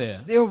ಆಗಿರುತ್ತದೆ.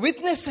 They are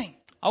witnessing.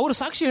 ಅವರು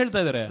ಸಾಕ್ಷಿ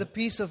ಹೇಳ್ತಾ ಇದ್ದಾರೆ the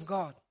peace of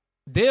God.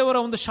 ದೇವರ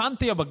ಒಂದು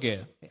ಶಾಂತಿಯ ಬಗ್ಗೆ.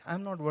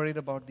 I'm not worried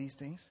about these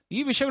things. ಈ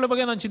ವಿಷಯಗಳ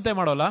ಬಗ್ಗೆ ನಾನು ಚಿಂತೆ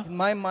ಮಾಡೋಲ್ಲ. In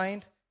my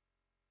mind,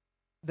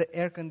 the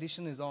air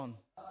condition is on.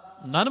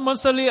 ನನ್ನ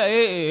ಮನಸ್ಸಲ್ಲಿ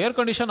ಏರ್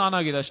ಕಂಡೀಷನ್ ಆನ್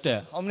ಆಗಿದೆ ಅಷ್ಟೇ.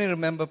 How many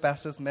remember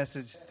pastor's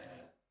message?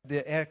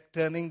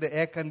 Turning the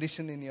air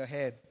condition in your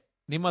head.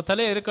 ನಿಮ್ಮ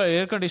ತಲೆ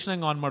ಏರ್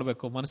ಕಂಡೀಷನಿಂಗ್ ಆನ್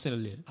ಮಾಡಬೇಕು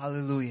ಮನಸ್ಸಿನಲ್ಲಿ.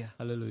 Hallelujah.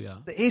 Hallelujah.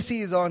 The AC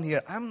is on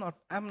here.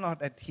 I'm not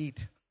at heat.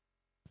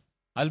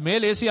 ಅಲ್ಲಿ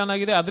ಮೇಲೆ AC ಆನ್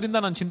ಆಗಿದೆ, ಅದರಿಂದ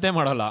ನಾನು ಚಿಂತೆ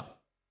ಮಾಡಲ್ಲ.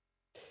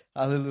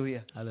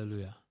 Hallelujah.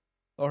 Hallelujah.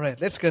 All right,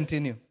 let's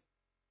continue.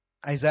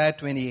 Isaiah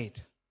 28.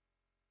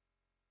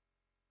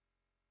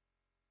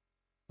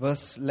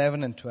 Verse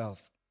 11 and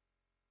 12.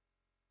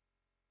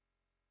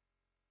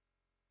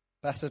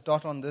 Pastor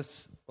taught on this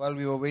while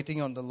we were waiting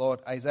on the Lord.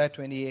 Isaiah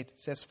 28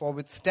 says, "For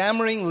with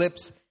stammering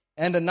lips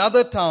and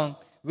another tongue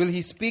will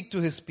he speak to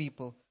his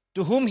people,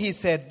 to whom he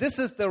said, this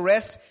is the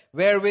rest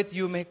wherewith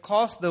you may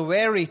cause the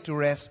weary to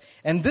rest,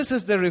 and this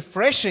is the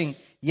refreshing,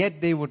 yet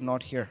they would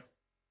not hear."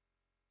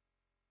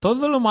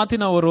 ತೊದಲು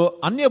ಮಾತಿನವರು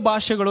ಅನ್ಯ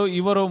ಭಾಷೆಗಳು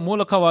ಇವರ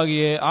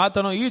ಮೂಲಕವಾಗಿಯೇ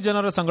ಆತನು ಈ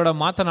ಜನರ ಸಂಗಡ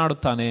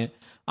ಮಾತನಾಡುತ್ತಾನೆ.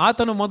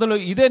 ಆತನು ಮೊದಲು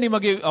ಇದೇ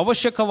ನಿಮಗೆ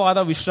ಅವಶ್ಯಕವಾದ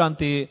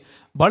ವಿಶ್ರಾಂತಿ,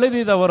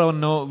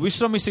 ಬಳಲಿದವರನ್ನು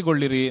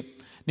ವಿಶ್ರಮಿಸಿಕೊಳ್ಳಿರಿ,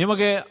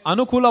 ನಿಮಗೆ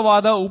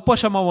ಅನುಕೂಲವಾದ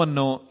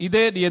ಉಪಶಮವನ್ನು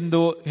ಇದೆ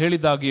ಎಂದು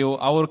ಹೇಳಿದಾಗಿಯೂ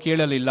ಅವರು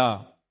ಕೇಳಲಿಲ್ಲ.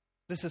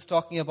 This is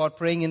talking about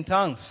praying in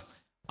tongues.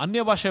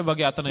 ಅನ್ಯ ಭಾಷೆ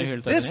ಬಗ್ಗೆ ಆತನು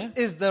ಹೇಳ್ತಾನೆ. This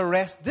is the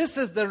rest, this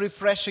is the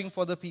refreshing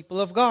for the people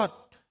of God.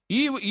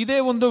 ಇದೇ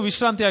ಒಂದು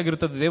ವಿಶ್ರಾಂತಿ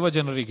ಆಗಿರುತ್ತದೆ ದೇವ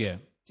ಜನರಿಗೆ.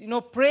 You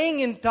know, praying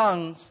in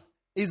tongues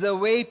is a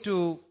way to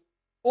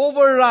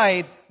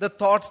override the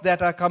thoughts that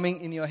are coming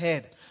in your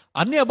head.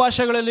 ಅನ್ಯ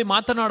ಭಾಷೆಗಳಲ್ಲಿ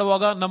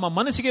ಮಾತನಾಡುವಾಗ ನಮ್ಮ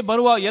ಮನಸ್ಸಿಗೆ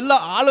ಬರುವ ಎಲ್ಲ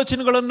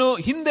ಆಲೋಚನೆಗಳನ್ನು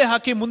ಹಿಂದೆ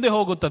ಹಾಕಿ ಮುಂದೆ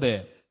ಹೋಗುತ್ತದೆ.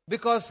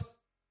 Because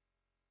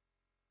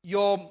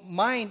your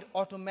mind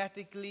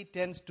automatically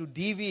tends to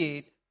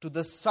deviate to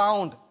the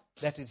sound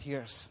that it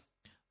hears.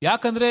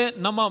 ಯಾಕಂದ್ರೆ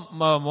ನಮ್ಮ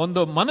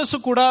ಒಂದು ಮನಸ್ಸು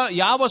ಕೂಡ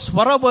ಯಾವ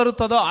ಸ್ವರ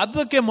ಬರುತ್ತದೋ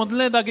ಅದಕ್ಕೆ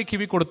ಮೊದಲನೇದಾಗಿ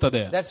ಕಿವಿ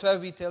ಕೊಡುತ್ತದೆ. That's why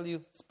we tell you,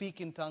 speak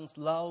in tongues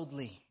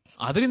loudly.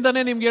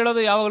 ಅದರಿಂದನೇ ನಿಮ್ಗೆ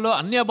ಹೇಳೋದು ಯಾವಾಗಲೂ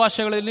ಅನ್ಯ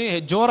ಭಾಷೆಗಳಲ್ಲಿ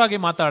ಜೋರಾಗಿ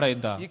ಮಾತಾಡ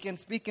ಅಂತ. You can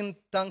speak in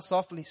tongues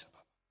softly,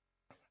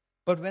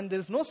 but when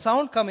there is no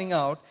sound coming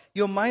out,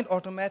 your mind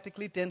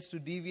automatically tends to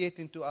deviate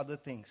into other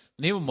things.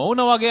 ನೀವು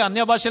ಮೌನವಾಗಿ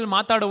ಅನ್ಯ ಭಾಷೆಯಲ್ಲಿ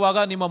ಮಾತಾಡುವಾಗ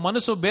ನಿಮ್ಮ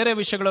ಮನಸ್ಸು ಬೇರೆ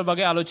ವಿಷಯಗಳ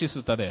ಬಗ್ಗೆ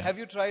ಆಲೋಚಿಸುತ್ತದೆ. Have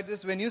you tried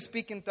this? When you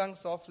speak in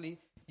tongues softly,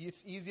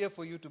 it's easier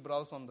for you to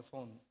browse on the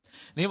phone.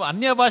 ನೀವು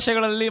ಅನ್ಯ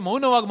ಭಾಷೆಗಳಲ್ಲಿ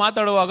ಮೌನವಾಗಿ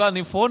ಮಾತಾಡುವಾಗ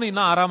ನೀವು ಫೋನ್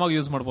ಇನ್ನ ಆರಾಮಾಗಿ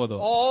ಯೂಸ್ ಮಾಡಬಹುದು.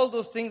 All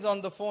those things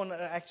on the phone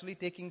are actually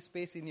taking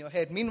space in your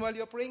head. Meanwhile,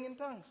 you're praying in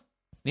tongues.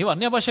 ನೀವು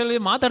ಅನ್ಯ ಭಾಷೆಯಲ್ಲಿ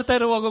ಮಾತಾಡ್ತಾ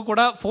ಇರುವಾಗ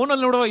ಕೂಡ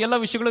ಫೋನಲ್ಲಿ ನೋಡುವ ಎಲ್ಲ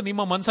ವಿಷಯಗಳು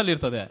ನಿಮ್ಮ ಮನಸ್ಸಲ್ಲಿ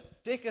ಇರ್ತದೆ.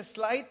 Take a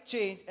slight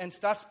change and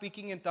start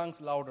speaking in tongues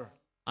louder.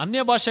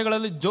 ಅನ್ಯ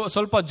ಭಾಷೆಗಳಲ್ಲಿ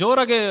ಸ್ವಲ್ಪ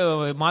ಜೋರಾಗಿ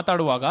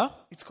ಮಾತಾಡುವಾಗ,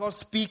 it's called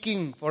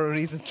speaking for a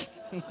reason.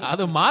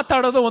 ಅದು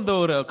ಮಾತಾಡೋದು ಒಂದು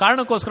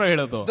ಕಾರಣಕ್ಕೋಸ್ಕರ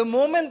ಹೇಳೋದು. The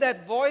moment that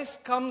voice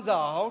comes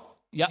out,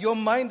 your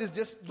mind is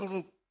just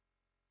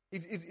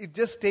it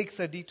just takes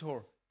a detour.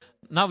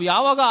 ನಾವು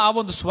ಯಾವಾಗ ಆ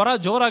ಒಂದು ಸ್ವರ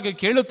ಜೋರಾಗಿ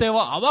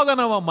ಕೇಳುತ್ತೇವೋ ಅವಾಗ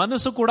ನಮ್ಮ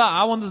ಮನಸ್ಸು ಕೂಡ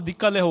ಆ ಒಂದು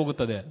ದಿಕ್ಕಲ್ಲೇ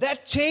ಹೋಗುತ್ತದೆ. That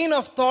chain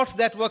of thoughts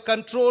that were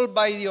controlled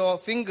by your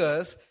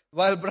fingers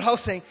while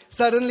browsing,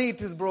 suddenly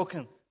it is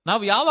broken.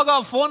 ನಾವು ಯಾವಾಗ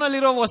ಫೋನ್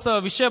ಅಲ್ಲಿರೋ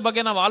ವಿಷಯ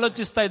ಬಗ್ಗೆ ನಾವು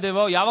ಆಲೋಚಿಸ್ತಾ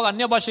ಇದ್ದೇವೋ, ಯಾವಾಗ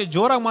ಅನ್ಯ ಭಾಷೆ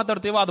ಜೋರಾಗಿ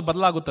ಮಾತಾಡ್ತೀವೋ ಅದು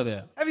ಬದಲಾಗುತ್ತದೆ.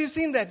 Have you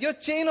seen that? Your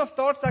chain of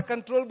thoughts are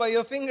controlled by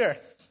your finger.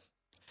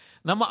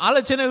 ನಮ್ಮ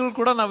ಆಲೋಚನೆಗಳು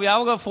ಕೂಡ ನಾವು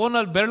ಯಾವಾಗ ಫೋನ್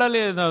ಅಲ್ಲಿ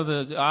ಬೆರಳಲ್ಲಿ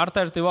ಆಡ್ತಾ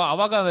ಇರ್ತೀವೋ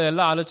ಅವಾಗ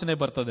ಎಲ್ಲ ಆಲೋಚನೆ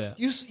ಬರ್ತದೆ.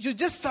 You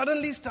just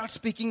suddenly start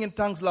speaking in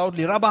tongues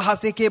loudly.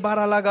 Rabahaseke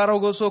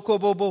baralagarogo soko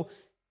bobo.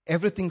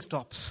 Everything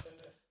stops.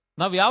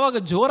 ನಾವು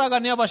ಯಾವಾಗ ಜೋರಾಗಿ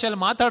ಅನ್ಯ ಭಾಷೆಯಲ್ಲಿ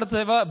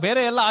ಮಾತಾಡ್ತೇವೋ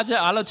ಬೇರೆ ಎಲ್ಲ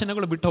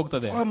ಆಲೋಚನೆಗಳು ಬಿಟ್ಟು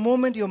ಹೋಗ್ತದೆ. For a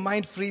moment your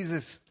mind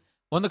freezes.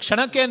 ಒಂದು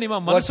ಕ್ಷಣಕ್ಕೆ ನಿಮ್ಮ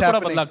ಮನಸ್ಸು ಕೂಡ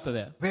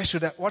ಬದಲಾಗ್ತದೆ.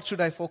 What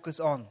should I focus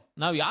on?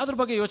 ನಾವು ಯಾವ್ದ್ರ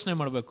ಬಗ್ಗೆ ಯೋಚನೆ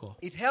ಮಾಡಬೇಕು?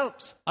 It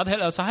helps.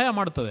 ಅದು ಸಹಾಯ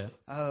ಮಾಡುತ್ತದೆ.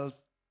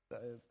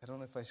 I don't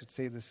know if I should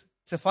say this.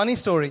 It's a funny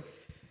story.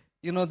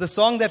 You know the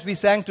song that we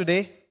sang today,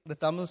 the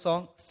Tamil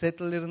song,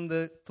 Settlirundu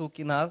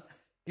Thookinal.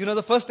 You know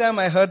the first time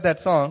I heard that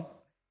song,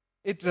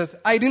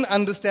 I didn't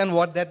understand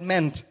what that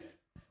meant.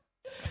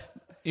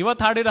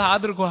 ಇವತ್ತು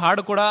ಹಾಡಿರೋ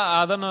ಹಾಡು ಕೂಡ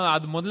ಅದನ್ನು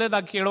ಅದು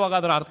ಮೊದಲೇದಾಗಿ ಕೇಳುವಾಗ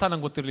ಅದರ ಅರ್ಥ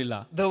ನಂಗೆ ಗೊತ್ತಿರಲಿಲ್ಲ.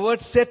 The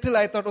word settle,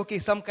 I thought, okay,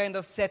 some kind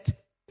of set.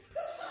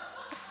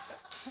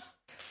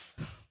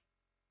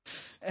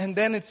 And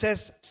then it says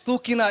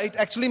Thukina, it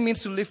actually means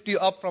to lift you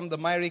up from the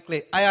miry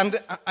clay.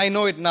 I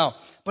know it now.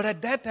 But at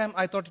that time,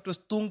 I thought it was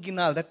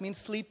Tunginal. That means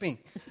sleeping.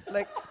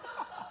 Like,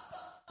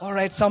 all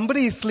right,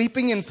 somebody is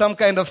sleeping in some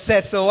kind of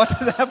set. So what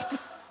is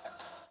happening?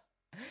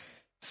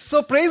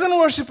 So praise and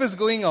worship is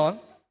going on.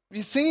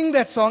 we're singing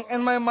that song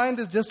and my mind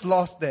is just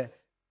lost there.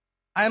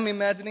 I'm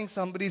imagining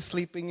somebody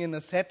sleeping in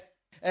a set,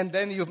 and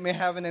then you may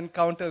have an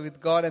encounter with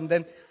God, and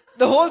then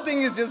the whole thing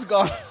is just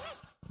gone.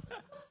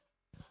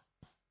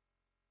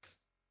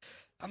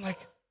 I'm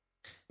like,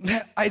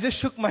 man, I just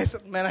shook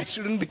myself. Man, I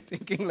shouldn't be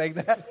thinking like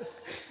that.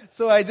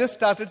 So I just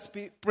started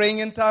praying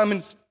in tongues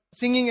and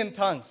singing in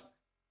tongues.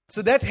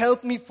 So that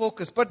helped me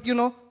focus. But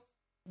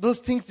those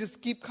things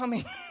just keep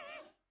coming.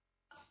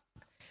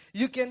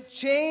 You can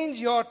change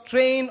your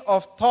train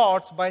of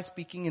thoughts by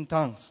speaking in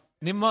tongues.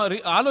 ನಿಮ್ಮ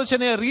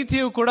ಆಲೋಚನೆಯ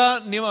ರೀತಿಯು ಕೂಡ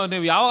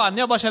ನೀವು ಯಾವ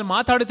ಅನ್ಯ ಭಾಷೆಯಲ್ಲಿ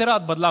ಮಾತಾಡ್ತೀರಾ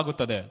ಅದು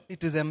ಬದಲಾಗುತ್ತದೆ.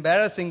 It is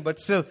embarrassing, but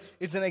still,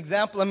 it's an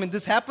example. I mean,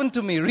 this happened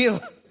to me, real.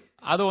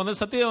 ಅದು ಒಂದು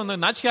ಸತಿ ಒಂದು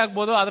ನಾಚಿಕೆ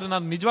ಆಗ್ಬೋದು, ಆದ್ರೆ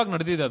ನಾನು ನಿಜವಾಗಿ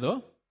ನಡೆದಿದೆ ಅದು.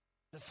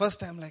 The first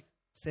time, like,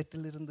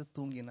 settle irundu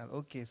thoonginal.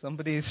 Okay,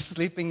 somebody is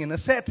sleeping in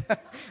a set.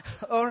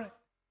 Or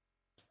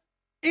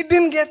it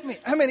didn't get me.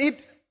 I mean,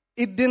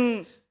 it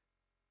didn't.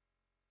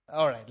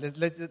 All right,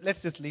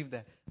 let's just leave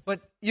that. But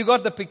you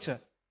got the picture.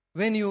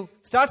 When you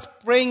start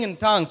praying in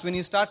tongues, when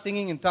you start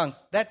singing in tongues,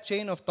 that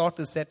chain of thought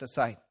is set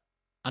aside.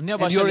 And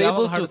you're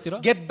able to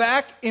get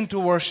back into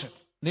worship.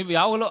 ನೀವು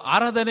ಯಾವಾಗಲೂ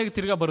ಆರಾಧನೆಗೆ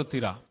ತಿರುಗಾ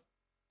ಬರುತ್ತೀರಾ.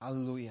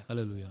 Hallelujah.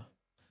 Hallelujah.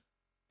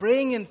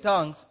 Praying in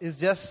tongues is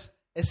just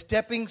a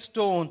stepping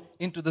stone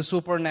into the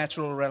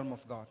supernatural realm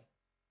of God.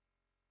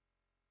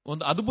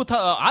 ಒಂದು ಅದ್ಭುತ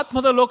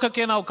ಆತ್ಮದ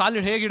ಲೋಕಕ್ಕೆ ನಾವು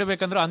ಕಾಲು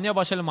ಹೇಗಿಡಬೇಕಂದ್ರೆ ಅನ್ಯ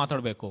ಭಾಷೆಯಲ್ಲಿ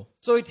ಮಾತಾಡಬೇಕು.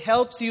 So it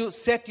helps you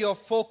set your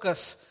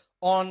focus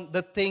on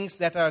the things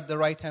that are at the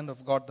right hand of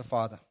God the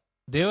Father.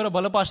 ದೇವರ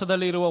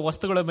ಬಲಪಾರ್ಶ್ವದಲ್ಲಿ ಇರುವ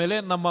ವಸ್ತುಗಳ ಮೇಲೆ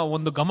ನಮ್ಮ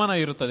ಒಂದು ಗಮನ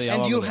ಇರುತ್ತದೆ.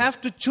 And you have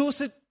to choose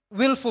it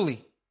willfully.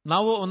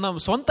 ನಾವು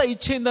ನಮ್ಮ ಸ್ವಂತ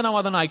ಇಚ್ಛೆಯಿಂದ ನಾವು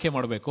ಅದನ್ನು ಆಯ್ಕೆ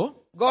ಮಾಡಬೇಕು.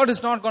 God is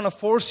not going to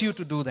force you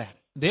to do that.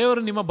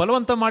 ದೇವರು ನಿಮ್ಮ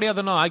ಬಲವಂತ ಮಾಡಿ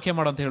ಅದನ್ನು ಆಯ್ಕೆ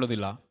ಮಾಡು ಅಂತ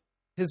ಹೇಳೋದಿಲ್ಲ.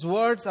 His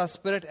words are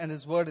spirit and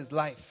his word is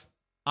life.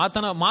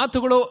 ಆತನ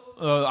ಮಾತುಗಳು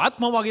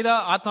ಆತ್ಮವಾಗಿದೆ,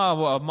 ಆತನ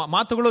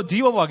ಮಾತುಗಳು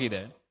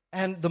ಜೀವವಾಗಿದೆ.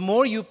 And the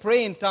more you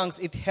pray in tongues,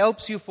 it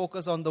helps you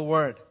focus on the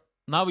word.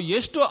 ನಾವು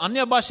ಎಷ್ಟು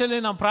ಅನ್ಯ ಭಾಷೆಯಲ್ಲಿ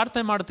ನಾವು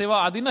ಪ್ರಾರ್ಥನೆ ಮಾಡ್ತೇವೋ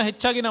ಅದನ್ನ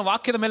ಹೆಚ್ಚಾಗಿ ನಾವು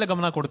ವಾಕ್ಯದ ಮೇಲೆ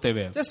ಗಮನ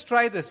ಕೊಡ್ತೇವೆ. Just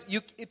try this.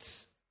 It's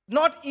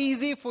not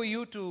easy for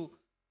you to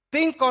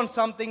think on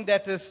something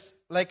that is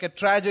like a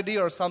tragedy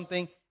or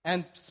something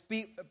and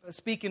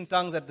speak in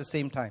tongues at the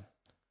same time.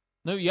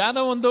 ನಾವು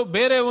ಯಾವುದೋ ಒಂದು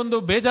ಬೇರೆ ಒಂದು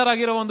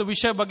ಬೇಜಾರಾಗಿರೋ ಒಂದು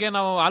ವಿಷಯ ಬಗ್ಗೆ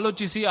ನಾವು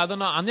ಆಲೋಚಿಸಿ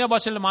ಅದನ್ನ ಅನ್ಯ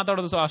ಭಾಷೆಯಲ್ಲಿ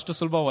ಮಾತಾಡೋದು ಅಷ್ಟು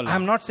ಸುಲಭವಲ್ಲ.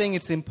 I'm not saying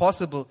it's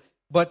impossible,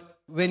 but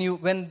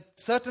when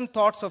certain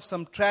thoughts of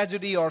some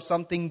tragedy or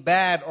something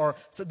bad or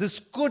so this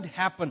could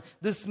happen,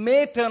 this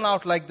may turn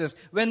out like this,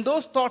 when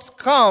those thoughts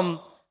come,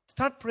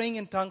 start praying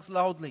in tongues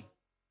loudly.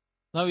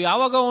 ನಾವು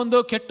ಯಾವಾಗ ಒಂದು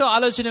ಕೆಟ್ಟ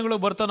ಆಲೋಚನೆಗಳು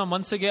ಬರ್ತಾವ ನಮ್ಮ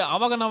ಮನಸ್ಸಿಗೆ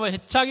ಆವಾಗ ನಾವು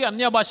ಹೆಚ್ಚಾಗಿ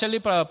ಅನ್ಯ ಭಾಷೆಯಲ್ಲಿ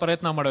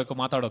ಪ್ರಯತ್ನ ಮಾಡಬೇಕು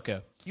ಮಾತಾಡೋಕೆ.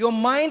 Your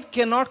mind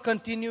cannot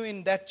continue in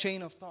that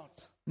chain of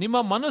thoughts. ನಿಮ್ಮ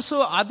ಮನಸ್ಸು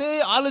ಅದೇ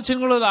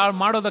ಆಲೋಚನೆಗಳು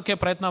ಮಾಡೋದಕ್ಕೆ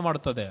ಪ್ರಯತ್ನ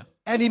ಮಾಡುತ್ತದೆ.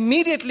 And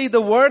immediately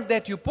the word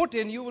that you put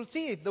in, you will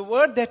see it. The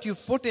word that you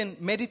put in,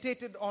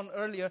 meditated on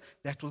earlier,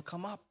 that will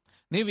come up.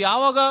 ನೀವು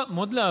ಯಾವಾಗ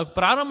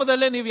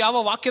ಪ್ರಾರಂಭದಲ್ಲೇ ನೀವು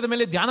ಯಾವ ವಾಕ್ಯದ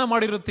ಮೇಲೆ ಧ್ಯಾನ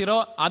ಮಾಡಿರುತ್ತೀರೋ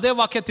ಅದೇ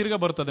ವಾಕ್ಯ ತಿರುಗ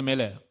ಬರುತ್ತದೆ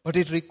ಮೇಲೆ. But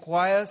it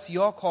requires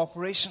your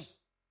cooperation.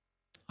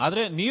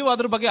 ಆದ್ರೆ ನೀವು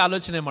ಅದ್ರ ಬಗ್ಗೆ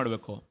ಆಲೋಚನೆ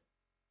ಮಾಡಬೇಕು.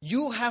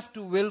 You have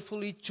to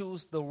willfully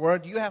choose the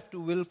word. You have to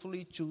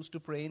willfully choose to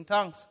pray in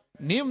tongues.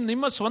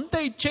 ನಿಮ್ಮ ಸ್ವಂತ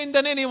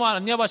ಇಚ್ಛೆಯಿಂದನೇ ನೀವು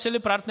ಅನ್ಯ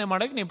ಭಾಷೆಯಲ್ಲಿ ಪ್ರಾರ್ಥನೆ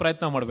ಮಾಡಕ್ಕೆ ನೀವು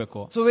ಪ್ರಯತ್ನ ಮಾಡಬೇಕು.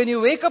 So when you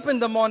wake up in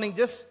the morning,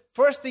 just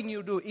first thing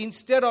you do,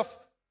 instead of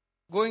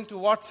going to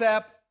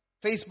WhatsApp,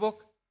 Facebook,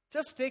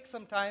 just take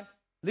some time,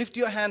 lift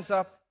your hands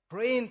up,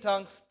 pray in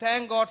tongues,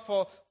 thank God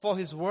for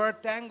his word,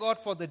 thank God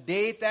for the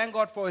day, thank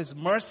God for his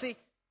mercy,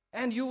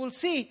 and you will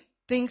see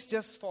things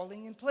just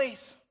falling in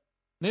place.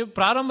 ನೀವು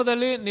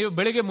ಪ್ರಾರಂಭದಲ್ಲಿ ನೀವು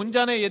ಬೆಳಿಗ್ಗೆ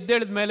ಮುಂಜಾನೆ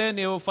ಎದ್ದೇಳಿದ ಮೇಲೆ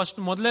ನೀವು first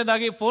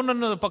ಮೊದಲನೇದಾಗಿ phone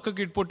ಅನ್ನು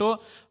ಪಕ್ಕಕ್ಕೆ ಇಟ್ಬಿಟ್ಟು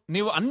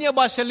ನೀವು ಅನ್ಯ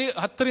ಭಾಷೆಯಲ್ಲಿ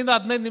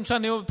 10-15 ನಿಮಿಷ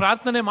ನೀವು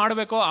ಪ್ರಾರ್ಥನೆ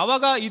ಮಾಡಬೇಕು.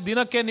 ಅವಾಗ ಈ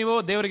ದಿನಕ್ಕೆ ನೀವು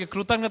ದೇವರಿಗೆ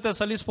ಕೃತಜ್ಞತೆ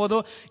ಸಲ್ಲಿಸಬಹುದು.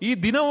 ಈ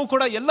ದಿನವೂ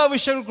ಕೂಡ ಎಲ್ಲ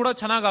ವಿಷಯಗಳು ಕೂಡ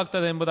ಚೆನ್ನಾಗಿ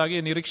ಆಗ್ತದೆ ಎಂಬುದಾಗಿ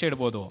ನಿರೀಕ್ಷೆ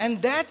ಇಡಬಹುದು. And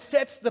that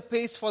sets the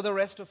pace for the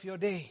rest of your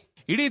day.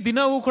 ಇಡೀ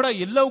ದಿನವೂ ಕೂಡ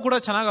ಎಲ್ಲವೂ ಕೂಡ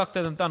ಚೆನ್ನಾಗಿ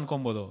ಆಗ್ತದೆ ಅಂತ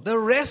ಅನ್ಕೊಬಹುದು.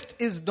 The rest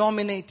is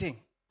dominating.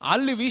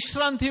 ಅಲ್ಲಿ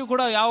ವಿಶ್ರಾಂತಿಯು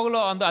ಕೂಡ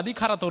ಯಾವಾಗಲೂ ಒಂದು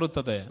ಅಧಿಕಾರ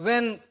ತೋರುತ್ತದೆ.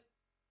 When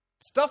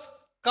stuff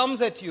comes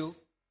at you,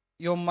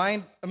 your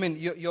mind,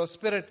 your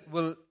spirit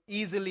will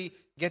easily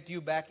get you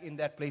back in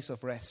that place of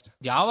rest.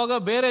 ಯಾವಾಗ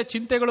ಬೇರೆ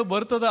ಚಿಂತೆಗಳು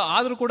ಬರ್ತದೆ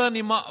ಆದ್ರೂ ಕೂಡ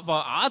ನಿಮ್ಮ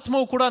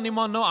ಆತ್ಮವು ಕೂಡ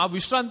ನಿಮ್ಮನ್ನು ಆ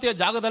ವಿಶ್ರಾಂತಿಯ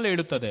ಜಾಗದಲ್ಲೇ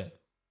ಇಡುತ್ತದೆ.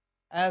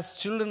 As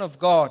children of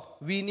God,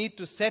 we need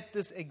to set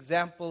this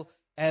example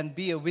and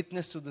be a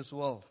witness to this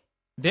world.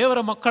 ದೇವರ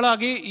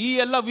ಮಕ್ಕಳಾಗಿ ಈ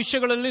ಎಲ್ಲ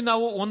ವಿಷಯಗಳಲ್ಲಿ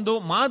ನಾವು ಒಂದು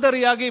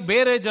ಮಾದರಿಯಾಗಿ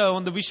ಬೇರೆ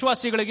ಒಂದು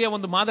ವಿಶ್ವಾಸಿಗಳಿಗೆ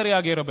ಒಂದು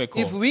ಮಾದರಿಯಾಗಿ ಇರಬೇಕು.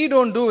 If we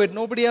don't do it,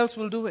 nobody else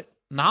will do it.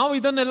 ನಾವು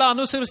ಇದನ್ನೆಲ್ಲ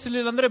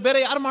ಅನುಸರಿಸಲಿಲ್ಲ ಅಂದ್ರೆ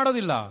ಬೇರೆ ಯಾರು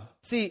ಮಾಡೋದಿಲ್ಲ.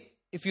 See,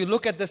 if you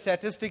look at the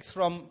statistics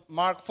from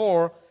Mark 4,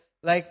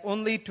 like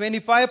only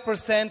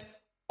 25%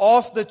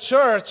 of the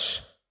church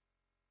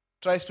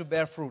tries to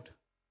bear fruit.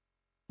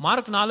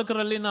 Mark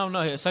 4ರಲ್ಲಿ ನಾವು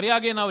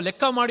ಸರಿಯಾಗಿ ನಾವು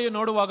ಲೆಕ್ಕ ಮಾಡಿ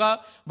ನೋಡುವಾಗ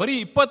ಬರೀ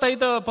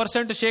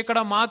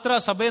 25% ಮಾತ್ರ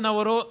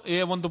ಸಭೆನವರು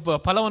ಒಂದು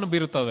ಫಲವನ್ನು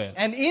ಬೀರುತ್ತವೆ.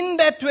 And in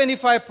that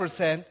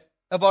 25%,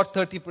 about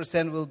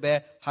 30% will bear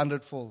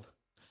 100-fold.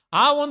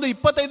 ಆ ಒಂದು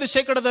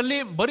 25%ದಲ್ಲಿ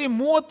ಬರೀ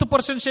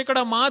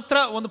 30% ಮಾತ್ರ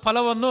ಒಂದು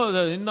ಫಲವನ್ನು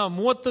ಇನ್ನು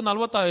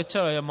 30-40 ಹೆಚ್ಚು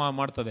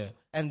ಮಾಡ್ತದೆ.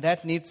 And that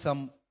needs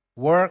some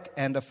work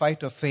and a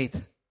fight of faith.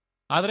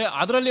 ಆದ್ರೆ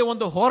ಅದರಲ್ಲಿ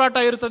ಒಂದು ಹೋರಾಟ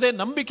ಇರುತ್ತದೆ,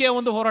 ನಂಬಿಕೆಯ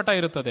ಒಂದು ಹೋರಾಟ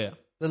ಇರುತ್ತದೆ.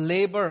 The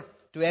labor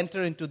to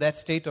enter into that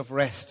state of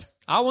rest.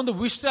 ಆ ಒಂದು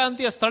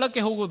ವಿಶ್ರಾಂತಿಯ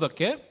ಸ್ಥಳಕ್ಕೆ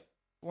ಹೋಗುವುದಕ್ಕೆ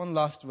One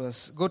last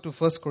verse. Go to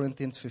 1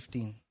 Corinthians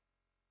 15.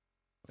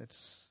 Let's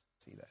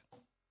see that.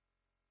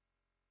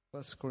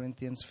 1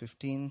 Corinthians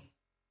 15,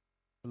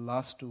 the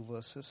last two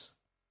verses.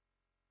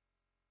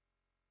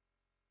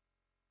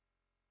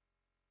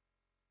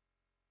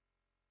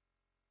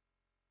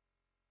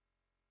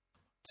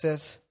 It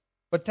says,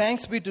 "But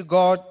thanks be to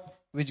God,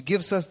 which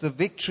gives us the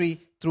victory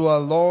through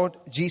our Lord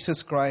Jesus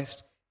Christ.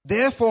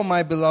 Therefore,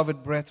 my beloved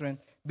brethren,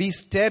 be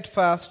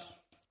steadfast,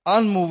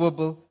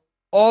 unmovable,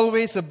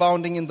 always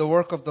abounding in the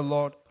work of the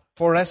Lord.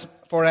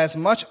 For as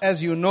much as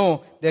you know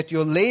that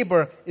your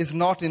labor is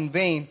not in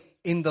vain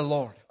in the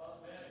Lord."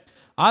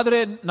 ಆದರೆ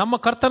ನಮ್ಮ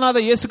ಕರ್ತನಾದ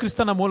ಯೇಸು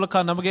ಕ್ರಿಸ್ತನ ಮೂಲಕ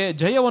ನಮಗೆ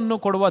ಜಯವನ್ನು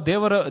ಕೊಡುವ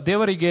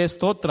ದೇವರಿಗೆ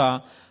ಸ್ತೋತ್ರ.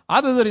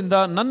 ಆದುದರಿಂದ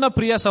ನನ್ನ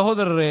ಪ್ರಿಯ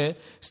ಸಹೋದರರೇ,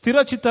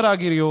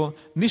 ಸ್ಥಿರಚಿತ್ತರಾಗಿಯೂ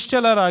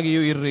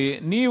ನಿಶ್ಚಲರಾಗಿಯೂ ಇರ್ರಿ.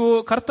 ನೀವು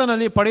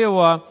ಕರ್ತನಲ್ಲಿ ಪಡೆಯುವ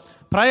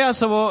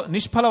ಪ್ರಯಾಸವು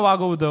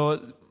ನಿಷ್ಫಲವಾಗುವುದು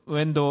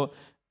ಎಂದು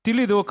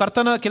ತಿಳಿದು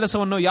ಕರ್ತನ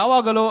ಕೆಲಸವನ್ನು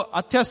ಯಾವಾಗಲೂ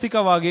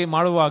ಅತ್ಯಾಸ್ತಿಕವಾಗಿ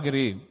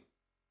ಮಾಡುವಾಗಿರಿ.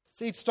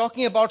 See, it's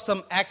talking about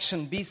some action.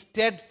 Be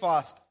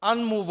steadfast,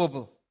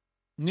 unmovable.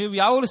 ನೀವು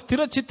ಯಾವಾಗಲೂ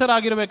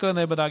ಸ್ಥಿರಚಿತ್ತರಾಗಿರಬೇಕು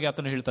ಎಂಬುದಾಗಿ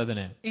ಆತನು ಹೇಳ್ತಾ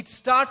ಇದ್ದಾನೆ. It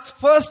starts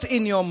first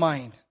in your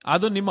mind.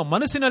 ಅದು ನಿಮ್ಮ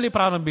ಮನಸ್ಸಿನಲ್ಲಿ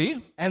ಪ್ರಾರಂಭಿ,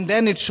 and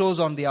then it shows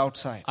on the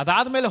outside.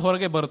 ಅದಾದ್ಮೇಲೆ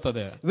ಹೊರಗೆ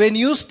ಬರುತ್ತದೆ. When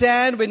you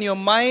stand, when your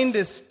mind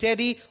is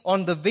steady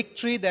on the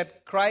victory that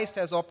Christ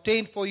has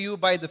obtained for you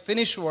by the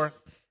finished work,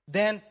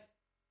 then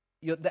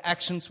the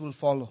actions will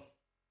follow.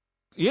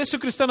 ಯೇಸು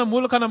ಕ್ರಿಸ್ತನ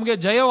ಮೂಲಕ ನಮಗೆ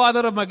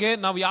ಜಯವಾದರ ಬಗ್ಗೆ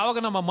ನಾವು ಯಾವಾಗ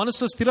ನಮ್ಮ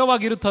ಮನಸ್ಸು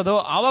ಸ್ಥಿರವಾಗಿರುತ್ತದೋ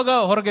ಆವಾಗ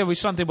ಹೊರಗೆ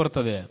ವಿಶ್ರಾಂತಿ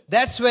ಬರುತ್ತದೆ.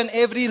 That's when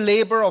every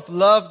labor of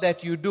love that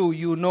you do,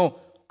 you know,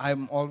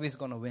 I'm always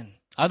going to win.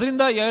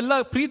 ಅದರಿಂದ ಎಲ್ಲ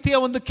ಪ್ರೀತಿಯ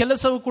ಒಂದು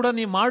ಕೆಲಸವು ಕೂಡ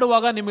ನೀವು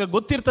ಮಾಡುವಾಗ ನಿಮಗೆ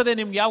ಗೊತ್ತಿರ್ತದೆ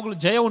ನಿಮ್ಗೆ ಯಾವಾಗಲೂ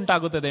ಜಯ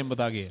ಉಂಟಾಗುತ್ತದೆ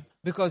ಎಂಬುದಾಗಿ.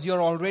 Because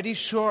you're already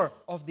sure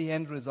of the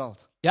end result.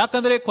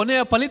 ಯಾಕಂದ್ರೆ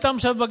ಕೊನೆಯ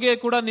ಫಲಿತಾಂಶದ ಬಗ್ಗೆ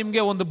ಕೂಡ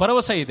ನಿಮ್ಗೆ ಒಂದು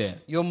ಭರವಸೆ ಇದೆ.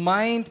 Your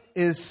mind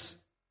is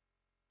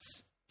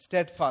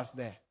steadfast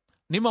there.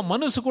 ನಿಮ್ಮ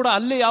ಮನಸ್ಸು ಕೂಡ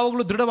ಅಲ್ಲಿ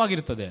ಯಾವಾಗಲೂ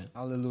ದೃಢವಾಗಿರುತ್ತದೆ.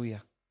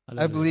 Hallelujah.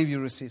 I believe you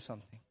receive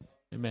something.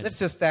 Amen. Let's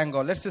just thank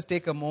God. Let's just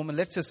take a moment.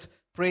 Let's just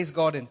praise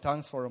God in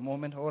tongues for a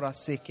moment. Ora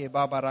seke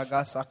baba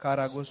raga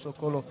sakara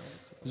gosokolo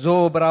zo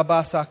braba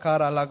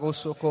sakara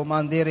lagosoko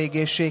mandere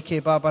gesheke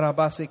baba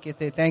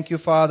rabasekete. Thank you,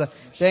 Father.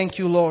 Thank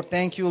you, Lord.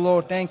 Thank you,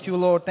 Lord. Thank you,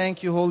 Lord.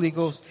 Thank you, Holy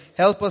Ghost.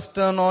 Help us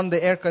turn on the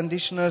air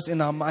conditioners in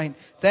our mind.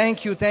 Thank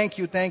you, thank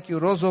you, thank you.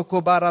 Rozoko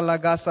bara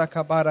lagasa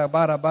kabara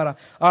bara bara.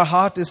 Our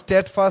heart is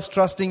steadfast,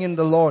 trusting in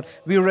the Lord.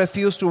 We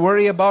refuse to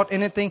worry about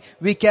anything.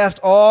 We cast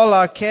all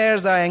our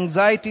cares, our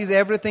anxieties,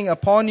 everything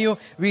upon you.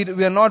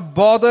 We are not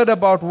bothered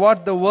about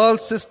what the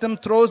world system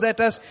throws at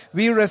us.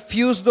 We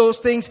refuse those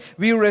things.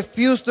 We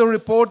refuse the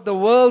report the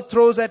world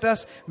throws at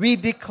us. We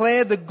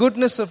declare the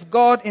goodness of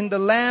God in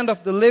the land of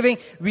the living.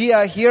 We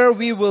are here.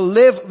 We will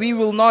live. We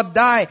will not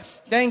die.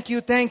 Thank you,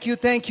 thank you,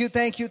 thank you,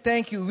 thank you,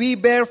 thank you. We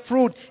bear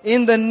fruit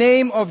in the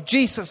name of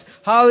Jesus.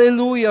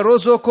 Hallelujah.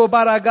 Rozoko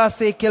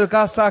baragase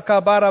kelgasa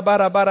kabara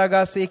bara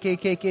baragase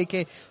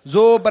ke.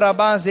 Zo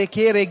brabaze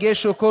ke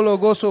regesho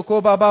kologoso ko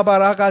baba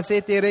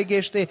baragase te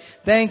regeste.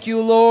 Thank you,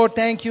 Lord.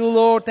 Thank you,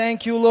 Lord.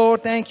 Thank you,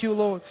 Lord. Thank you,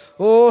 Lord.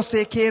 Oh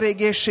se ke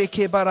regeshe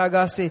ke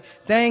baragase.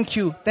 Thank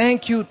you,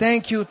 thank you,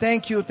 thank you,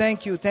 thank you,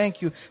 thank you,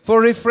 thank you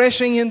for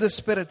refreshing in the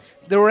Spirit.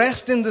 The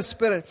rest in the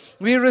Spirit.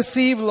 We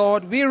receive,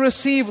 Lord. We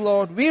receive,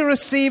 Lord. We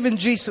receive in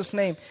Jesus'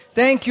 name.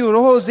 Thank you.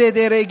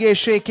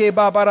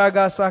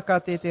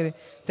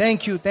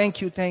 Thank you,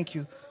 thank you, thank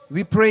you.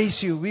 We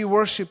praise you. We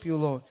worship you,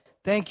 Lord.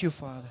 Thank you,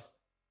 Father.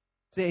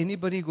 Is there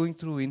anybody going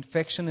through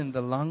infection in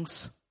the lungs?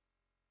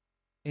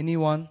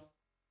 Anyone?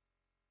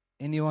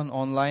 Anyone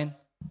online?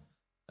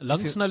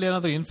 Lungs ನಲ್ಲಿ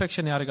ಏನಾದರೂ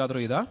infection ಯಾರಿಗಾದ್ರೂ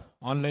ಇದಾ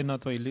online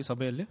ಅಥವಾ ಇಲ್ಲಿ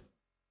ಸಭೆಯಲ್ಲಿ?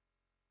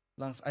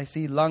 Lungs. I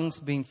see lungs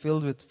being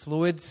filled with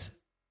fluids.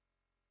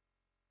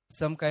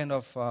 Some kind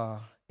of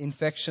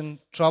infection,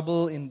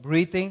 trouble in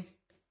breathing.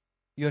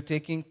 You're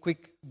taking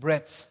quick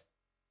breaths.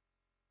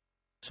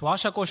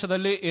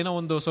 ಶ್ವಾಸಕೋಶದಲ್ಲಿ ಏನೋ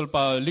ಒಂದು ಸ್ವಲ್ಪ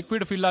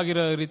ಲಿಕ್ವಿಡ್ ಫಿಲ್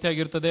ಆಗಿರೋ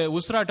ರೀತಿಯಾಗಿರ್ತದೆ,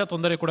 ಉಸಿರಾಟ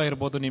ತೊಂದರೆ ಕೂಡ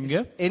ಇರಬಹುದು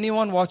ನಿಮ್ಗೆ.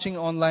 Anyone watching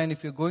online, if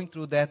you're going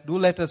through that, do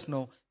let us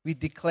know. We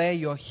declare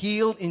you're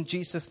healed in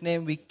Jesus'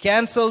 name. We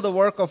cancel the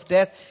work of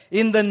death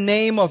in the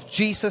name of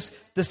Jesus.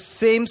 The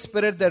same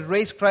Spirit that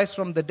raised Christ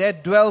from the dead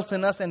dwells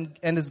in us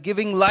and is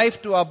giving life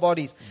to our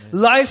bodies.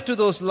 Amen. Life to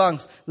those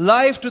lungs.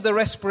 Life to the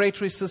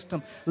respiratory system.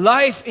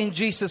 Life in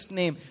Jesus'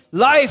 name.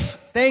 Life.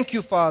 Thank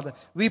you, Father.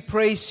 We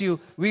praise you.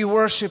 We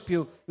worship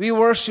you. We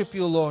worship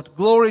you, Lord.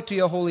 Glory to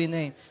your holy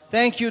name.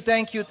 Thank you,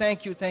 thank you, thank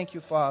you, thank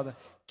you, Father.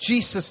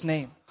 Jesus'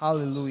 name.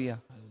 Hallelujah.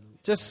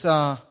 Just,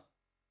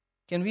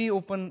 can we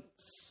open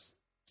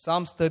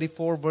Psalms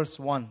 34 verse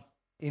 1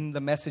 in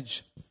the message?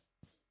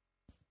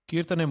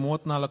 ಕೀರ್ತನೆ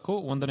 34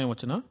 1ನೇ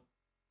ವಚನ.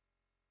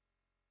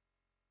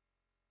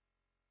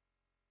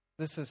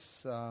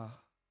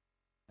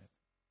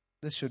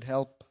 This should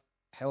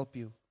help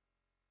you.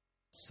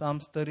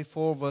 Psalms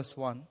 34 verse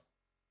 1.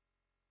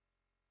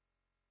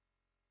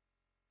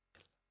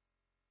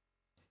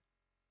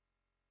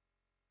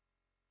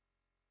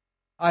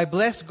 I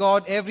bless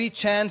God every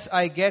chance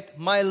I get.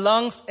 My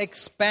lungs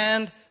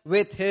expand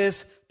with His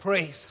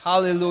praise.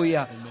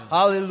 Hallelujah.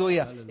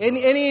 Hallelujah.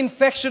 Any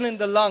infection in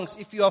the lungs,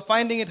 if you are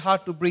finding it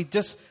hard to breathe,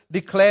 just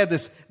declare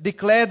this.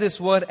 Declare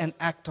this word and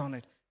act on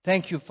it.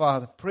 Thank you,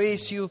 Father.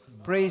 Praise you,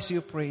 praise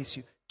you, praise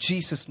you.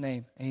 Jesus'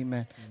 name,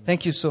 amen.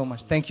 Thank you so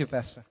much. Thank you,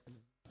 Pastor.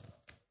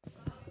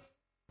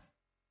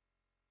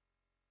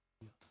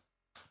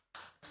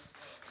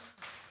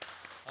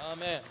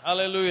 Amen.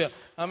 Hallelujah.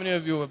 How many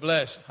of you were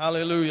blessed?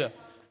 Hallelujah.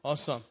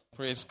 Awesome.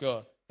 Praise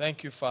God.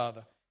 Thank you,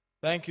 Father.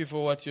 Thank you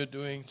for what you're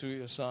doing to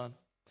your son.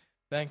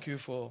 Thank you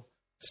for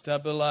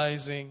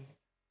stabilizing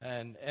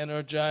and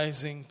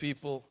energizing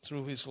people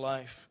through his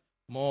life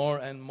more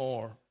and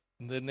more.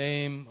 In the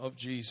name of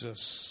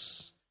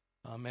Jesus.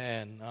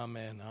 Amen.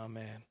 Amen.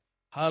 Amen.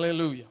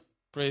 Hallelujah.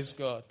 Praise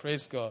God.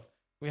 Praise God.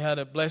 We had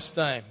a blessed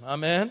time.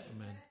 Amen.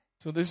 Amen.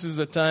 So this is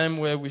the time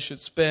where we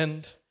should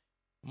spend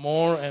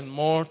more and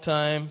more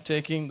time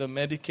taking the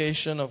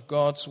medication of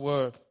God's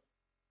Word.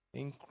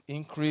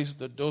 Increase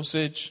the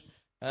dosage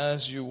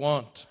as you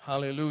want.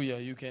 Hallelujah.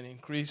 You can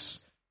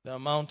increase the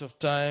amount of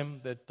time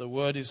that the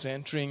Word is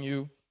entering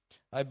you.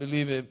 I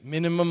believe a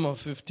minimum of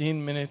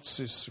 15 minutes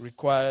is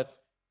required.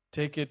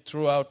 Take it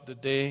throughout the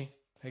day,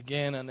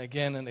 again and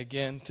again and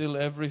again, till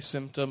every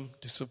symptom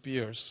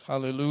disappears.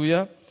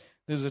 Hallelujah.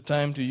 This is a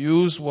time to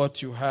use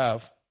what you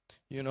have.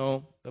 You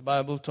know, the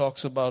Bible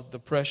talks about the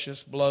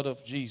precious blood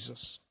of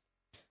Jesus.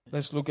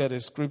 Let's look at a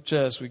scripture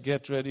as we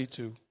get ready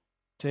to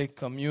take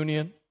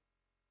communion.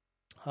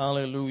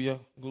 Hallelujah.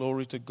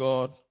 Glory to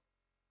God.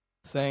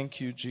 Thank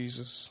you,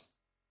 Jesus.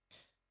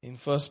 In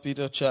 1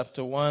 Peter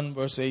chapter 1,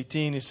 verse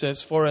 18, it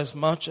says, "For as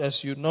much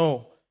as you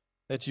know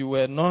that you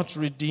were not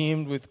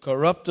redeemed with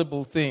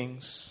corruptible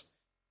things,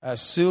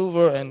 as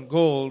silver and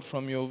gold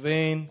from your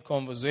vain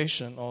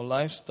conversation or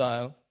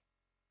lifestyle,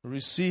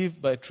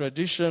 received by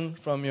tradition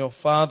from your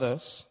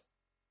fathers."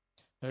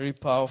 Very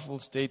powerful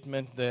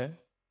statement there.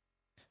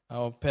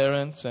 Our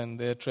parents and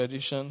their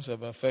traditions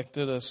have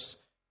affected us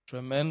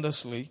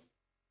tremendously.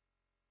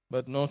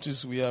 But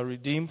notice we are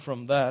redeemed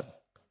from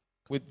that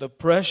with the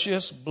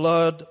precious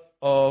blood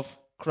of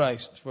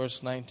Christ.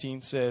 Verse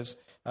 19 says,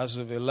 "As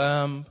of a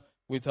lamb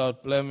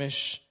without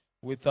blemish,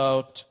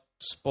 without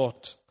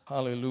spot."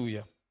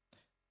 Hallelujah.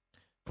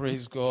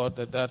 Praise God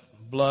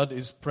that blood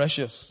is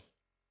precious.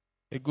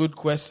 A good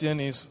question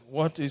is,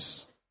 what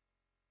is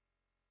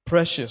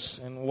precious?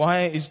 And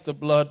why is the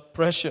blood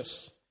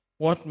precious?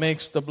 What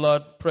makes the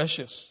blood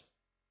precious?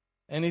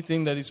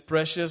 Anything that is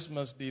precious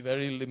must be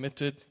very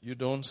limited. You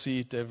don't see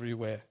it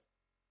everywhere.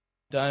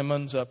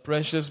 Diamonds are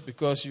precious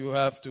because you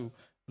have to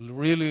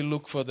really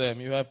look for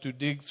them. You have to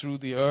dig through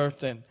the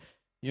earth and,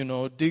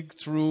 dig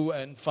through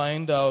and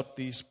find out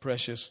these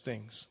precious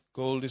things.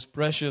 Gold is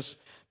precious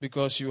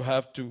because you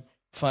have to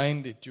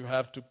find it. You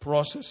have to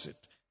process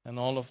it and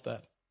all of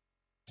that.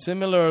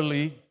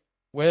 Similarly,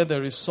 where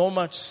there is so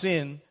much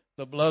sin,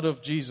 the blood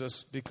of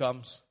Jesus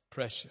becomes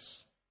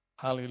precious.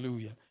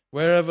 Hallelujah.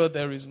 Wherever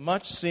there is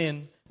much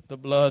sin, the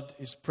blood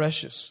is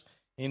precious.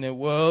 In a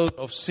world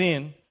of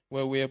sin,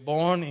 where we are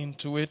born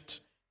into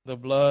it, the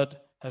blood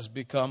has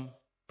become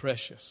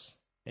precious.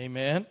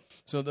 Amen.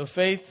 So the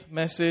faith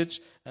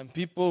message and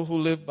people who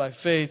live by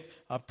faith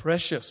are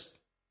precious.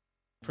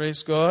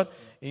 Praise God.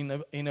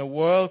 In a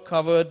world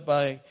covered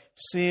by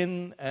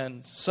sin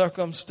and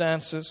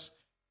circumstances,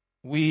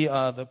 we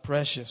are the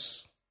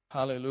precious.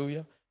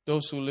 Hallelujah.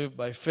 Those who live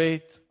by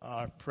faith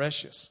are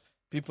precious.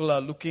 People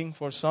are looking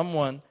for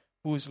someone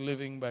who is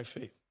living by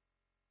faith.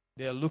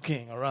 They are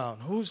looking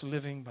around. Who's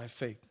living by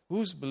faith?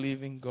 Who's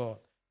believing God?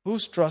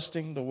 Who's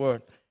trusting the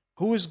Word?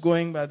 Who is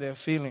going by their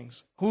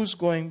feelings? Who's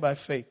going by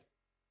faith?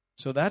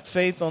 So that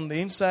faith on the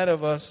inside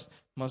of us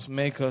must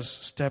make us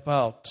step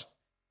out.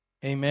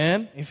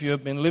 Amen. If you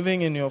have been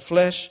living in your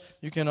flesh,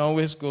 you can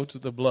always go to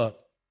the blood.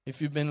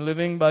 If you've been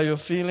living by your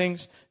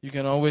feelings, you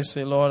can always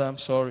say, "Lord, I'm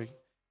sorry.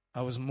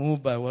 I was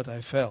moved by what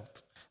I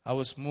felt. I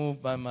was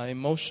moved by my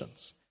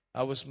emotions.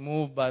 I was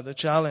moved by the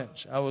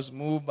challenge. I was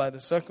moved by the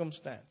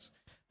circumstance."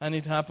 And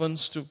it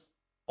happens to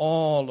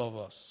all of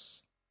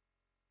us.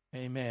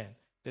 Amen.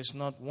 There's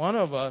not one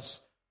of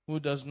us who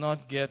does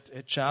not get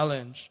a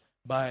challenge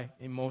by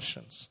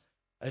emotions,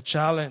 a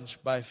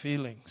challenge by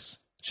feelings,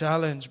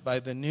 challenged by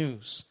the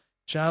news,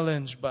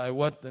 challenged by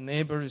what the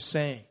neighbor is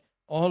saying.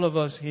 All of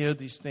us hear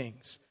these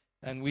things,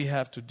 and we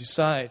have to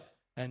decide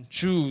and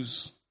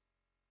choose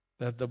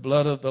that the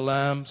blood of the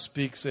Lamb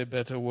speaks a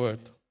better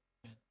word.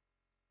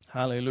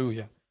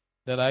 Hallelujah.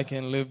 That I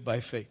can live by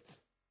faith,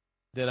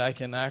 that I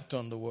can act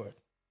on the word.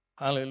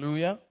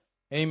 Hallelujah.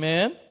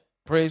 Amen.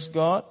 Praise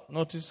God.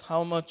 Notice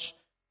how much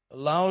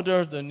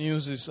louder the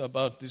news is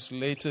about this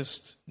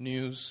latest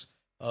news,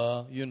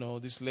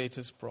 this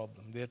latest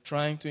problem. They're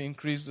trying to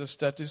increase the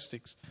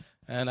statistics.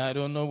 And I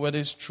don't know whether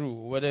it's true,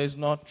 whether it's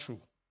not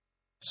true.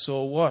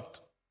 So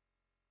what?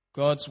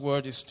 God's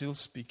word is still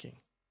speaking.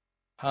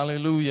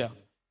 Hallelujah.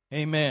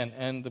 Amen.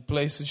 And the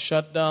place is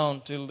shut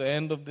down till the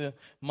end of the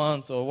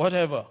month or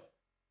whatever.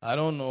 I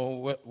don't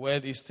know where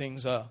these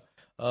things are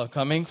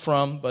coming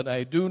from, but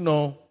I do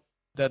know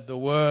that the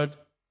word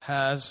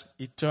has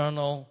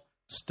eternal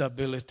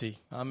stability.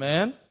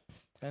 Amen.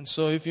 And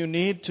so if you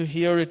need to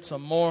hear it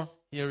some more,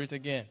 hear it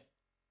again.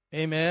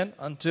 Amen.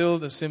 Until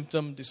the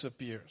symptom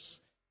disappears.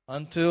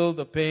 Until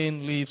the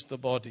pain leaves the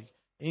body.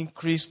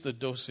 Increase the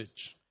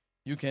dosage.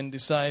 You can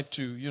decide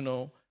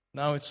to,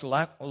 now it's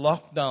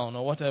lockdown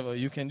or whatever.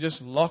 You can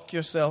just lock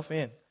yourself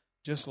in.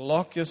 Just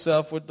lock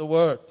yourself with the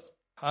Word.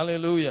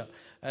 Hallelujah.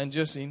 And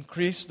just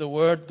increase the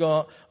Word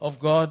of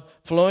God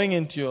flowing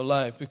into your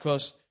life,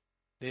 because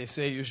they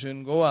say you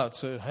shouldn't go out.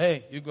 So,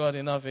 hey, you got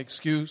enough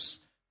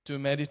excuse to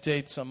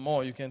meditate some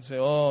more. You can say,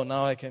 oh,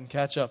 now I can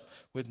catch up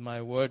with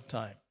my Word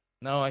time.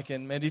 Now I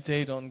can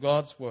meditate on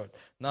God's Word.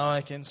 Now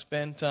I can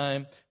spend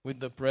time with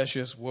the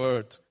precious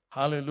Word.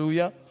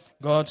 Hallelujah.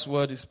 God's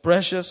Word is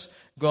precious.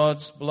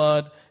 God's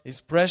blood is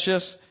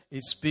precious.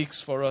 It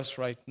speaks for us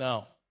right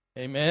now.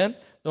 Amen.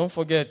 Don't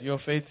forget, your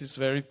faith is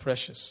very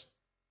precious.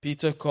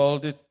 Peter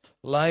called it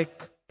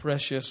like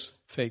precious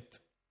faith.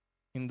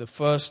 In the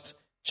first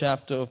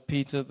chapter of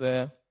Peter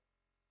there,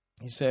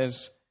 he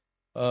says,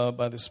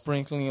 by the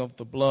sprinkling of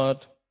the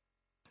blood,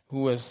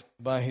 who has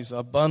by his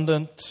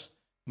abundant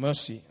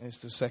mercy, is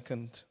the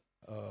second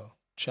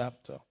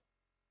chapter,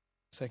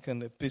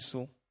 second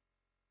epistle.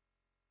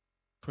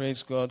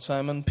 Praise God.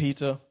 Simon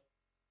Peter,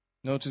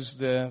 notice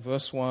there,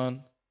 verse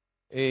 1,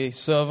 a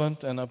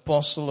servant and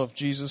apostle of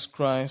Jesus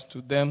Christ,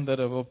 to them that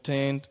have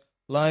obtained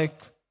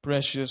like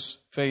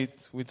precious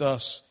faith with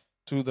us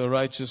through the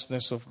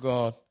righteousness of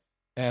God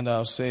and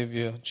our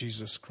Savior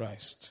Jesus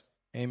Christ.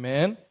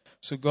 Amen.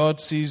 So God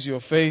sees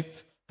your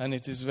faith, and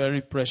it is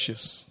very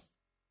precious.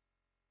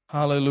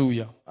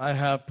 Hallelujah. I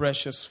have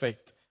precious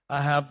faith.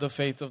 I have the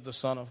faith of the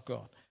Son of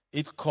God.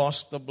 It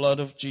cost the blood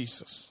of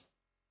Jesus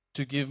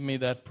to give me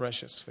that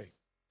precious faith.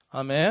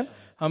 Amen.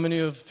 How many of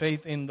you have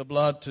faith in the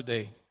blood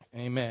today?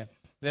 Amen.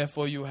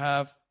 Therefore you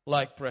have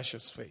like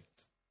precious faith.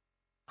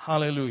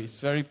 Hallelujah.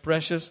 It's very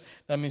precious.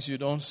 That means you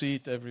don't see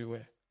it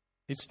everywhere.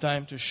 It's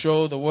time to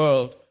show the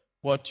world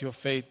what your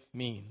faith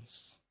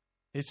means.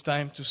 It's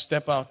time to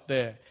step out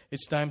there.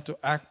 It's time to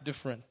act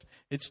different.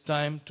 It's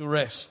time to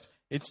rest.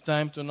 It's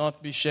time to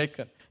not be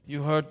shaken.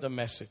 You heard the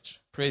message.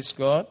 Praise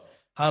God.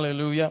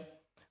 Hallelujah.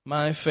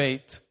 My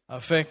faith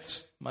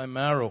affects my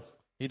marrow.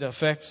 It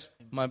affects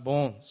my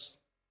bones.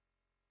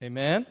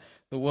 Amen.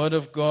 The Word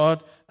of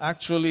God,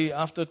 actually,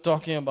 after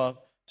talking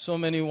about so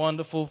many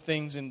wonderful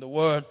things in the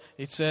Word,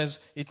 it says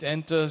it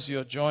enters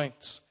your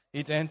joints.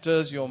 It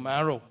enters your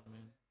marrow.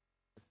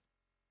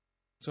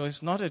 So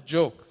it's not a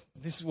joke.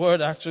 This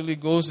Word actually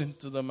goes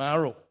into the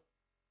marrow,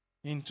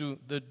 into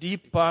the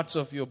deep parts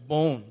of your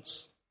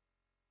bones.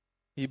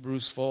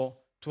 Hebrews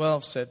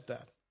 4:12 said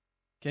that.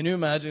 Can you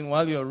imagine,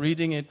 while you're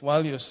reading it,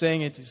 while you're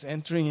saying it, it's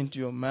entering into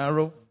your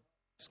marrow,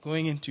 it's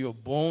going into your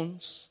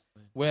bones,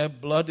 where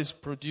blood is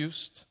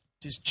produced.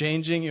 It is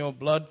changing your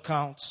blood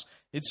counts.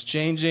 It's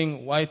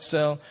changing white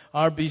cell,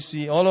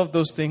 RBC. All of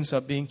those things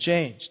are being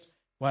changed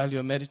while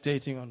you're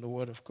meditating on the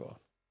Word of God.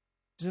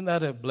 Isn't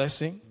that a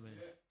blessing?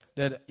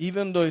 That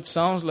even though it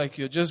sounds like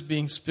you're just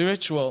being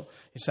spiritual,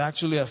 it's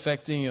actually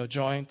affecting your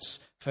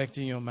joints,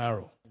 affecting your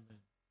marrow.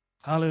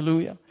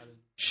 Hallelujah.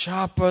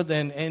 Sharper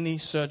than any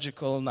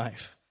surgical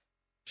knife.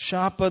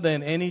 Sharper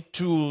than any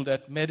tool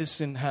that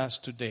medicine has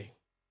today.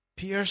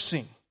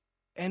 Piercing,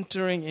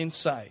 entering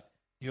inside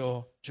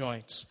your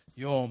joints,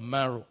 your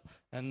marrow.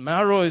 And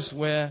marrow is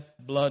where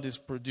blood is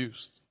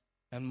produced.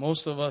 And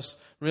most of us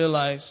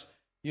realize,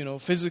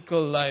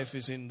 physical life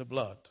is in the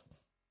blood.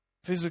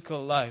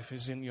 Physical life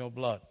is in your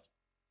blood.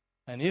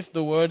 And if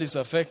the Word is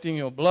affecting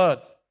your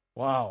blood,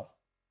 wow,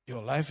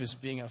 your life is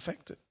being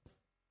affected.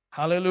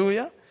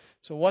 Hallelujah.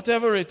 So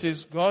whatever it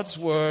is, God's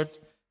Word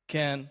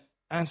can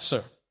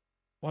answer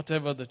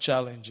whatever the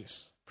challenge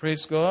is.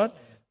 Praise God.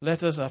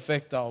 Let us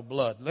affect our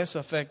blood. Let's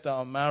affect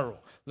our marrow.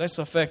 Let's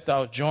affect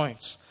our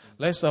joints.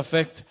 Let's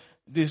affect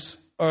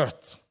this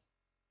earth.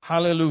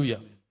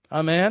 Hallelujah.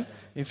 Amen.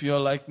 If you're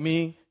like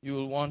me, you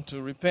will want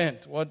to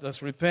repent. What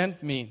does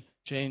repent mean?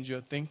 Change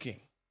your thinking.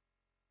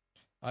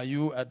 Are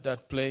you at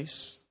that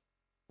place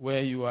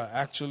where you are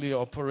actually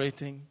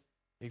operating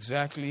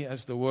exactly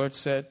as the Word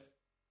said?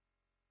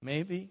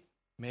 Maybe,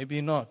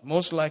 maybe not.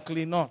 Most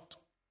likely not.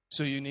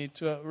 So you need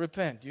to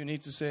repent. You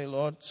need to say,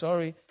 Lord,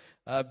 sorry,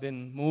 I've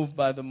been moved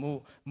by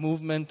the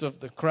movement of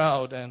the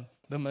crowd and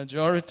the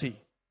majority.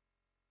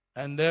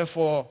 And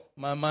therefore,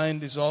 my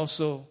mind is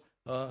also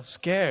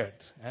scared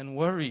and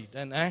worried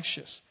and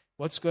anxious.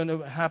 What's going to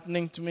be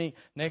happening to me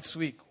next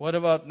week? What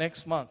about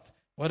next month?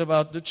 What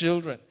about the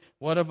children?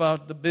 What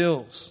about the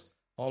bills?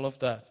 All of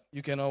that.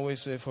 You can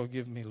always say,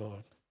 forgive me,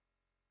 Lord.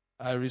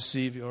 I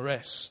receive your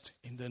rest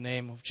in the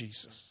name of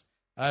Jesus.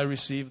 I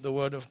receive the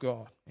Word of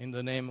God in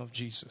the name of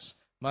Jesus.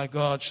 My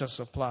God shall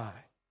supply.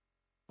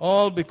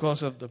 All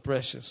because of the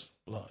precious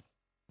blood.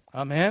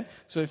 Amen.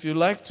 So if you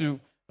like to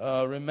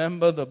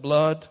remember the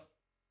blood,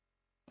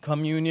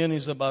 communion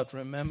is about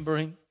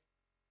remembering.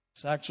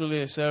 It's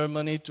actually a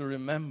ceremony to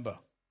remember.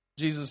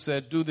 Jesus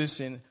said, do this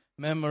in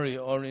memory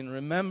or in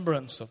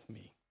remembrance of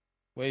me,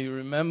 where you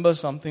remember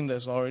something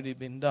that's already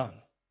been done.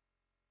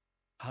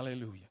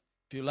 Hallelujah.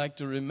 If you like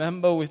to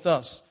remember with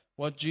us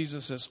what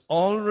Jesus has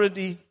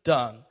already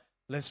done,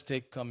 let's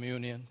take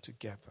communion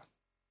together.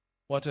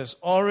 What has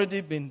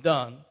already been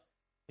done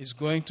is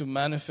going to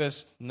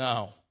manifest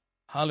now.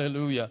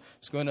 Hallelujah.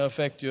 It's going to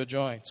affect your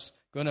joints.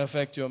 It's going to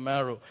affect your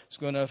marrow. It's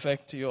going to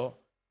affect your,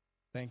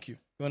 thank you,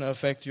 it's going to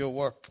affect your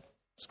work.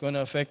 It's going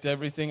to affect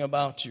everything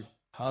about you.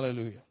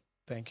 Hallelujah.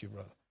 Thank you,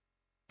 brother.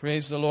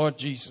 Praise the Lord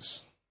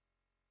Jesus.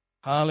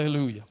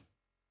 Hallelujah.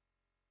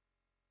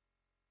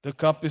 The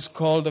cup is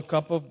called the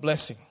cup of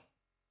blessing.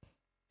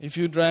 If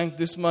you drank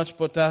this much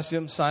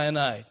potassium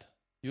cyanide,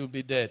 you'll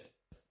be dead.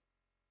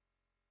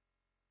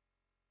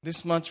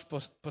 This much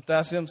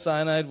potassium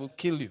cyanide will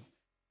kill you.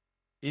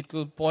 It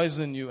will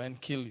poison you and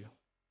kill you.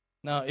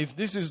 Now, if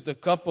this is the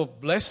cup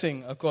of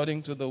blessing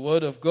according to the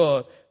Word of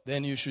God,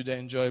 then you should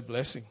enjoy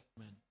blessing.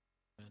 Amen.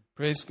 Amen.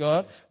 Praise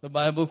God. The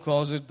Bible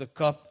calls it the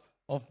cup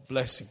of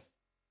blessing.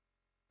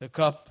 The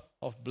cup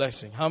of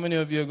blessing. How many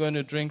of you are going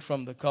to drink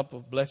from the cup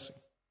of blessing?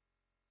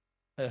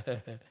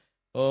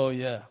 Oh,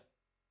 yeah.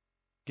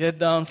 Get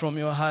down from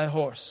your high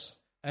horse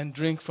and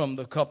drink from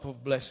the cup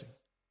of blessing.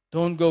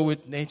 Don't go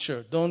with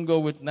nature. Don't go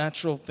with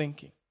natural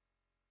thinking.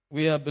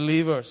 We are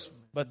believers,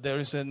 but there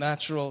is a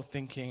natural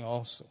thinking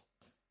also.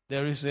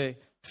 There is a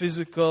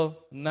physical,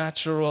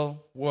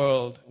 natural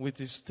world with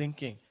its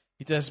thinking.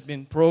 It has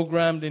been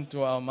programmed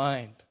into our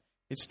mind.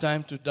 It's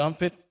time to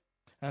dump it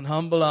and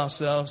humble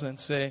ourselves and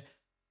say,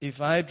 if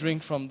I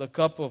drink from the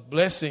cup of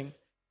blessing,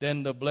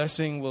 then the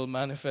blessing will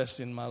manifest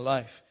in my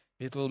life.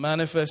 It will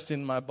manifest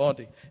in my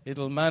body. It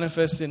will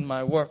manifest in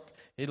my work.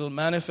 It will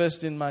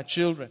manifest in my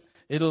children.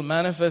 It will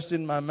manifest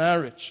in my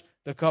marriage.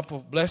 The cup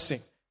of blessing,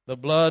 the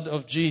blood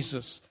of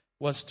Jesus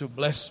was to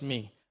bless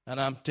me,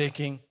 and I'm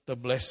taking the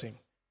blessing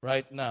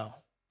right now.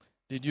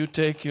 Did you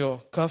take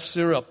your cough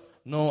syrup?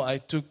 No, I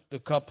took the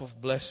cup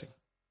of blessing.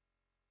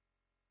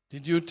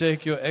 Did you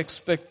take your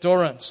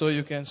expectorant so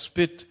you can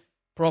spit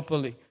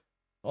properly?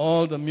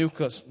 All the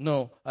mucus?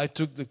 No, I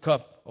took the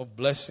cup of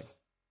blessing.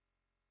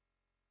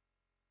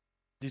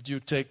 Did you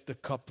take the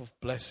cup of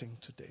blessing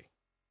today?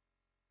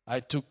 I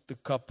took the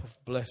cup of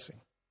blessing.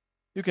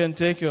 You can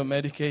take your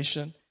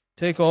medication,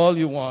 take all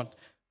you want,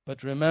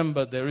 but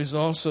remember there is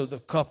also the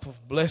cup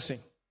of blessing.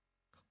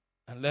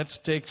 And let's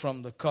take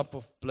from the cup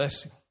of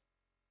blessing.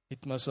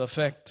 It must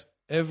affect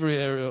every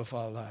area of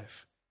our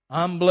life.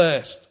 I'm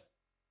blessed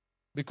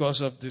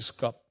because of this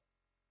cup.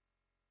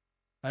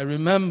 I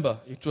remember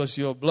it was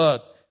your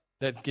blood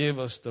that gave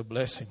us the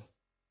blessing.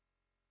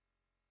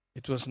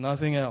 It was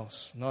nothing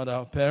else, not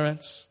our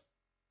parents,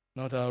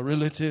 not our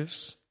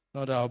relatives,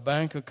 not our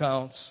bank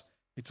accounts.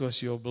 It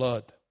was your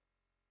blood.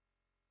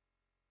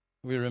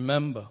 We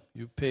remember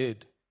you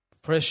paid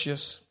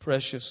precious,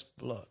 precious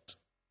blood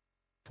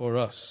for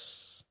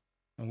us.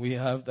 And we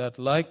have that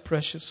like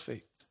precious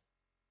faith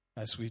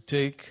as we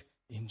take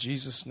in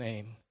Jesus'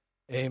 name.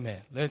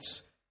 Amen.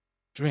 Let's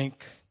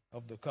drink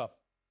of the cup.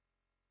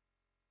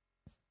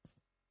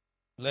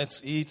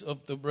 Let's eat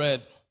of the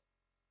bread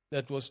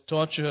that was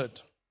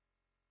tortured.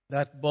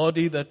 That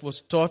body that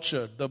was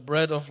tortured, the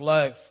bread of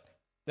life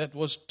that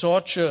was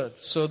tortured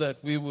so that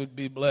we would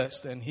be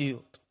blessed and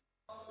healed.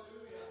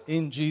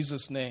 In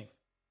Jesus' name.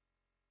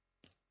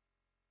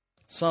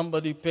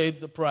 Somebody paid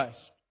the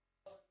price.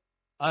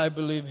 I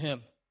believe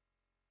him.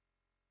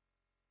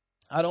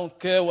 I don't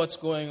care what's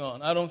going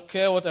on. I don't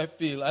care what I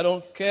feel. I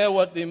don't care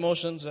what the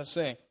emotions are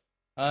saying.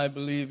 I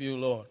believe you,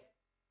 Lord.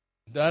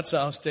 That's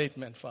our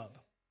statement, Father.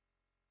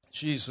 In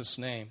Jesus'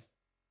 name.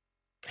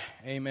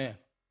 Amen.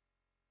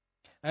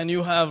 And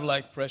you have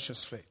like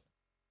precious faith.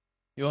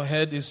 Your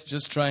head is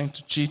just trying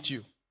to cheat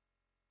you.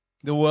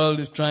 The world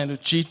is trying to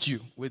cheat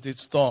you with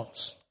its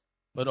thoughts.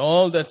 But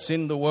all that's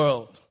in the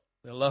world,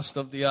 the lust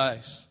of the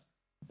eyes,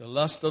 the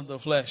lust of the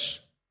flesh,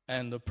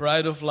 and the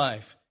pride of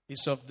life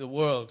is of the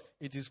world.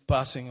 It is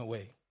passing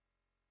away.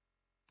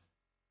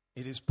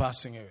 It is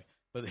passing away.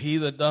 But he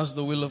that does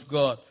the will of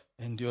God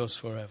endures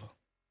forever.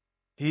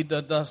 He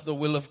that does the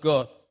will of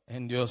God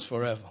endures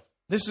forever.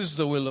 This is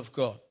the will of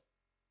God.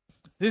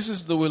 This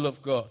is the will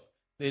of God.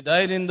 They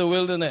died in the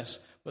wilderness,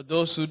 but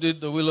those who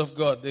did the will of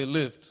God, they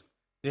lived.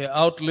 They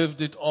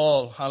outlived it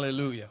all.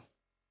 Hallelujah.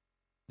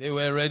 They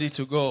were ready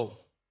to go.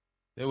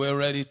 They were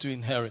ready to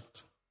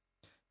inherit.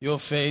 Your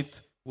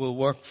faith will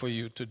work for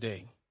you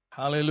today.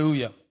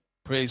 Hallelujah.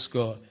 Praise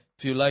God.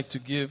 If you like to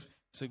give,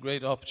 it's a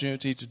great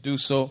opportunity to do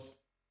so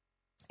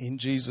in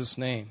Jesus'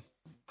 name.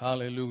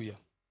 Hallelujah.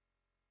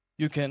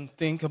 You can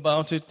think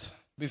about it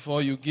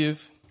before you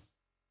give.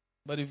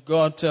 But if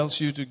God tells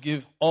you to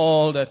give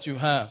all that you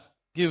have,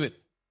 give it.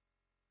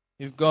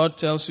 If God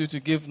tells you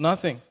to give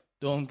nothing,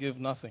 don't give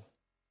nothing.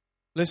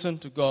 Listen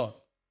to God.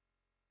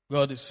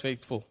 God is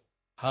faithful.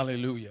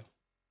 Hallelujah.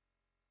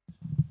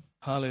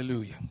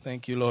 Hallelujah.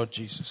 Thank you, Lord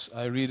Jesus.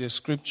 I read a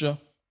scripture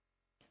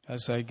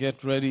as I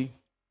get ready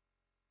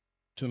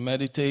to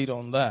meditate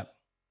on that.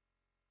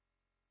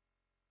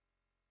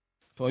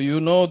 For you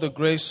know the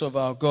grace of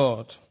our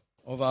God,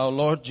 of our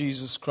Lord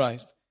Jesus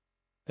Christ,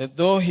 that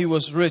though he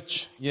was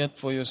rich, yet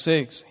for your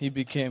sakes he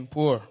became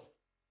poor,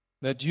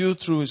 that you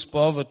through his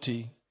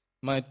poverty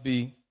might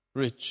be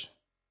rich.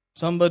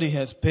 Somebody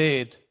has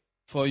paid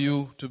for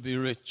you to be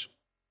rich.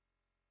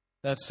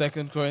 That's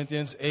 2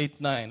 Corinthians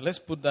 8:9. Let's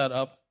put that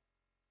up.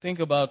 Think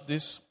about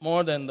this.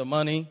 More than the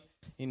money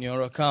in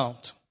your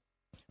account.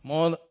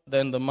 More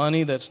than the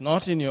money that's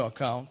not in your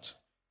account.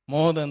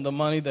 More than the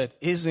money that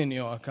is in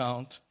your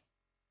account.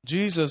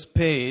 Jesus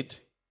paid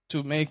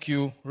to make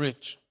you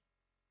rich.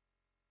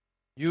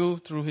 You,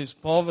 through his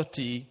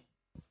poverty,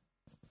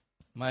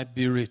 might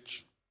be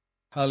rich.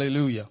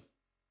 Hallelujah.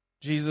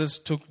 Jesus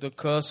took the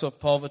curse of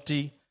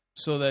poverty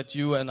so that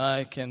you and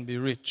I can be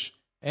rich.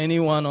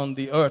 Anyone on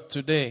the earth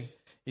today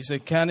is a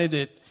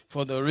candidate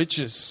for the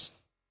riches.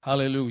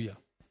 Hallelujah.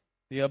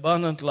 The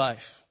abundant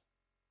life.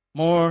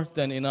 More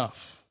than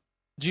enough.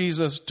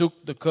 Jesus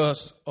took the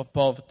curse of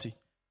poverty.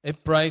 A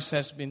price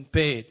has been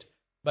paid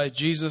by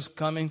Jesus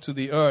coming to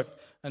the earth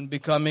and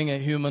becoming a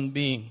human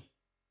being.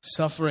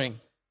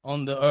 Suffering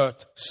on the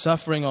earth.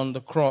 Suffering on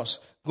the cross.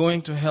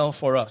 Going to hell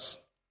for us.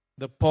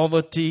 The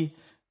poverty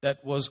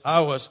that was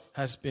ours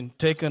has been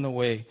taken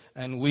away,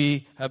 and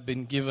we have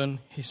been given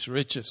his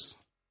riches.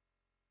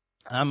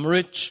 I'm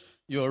rich,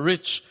 you're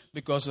rich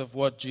because of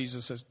what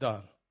Jesus has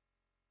done.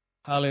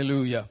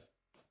 Hallelujah.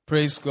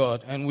 Praise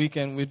God. And we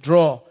can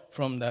withdraw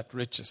from that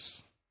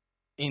riches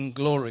in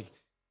glory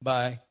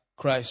by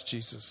Christ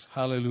Jesus.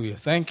 Hallelujah.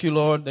 Thank you,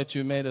 Lord, that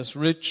you made us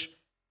rich.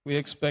 We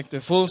expect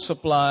a full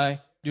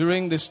supply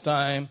during this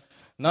time.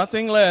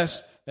 Nothing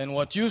less than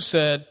what you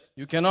said.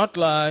 You cannot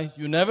lie.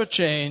 You never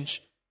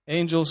change.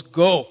 Angels,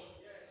 go.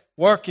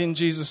 Work in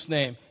Jesus'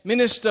 name.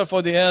 Minister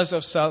for the heirs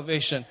of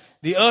salvation.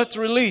 The earth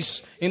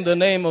release in the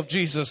name of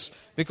Jesus,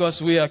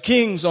 because we are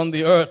kings on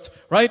the earth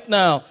right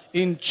now.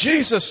 In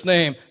Jesus'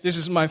 name, this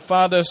is my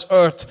Father's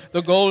earth.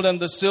 The gold and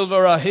the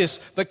silver are his.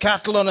 The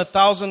cattle on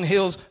 1,000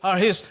 hills are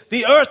his.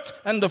 The earth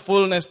and the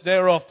fullness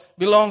thereof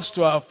belongs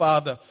to our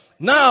Father.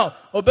 Now,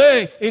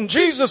 obey in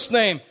Jesus'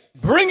 name.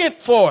 Bring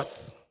it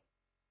forth.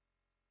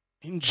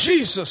 In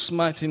Jesus'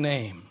 mighty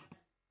name.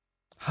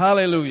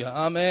 Hallelujah.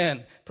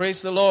 Amen.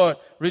 Praise the Lord.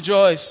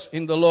 Rejoice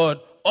in the Lord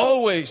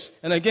always.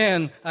 And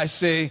again, I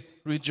say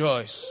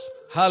rejoice.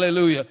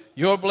 Hallelujah.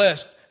 You're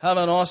blessed. Have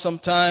an awesome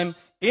time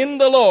in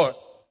the Lord.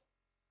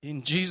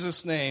 In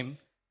Jesus' name,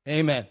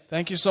 amen.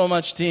 Thank you so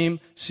much, team.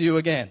 See you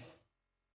again.